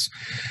Lawrence.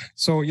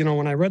 So,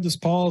 when I read this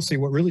policy,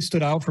 what really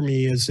stood out for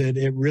me is that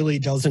it really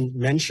doesn't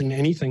mention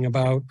anything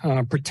about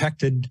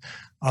protected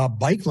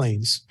bike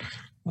lanes.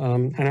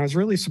 And I was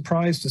really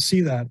surprised to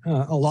see that.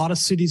 A lot of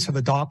cities have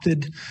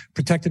adopted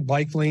protected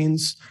bike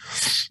lanes.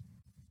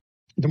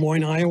 Des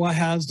Moines, Iowa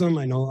has them.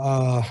 I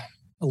know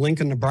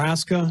Lincoln,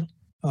 Nebraska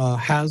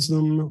has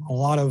them. A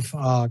lot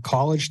of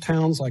college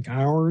towns like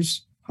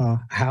ours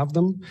have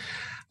them.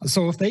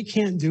 So if they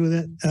can't do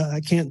that,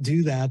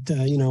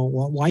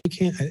 why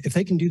can't? If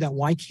they can do that,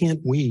 why can't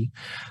we?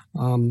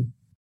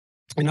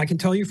 And I can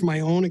tell you from my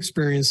own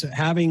experience that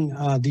having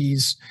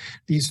these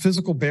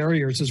physical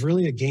barriers is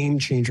really a game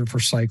changer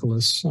for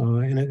cyclists.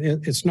 And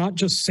it's not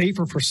just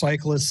safer for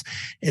cyclists,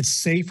 it's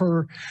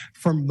safer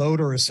for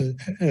motorists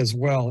as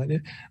well.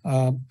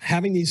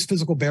 Having these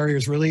physical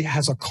barriers really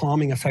has a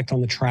calming effect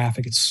on the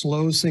traffic. It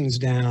slows things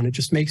down. It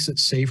just makes it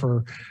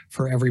safer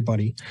for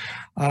everybody.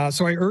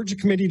 So I urge the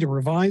committee to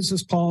revise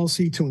this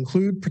policy to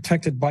include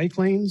protected bike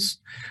lanes,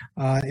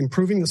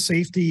 improving the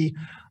safety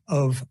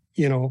of,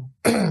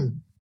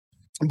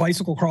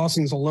 bicycle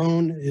crossings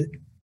alone,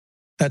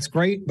 that's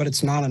great, but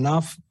it's not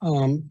enough.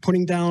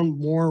 Putting down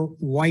more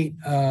white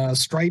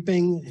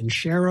striping and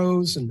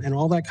sharrows and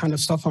all that kind of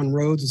stuff on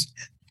roads is,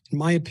 in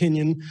my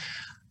opinion,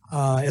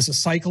 as a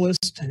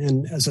cyclist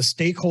and as a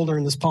stakeholder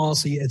in this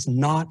policy, it's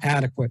not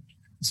adequate.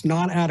 It's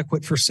not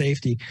adequate for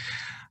safety.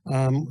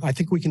 I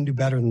think we can do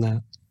better than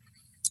that.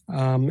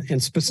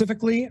 And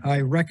specifically, I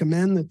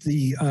recommend that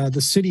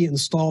the city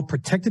install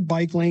protected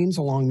bike lanes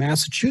along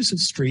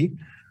Massachusetts Street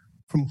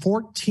from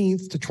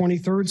 14th to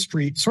 23rd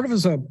Street, sort of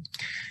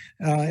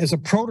as a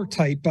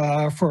prototype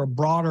for a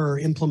broader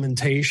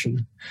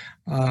implementation.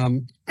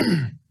 And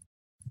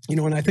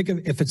I think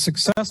if it's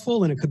successful,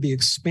 then it could be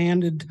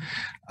expanded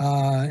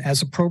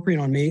as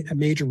appropriate on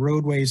major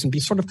roadways and be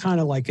sort of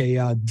kind of like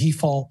a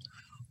default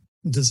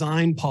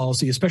design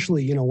policy,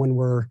 especially, when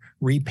we're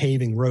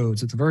repaving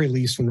roads. At the very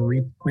least, when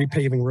we're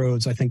repaving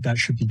roads, I think that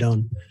should be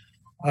done.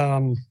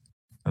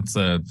 That's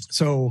 3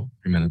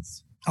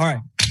 minutes. All right.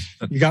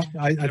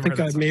 I think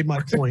I've made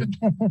my point.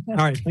 All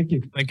right. Thank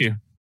you. Thank you.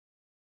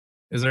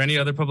 Is there any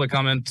other public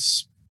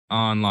comments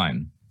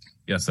online?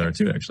 Yes, there are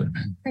 2 actually.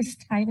 Chris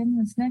Tyden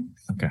was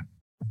next. Okay.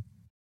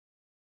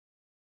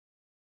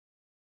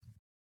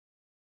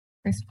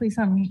 Chris, please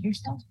unmute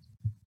yourself.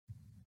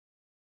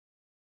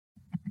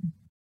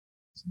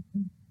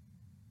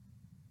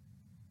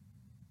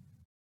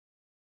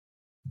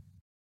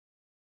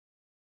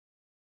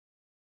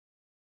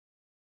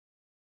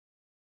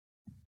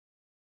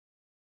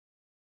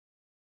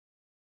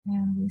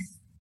 And we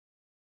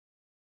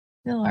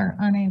still are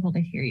unable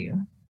to hear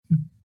you.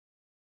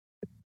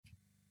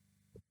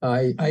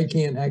 I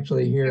can't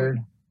actually hear.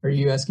 Are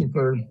you asking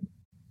for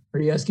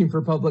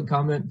public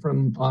comment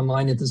from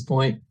online at this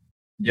point?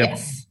 Yep.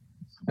 Yes.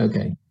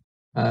 Okay.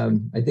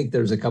 I think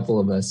there's a couple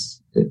of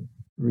us.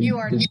 You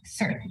are next,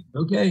 sir.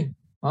 Okay.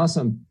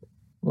 Awesome.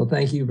 Well,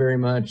 thank you very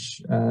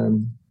much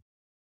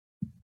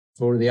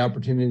for the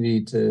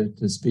opportunity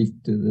to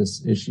speak to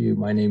this issue.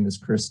 My name is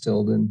Chris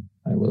Tilden.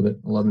 I live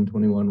at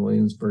 1121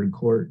 Williamsburg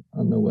Court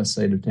on the west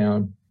side of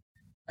town.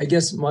 I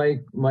guess my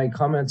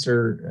comments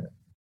are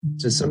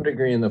to some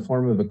degree in the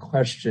form of a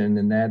question,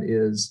 and that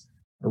is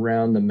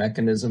around the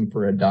mechanism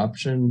for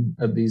adoption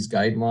of these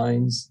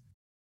guidelines.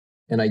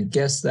 And I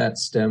guess that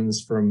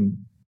stems from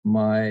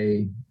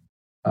my,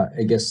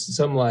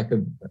 some lack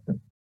of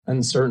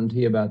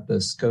uncertainty about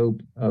the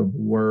scope of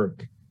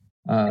work.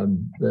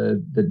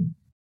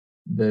 The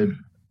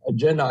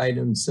agenda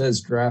item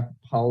says draft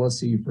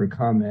policy for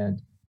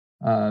comment.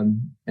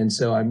 And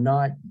so I'm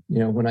not,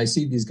 when I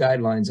see these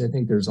guidelines, I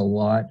think there's a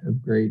lot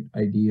of great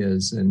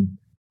ideas, and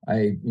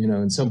I,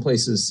 in some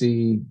places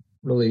see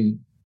really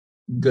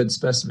good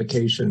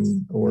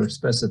specification or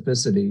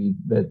specificity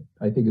that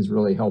I think is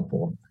really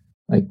helpful.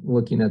 Like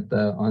looking at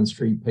the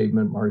on-street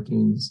pavement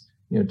markings,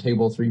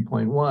 table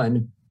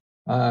 3.1,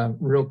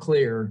 real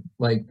clear,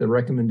 like the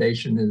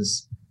recommendation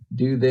is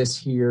do this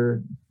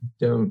here,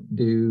 don't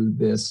do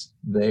this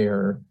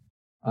there.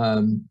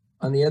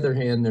 On the other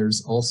hand,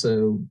 there's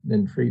also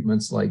then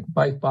treatments like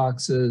bike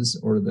boxes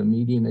or the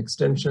median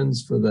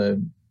extensions for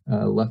the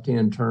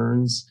left-hand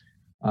turns.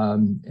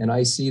 And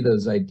I see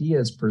those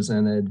ideas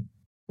presented.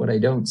 What I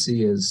don't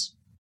see is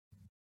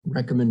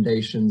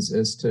recommendations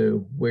as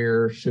to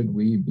where should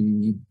we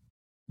be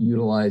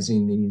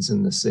utilizing these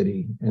in the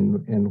city,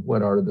 and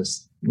what are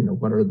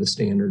the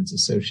standards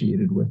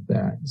associated with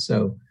that.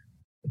 So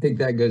I think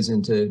that goes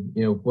into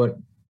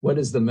what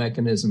is the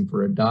mechanism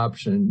for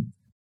adoption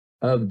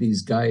of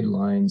these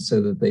guidelines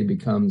so that they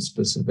become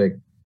specific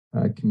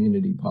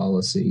community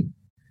policy.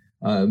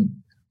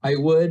 I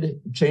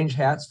would change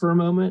hats for a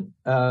moment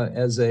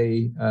as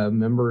a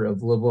member of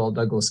Livewell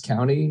Douglas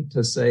County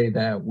to say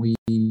that we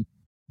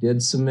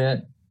did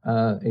submit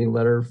a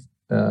letter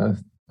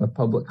of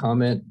public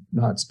comment,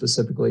 not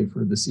specifically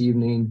for this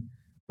evening,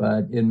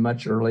 but in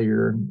much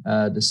earlier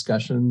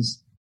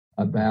discussions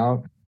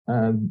about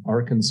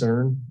our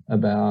concern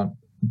about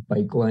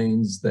bike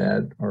lanes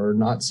that are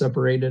not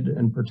separated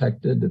and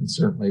protected, and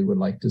certainly would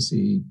like to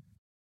see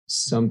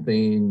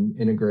something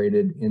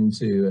integrated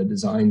into a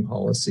design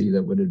policy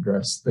that would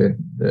address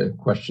the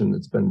question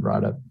that's been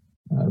brought up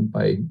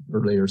by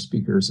earlier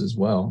speakers as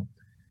well.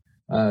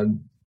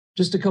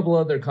 Just a couple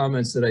other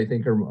comments that I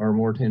think are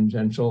more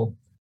tangential.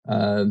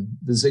 The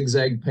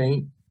zigzag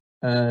paint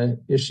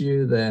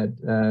issue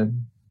that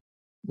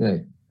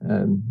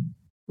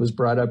was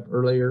brought up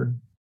earlier.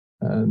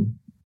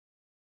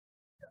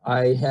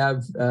 I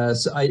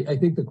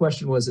think the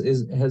question was,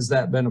 has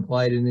that been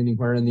applied in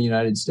anywhere in the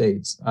United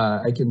States?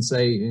 I can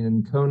say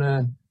in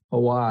Kona,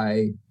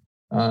 Hawaii,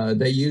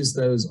 they use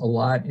those a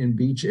lot in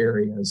beach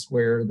areas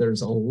where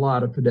there's a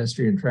lot of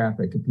pedestrian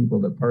traffic of people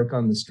that park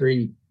on the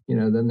street,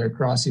 then they're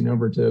crossing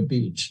over to a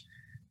beach.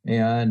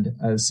 And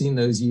I've seen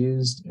those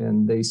used,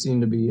 and they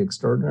seem to be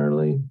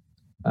extraordinarily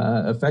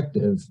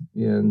effective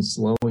in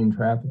slowing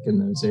traffic in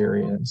those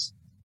areas.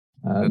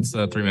 That's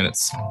 3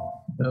 minutes.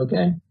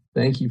 Okay.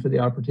 Thank you for the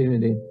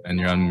opportunity. And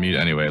you're on mute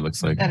anyway, it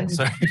looks like.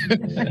 Sorry.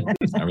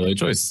 It's not really a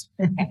choice.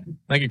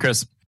 Thank you,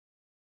 Chris.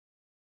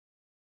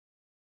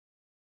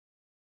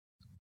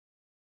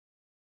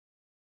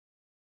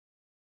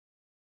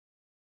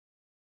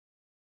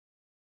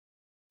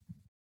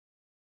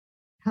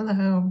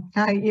 Hello.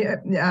 Hi.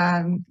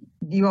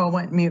 You all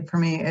went mute for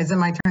me. Is it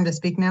my turn to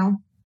speak now?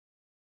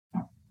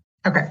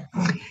 Okay.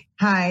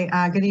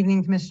 Hi. Good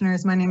evening,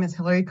 commissioners. My name is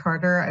Hillary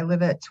Carter. I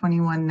live at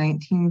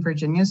 2119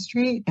 Virginia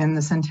Street in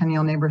the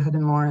Centennial neighborhood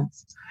in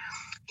Lawrence.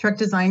 Trek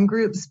Design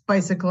Group's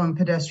bicycle and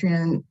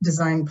pedestrian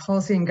design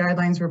policy and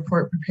guidelines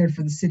report prepared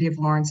for the city of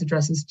Lawrence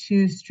addresses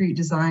 2 street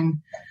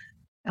design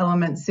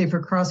elements: safer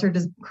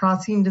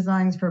crossing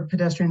designs for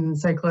pedestrians and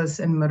cyclists,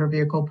 and motor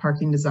vehicle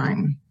parking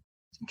design.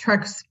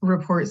 Trek's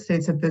report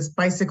states that this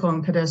bicycle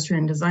and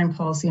pedestrian design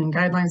policy and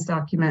guidelines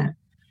document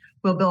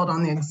will build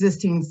on the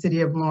existing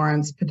City of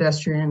Lawrence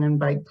pedestrian and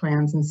bike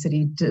plans and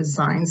city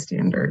design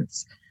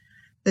standards.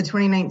 The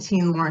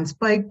 2019 Lawrence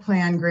Bike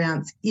Plan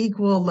grants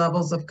equal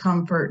levels of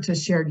comfort to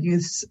shared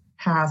use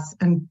paths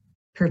and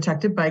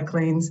protected bike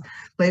lanes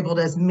labeled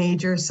as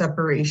major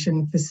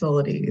separation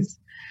facilities.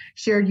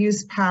 Shared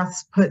use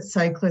paths put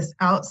cyclists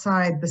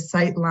outside the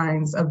sight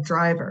lines of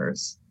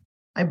drivers.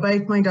 I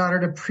bike my daughter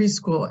to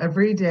preschool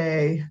every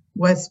day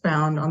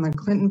westbound on the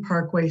Clinton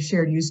Parkway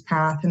shared use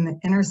path, and the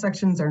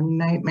intersections are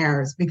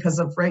nightmares because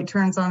of right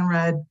turns on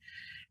red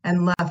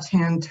and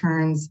left-hand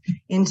turns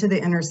into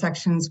the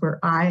intersections where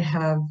I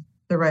have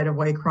the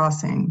right-of-way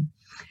crossing.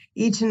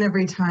 Each and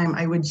every time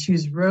I would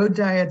choose road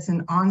diets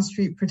and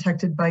on-street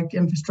protected bike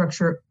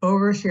infrastructure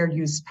over shared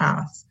use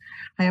paths.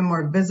 I am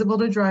more visible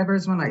to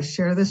drivers when I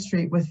share the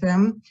street with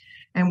them,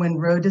 and when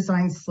road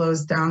design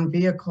slows down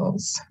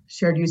vehicles.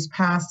 Shared use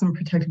paths and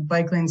protected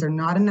bike lanes are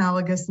not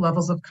analogous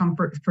levels of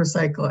comfort for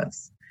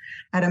cyclists.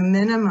 At a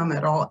minimum,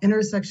 at all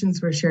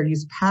intersections where shared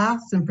use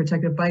paths and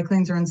protected bike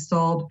lanes are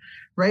installed,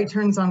 right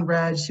turns on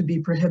red should be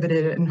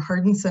prohibited and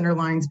hardened center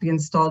lines be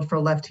installed for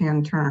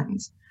left-hand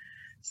turns.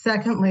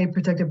 Secondly,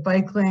 protected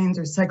bike lanes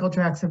or cycle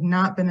tracks have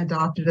not been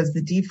adopted as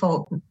the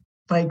default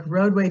bike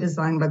roadway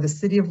design by the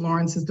City of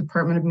Lawrence's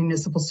Department of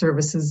Municipal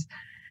Services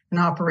and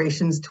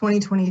Operations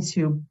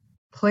 2022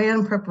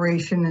 Plan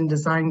Preparation and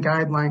Design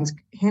Guidelines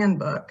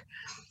Handbook.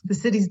 The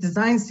city's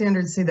design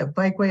standards say that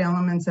bikeway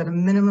elements at a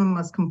minimum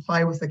must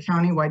comply with the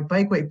countywide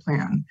bikeway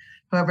plan.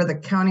 However, the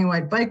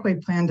countywide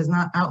bikeway plan does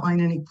not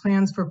outline any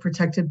plans for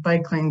protected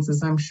bike lanes,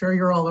 as I'm sure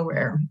you're all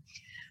aware.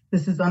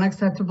 This is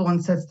unacceptable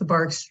and sets the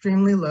bar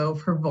extremely low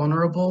for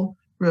vulnerable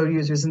road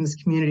users in this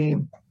community.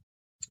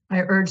 I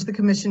urge the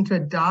commission to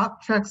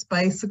adopt Trek's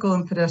bicycle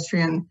and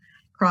pedestrian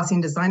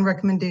crossing design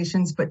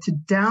recommendations, but to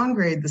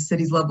downgrade the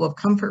city's level of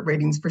comfort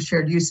ratings for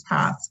shared use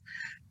paths,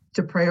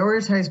 to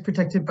prioritize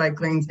protected bike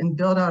lanes and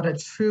build out a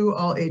true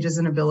all ages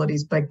and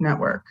abilities bike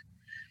network.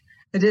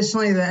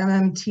 Additionally, the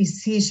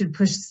MMTC should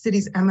push the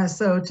city's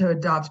MSO to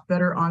adopt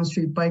better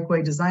on-street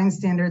bikeway design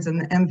standards and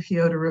the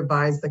MPO to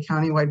revise the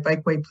countywide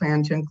bikeway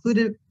plan to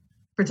include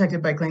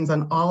protected bike lanes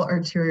on all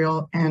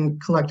arterial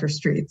and collector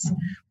streets.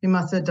 We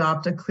must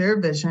adopt a clear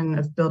vision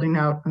of building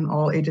out an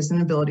all ages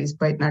and abilities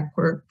bike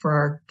network for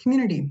our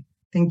community.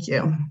 Thank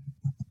you.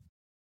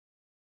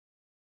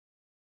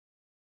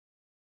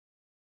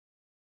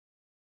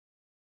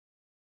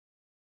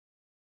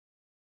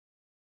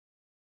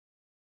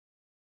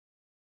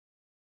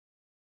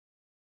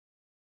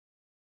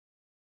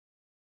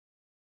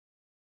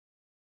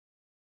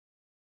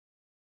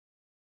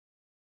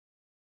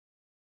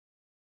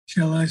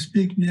 Shall I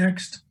speak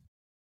next?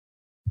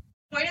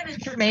 Point of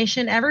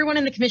information, everyone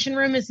in the commission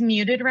room is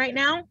muted right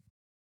now.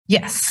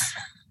 Yes.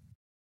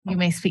 You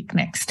may speak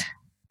next.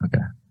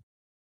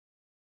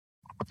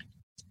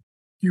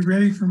 You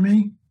ready for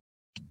me?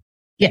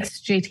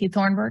 Yes, JT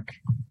Thornburg.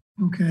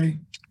 Okay.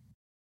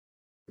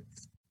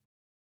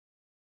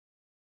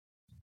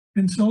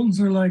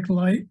 Consultants are like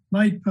light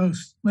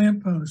posts,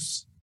 lamp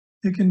posts.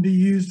 It can be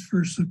used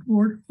for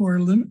support or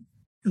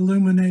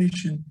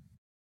illumination.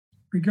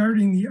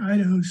 Regarding the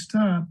Idaho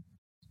stop,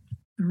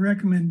 the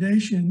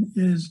recommendation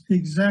is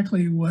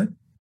exactly what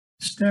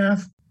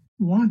staff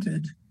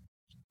wanted.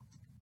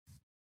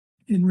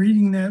 In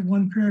reading that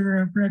one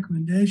paragraph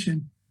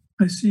recommendation,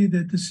 I see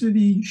that the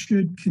city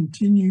should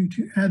continue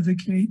to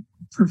advocate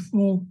for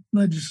full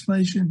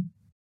legislation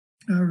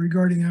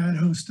regarding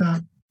Idaho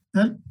stop.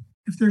 That,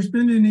 if there's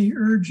been any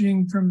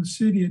urging from the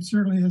city, it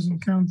certainly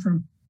hasn't come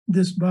from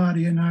this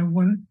body, and I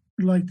would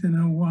like to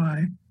know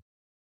why.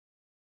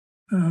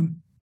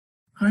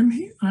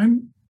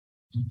 I'm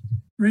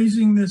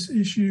raising this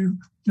issue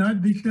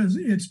not because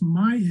it's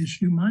my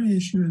issue. My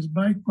issue is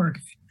bike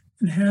parking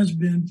and has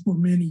been for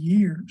many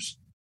years.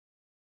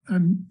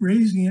 I'm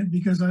raising it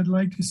because I'd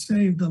like to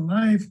save the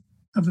life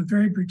of a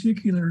very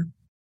particular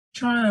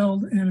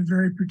child and a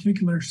very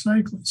particular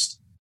cyclist.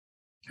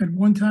 At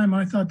one time,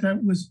 I thought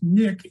that was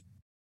Nick,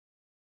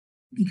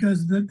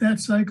 because that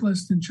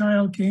cyclist and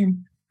child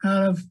came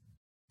out of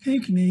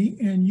Pinckney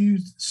and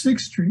used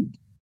 6th Street,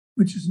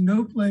 which is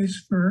no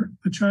place for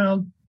a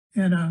child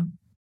and a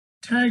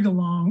tag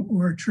along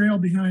or a trail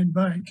behind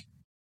bike.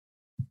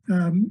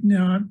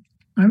 Now,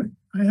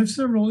 I have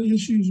several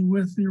issues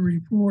with the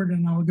report,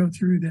 and I'll go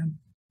through them.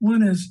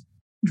 One is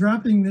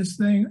dropping this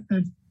thing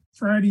at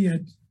Friday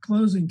at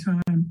closing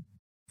time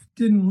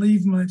didn't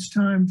leave much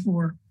time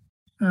for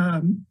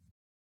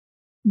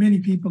many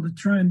people to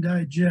try and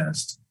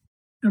digest.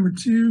 Number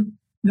two,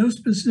 no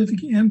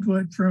specific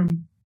input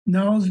from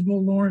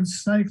knowledgeable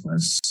Lawrence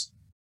cyclists.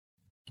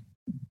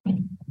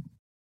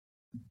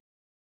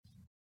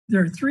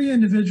 There are 3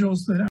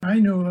 individuals that I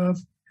know of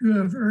who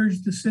have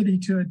urged the city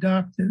to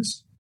adopt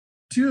this.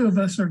 2 of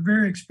us are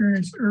very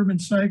experienced urban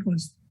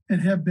cyclists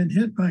and have been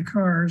hit by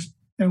cars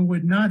and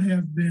would not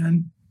have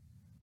been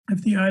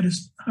if the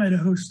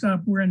Idaho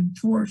stop were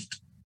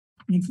enforced.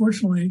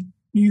 Unfortunately,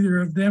 neither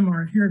of them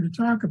are here to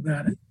talk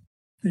about it.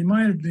 They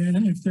might have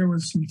been if there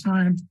was some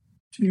time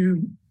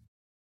to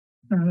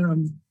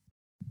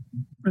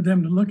for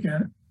them to look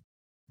at it.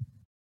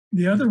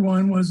 The other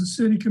one was a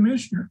city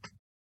commissioner.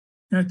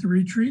 At the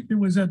retreat that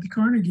was at the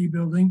Carnegie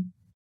building,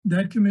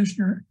 that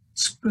commissioner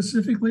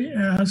specifically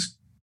asked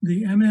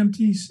the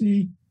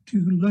MMTC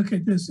to look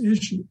at this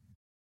issue.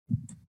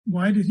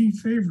 Why did he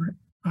favor it?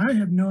 I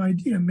have no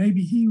idea.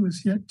 Maybe he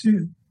was hit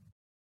too,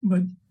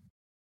 but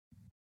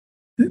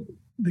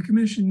the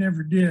commission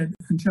never did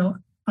until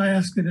I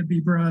asked that it be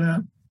brought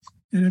up.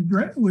 And it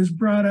was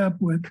brought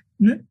up with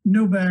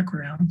no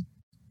background,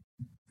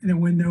 and it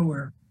went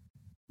nowhere.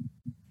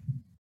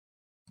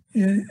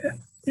 At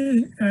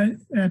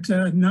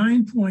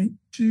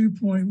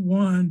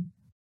 9.2.1,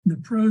 the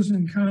pros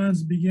and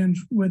cons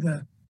begins with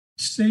a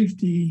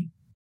safety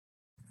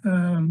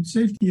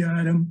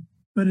item,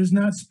 but is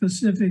not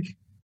specific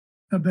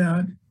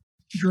about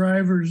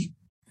drivers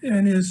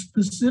and is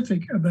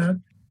specific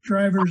about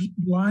drivers'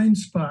 blind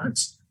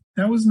spots.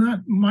 That was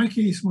not my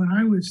case when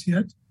I was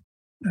hit,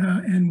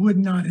 and would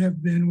not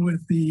have been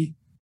with the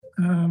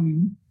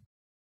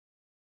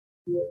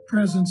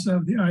presence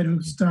of the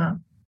Idaho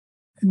stop.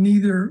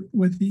 Neither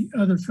with the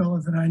other fellow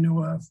that I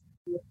know of.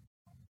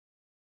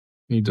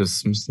 You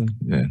just,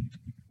 yeah.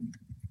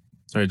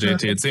 Sorry,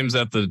 JT, it seems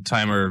that the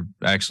timer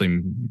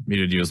actually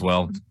muted you as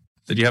well.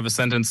 Did you have a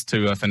sentence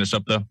to finish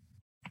up though?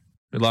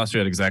 We lost you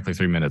at exactly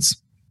 3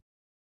 minutes.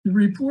 The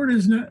report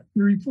is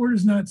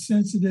not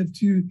sensitive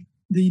to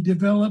the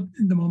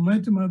the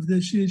momentum of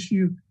this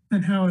issue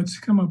and how it's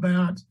come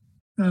about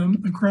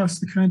across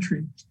the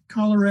country.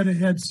 Colorado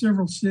had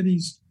several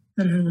cities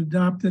that had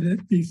adopted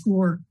it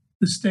before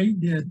the state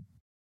did.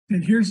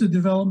 And here's a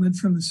development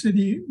from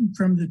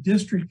the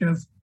district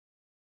of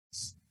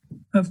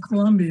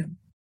Columbia.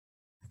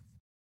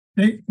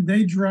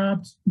 They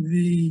dropped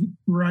the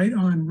right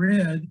on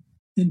red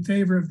in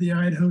favor of the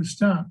Idaho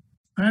stop.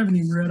 I haven't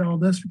even read all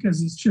this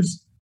because it's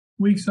just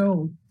weeks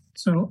old.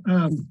 So,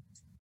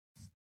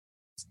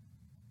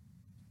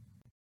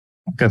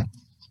 okay.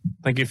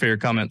 Thank you for your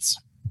comments.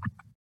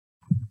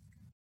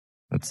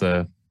 That's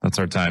our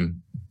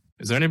time.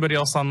 Is there anybody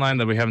else online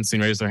that we haven't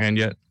seen raise their hand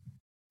yet?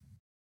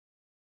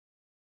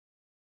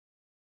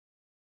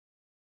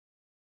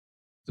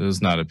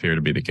 Does not appear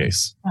to be the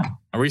case.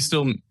 Are we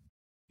still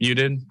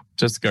muted?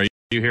 Jessica, are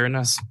you hearing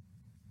us?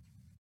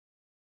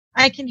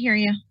 I can hear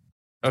you.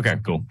 Okay,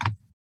 cool.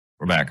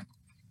 We're back.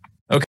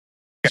 Okay,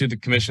 to the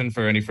commission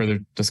for any further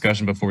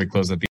discussion before we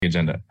close out the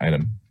agenda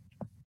item.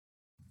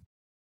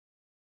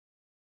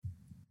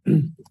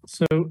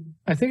 So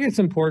I think it's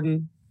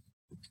important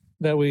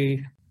that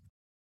we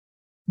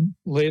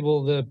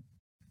label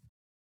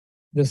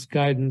this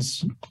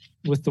guidance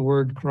with the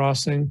word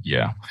crossing.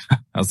 Yeah,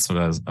 that's what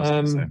I was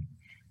going to say.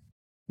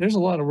 There's a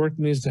lot of work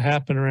that needs to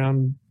happen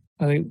around,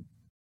 I think,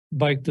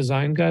 bike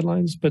design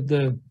guidelines, but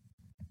the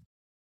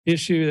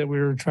issue that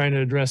we were trying to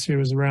address here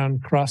was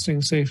around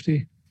crossing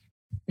safety.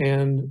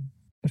 And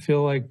I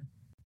feel like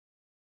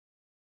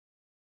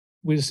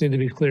we just need to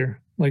be clear.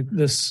 Like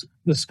this,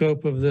 the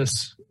scope of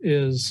this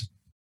is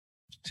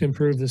to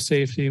improve the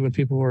safety when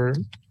people are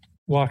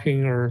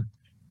walking or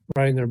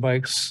riding their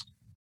bikes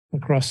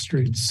across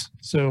streets.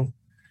 So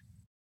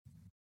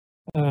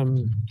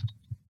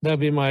that'd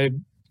be my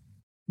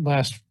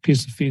last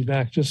piece of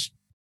feedback. Just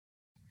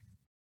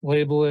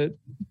label it,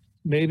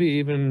 maybe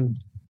even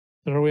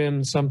throw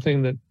in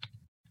something that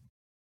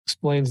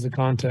explains the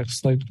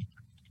context. Like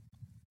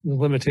the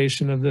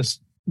limitation of this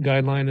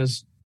guideline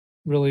is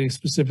really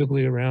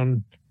specifically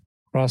around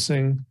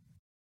crossing,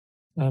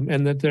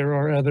 and that there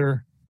are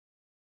other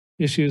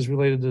issues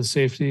related to the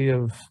safety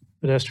of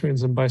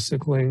pedestrians and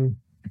bicycling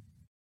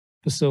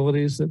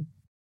facilities that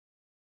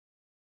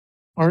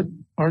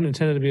aren't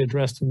intended to be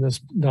addressed in this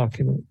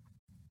document.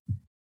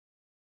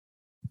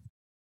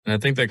 And I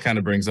think that kind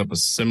of brings up a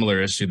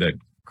similar issue that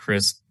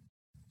Chris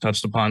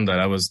touched upon that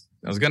I was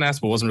going to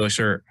ask, but wasn't really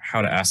sure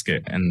how to ask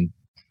it. And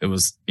it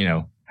was,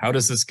 how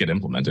does this get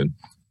implemented?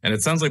 And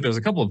it sounds like there's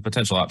a couple of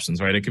potential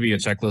options, right? It could be a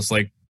checklist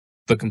like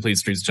the Complete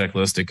Streets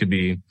checklist. It could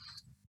be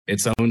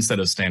its own set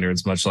of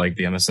standards, much like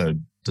the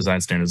MSO design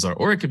standards are,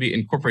 or it could be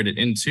incorporated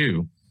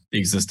into the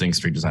existing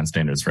street design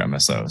standards for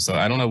MSO. So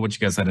I don't know what you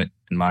guys had in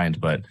mind,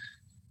 but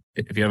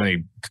if you have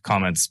any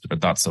comments or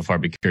thoughts so far,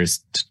 I'd be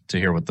curious to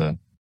hear what the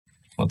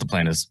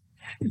plan is.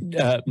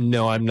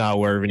 No, I'm not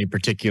aware of any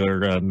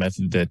particular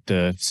method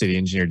that City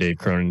Engineer Dave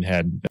Cronin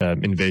had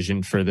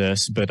envisioned for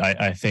this, but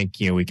I think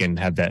we can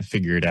have that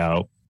figured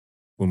out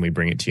when we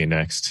bring it to you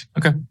next.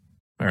 Okay,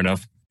 fair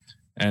enough.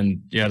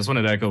 And yeah, I just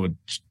wanted to echo what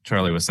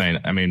Charlie was saying.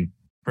 I mean,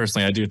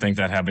 personally, I do think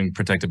that having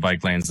protected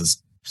bike lanes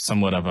is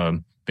somewhat of a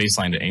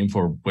baseline to aim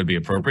for would be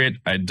appropriate.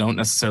 I don't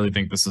necessarily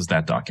think this is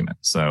that document.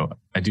 So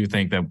I do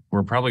think that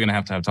we're probably going to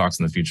have talks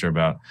in the future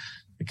about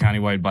the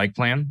countywide bike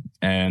plan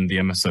and the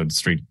MSO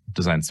street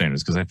design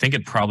standards, because I think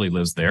it probably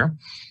lives there,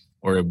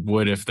 or it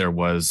would if there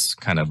was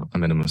kind of a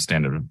minimum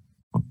standard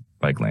of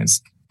bike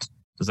lanes.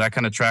 Does that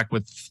kind of track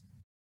with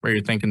where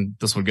you're thinking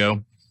this would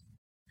go?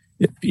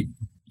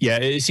 Yeah,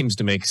 it seems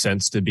to make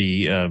sense to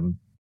be,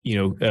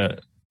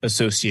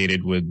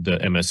 associated with the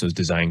MSO's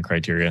design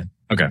criteria.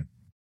 Okay.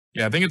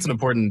 Yeah, I think it's an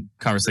important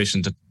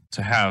conversation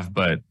to have,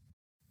 but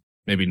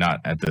maybe not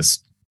at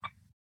this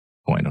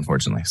point,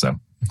 unfortunately. So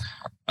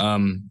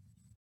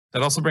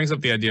that also brings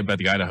up the idea about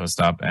the Idaho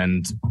stop.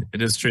 And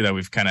it is true that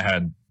we've kind of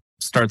had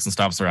starts and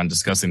stops around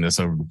discussing this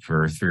over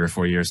for 3 or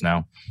 4 years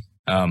now.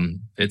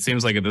 It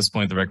seems like at this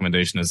point, the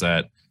recommendation is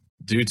that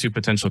due to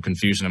potential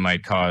confusion it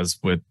might cause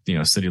with,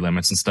 city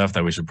limits and stuff,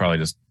 that we should probably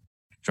just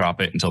drop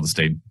it until the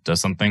state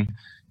does something.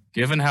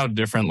 Given how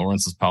different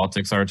Lawrence's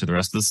politics are to the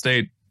rest of the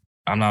state,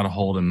 I'm not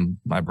holding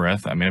my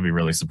breath. I mean, I'd be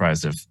really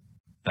surprised if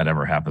that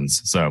ever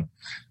happens. So,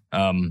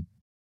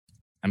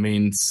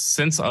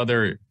 since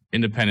other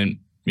independent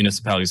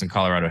municipalities in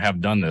Colorado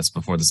have done this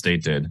before the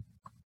state did,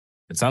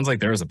 it sounds like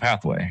there is a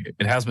pathway.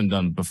 It has been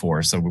done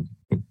before, so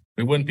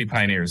we wouldn't be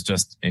pioneers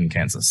just in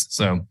Kansas.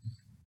 So,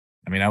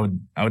 I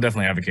would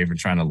definitely advocate for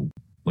trying to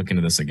look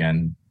into this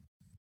again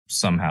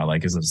somehow.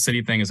 Like, is it a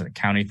city thing? Is it a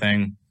county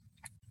thing?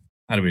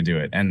 How do we do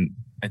it? And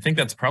I think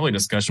that's probably a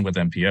discussion with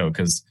MPO,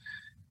 because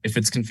if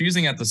it's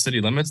confusing at the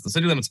city limits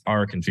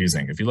are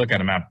confusing. If you look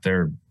at a map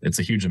there, it's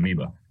a huge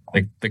amoeba.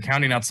 Like the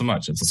county, not so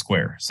much, it's a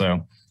square.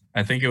 So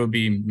I think it would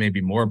be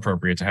maybe more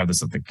appropriate to have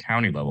this at the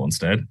county level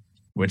instead,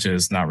 which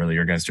is not really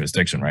your guys'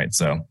 jurisdiction, right?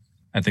 So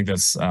I think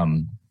that's,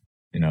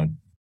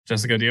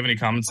 Jessica, do you have any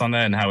comments on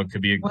that and how it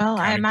could be? Well,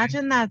 I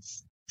imagine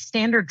that's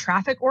standard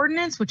traffic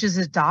ordinance, which is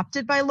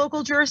adopted by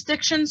local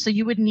jurisdictions. So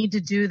you would need to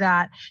do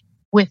that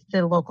with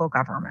the local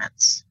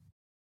governments.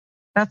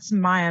 That's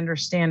my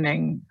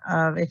understanding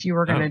of if you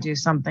were going to do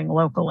something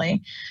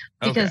locally,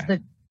 because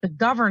the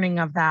governing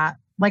of that,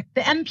 like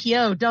the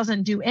MPO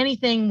doesn't do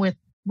anything with,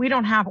 we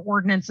don't have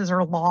ordinances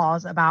or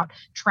laws about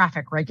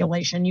traffic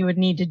regulation. You would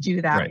need to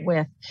do that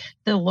with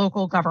the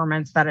local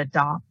governments that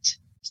adopt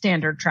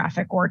standard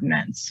traffic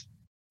ordinance.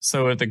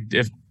 So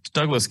if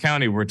Douglas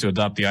County were to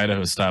adopt the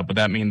Idaho stop, would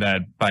that mean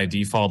that by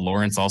default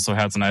Lawrence also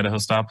has an Idaho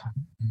stop?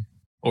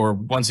 Or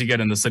once you get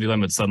in the city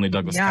limits, suddenly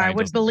Douglas County? Yeah, I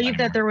would believe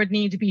that there would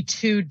need to be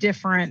two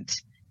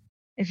different.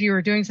 If you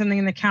were doing something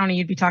in the county,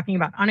 you'd be talking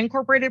about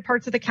unincorporated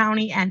parts of the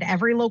county and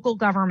every local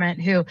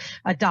government who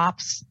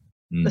adopts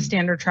the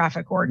standard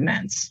traffic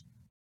ordinance.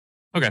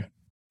 Okay.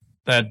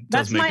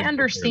 That's my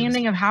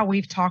understanding of how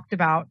we've talked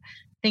about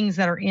things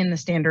that are in the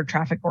standard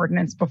traffic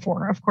ordinance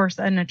before. Of course,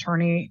 an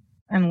attorney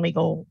and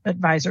legal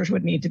advisors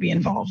would need to be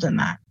involved in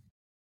that.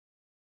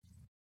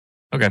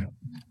 Okay.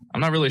 I'm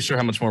not really sure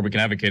how much more we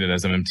can advocate it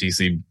as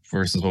MMTC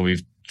versus what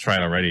we've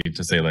tried already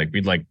to say, like,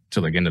 we'd like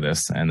to look into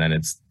this. And then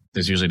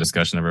there's usually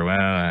discussion of,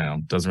 well,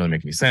 it doesn't really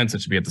make any sense.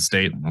 It should be at the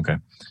state. Okay.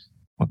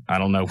 Well, I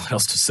don't know what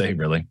else to say,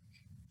 really.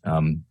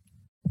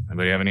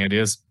 Anybody have any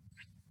ideas?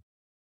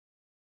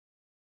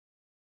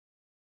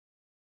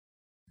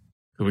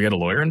 Could we get a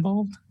lawyer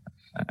involved?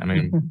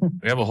 We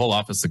have a whole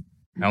office of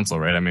counsel,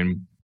 right?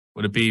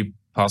 Would it be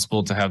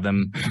possible to have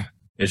them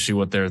issue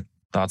what their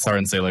thoughts are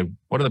and say, like,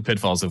 what are the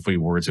pitfalls if we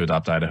were to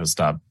adopt Idaho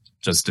stop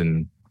just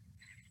in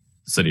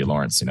the city of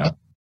Lawrence,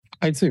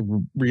 I'd say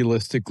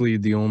realistically,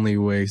 the only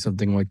way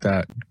something like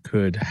that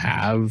could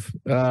have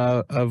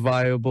a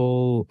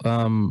viable,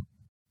 I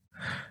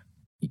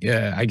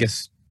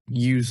guess,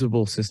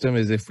 usable system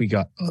is if we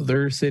got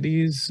other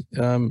cities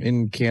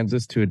in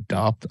Kansas to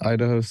adopt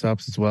Idaho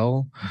stops as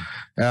well.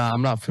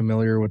 I'm not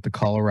familiar with the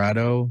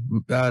Colorado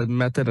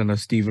method. I know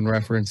Stephen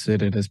referenced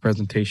it in his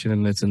presentation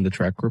and it's in the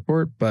TREC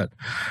report, but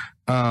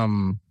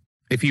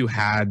if you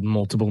had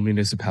multiple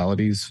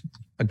municipalities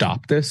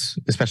adopt this,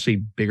 especially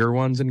bigger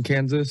ones in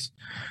Kansas,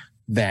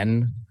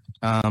 then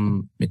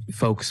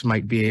folks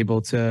might be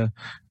able to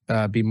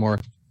be more,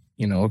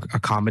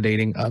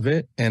 accommodating of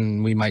it,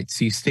 and we might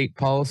see state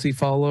policy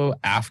follow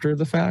after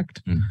the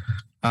fact.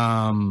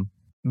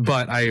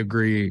 But I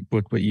agree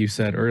with what you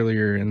said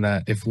earlier in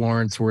that if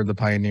Lawrence were the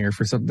pioneer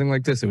for something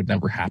like this, it would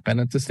never happen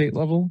at the state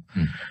level.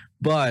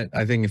 But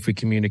I think if we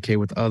communicate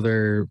with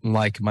other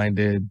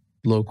like-minded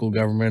local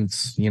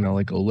governments,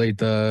 like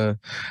Olathe,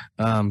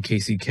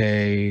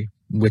 KCK,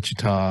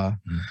 Wichita,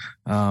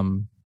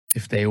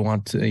 if they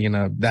want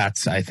to,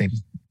 that's, I think,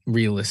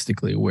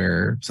 realistically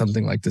where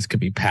something like this could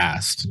be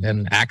passed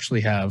and actually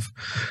have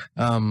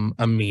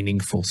a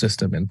meaningful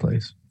system in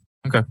place.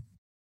 Okay.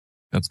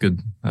 That's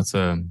good. That's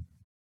a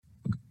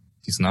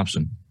decent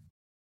option.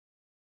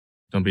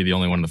 Don't be the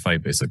only one to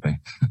fight, basically.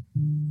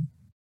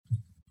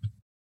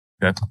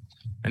 Okay.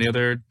 Any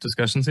other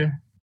discussions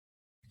here?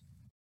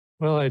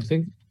 Well, I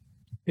think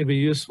it'd be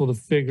useful to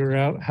figure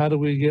out how do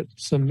we get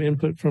some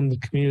input from the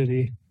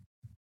community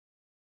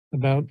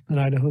about an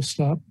Idaho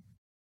stop.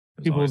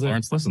 People that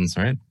Lawrence listens,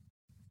 right?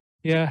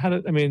 Yeah.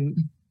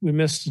 We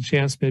missed a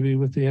chance maybe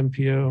with the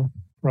MPO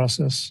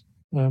process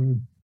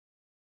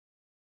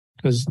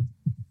because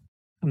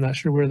I'm not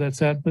sure where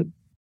that's at, but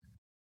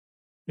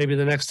maybe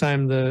the next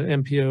time the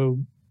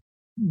MPO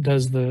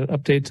does the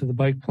update to the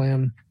bike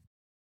plan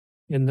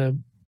in the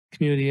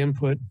community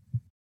input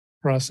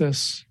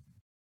process,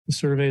 the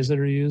surveys that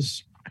are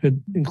used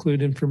could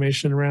include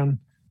information around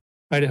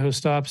Idaho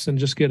stops and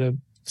just get a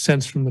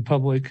sense from the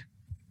public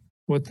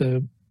what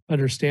the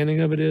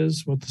understanding of it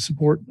is, what the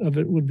support of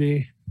it would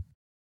be.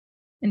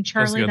 And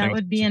Charlie, that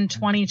would be in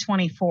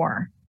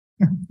 2024.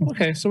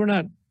 Okay, so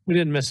we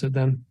didn't miss it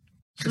then.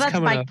 So that's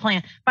bike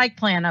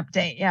plan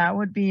update. Yeah, it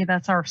would be,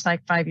 that's our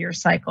 5-year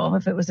cycle.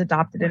 If it was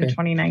adopted in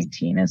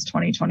 2019 is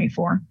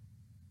 2024.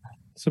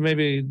 So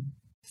maybe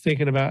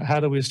thinking about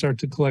how do we start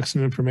to collect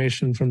some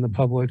information from the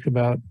public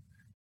about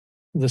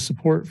the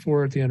support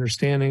for it, the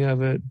understanding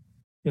of it.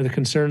 The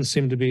concerns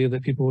seem to be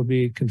that people would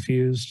be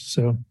confused.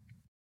 So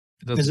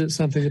is it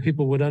something that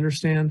people would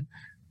understand?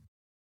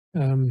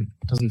 It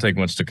doesn't take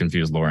much to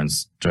confuse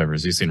Lawrence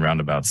drivers. You've seen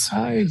roundabouts.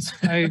 I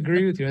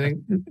agree with you. I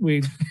think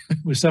we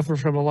suffer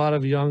from a lot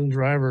of young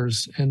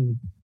drivers, and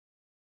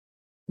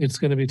it's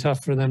going to be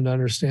tough for them to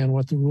understand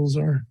what the rules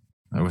are.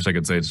 I wish I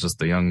could say it's just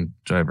the young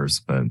drivers,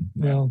 but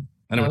well,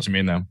 I know what you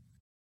mean, though.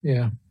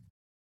 Yeah.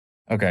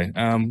 Okay.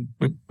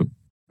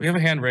 We have a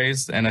hand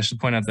raised, and I should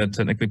point out that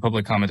technically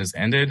public comment has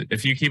ended.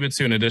 If you keep it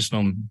to an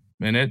additional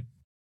minute,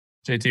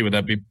 JT, would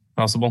that be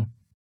possible?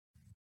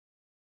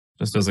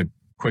 Just as a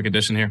quick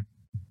addition here.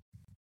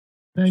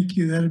 Thank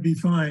you. That'd be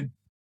fine.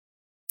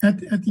 At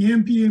the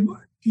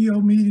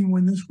MPO meeting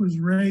when this was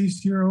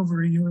raised here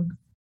over a year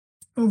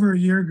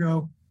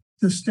ago,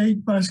 the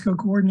state bicycle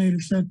coordinator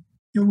said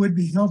it would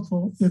be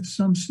helpful if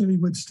some city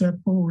would step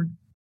forward.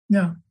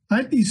 Now,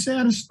 I'd be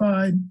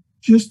satisfied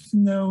just to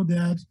know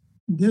that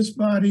this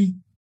body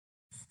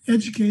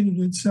educated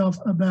itself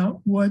about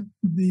what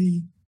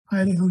the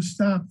Idaho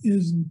stop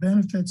is and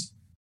benefits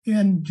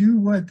and do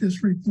what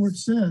this report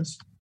says.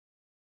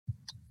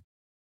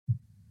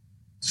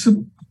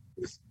 So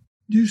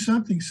do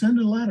something, send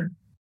a letter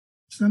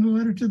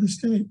to the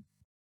state.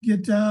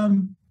 Get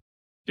you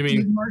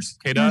mean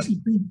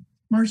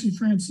Marcy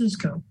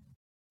Francisco.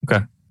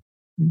 Okay.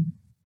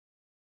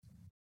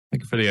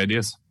 Thank you for the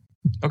ideas.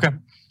 Okay.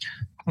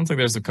 Sounds like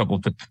there's a couple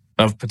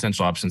of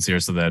potential options here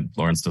so that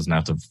Lawrence doesn't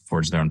have to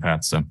forge their own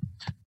path. So,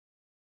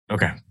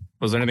 okay.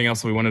 Was there anything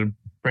else we wanted to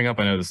bring up?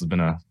 I know this has been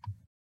a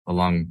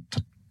long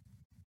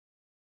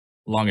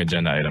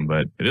agenda item,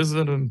 but it is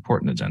an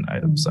important agenda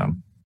item. So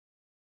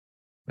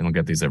we don't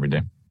get these every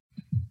day.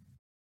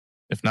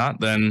 If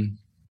not, then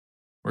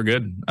we're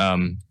good.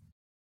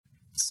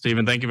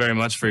 Stephen, thank you very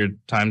much for your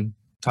time.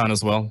 Ton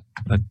as well.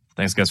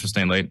 Thanks, guys, for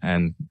staying late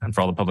and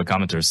for all the public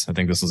commenters. I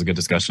think this was a good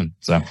discussion.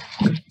 So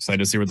excited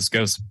to see where this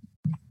goes.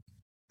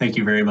 Thank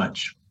you very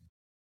much.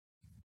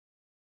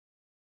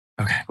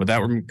 Okay, with that,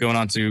 we're going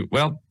on to,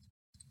 well,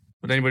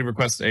 would anybody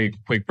request a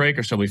quick break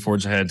or shall we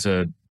forge ahead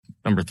to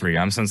number 3?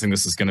 I'm sensing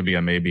this is going to be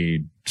a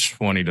maybe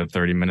 20 to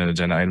 30 minute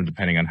agenda item,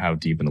 depending on how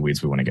deep in the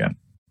weeds we want to get.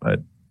 But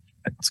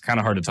it's kind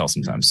of hard to tell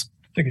sometimes.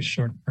 Take a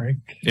short break.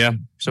 Yeah.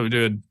 Shall we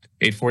do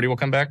it 8:40? We'll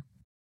come back.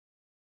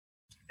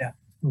 Yeah.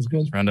 That's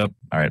good. Round up.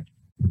 All right.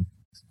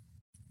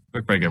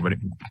 Quick break, everybody.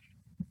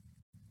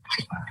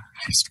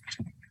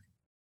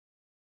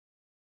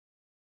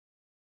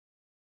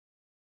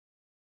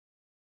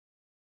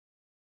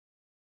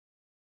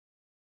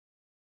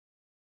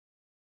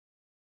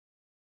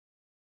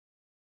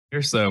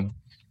 So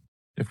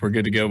if we're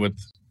good to go with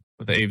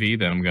the AV,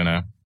 then I'm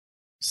gonna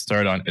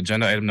start on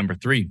agenda item number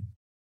 3,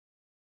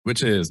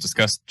 which is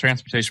discuss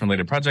transportation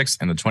related projects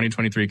and the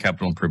 2023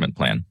 capital improvement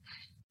plan.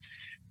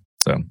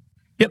 So,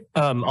 yep,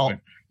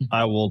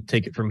 I will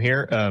take it from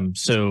here.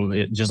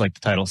 Just like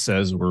the title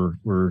says,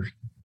 we're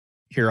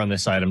here on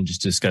this item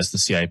just to discuss the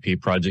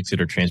CIP projects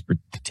that are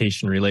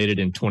transportation related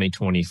in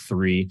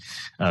 2023.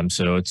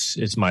 So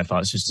it's my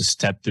thoughts just to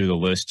step through the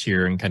list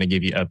here and kind of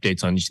give you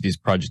updates on each of these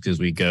projects as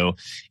we go.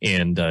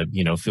 And,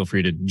 feel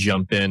free to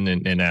jump in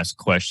and ask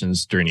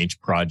questions during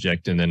each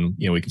project. And then,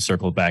 we can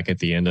circle back at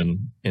the end and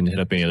hit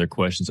up any other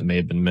questions that may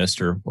have been missed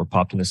or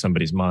popped into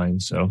somebody's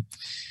mind. So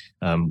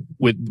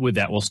with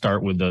that, we'll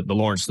start with the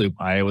Lawrence Loop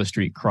Iowa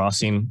Street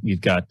crossing.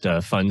 We've got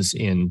funds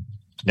in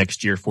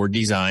next year for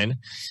design.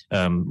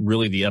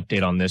 Really, the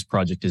update on this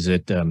project is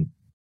that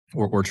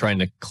we're trying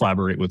to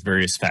collaborate with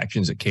various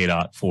factions at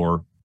KDOT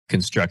for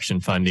construction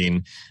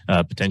funding,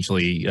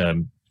 potentially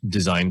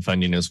design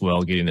funding as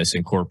well, getting this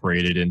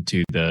incorporated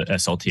into the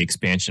SLT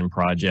expansion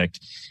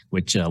project,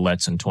 which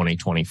lets in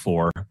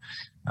 2024.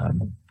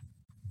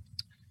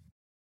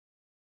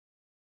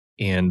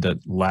 And the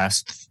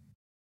last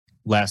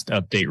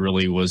update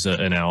really was an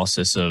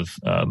analysis of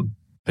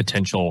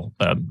potential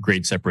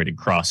grade separated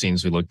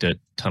crossings. We looked at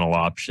tunnel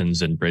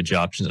options and bridge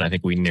options, and I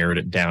think we narrowed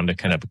it down to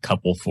kind of a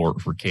couple for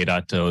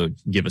KDOT to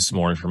give us some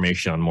more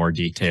information on more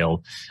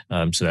detail.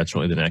 So that's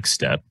really the next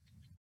step.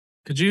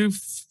 Could you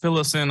fill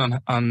us in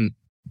on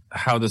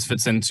how this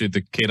fits into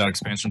the KDOT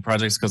expansion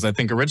projects? Because I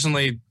think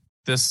originally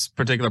this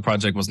particular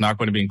project was not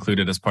going to be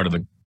included as part of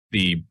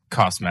the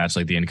cost match,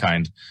 like the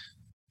in-kind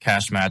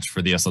cash match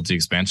for the SLT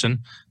expansion.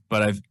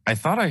 But I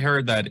thought I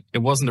heard that it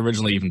wasn't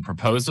originally even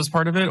proposed as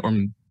part of it, or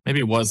maybe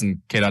it was, and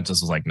KDOT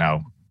just was like,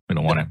 no, we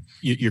don't want it.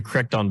 You're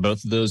correct on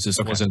both of those. This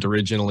wasn't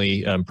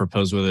originally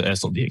proposed with the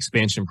SLT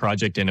expansion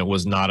project, and it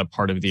was not a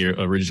part of the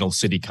original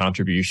city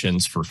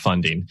contributions for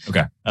funding.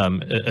 Okay.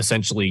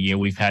 Essentially,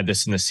 we've had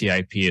this in the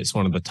CIP. It's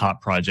one of the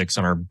top projects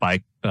on our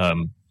bike,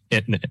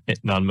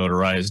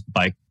 non-motorized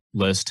bike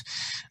list.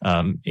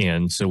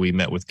 And so we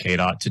met with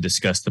KDOT to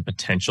discuss the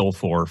potential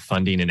for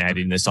funding and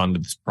adding this onto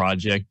this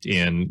project.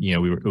 And,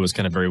 it was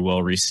kind of very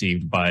well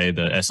received by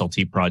the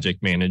SLT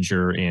project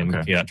manager and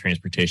KDOT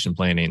transportation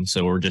planning.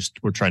 So we're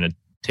trying to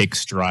take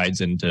strides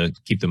and to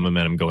keep the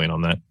momentum going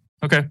on that.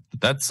 Okay.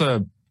 That's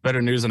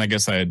better news than I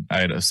guess I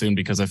had assumed,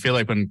 because I feel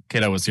like when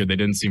KDOT was here, they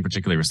didn't seem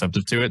particularly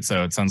receptive to it.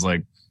 So it sounds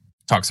like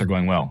talks are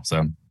going well.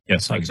 So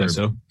yes, I'd say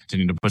so.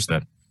 Continue to push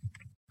that.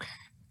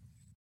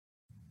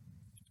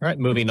 All right,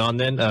 moving on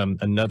then,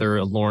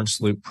 another Lawrence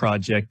Loop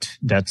project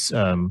that's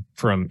from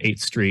 8th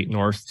Street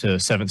north to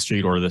 7th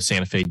Street, or the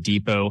Santa Fe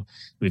Depot.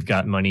 We've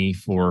got money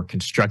for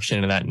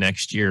construction of that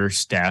next year.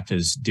 Staff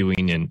is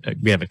doing,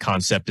 we have a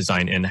concept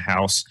design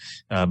in-house,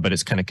 but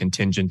it's kind of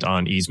contingent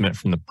on easement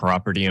from the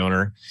property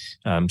owner.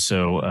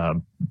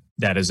 So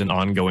that is an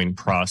ongoing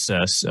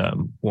process.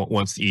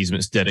 Once the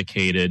easement's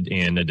dedicated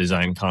and a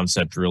design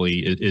concept really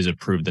is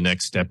approved, the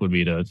next step would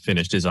be to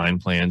finish design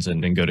plans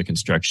and then go to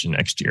construction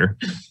next year.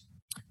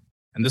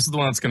 And this is the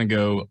one that's going to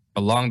go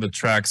along the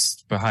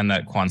tracks behind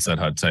that Quonset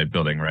hut type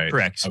building, right?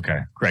 Correct. Okay.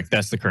 Correct.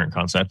 That's the current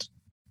concept.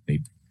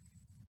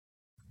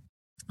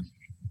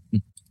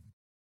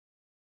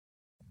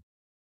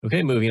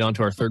 Okay, moving on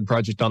to our third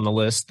project on the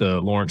list,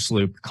 the Lawrence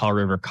Loop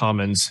Colorado River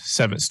Commons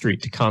 7th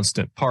Street to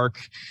Constant Park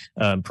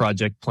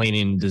project,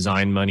 planning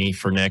design money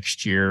for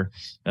next year.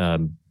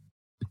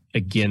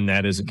 Again,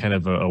 that is kind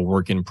of a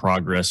work in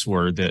progress,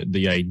 where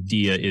the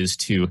idea is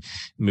to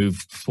move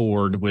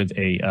forward with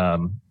a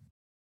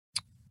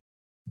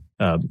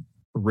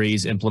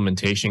raise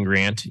implementation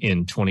grant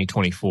in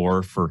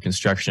 2024 for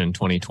construction in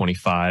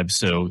 2025.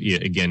 So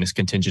again, it's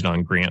contingent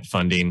on grant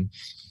funding.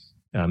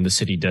 The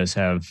city does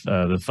have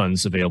the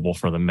funds available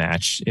for the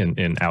match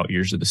in out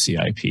years of the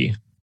CIP.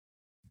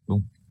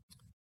 Cool.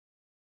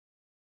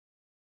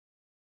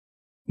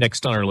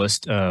 Next on our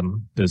list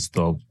is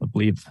I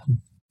believe,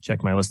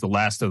 check my list, the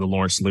last of the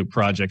Lawrence Loop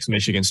projects,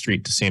 Michigan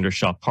Street to Sanders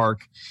Shaw Park.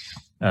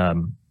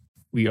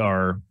 We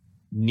are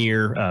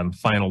near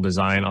final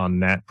design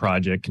on that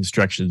project.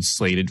 Construction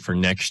slated for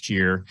next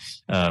year.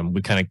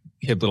 We kind of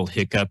hit a little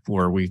hiccup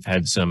where we've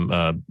had some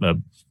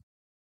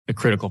a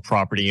critical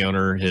property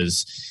owner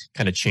has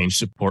kind of changed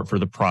support for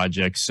the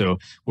project. So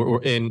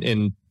we're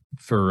in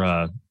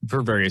for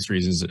various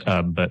reasons,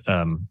 but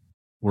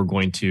we're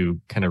going to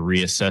kind of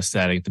reassess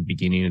that at the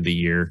beginning of the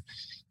year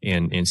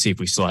and see if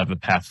we still have a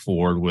path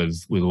forward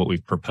with what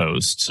we've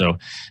proposed. So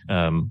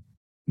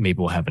maybe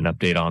we'll have an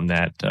update on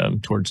that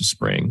towards the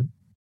spring.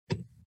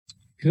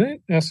 Can I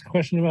ask a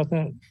question about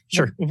that?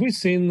 Sure. Have we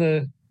seen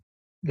the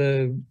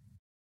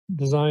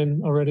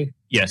design already?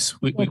 Yes,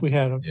 we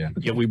had. Yeah,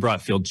 we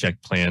brought field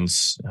check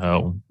plans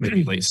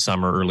maybe late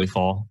summer, early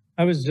fall.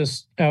 I was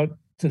just out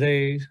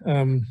today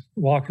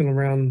walking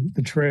around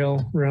the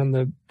trail around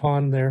the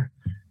pond there,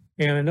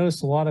 and I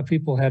noticed a lot of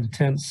people had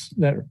tents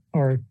that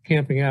are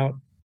camping out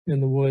in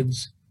the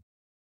woods.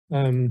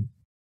 How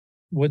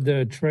would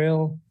the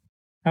trail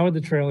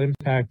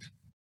impact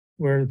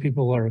where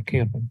people are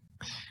camping?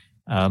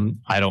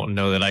 I don't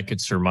know that I could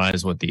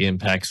surmise what the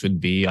impacts would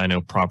be. I know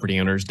property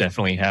owners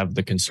definitely have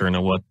the concern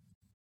of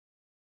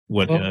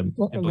what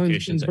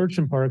implications. In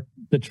Bircham Park,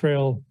 the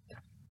trail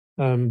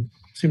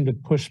seemed to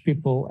push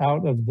people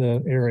out of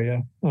the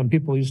area.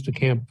 People used to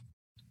camp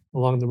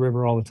along the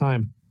river all the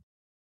time.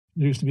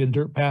 There used to be a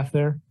dirt path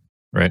there.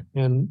 Right.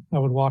 And I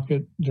would walk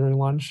it during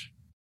lunch.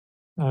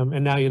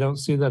 And now you don't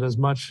see that as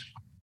much.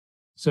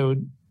 So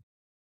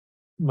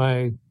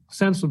my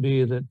sense would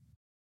be that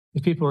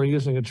if people are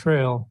using a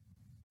trail,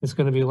 it's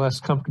going to be less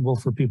comfortable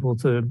for people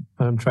to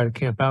try to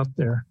camp out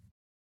there.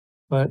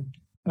 But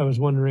I was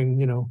wondering,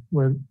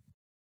 where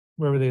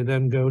would they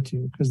then go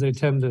to? Because they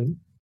tend to,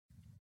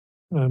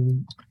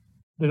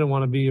 they don't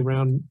want to be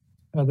around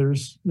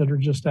others that are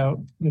just out,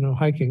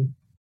 hiking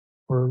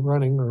or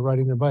running or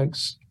riding their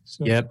bikes.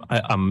 So. Yep,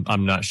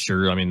 I'm not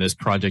sure. I mean, this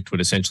project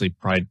would essentially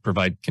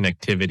provide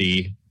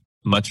connectivity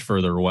much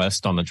further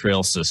west on the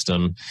trail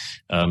system.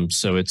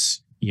 So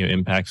its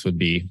impacts would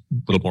be a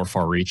little more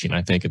far-reaching,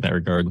 I think, in that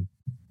regard.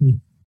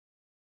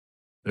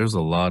 There's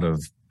a lot of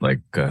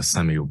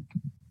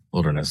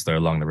semi-wilderness there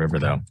along the river,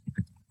 though.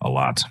 A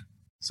lot.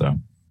 So,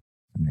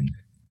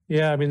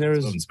 there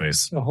was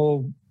space. A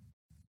whole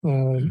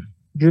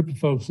group of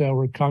folks that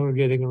were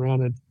congregating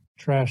around a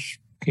trash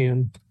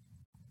can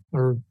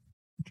or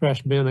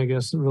trash bin, I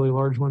guess, a really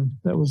large one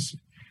that was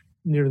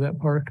near that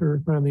park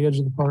or around the edge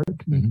of the park.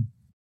 Mm-hmm.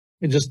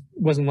 It just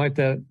wasn't like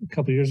that a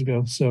couple of years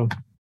ago. So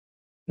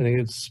I think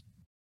it's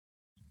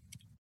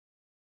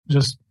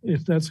just,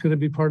 if that's going to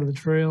be part of the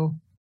trail,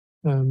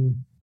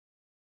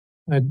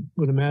 I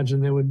would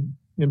imagine they would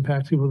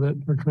impact people that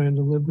are trying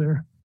to live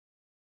there.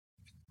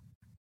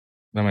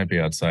 That might be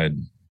outside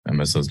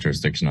MSO's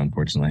jurisdiction,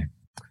 unfortunately.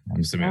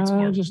 I'm assuming it's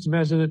more. Just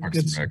imagine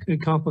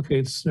it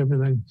complicates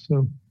everything.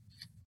 So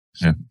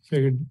yeah,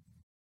 figured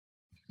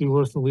it'd be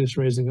worth at least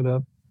raising it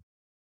up.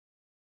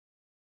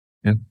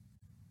 Yeah.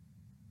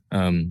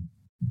 Any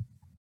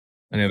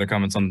other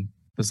comments on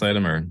this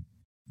item or?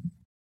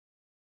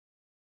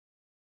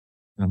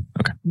 No?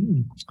 Okay.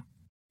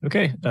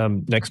 Okay.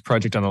 Next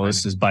project on the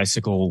list is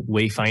bicycle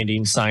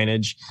wayfinding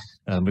signage.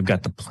 We've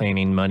got the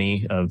planning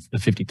money of the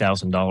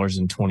 $50,000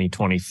 in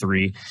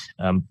 2023.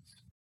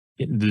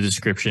 The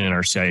description in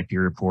our CIP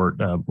report,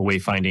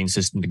 wayfinding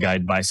system to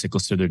guide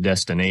bicyclists to their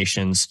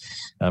destinations.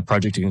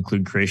 Project to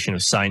include creation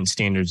of sign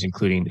standards,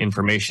 including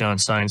information on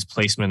signs,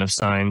 placement of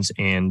signs,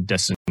 and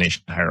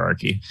destination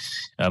hierarchy.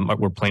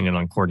 We're planning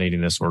on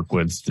coordinating this work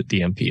with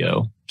the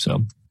MPO.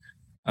 So,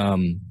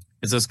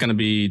 is this going to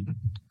be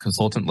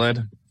consultant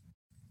led?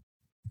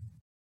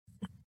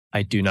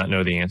 I do not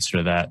know the answer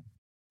to that.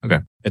 Okay.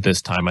 At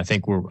this time, I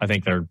think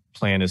their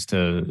plan is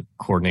to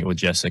coordinate with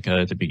Jessica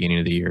at the beginning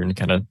of the year and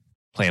kind of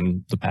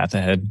plan the path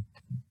ahead.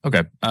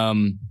 Okay.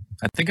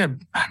 I think I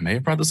may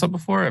have brought this up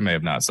before. I may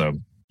have not. So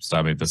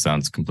stop me if this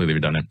sounds completely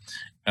redundant.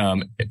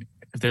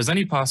 If there's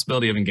any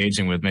possibility of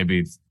engaging with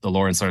maybe the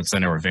Lawrence Arts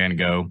Center or Van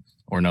Gogh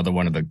or another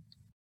one of the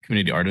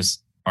community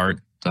art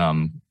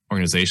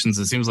organizations,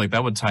 it seems like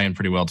that would tie in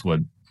pretty well to what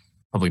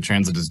public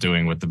transit is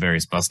doing with the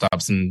various bus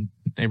stops in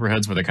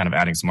neighborhoods, where they're kind of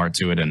adding some art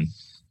to it and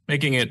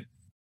making it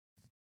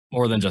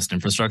more than just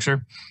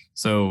infrastructure.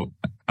 So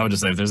I would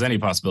just say if there's any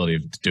possibility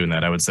of doing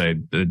that, I would say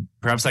that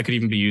perhaps that could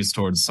even be used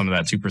towards some of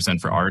that 2%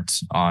 for art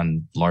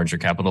on larger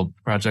capital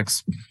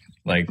projects,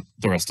 like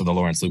the rest of the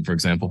Lawrence Loop, for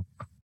example.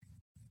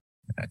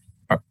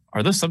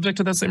 Are those subject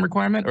to that same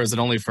requirement, or is it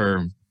only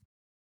for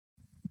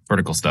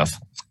vertical stuff?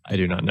 I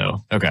do not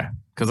know. Okay.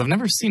 Because I've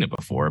never seen it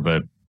before,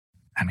 but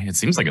I mean, it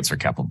seems like it's for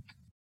capital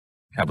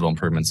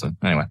improvements. So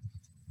anyway,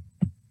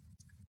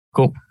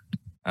 cool.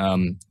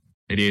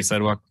 ADA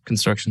sidewalk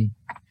construction.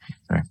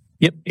 Sorry.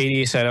 Yep,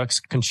 ADA sidewalks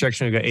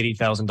construction. We've got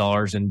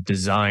 $80,000 in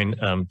design.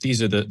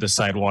 These are the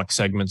sidewalk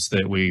segments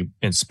that we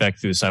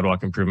inspect through the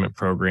sidewalk improvement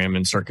program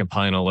and start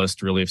compiling a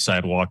list really of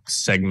sidewalk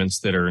segments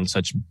that are in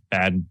such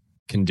bad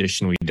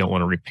condition we don't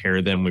want to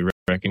repair them. We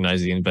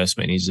recognize the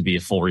investment needs to be a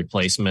full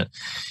replacement.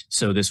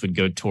 So this would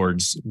go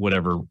towards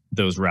whatever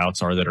those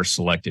routes are that are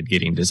selected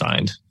getting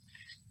designed.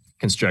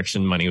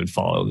 Construction money would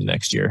follow the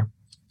next year.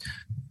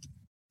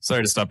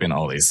 Sorry to stop in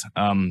all these.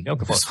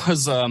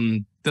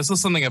 This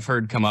was something I've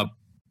heard come up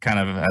kind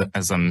of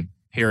as I'm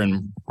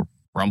hearing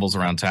rumbles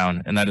around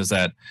town, and that is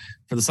that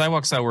for the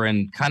sidewalks that were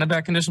in kind of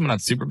bad condition, but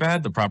not super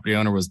bad, the property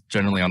owner was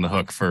generally on the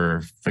hook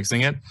for fixing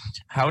it.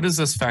 How does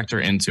this factor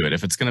into it?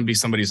 If it's going to be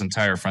somebody's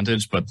entire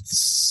frontage, but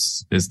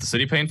is the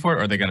city paying for it,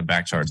 or are they going to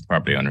back charge the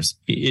property owners?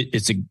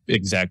 It's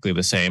exactly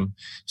the same.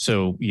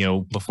 So,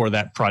 before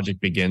that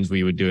project begins,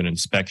 we would do an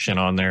inspection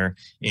on there,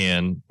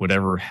 and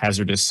whatever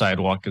hazardous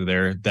sidewalk is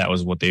there, that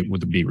was what they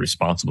would be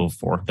responsible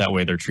for. That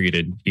way they're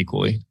treated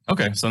equally.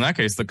 Okay. So in that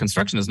case, the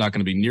construction is not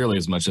going to be nearly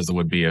as much as it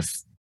would be if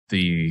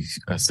the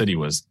city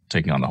was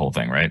taking on the whole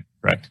thing, right?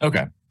 Right.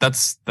 Okay.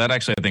 That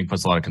actually, I think,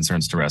 puts a lot of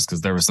concerns to rest,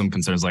 because there were some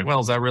concerns like, well,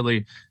 is that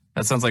really,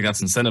 that sounds like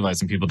that's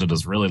incentivizing people to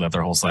just really let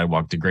their whole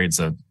sidewalk degrade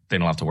so they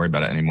don't have to worry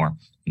about it anymore.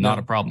 Not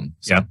a problem.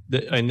 So. Yeah.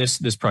 And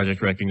this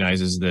project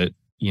recognizes that,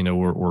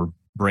 we're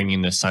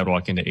bringing this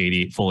sidewalk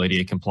into full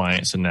ADA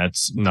compliance, and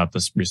that's not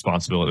the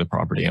responsibility of the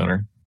property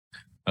owner.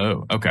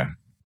 Oh, okay.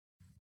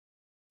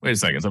 Wait a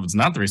second. So if it's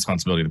not the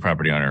responsibility of the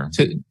property owner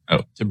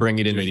to bring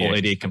it into full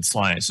ADA. ADA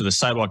compliance. So the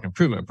sidewalk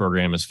improvement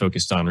program is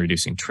focused on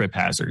reducing trip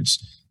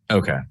hazards.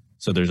 Okay.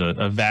 So there's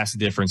a vast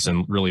difference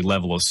in really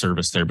level of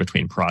service there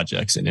between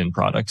projects and end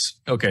products.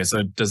 Okay.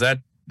 So does that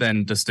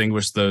then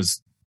distinguish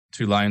those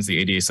two lines, the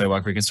ADA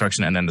sidewalk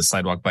reconstruction and then the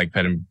sidewalk bike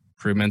ped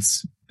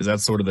improvements? Is that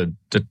sort of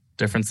the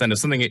difference then? If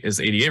something is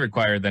ADA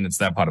required, then it's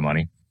that pot of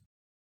money.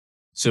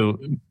 So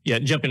yeah,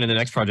 jumping into the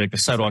next project, the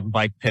sidewalk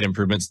bike ped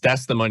improvements,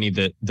 that's the money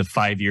that the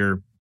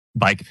 5-year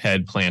bike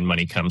ped plan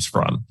money comes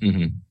from.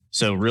 Mm-hmm.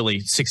 So really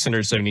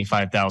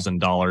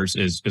 $675,000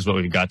 is what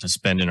we've got to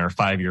spend in our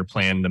 5-year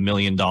plan. The $1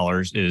 million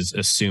is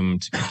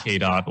assumed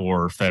KDOT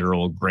or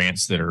federal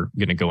grants that are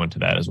going to go into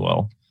that as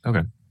well.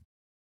 Okay.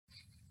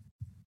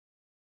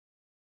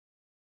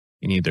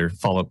 Any other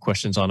follow-up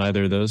questions on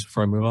either of those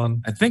before I move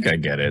on? I think I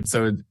get it.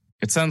 So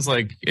it sounds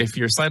like if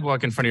your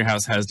sidewalk in front of your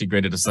house has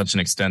degraded to such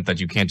an extent that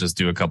you can't just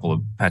do a couple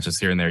of patches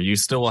here and there, you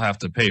still will have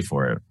to pay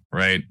for it,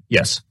 right?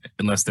 Yes.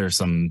 Unless there's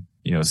some,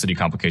 city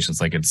complications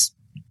like it's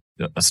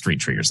a street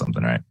tree or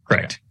something, right?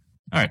 Correct.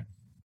 All right.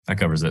 That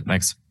covers it.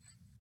 Thanks.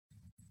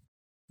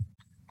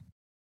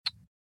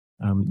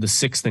 The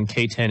 6th and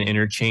K10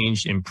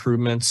 interchange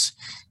improvements.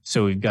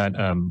 So we've got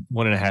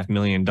 $1.5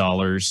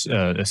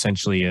 million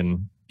essentially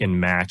in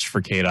match for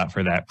KDOT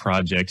for that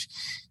project.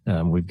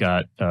 We've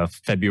got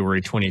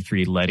February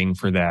 23 letting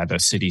for that. A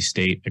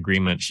city-state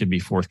agreement should be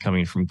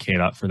forthcoming from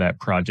KDOT for that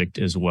project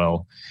as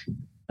well.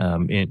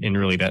 And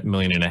really that $1.5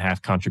 million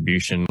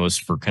contribution was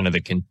for kind of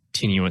the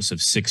continuance of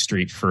 6th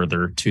Street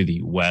further to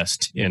the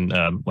west in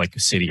like a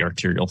city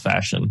arterial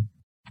fashion.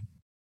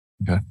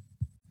 Okay.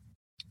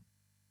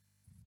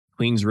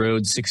 Queens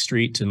Road, 6th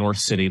Street to North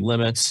City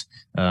limits.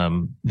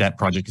 That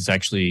project is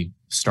actually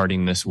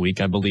starting this week,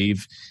 I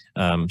believe.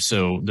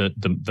 So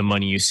the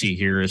money you see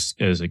here is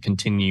a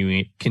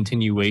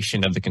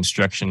continuation of the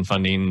construction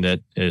funding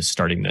that is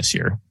starting this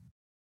year.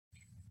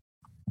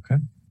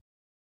 Okay.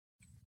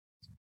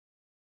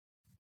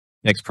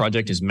 Next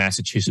project is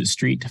Massachusetts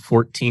Street,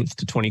 14th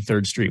to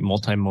 23rd Street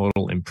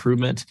multimodal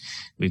improvement.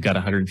 We've got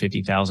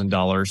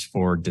 $150,000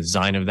 for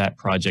design of that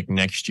project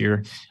next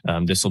year.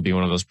 This will be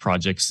one of those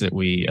projects that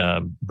we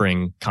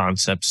bring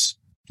concepts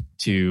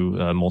to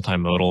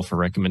multimodal for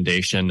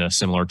recommendation,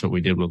 similar to what we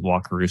did with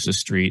Wakarusa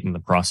Street and the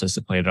process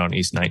that played on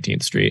East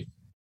 19th Street.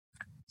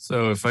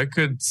 So if I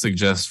could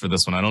suggest for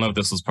this one, I don't know if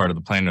this was part of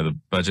the plan or the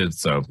budget.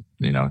 So,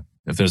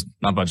 if there's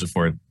not budget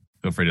for it,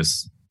 feel free to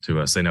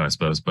say no, I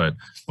suppose. But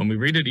when we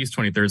redid East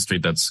 23rd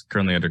Street, that's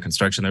currently under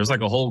construction, there was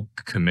like a whole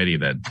committee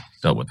that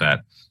dealt with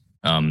that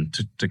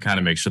to kind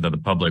of make sure that the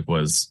public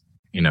was,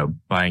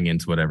 buying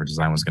into whatever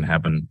design was going to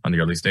happen on the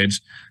early stage.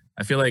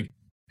 I feel like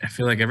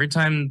every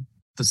time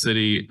the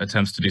city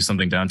attempts to do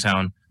something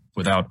downtown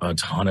without a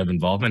ton of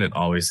involvement, it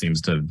always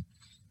seems to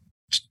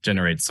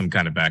generate some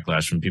kind of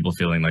backlash from people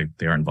feeling like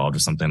they are involved or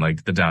something,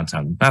 like the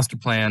downtown master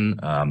plan,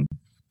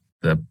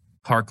 the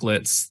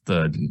parklets,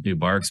 the new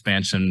bar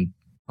expansion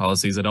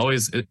policies.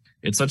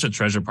 It's such a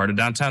treasure part of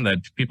downtown that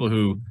people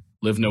who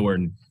live nowhere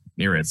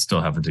near it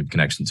still have a deep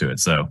connection to it.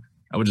 So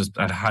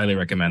I'd highly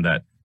recommend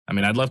that. I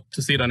mean, I'd love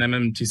to see it on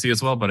MMTC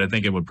as well, but I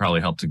think it would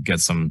probably help to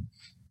get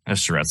a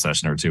charrette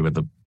session or two with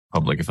the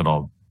public, if at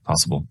all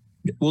possible.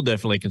 We'll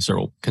definitely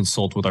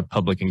consult with our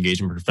public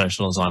engagement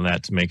professionals on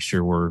that to make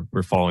sure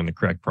we're following the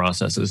correct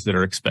processes that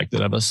are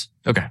expected of us.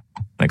 Okay,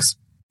 thanks.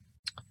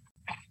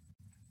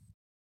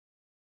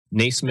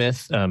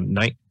 Naismith,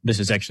 this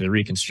is actually the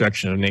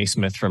reconstruction of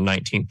Naismith from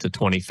 19th to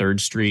 23rd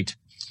Street.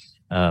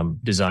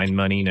 Design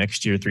money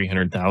next year,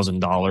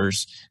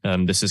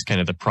 $300,000. This is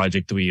kind of the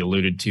project that we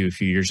alluded to a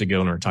few years ago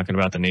when we were talking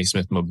about the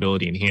Naismith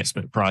Mobility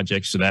Enhancement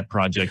Project. So that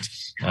project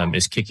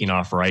is kicking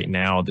off right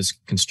now. This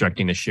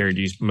constructing a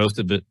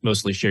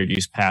mostly shared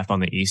use path on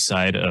the east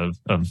side of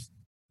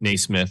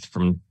Naismith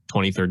from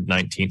 23rd,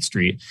 19th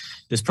Street.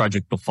 This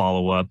project will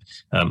follow up,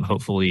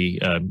 hopefully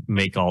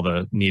make all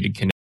the needed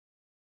connections.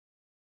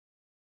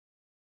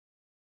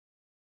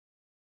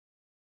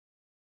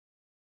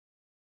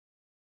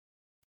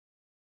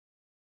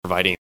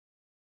 Providing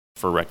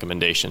for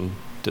recommendation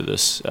to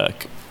this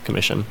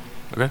commission.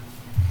 Okay.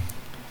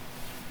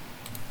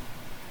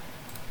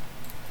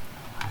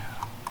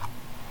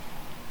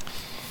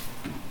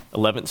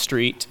 th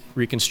Street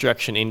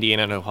reconstruction,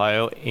 Indiana and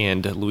Ohio,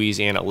 and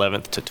Louisiana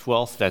 11th to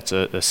 12th. That's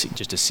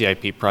just a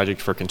CIP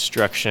project for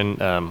construction.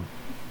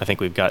 I think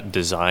we've got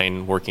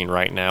design working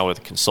right now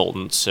with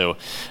consultants. So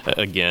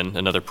again,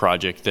 another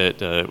project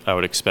that I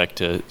would expect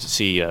to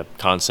see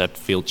concept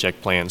field check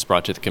plans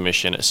brought to the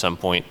commission at some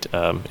point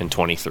in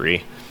 23.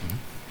 Mm-hmm.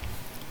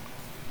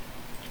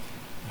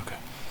 Okay.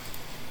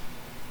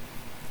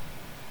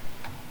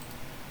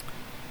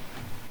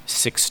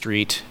 6th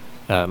Street,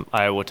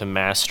 Iowa to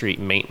Mass Street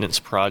maintenance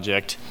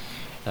project.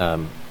 I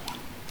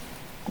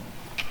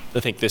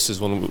think this is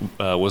one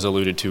was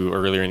alluded to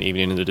earlier in the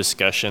evening in the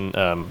discussion.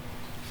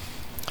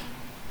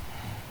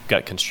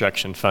 Got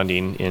construction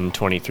funding in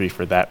 23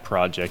 for that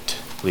project.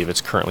 I believe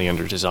it's currently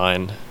under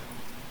design.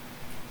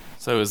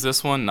 So is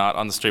this one not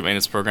on the street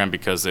maintenance program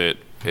because it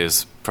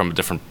is from a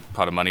different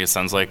pot of money, it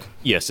sounds like?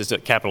 Yes, it's a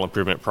capital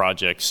improvement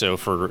project. So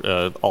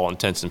for all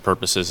intents and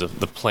purposes of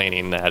the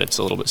planning that, it's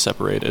a little bit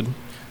separated.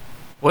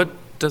 What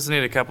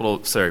designated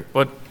capital, sorry,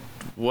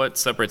 what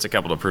separates a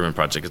capital improvement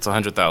project? It's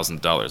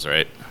 $100,000,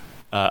 right?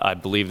 I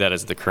believe that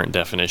is the current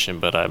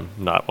definition, but I'm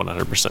not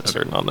 100%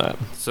 certain on that.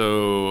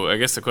 So I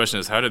guess the question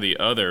is, how do the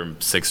other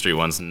 6th Street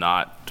ones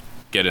not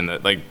get in the,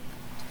 like,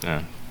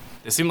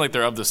 they seem like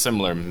they're of the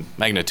similar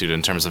magnitude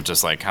in terms of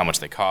just like how much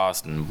they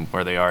cost and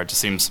where they are. It just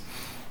seems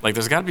like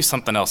there's got to be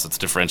something else that's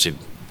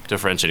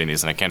differentiating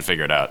these, and I can't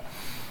figure it out.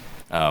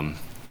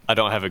 I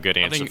don't have a good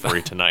answer for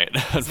you tonight.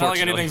 It's not like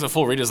anything's a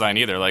full redesign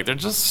either. Like they're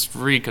just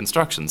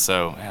reconstruction,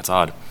 so yeah, it's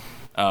odd.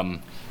 I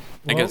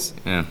guess,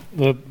 yeah.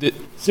 The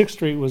 6th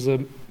Street was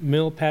a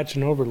mill patch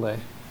and overlay.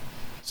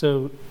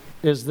 So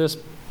is this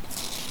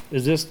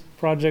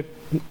project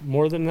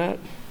more than that?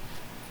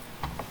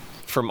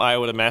 From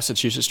Iowa to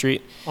Massachusetts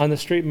Street? On the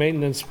street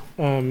maintenance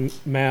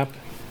map,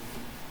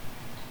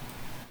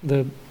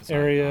 the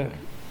area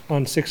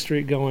on 6th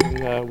Street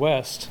going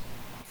west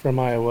from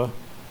Iowa,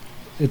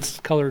 it's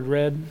colored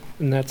red,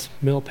 and that's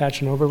mill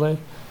patch and overlay.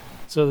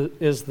 So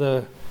is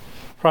the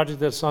project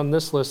that's on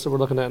this list that we're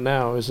looking at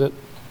now, is it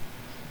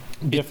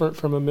different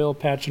from a mill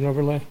patch and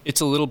overlay?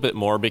 It's a little bit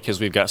more because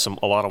we've got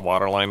a lot of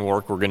water line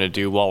work we're going to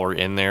do while we're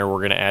in there. We're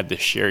going to add the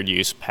shared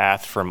use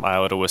path from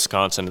Iowa to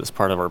Wisconsin as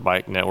part of our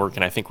bike network,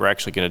 and I think we're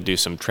actually going to do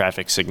some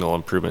traffic signal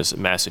improvements at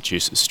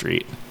Massachusetts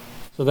Street.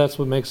 So that's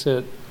what makes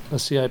it a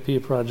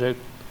CIP project,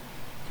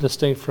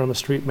 distinct from a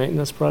street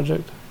maintenance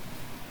project?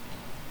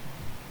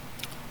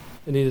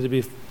 It needed to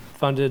be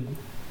funded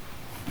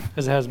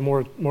because it has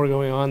more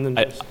going on than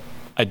just...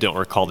 I don't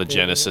recall the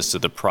genesis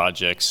of the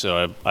project,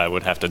 so I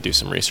would have to do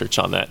some research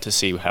on that to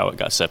see how it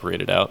got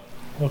separated out.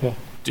 Okay.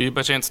 Do you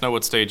by chance know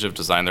what stage of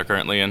design they're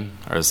currently in,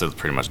 or is it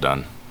pretty much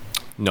done?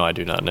 No, I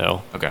do not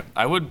know. Okay.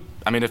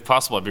 If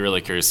possible, I'd be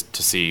really curious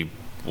to see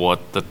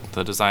what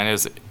the design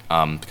is,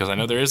 because I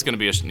know there is going to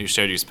be a new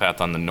shared use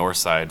path on the north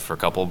side for a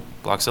couple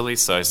blocks at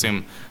least, so I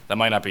assume that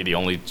might not be the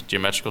only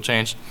geometrical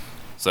change.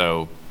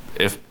 So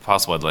if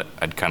possible,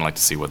 I'd kind of like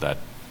to see what that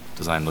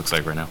design looks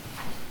like right now.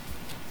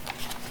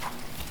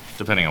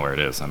 Depending on where it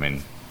is. I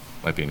mean,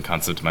 might be in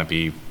concept, might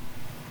be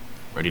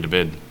ready to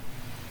bid.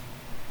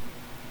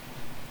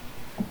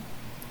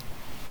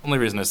 Only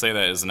reason I say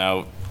that is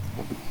now,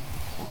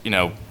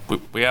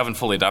 we haven't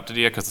fully adopted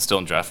it yet because it's still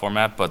in draft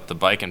format, but the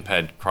bike and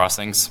ped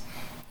crossings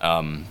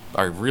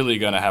are really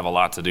going to have a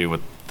lot to do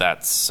with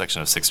that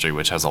section of 6th Street,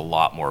 which has a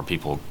lot more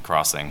people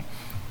crossing.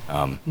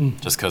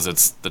 Just because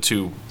it's the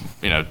two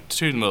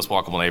most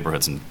walkable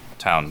neighborhoods in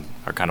town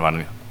are kind of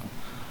on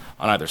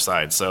either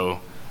side. So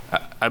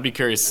I'd be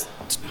curious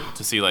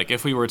to see, like,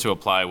 if we were to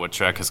apply what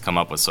Trek has come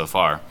up with so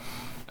far,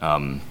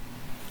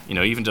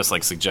 even just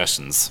like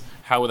suggestions,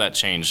 how would that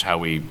change how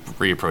we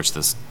reapproach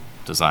this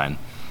design?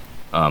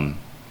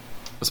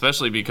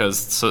 Especially because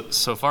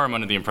so far I'm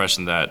under the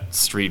impression that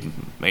street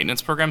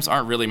maintenance programs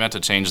aren't really meant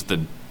to change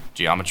the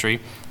geometry.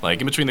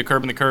 Like in between the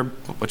curb and the curb,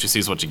 what you see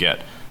is what you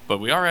get. But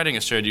we are adding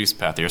a shared use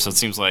path here, so it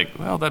seems like,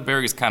 well, that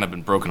barrier's kind of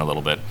been broken a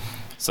little bit.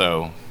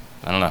 So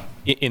I don't know.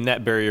 And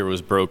that barrier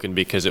was broken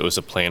because it was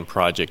a planned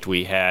project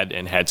we had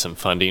and had some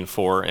funding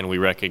for, and we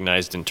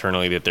recognized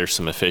internally that there's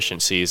some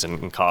efficiencies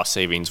and cost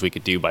savings we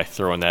could do by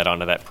throwing that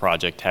onto that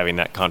project, having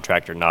that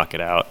contractor knock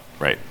it out.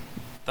 Right.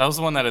 That was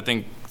the one that I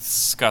think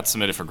got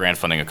submitted for grant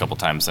funding a couple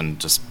times and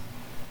just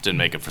didn't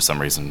make it for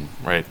some reason,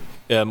 right?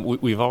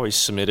 We've always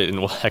submitted, and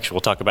we'll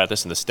talk about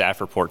this in the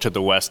staff report, to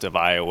the west of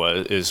Iowa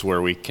is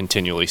where we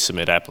continually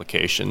submit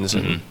applications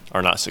and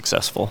are not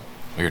successful.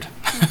 Weird.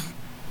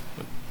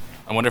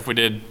 I wonder if we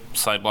did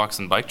sidewalks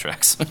and bike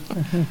tracks.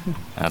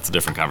 That's a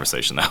different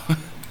conversation now.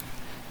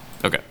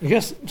 Okay. I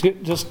guess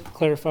just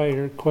clarify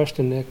your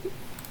question, Nick.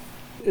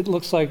 It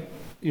looks like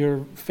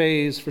your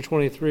phase for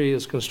 23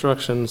 is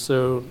construction,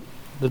 so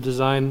the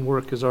design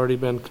work has already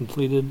been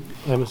completed,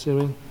 I'm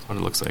assuming? That's what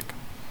it looks like.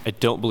 I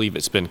don't believe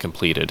it's been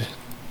completed.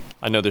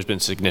 I know there's been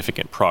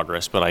significant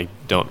progress, but I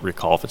don't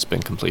recall if it's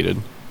been completed.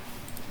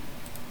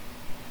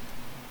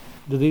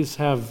 Do these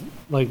have,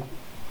 like,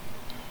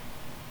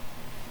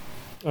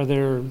 are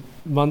there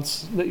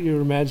months that you're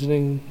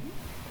imagining?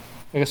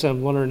 I guess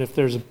I'm wondering if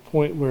there's a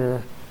point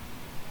where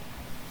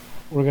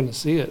we're going to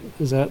see it.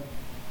 Is that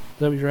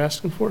what you're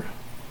asking for?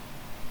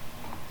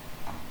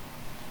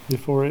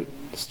 Before it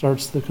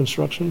starts the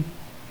construction?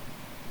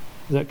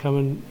 Is that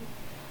coming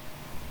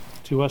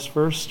to us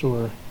first,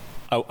 or?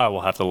 I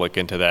will have to look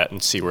into that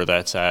and see where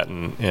that's at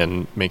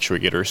and make sure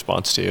we get a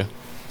response to you.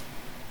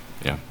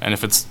 Yeah, and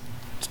if it's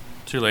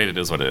too late, it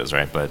is what it is,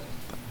 right? But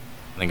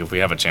I think if we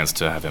have a chance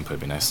to have input, it'd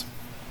be nice.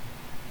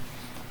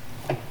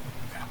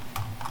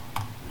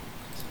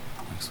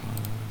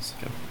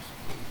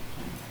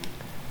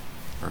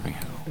 Irving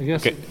Hill. I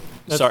guess, okay.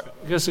 Sorry.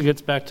 I guess it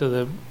gets back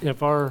to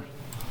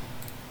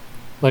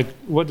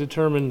what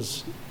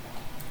determines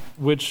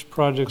which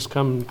projects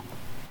come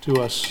to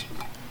us?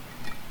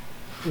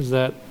 Is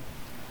that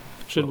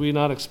Should we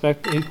not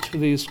expect each of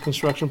these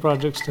construction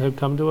projects to have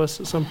come to us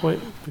at some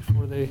point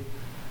before they?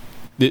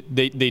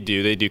 They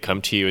do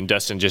come to you, and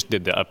Dustin just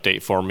did the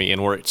update for me,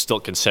 and we're still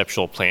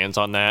conceptual plans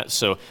on that.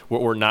 So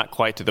we're not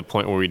quite to the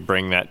point where we'd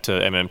bring that to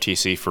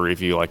MMTC for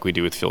review like we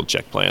do with field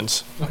check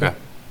plans. Okay.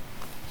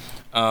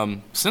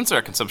 Since there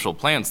are conceptual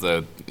plans,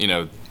 though,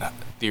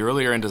 the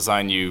earlier in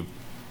design you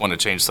want to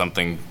change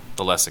something,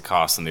 the less it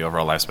costs in the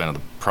overall lifespan of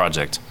the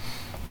project.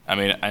 I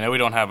mean, I know we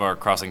don't have our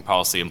crossing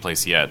policy in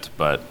place yet,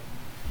 but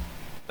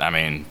I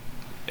mean,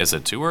 is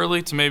it too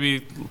early to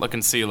maybe look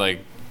and see, like,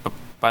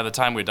 by the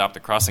time we adopt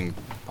the crossing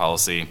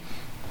policy,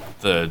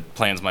 the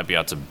plans might be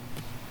out to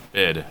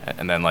bid,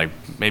 and then like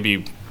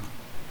maybe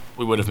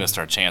we would have missed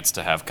our chance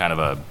to have kind of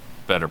a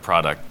better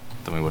product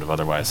than we would have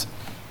otherwise.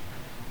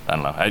 I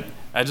don't know.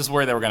 I just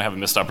worry that we're going to have a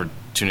missed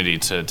opportunity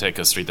to take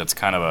a street that's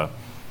kind of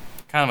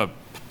a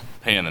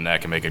pain in the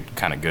neck and make it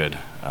kind of good,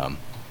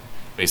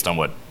 based on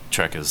what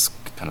Trek has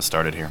kind of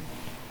started here.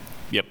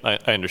 Yep, I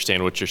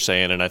understand what you're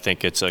saying, and I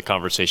think it's a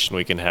conversation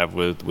we can have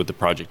with the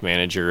project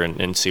manager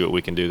and see what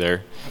we can do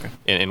there. Okay.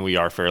 And we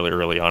are fairly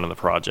early on in the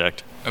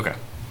project. Okay,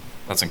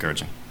 that's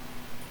encouraging.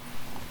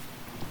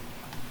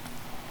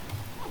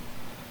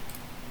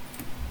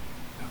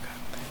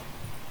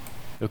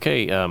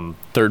 Okay,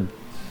 third,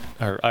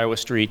 our Iowa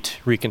Street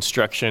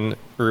reconstruction,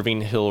 Irving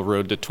Hill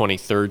Road to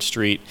 23rd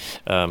Street.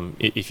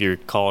 If you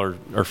recall or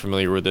are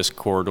familiar with this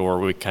corridor,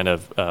 we kind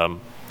of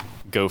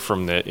go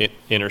from the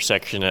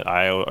intersection at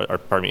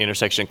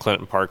intersection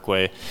Clinton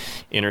Parkway,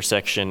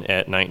 intersection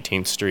at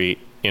 19th Street,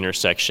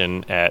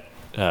 intersection at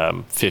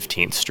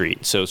 15th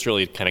Street. So it's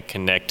really kind of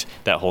connect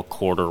that whole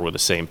corridor with the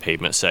same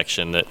pavement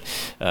section that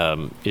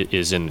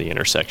is in the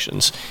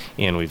intersections.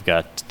 And we've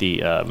got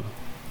the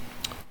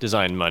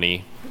design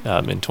money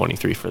in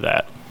 23 for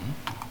that.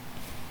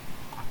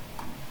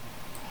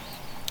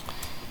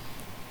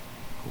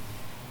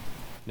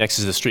 Next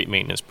is the street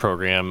maintenance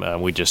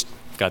program. We just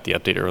got the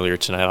update earlier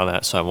tonight on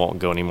that, so I won't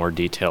go any more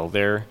detail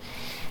there.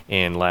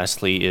 And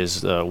lastly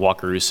is the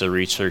Wakarusa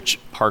Research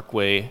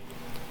Parkway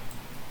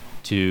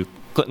to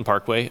Clinton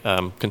Parkway,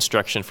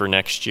 construction for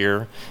next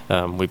year.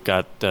 We've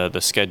got the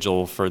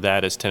schedule for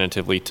that is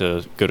tentatively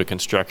to go to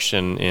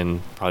construction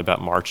in probably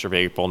about March or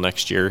April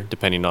next year,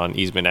 depending on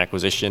easement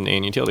acquisition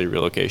and utility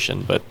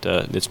relocation, but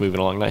it's moving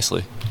along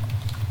nicely.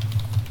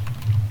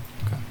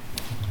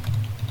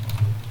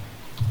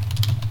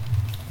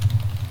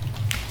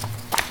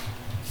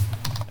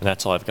 And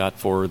that's all I've got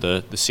for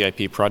the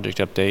CIP project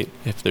update.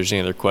 If there's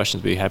any other questions,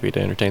 I'd be happy to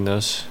entertain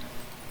those.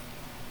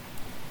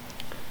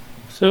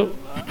 So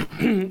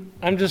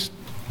I'm just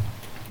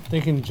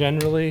thinking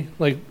generally,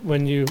 like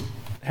when you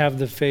have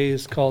the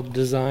phase called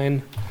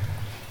design,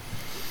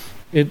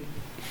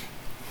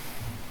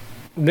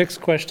 next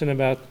question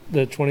about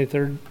the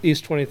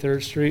East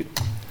 23rd Street.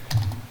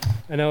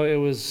 I know it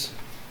was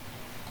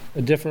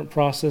a different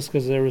process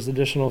because there was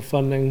additional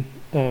funding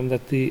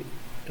that the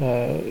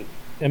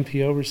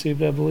MPO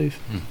received, I believe.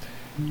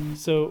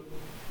 So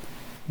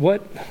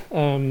what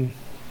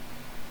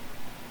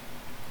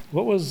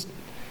was,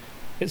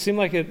 it seemed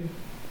like it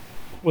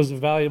was a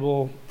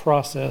valuable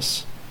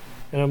process,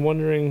 and I'm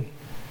wondering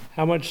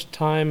how much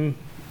time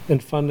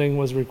and funding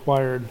was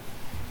required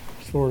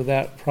for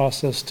that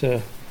process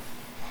to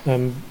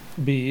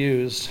be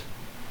used,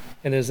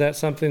 and is that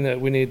something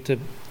that we need to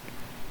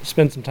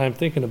spend some time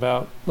thinking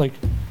about? Like,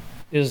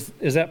 is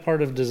that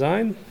part of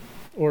design,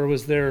 or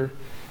is there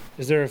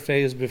a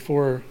phase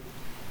before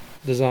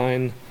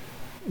design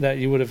that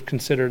you would have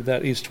considered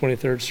that East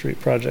 23rd Street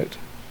project?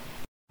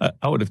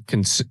 I would have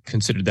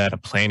considered that a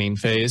planning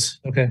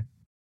phase. Okay.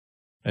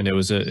 And it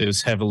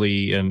was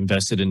heavily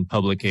invested in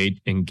public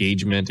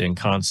engagement and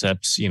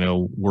concepts,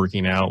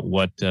 working out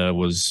what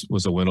was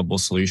a winnable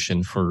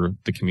solution for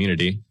the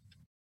community.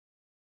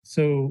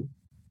 So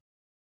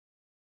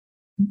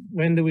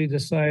when do we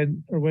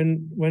decide, or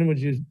when would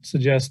you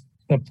suggest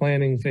a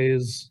planning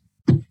phase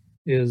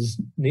is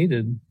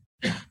needed?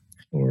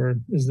 Or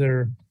is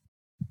there,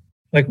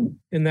 like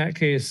in that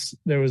case,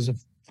 there was a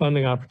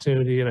funding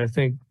opportunity, and I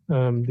think the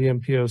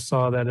MPO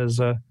saw that as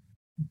a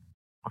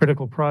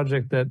critical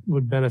project that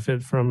would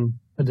benefit from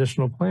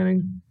additional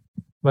planning.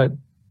 But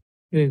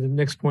the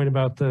next point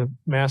about the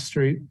Mass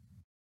Street,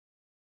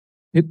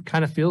 it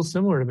kind of feels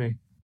similar to me.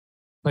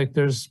 Like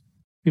there's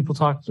people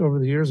talked over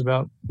the years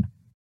about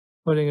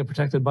putting a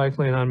protected bike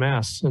lane on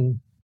Mass, and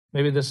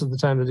maybe this is the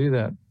time to do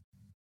that.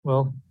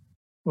 Well,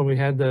 when we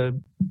had the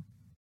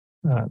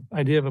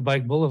idea of a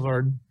bike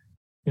boulevard,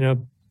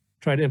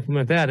 try to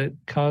implement that, it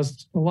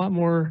caused a lot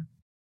more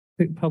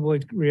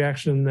public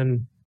reaction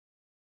than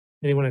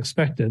anyone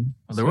expected.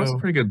 Well, there was a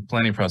pretty good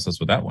planning process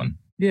with that one.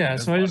 Yeah,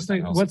 so I just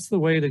think, what's the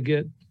way to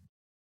get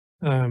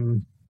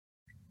to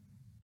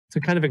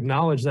kind of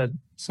acknowledge that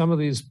some of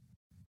these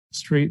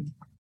street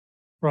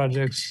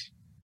projects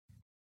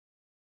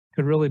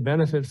could really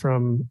benefit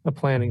from a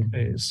planning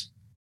phase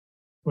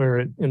where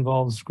it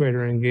involves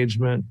greater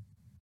engagement,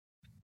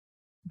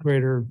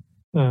 greater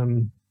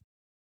kind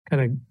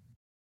of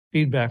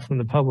feedback from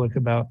the public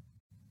about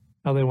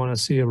how they want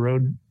to see a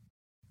road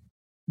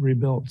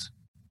rebuilt.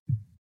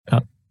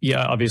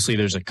 Yeah, obviously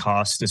there's a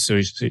cost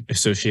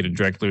associated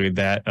directly with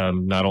that,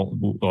 not all,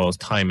 well as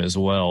time as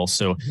well.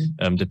 So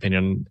depending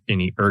on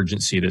any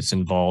urgency that's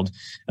involved.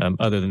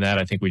 Other than that,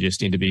 I think we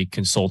just need to be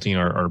consulting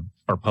our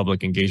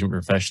public engagement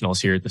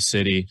professionals here at the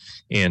city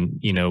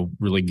and,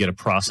 really get a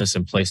process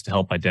in place to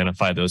help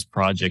identify those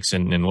projects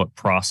and what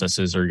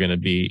processes are going to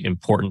be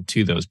important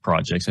to those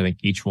projects. I think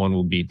each one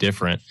will be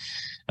different.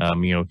 A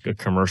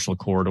commercial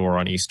corridor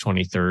on East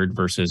 23rd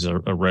versus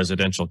a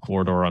residential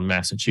corridor on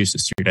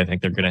Massachusetts Street. I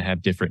think they're going to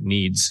have different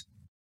needs.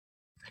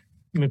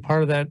 I mean,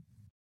 part of that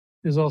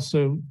is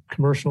also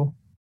commercial.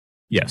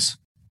 Yes.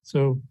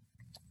 So,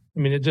 I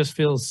mean, it just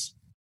feels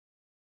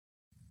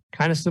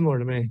kind of similar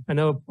to me. I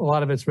know a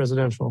lot of it's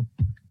residential,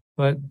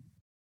 but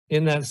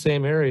in that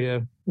same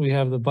area, we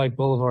have the Bike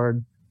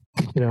Boulevard,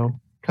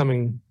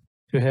 coming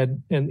to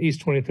head, and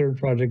East 23rd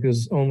project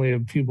is only a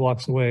few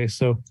blocks away.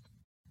 So,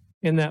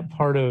 in that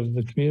part of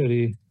the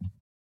community,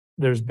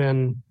 there's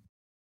been,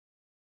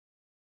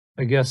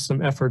 I guess,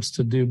 some efforts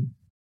to do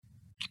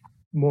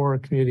more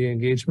community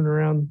engagement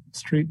around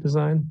street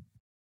design.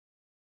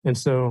 And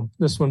so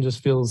this one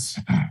just feels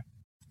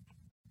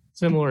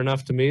similar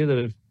enough to me that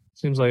it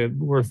seems like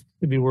it'd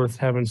be worth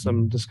having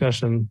some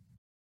discussion.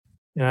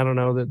 And I don't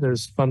know that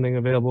there's funding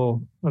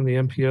available on the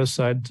MPO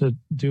side to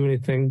do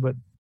anything, but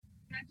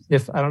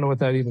I don't know what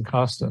that even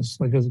costs us,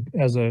 like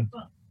as a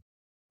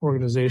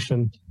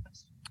organization.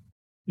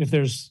 If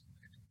there's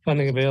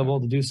funding available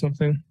to do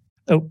something.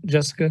 Oh,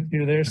 Jessica,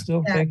 you're there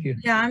still? Yeah, Thank you.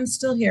 Yeah, I'm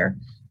still here.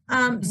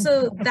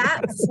 So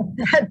that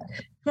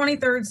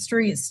 23rd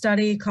Street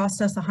study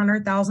cost us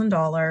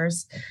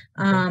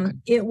 $100,000.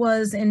 It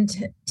was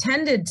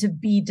intended to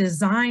be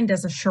designed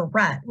as a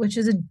charrette, which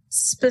is a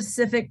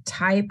specific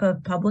type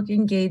of public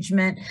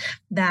engagement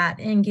that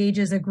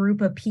engages a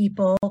group of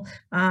people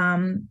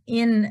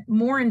in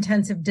more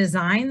intensive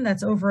design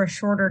that's over a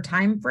shorter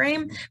time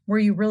frame, where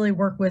you really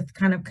work with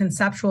kind of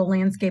conceptual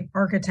landscape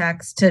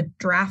architects to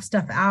draft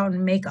stuff out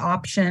and make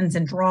options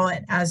and draw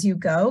it as you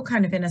go,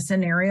 kind of in a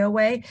scenario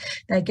way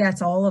that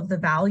gets all of the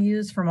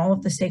values from all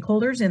of the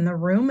stakeholders in the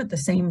room at the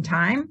same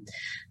time.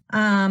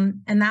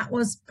 And that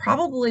was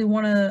probably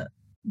one of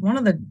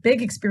the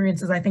big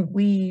experiences I think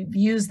we've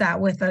used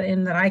that with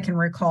in that I can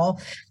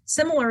recall.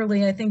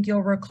 Similarly, I think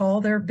you'll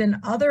recall there have been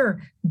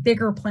other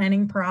bigger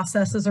planning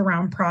processes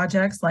around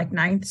projects like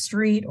 9th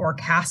Street or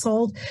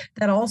Castle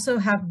that also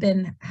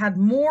had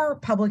more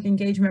public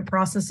engagement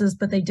processes,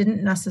 but they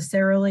didn't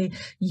necessarily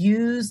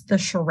use the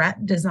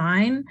charrette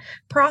design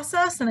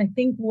process. And I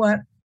think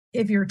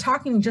if you're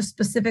talking just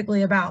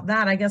specifically about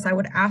that, I guess I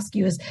would ask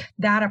you, is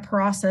that a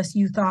process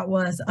you thought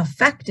was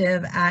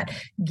effective at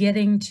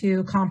getting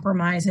to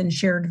compromise and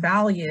shared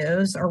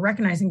values, or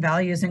recognizing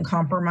values and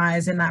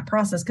compromise in that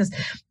process? Because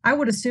I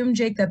would assume,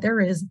 Jake, that there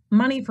is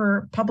money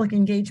for public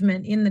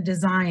engagement in the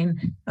design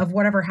of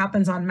whatever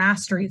happens on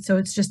Mass Street. So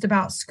it's just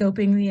about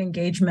scoping the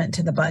engagement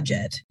to the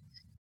budget.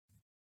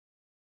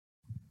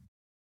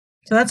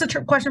 So that's a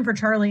question for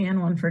Charlie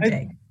and one for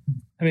Jake.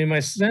 I mean, my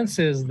sense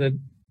is that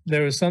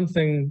there was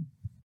something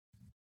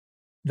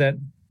that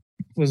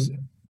was,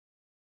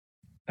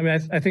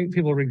 I think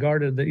people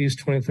regarded the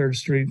East 23rd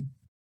Street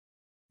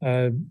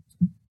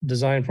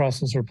design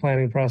process or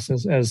planning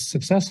process as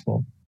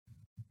successful.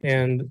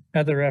 And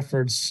other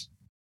efforts,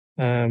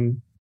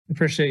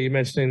 appreciate you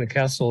mentioning the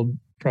Castle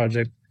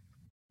project,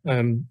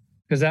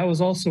 because that was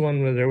also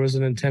one where there was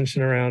an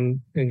intention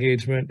around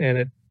engagement, and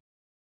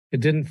it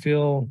didn't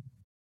feel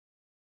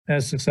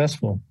as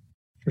successful,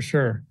 for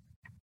sure.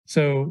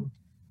 So,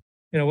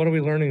 what are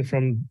we learning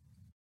from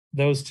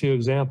those two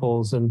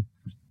examples? And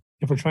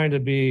if we're trying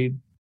to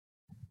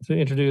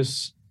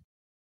introduce,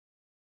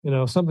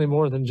 something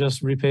more than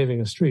just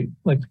repaving a street,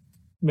 like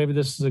maybe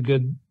this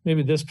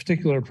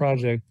particular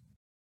project,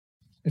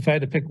 if I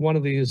had to pick one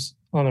of these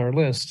on our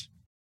list,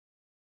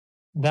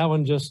 that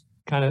one just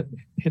kind of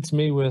hits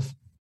me with,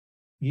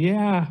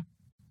 you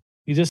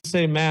just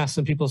say Mass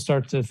and people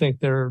start to think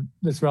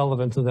it's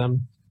relevant to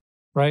them,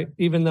 right?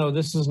 Even though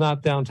this is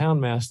not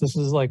downtown Mass, this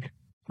is like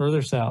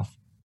further south.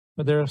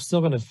 But they're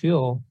still going to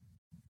feel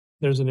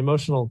there's an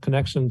emotional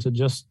connection to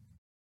just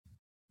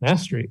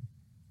Mass Street.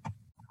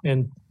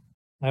 And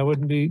I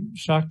wouldn't be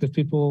shocked if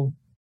people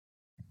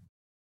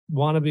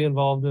want to be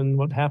involved in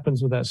what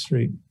happens with that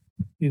street,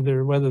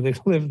 either whether they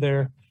live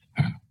there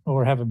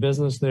or have a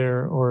business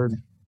there or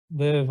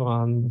live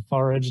on the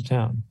far edge of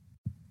town.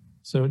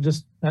 So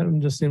that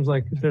one just seems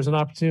like if there's an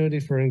opportunity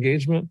for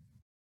engagement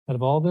out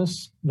of all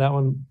this, that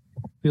one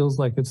feels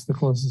like it's the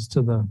closest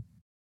to the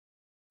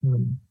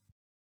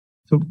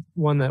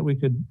one that we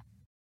could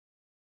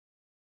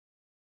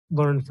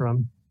learn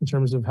from in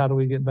terms of how do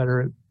we get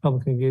better at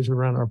public engagement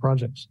around our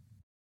projects.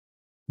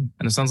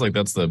 And it sounds like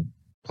that's the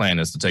plan,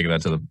 is to take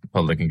that to the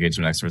public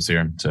engagement experts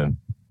here to kind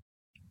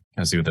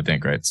of see what they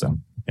think, right? So,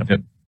 yep.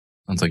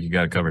 Sounds like you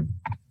got it covered,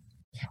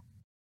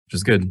 which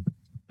is good.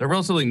 They're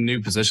relatively new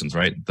positions,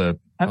 right? I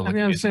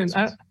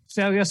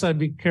guess I'd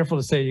be careful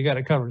to say you got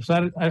it covered.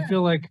 So I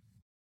feel like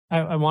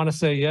I want to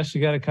say, yes,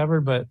 you got it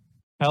covered, but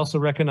I also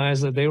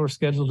recognize that they were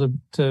scheduled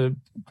to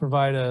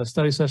provide a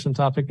study session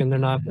topic and they're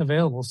not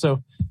available.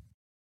 So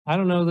I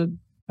don't know that,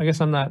 I guess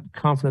I'm not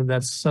confident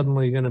that's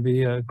suddenly going to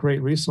be a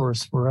great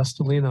resource for us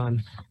to lean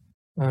on.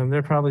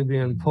 They're probably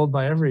being pulled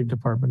by every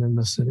department in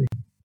the city.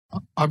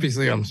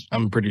 Obviously,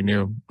 I'm pretty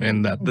new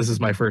in that this is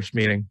my first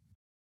meeting.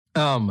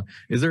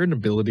 Is there an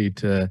ability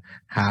to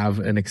have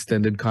an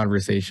extended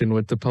conversation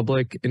with the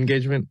public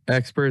engagement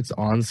experts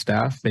on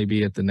staff,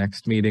 maybe at the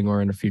next meeting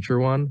or in a future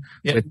one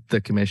with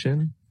the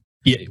commission?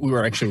 Yeah, we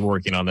were actually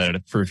working on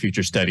that for a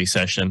future study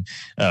session.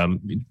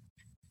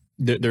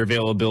 Their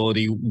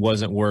availability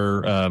wasn't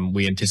where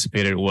we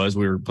anticipated it was.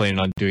 We were planning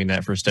on doing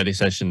that for a study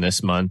session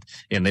this month,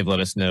 and they've let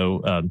us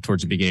know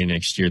towards the beginning of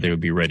next year they would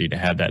be ready to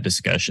have that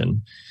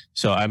discussion.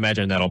 So I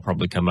imagine that'll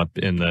probably come up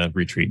in the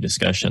retreat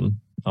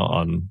discussion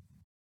on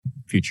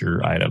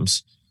future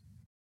items.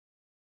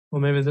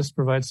 Well, maybe this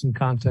provides some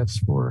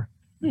context for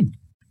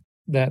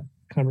that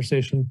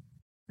conversation.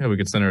 Yeah, we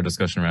could center a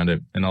discussion around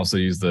it and also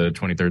use the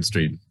 23rd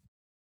Street,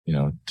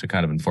 to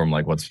kind of inform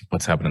like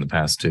what's happened in the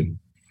past too.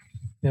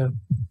 Yeah.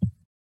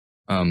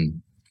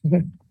 On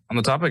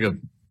the topic of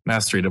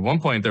Mass Street, at one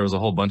point there was a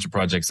whole bunch of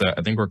projects that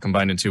I think were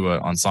combined into an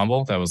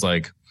ensemble that was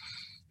like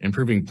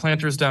improving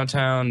planters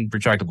downtown,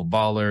 retractable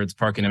bollards,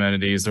 parking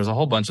amenities. There's a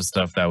whole bunch of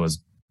stuff that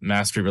was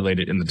Mass Street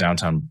related in the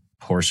downtown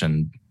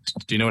portion.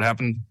 Do you know what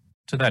happened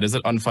to that? Is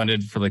it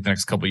unfunded for like the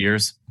next couple of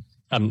years?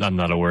 I'm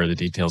not aware of the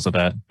details of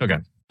that. Okay,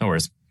 no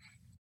worries.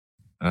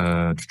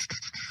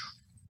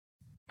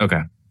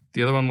 Okay.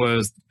 The other one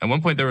was, at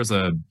one point there was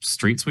a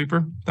street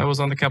sweeper that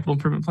was on the capital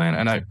improvement plan,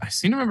 and I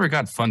seem to remember it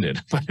got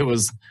funded, but it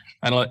was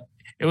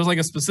like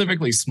a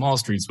specifically small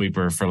street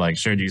sweeper for like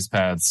shared use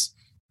paths,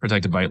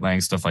 protected bike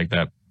lanes, stuff like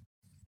that.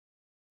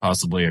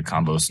 Possibly a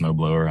combo snow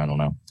blower, I don't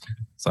know.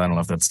 So I don't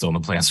know if that's still in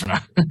the plans or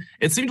not.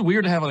 It seemed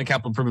weird to have on the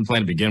capital improvement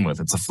plan to begin with.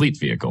 It's a fleet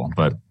vehicle,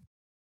 but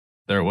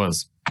there it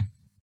was.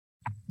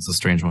 It's a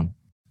strange one.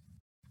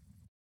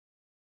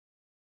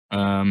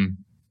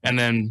 And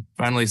then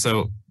finally,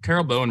 so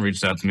Carol Bowen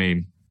reached out to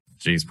me,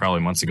 probably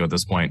months ago at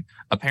this point.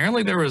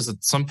 Apparently there was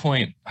at some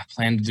point a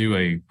plan to do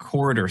a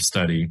corridor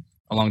study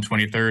along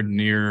 23rd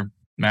near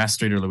Mass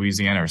Street or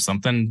Louisiana or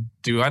something.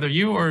 Do either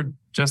you or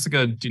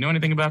Jessica, do you know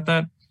anything about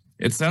that?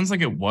 It sounds like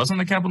it was on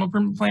the capital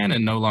improvement plan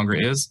and no longer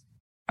is.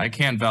 I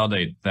can't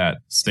validate that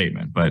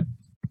statement, but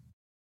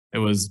it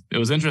was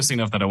interesting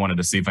enough that I wanted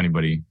to see if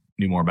anybody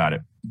knew more about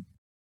it.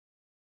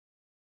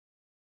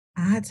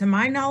 To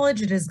my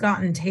knowledge, it has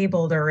gotten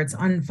tabled or it's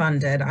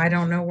unfunded. I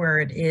don't know where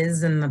it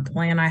is in the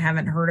plan. I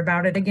haven't heard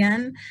about it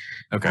again.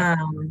 Okay.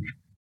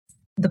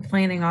 The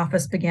planning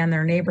office began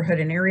their neighborhood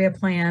and area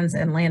plans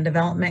and land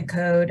development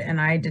code, and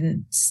I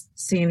didn't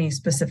see any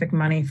specific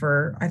money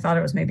for, I thought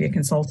it was maybe a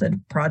consulted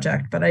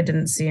project, but I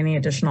didn't see any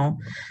additional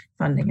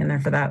funding in there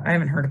for that. I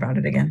haven't heard about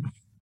it again.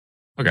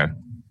 Okay.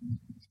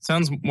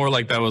 Sounds more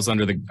like that was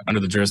under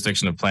the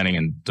jurisdiction of planning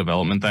and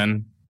development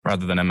then,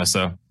 rather than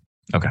MSO.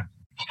 Okay.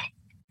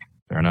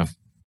 Fair enough.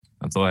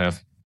 That's all I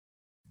have.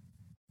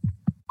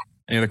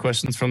 Any other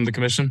questions from the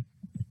commission?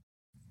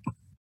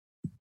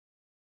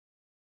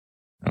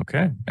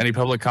 Okay. Any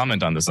public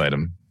comment on this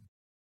item?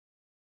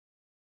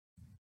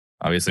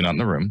 Obviously not in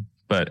the room,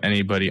 but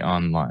anybody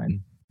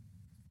online?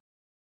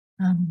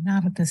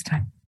 Not at this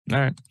time. All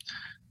right.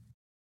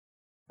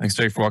 Thanks,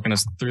 Jake, for walking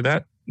us through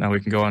that. Now we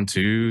can go on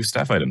to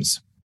staff items.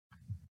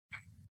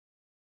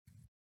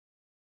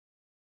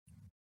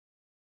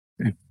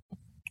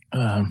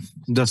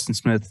 Dustin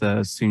Smith,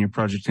 Senior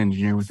Project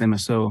Engineer with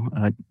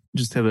MSO.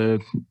 Just have a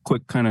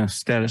quick kind of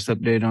status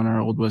update on our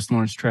Old West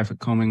Lawrence traffic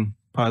calming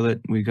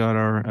pilot. We got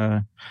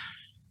our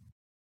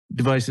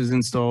devices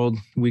installed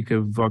week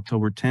of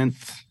October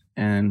 10th,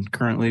 and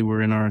currently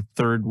we're in our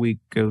third week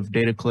of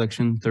data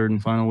collection, third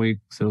and final week.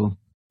 So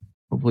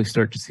hopefully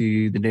start to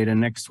see the data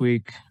next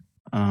week.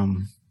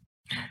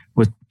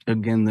 With,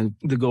 again,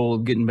 the goal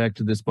of getting back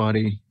to this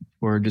body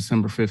for our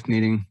December 5th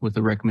meeting with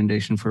a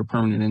recommendation for a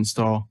permanent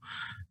install.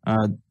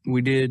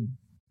 We did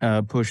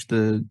push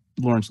the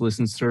Lawrence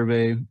Listens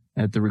survey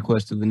at the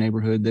request of the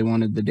neighborhood. They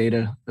wanted the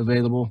data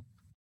available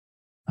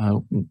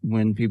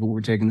when people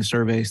were taking the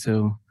survey.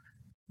 So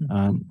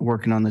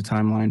working on the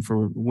timeline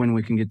for when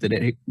we can get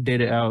the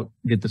data out,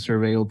 get the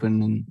survey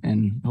open,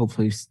 and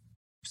hopefully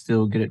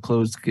still get it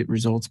closed, get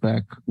results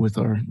back with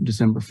our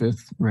December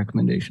 5th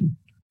recommendation.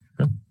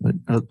 Okay. But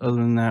other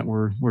than that,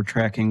 we're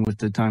tracking with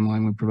the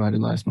timeline we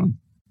provided last month.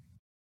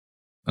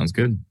 Sounds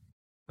good.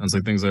 Sounds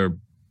like things are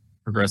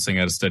progressing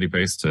at a steady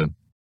pace to,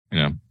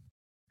 kind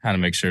of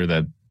make sure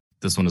that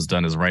this one is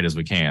done as right as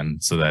we can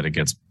so that it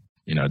gets,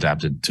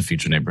 adapted to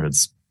future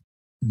neighborhoods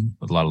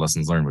with a lot of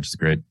lessons learned, which is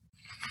great.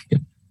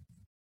 Yep.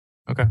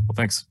 Okay. Well,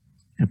 thanks.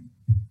 Yep.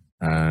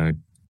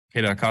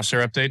 KDOT cost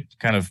share update,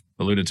 kind of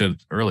alluded to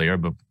earlier,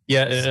 but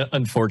yeah,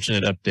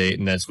 unfortunate update,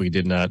 and that's we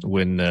did not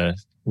win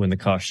the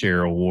cost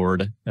share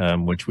award,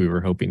 which we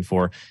were hoping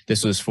for.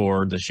 This was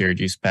for the shared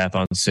use path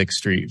on 6th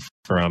Street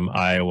from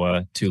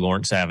Iowa to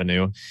Lawrence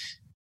Avenue.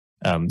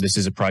 This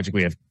is a project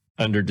we have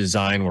under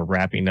design. We're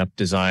wrapping up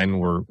design.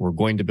 We're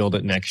going to build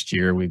it next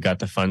year. We've got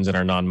the funds in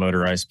our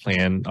non-motorized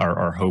plan.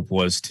 Our hope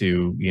was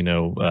to,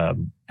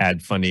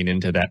 add funding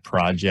into that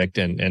project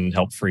and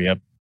help free up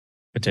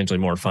potentially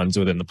more funds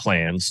within the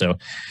plan. So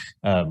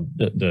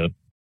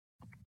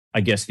I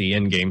guess the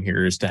end game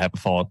here is to have a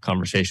follow-up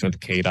conversation with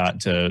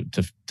KDOT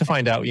to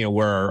find out,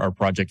 where our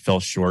project fell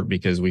short,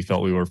 because we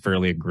felt we were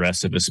fairly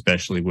aggressive,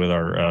 especially with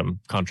our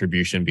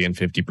contribution being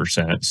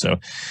 50%. So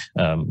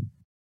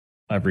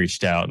I've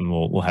reached out and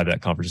we'll have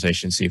that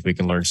conversation, see if we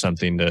can learn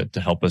something to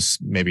help us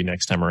maybe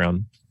next time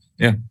around.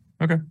 Yeah.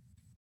 Okay.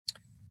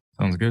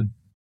 Sounds good.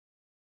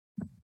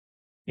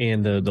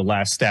 And the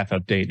last staff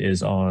update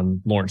is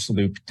on Lawrence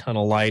Loop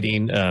tunnel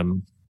lighting.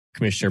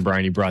 Commissioner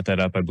Bryan, you brought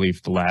that up, I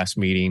believe, the last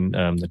meeting.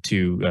 The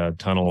two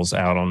tunnels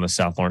out on the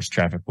South Lawrence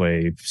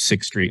Trafficway,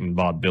 6th Street and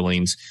Bob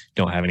Billings,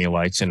 don't have any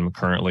lights in them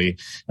currently.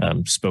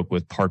 Spoke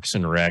with Parks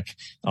and Rec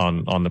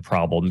on the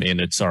problem, and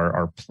it's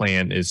our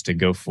plan is to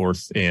go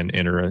forth and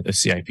enter a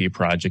CIP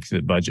project through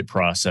the budget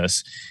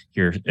process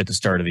here at the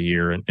start of the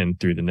year and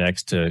through the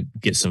next to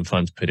get some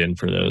funds put in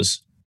for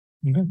those.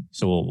 Okay.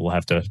 So we'll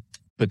have to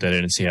put that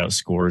in and see how it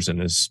scores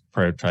and is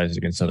prioritized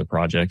against other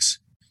projects.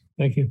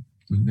 Thank you.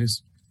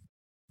 Nice.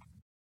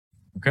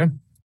 Okay.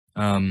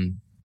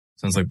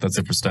 Sounds like that's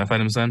it for staff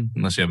items then,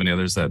 unless you have any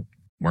others that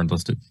weren't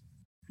listed.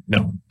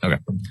 No. Okay.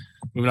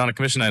 Moving on to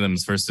commission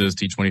items. First is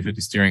T2050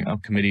 steering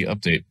up committee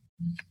update.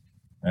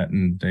 Matt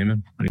and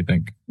Damon, what do you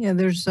think? Yeah,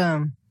 there's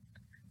the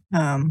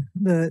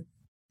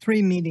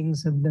 3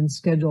 meetings have been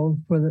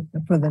scheduled for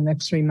the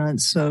next 3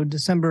 months. So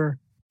November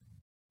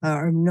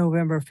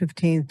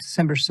 15th,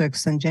 December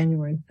 6th, and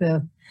January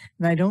 5th.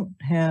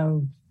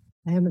 And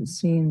I haven't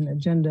seen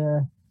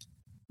agenda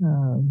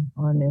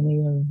on any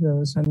of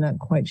those. I'm not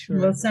quite sure.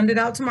 We'll send it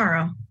out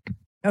tomorrow.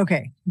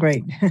 Okay,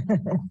 great.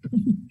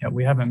 Yeah,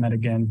 we haven't met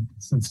again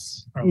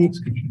since our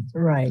last meeting.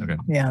 Right. Okay.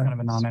 Yeah. Kind of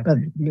a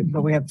non-update.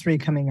 But we have 3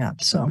 coming up.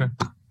 So. Okay.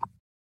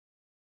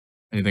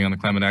 Anything on the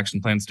Climate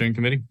Action Plan Steering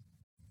Committee?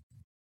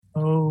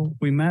 Oh,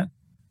 we met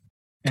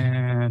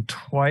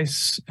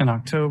twice in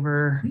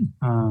October.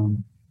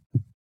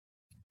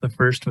 The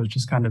first was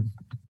just kind of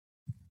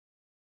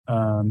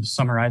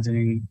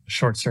summarizing a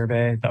short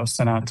survey that was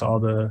sent out to all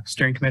the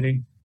steering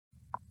committee,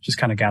 just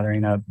kind of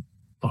gathering up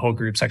the whole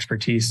group's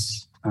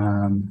expertise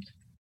and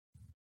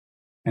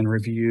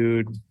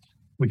reviewed.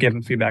 We gave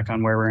them feedback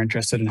on where we're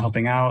interested in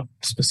helping out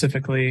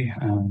specifically.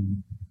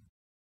 And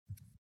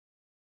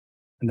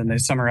then they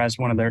summarized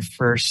one of their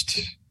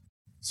first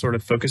sort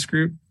of focus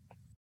group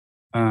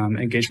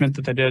engagement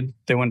that they did.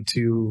 They went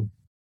to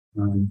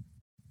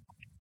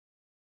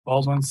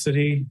Baldwin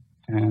City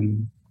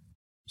and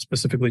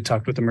specifically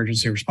talked with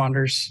emergency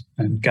responders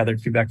and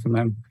gathered feedback from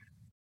them.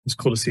 It was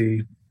cool to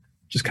see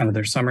just kind of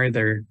their summary.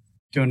 They're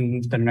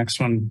doing their next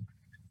one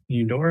in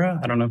Eudora.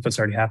 I don't know if it's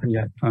already happened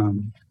yet.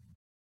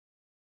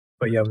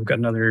 But yeah, we've got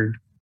another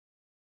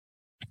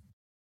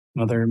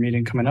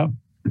meeting coming up.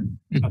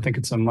 I think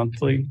it's a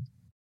monthly.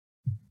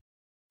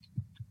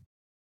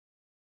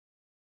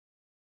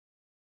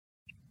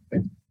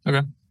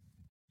 Okay.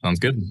 Sounds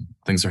good.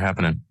 Things are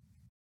happening.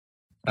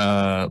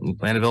 Land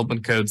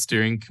Development Code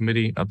Steering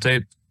Committee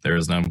update. There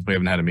is none. We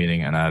haven't had a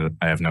meeting, and I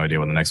have no idea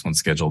when the next one's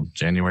scheduled.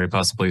 January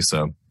possibly.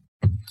 So,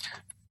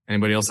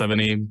 anybody else have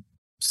any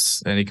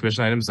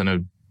commission items? I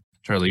know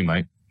Charlie, you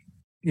might.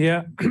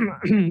 Yeah,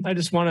 I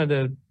just wanted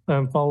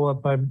to follow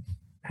up. I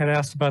had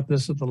asked about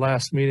this at the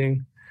last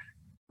meeting.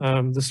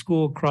 The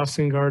school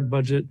crossing guard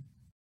budget.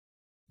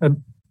 I'd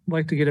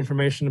like to get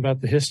information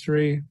about the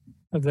history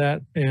of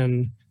that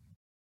and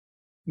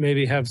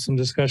maybe have some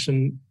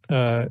discussion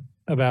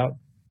about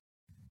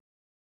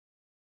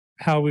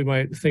how we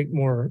might think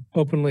more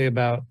openly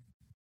about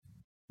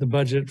the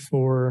budget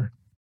for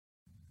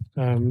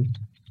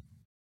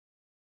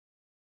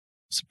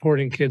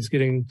supporting kids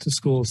getting to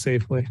school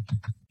safely.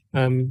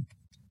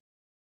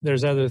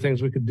 There's other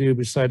things we could do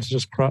besides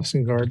just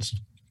crossing guards.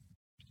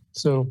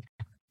 So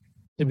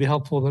it'd be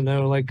helpful to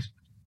know, like,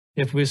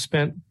 if we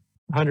spent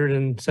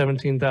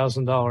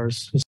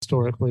 $117,000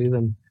 historically,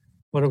 then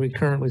what are we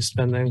currently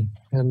spending?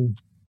 And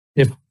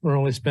if we're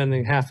only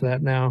spending half of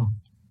that now,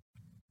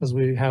 because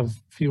we have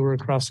fewer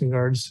crossing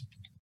guards,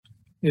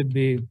 it'd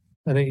be,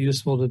 I think,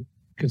 useful to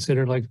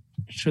consider, like,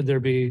 should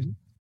there be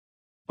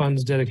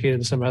funds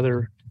dedicated to some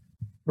other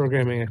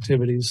programming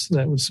activities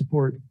that would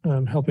support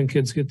helping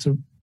kids get to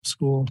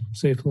school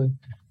safely.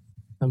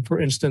 For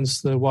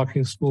instance, the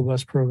walking school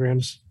bus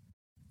programs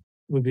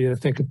would be, I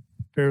think, a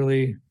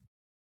fairly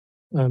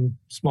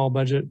small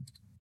budget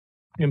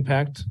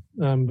impact,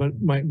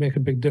 but might make a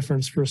big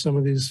difference for some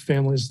of these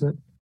families that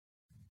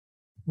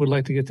would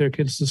like to get their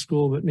kids to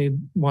school but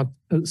want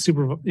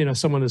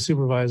someone to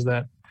supervise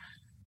that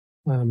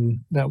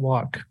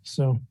walk.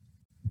 So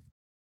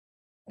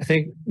I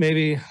think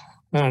maybe,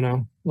 I don't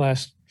know,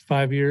 last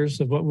 5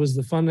 years of what was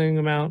the funding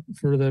amount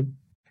for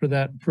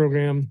that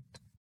program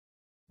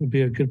would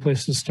be a good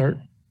place to start.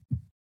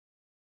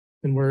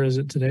 And where is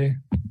it today?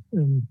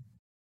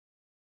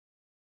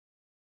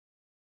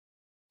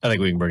 I think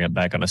we can bring it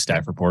back on a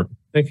staff report.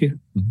 Thank you.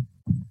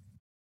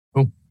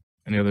 Cool.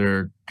 Any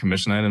other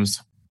commission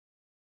items?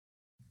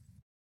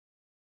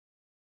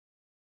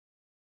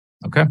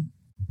 Okay,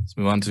 let's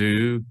move on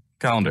to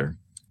calendar.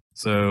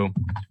 So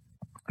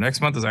our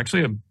next month is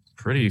actually a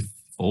pretty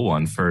full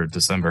one for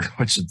December,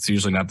 which it's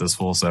usually not this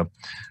full. So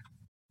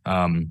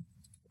our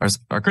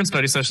current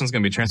study session is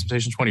going to be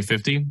Transportation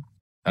 2050.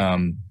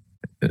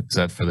 Is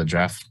that for the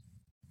draft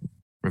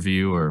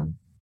review, or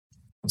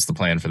what's the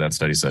plan for that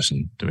study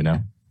session? Do we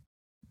know?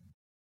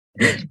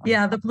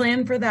 Yeah, the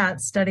plan for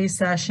that study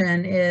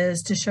session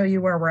is to show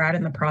you where we're at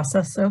in the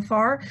process so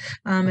far.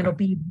 It'll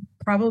be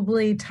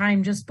probably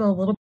time just a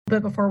little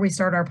bit before we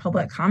start our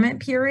public comment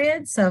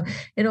period. So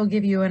it'll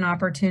give you an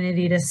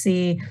opportunity to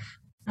see.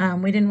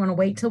 We didn't want to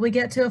wait till we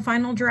get to a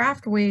final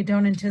draft. We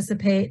don't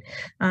anticipate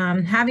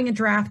having a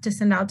draft to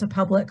send out to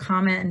public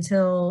comment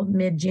until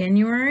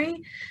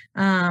mid-January.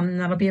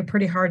 That'll be a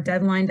pretty hard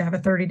deadline to have a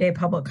 30-day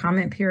public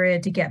comment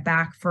period to get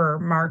back for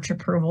March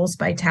approvals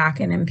by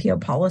TAC and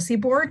MPO Policy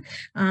Board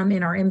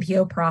in our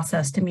MPO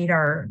process to meet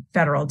our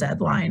federal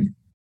deadline.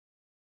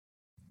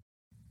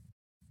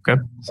 Okay,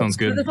 sounds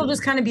good. So this will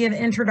just kind of be an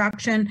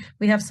introduction.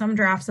 We have some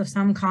drafts of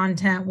some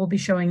content. We'll be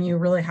showing you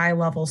really high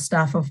level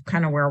stuff of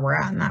kind of where we're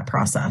at in that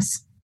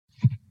process.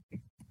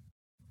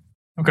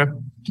 Okay.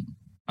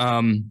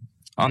 On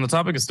the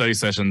topic of study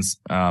sessions,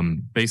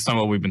 based on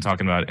what we've been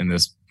talking about in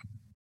this,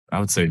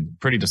 I would say,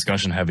 pretty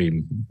discussion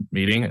heavy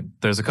meeting,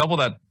 there's a couple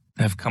that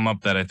have come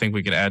up that I think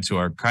we could add to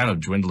our kind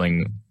of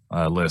dwindling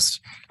list.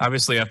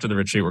 Obviously, after the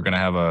retreat, we're going to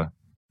have a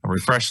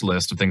refreshed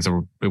list of things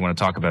that we want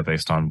to talk about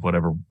based on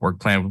whatever work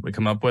plan we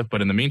come up with. But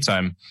in the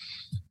meantime,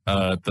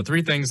 the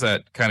three things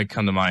that kind of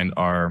come to mind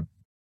are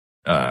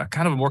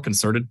kind of a more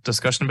concerted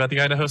discussion about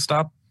the Idaho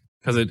stop,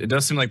 because it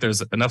does seem like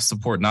there's enough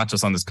support, not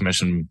just on this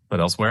commission,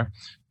 but elsewhere.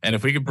 And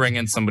if we could bring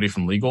in somebody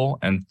from legal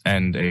and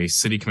a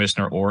city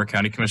commissioner or a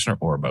county commissioner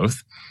or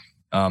both,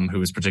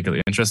 who is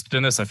particularly interested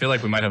in this, I feel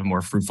like we might have a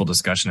more fruitful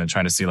discussion and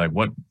trying to see, like,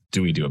 what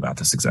do we do about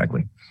this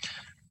exactly?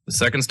 The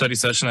second study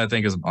session, I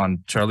think, is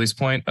on Charlie's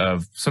point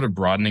of sort of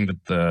broadening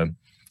the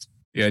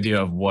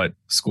idea of what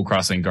school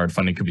crossing guard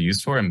funding could be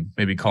used for, and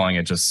maybe calling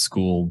it just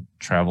school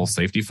travel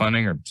safety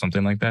funding or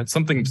something like that.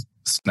 Something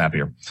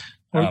snappier.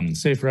 Or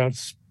safe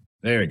routes.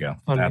 There you go.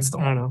 That's the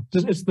one. I don't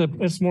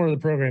know. It's more of the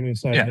programming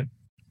side of it.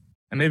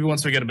 And maybe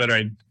once we get a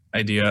better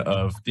idea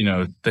of,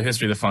 the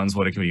history of the funds,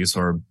 what it can be used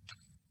for,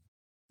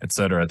 et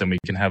cetera, then we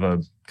can have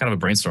a kind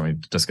of a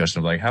brainstorming discussion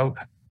of, like,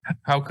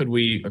 how could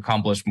we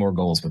accomplish more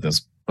goals with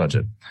this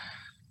budget?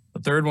 The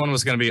third one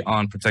was going to be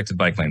on protected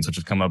bike lanes, which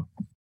have come up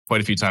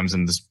quite a few times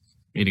in this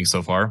meeting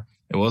so far.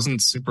 It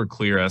wasn't super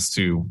clear as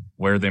to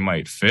where they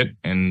might fit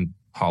in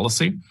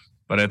policy,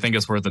 but I think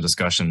it's worth a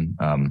discussion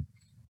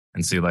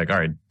and see, like, all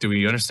right, do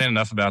we understand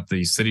enough about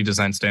the city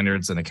design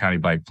standards and the county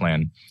bike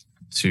plan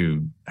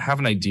to have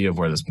an idea of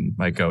where this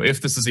might go,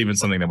 if this is even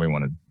something that we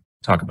want to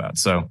talk about?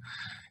 So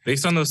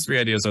based on those three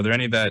ideas, are there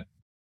any that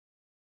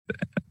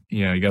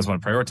you guys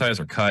want to prioritize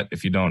or cut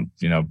if you don't,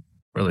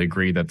 really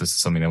agree that this is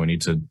something that we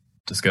need to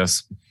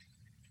discuss?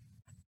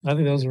 I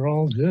think those are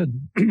all good.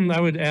 I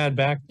would add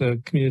back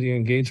the community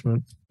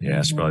engagement. Yeah,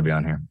 it should probably be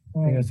on here.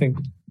 I think.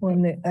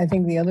 I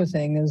think the other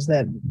thing is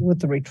that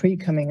with the retreat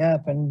coming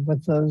up and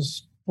with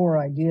those 4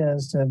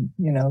 ideas,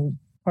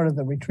 part of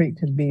the retreat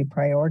could be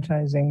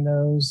prioritizing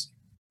those,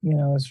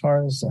 as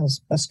far as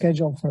a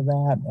schedule for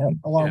that,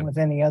 along with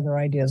any other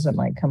ideas that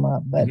might come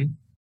up. But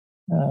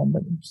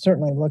but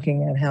certainly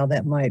looking at how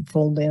that might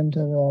fold into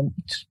the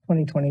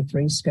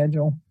 2023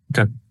 schedule.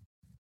 Okay.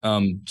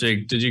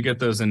 Jake, did you get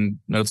those in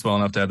notes well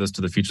enough to add those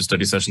to the future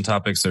study session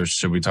topics, or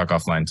should we talk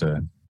offline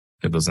to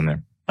get those in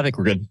there? I think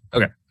we're good.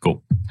 Okay,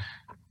 cool.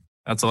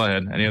 That's all I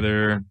had. Any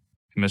other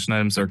commission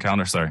items or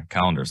calendar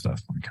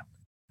stuff?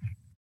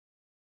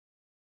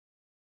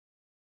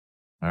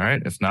 All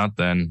right. If not,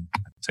 then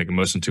take a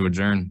motion to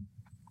adjourn.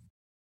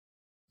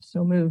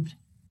 So moved.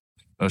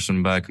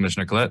 Motion by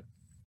Commissioner Collette.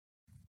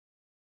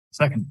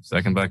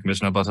 Second by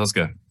Commissioner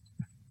Blatuska.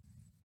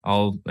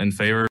 All in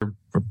favor,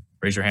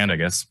 raise your hand, I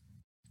guess.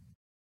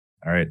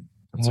 All right.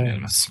 That's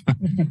unanimous.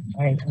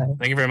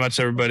 Thank you very much,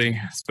 everybody,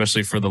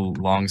 especially for the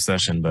long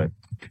session, but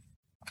I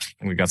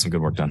think we got some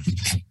good work done.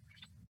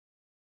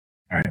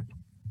 All right.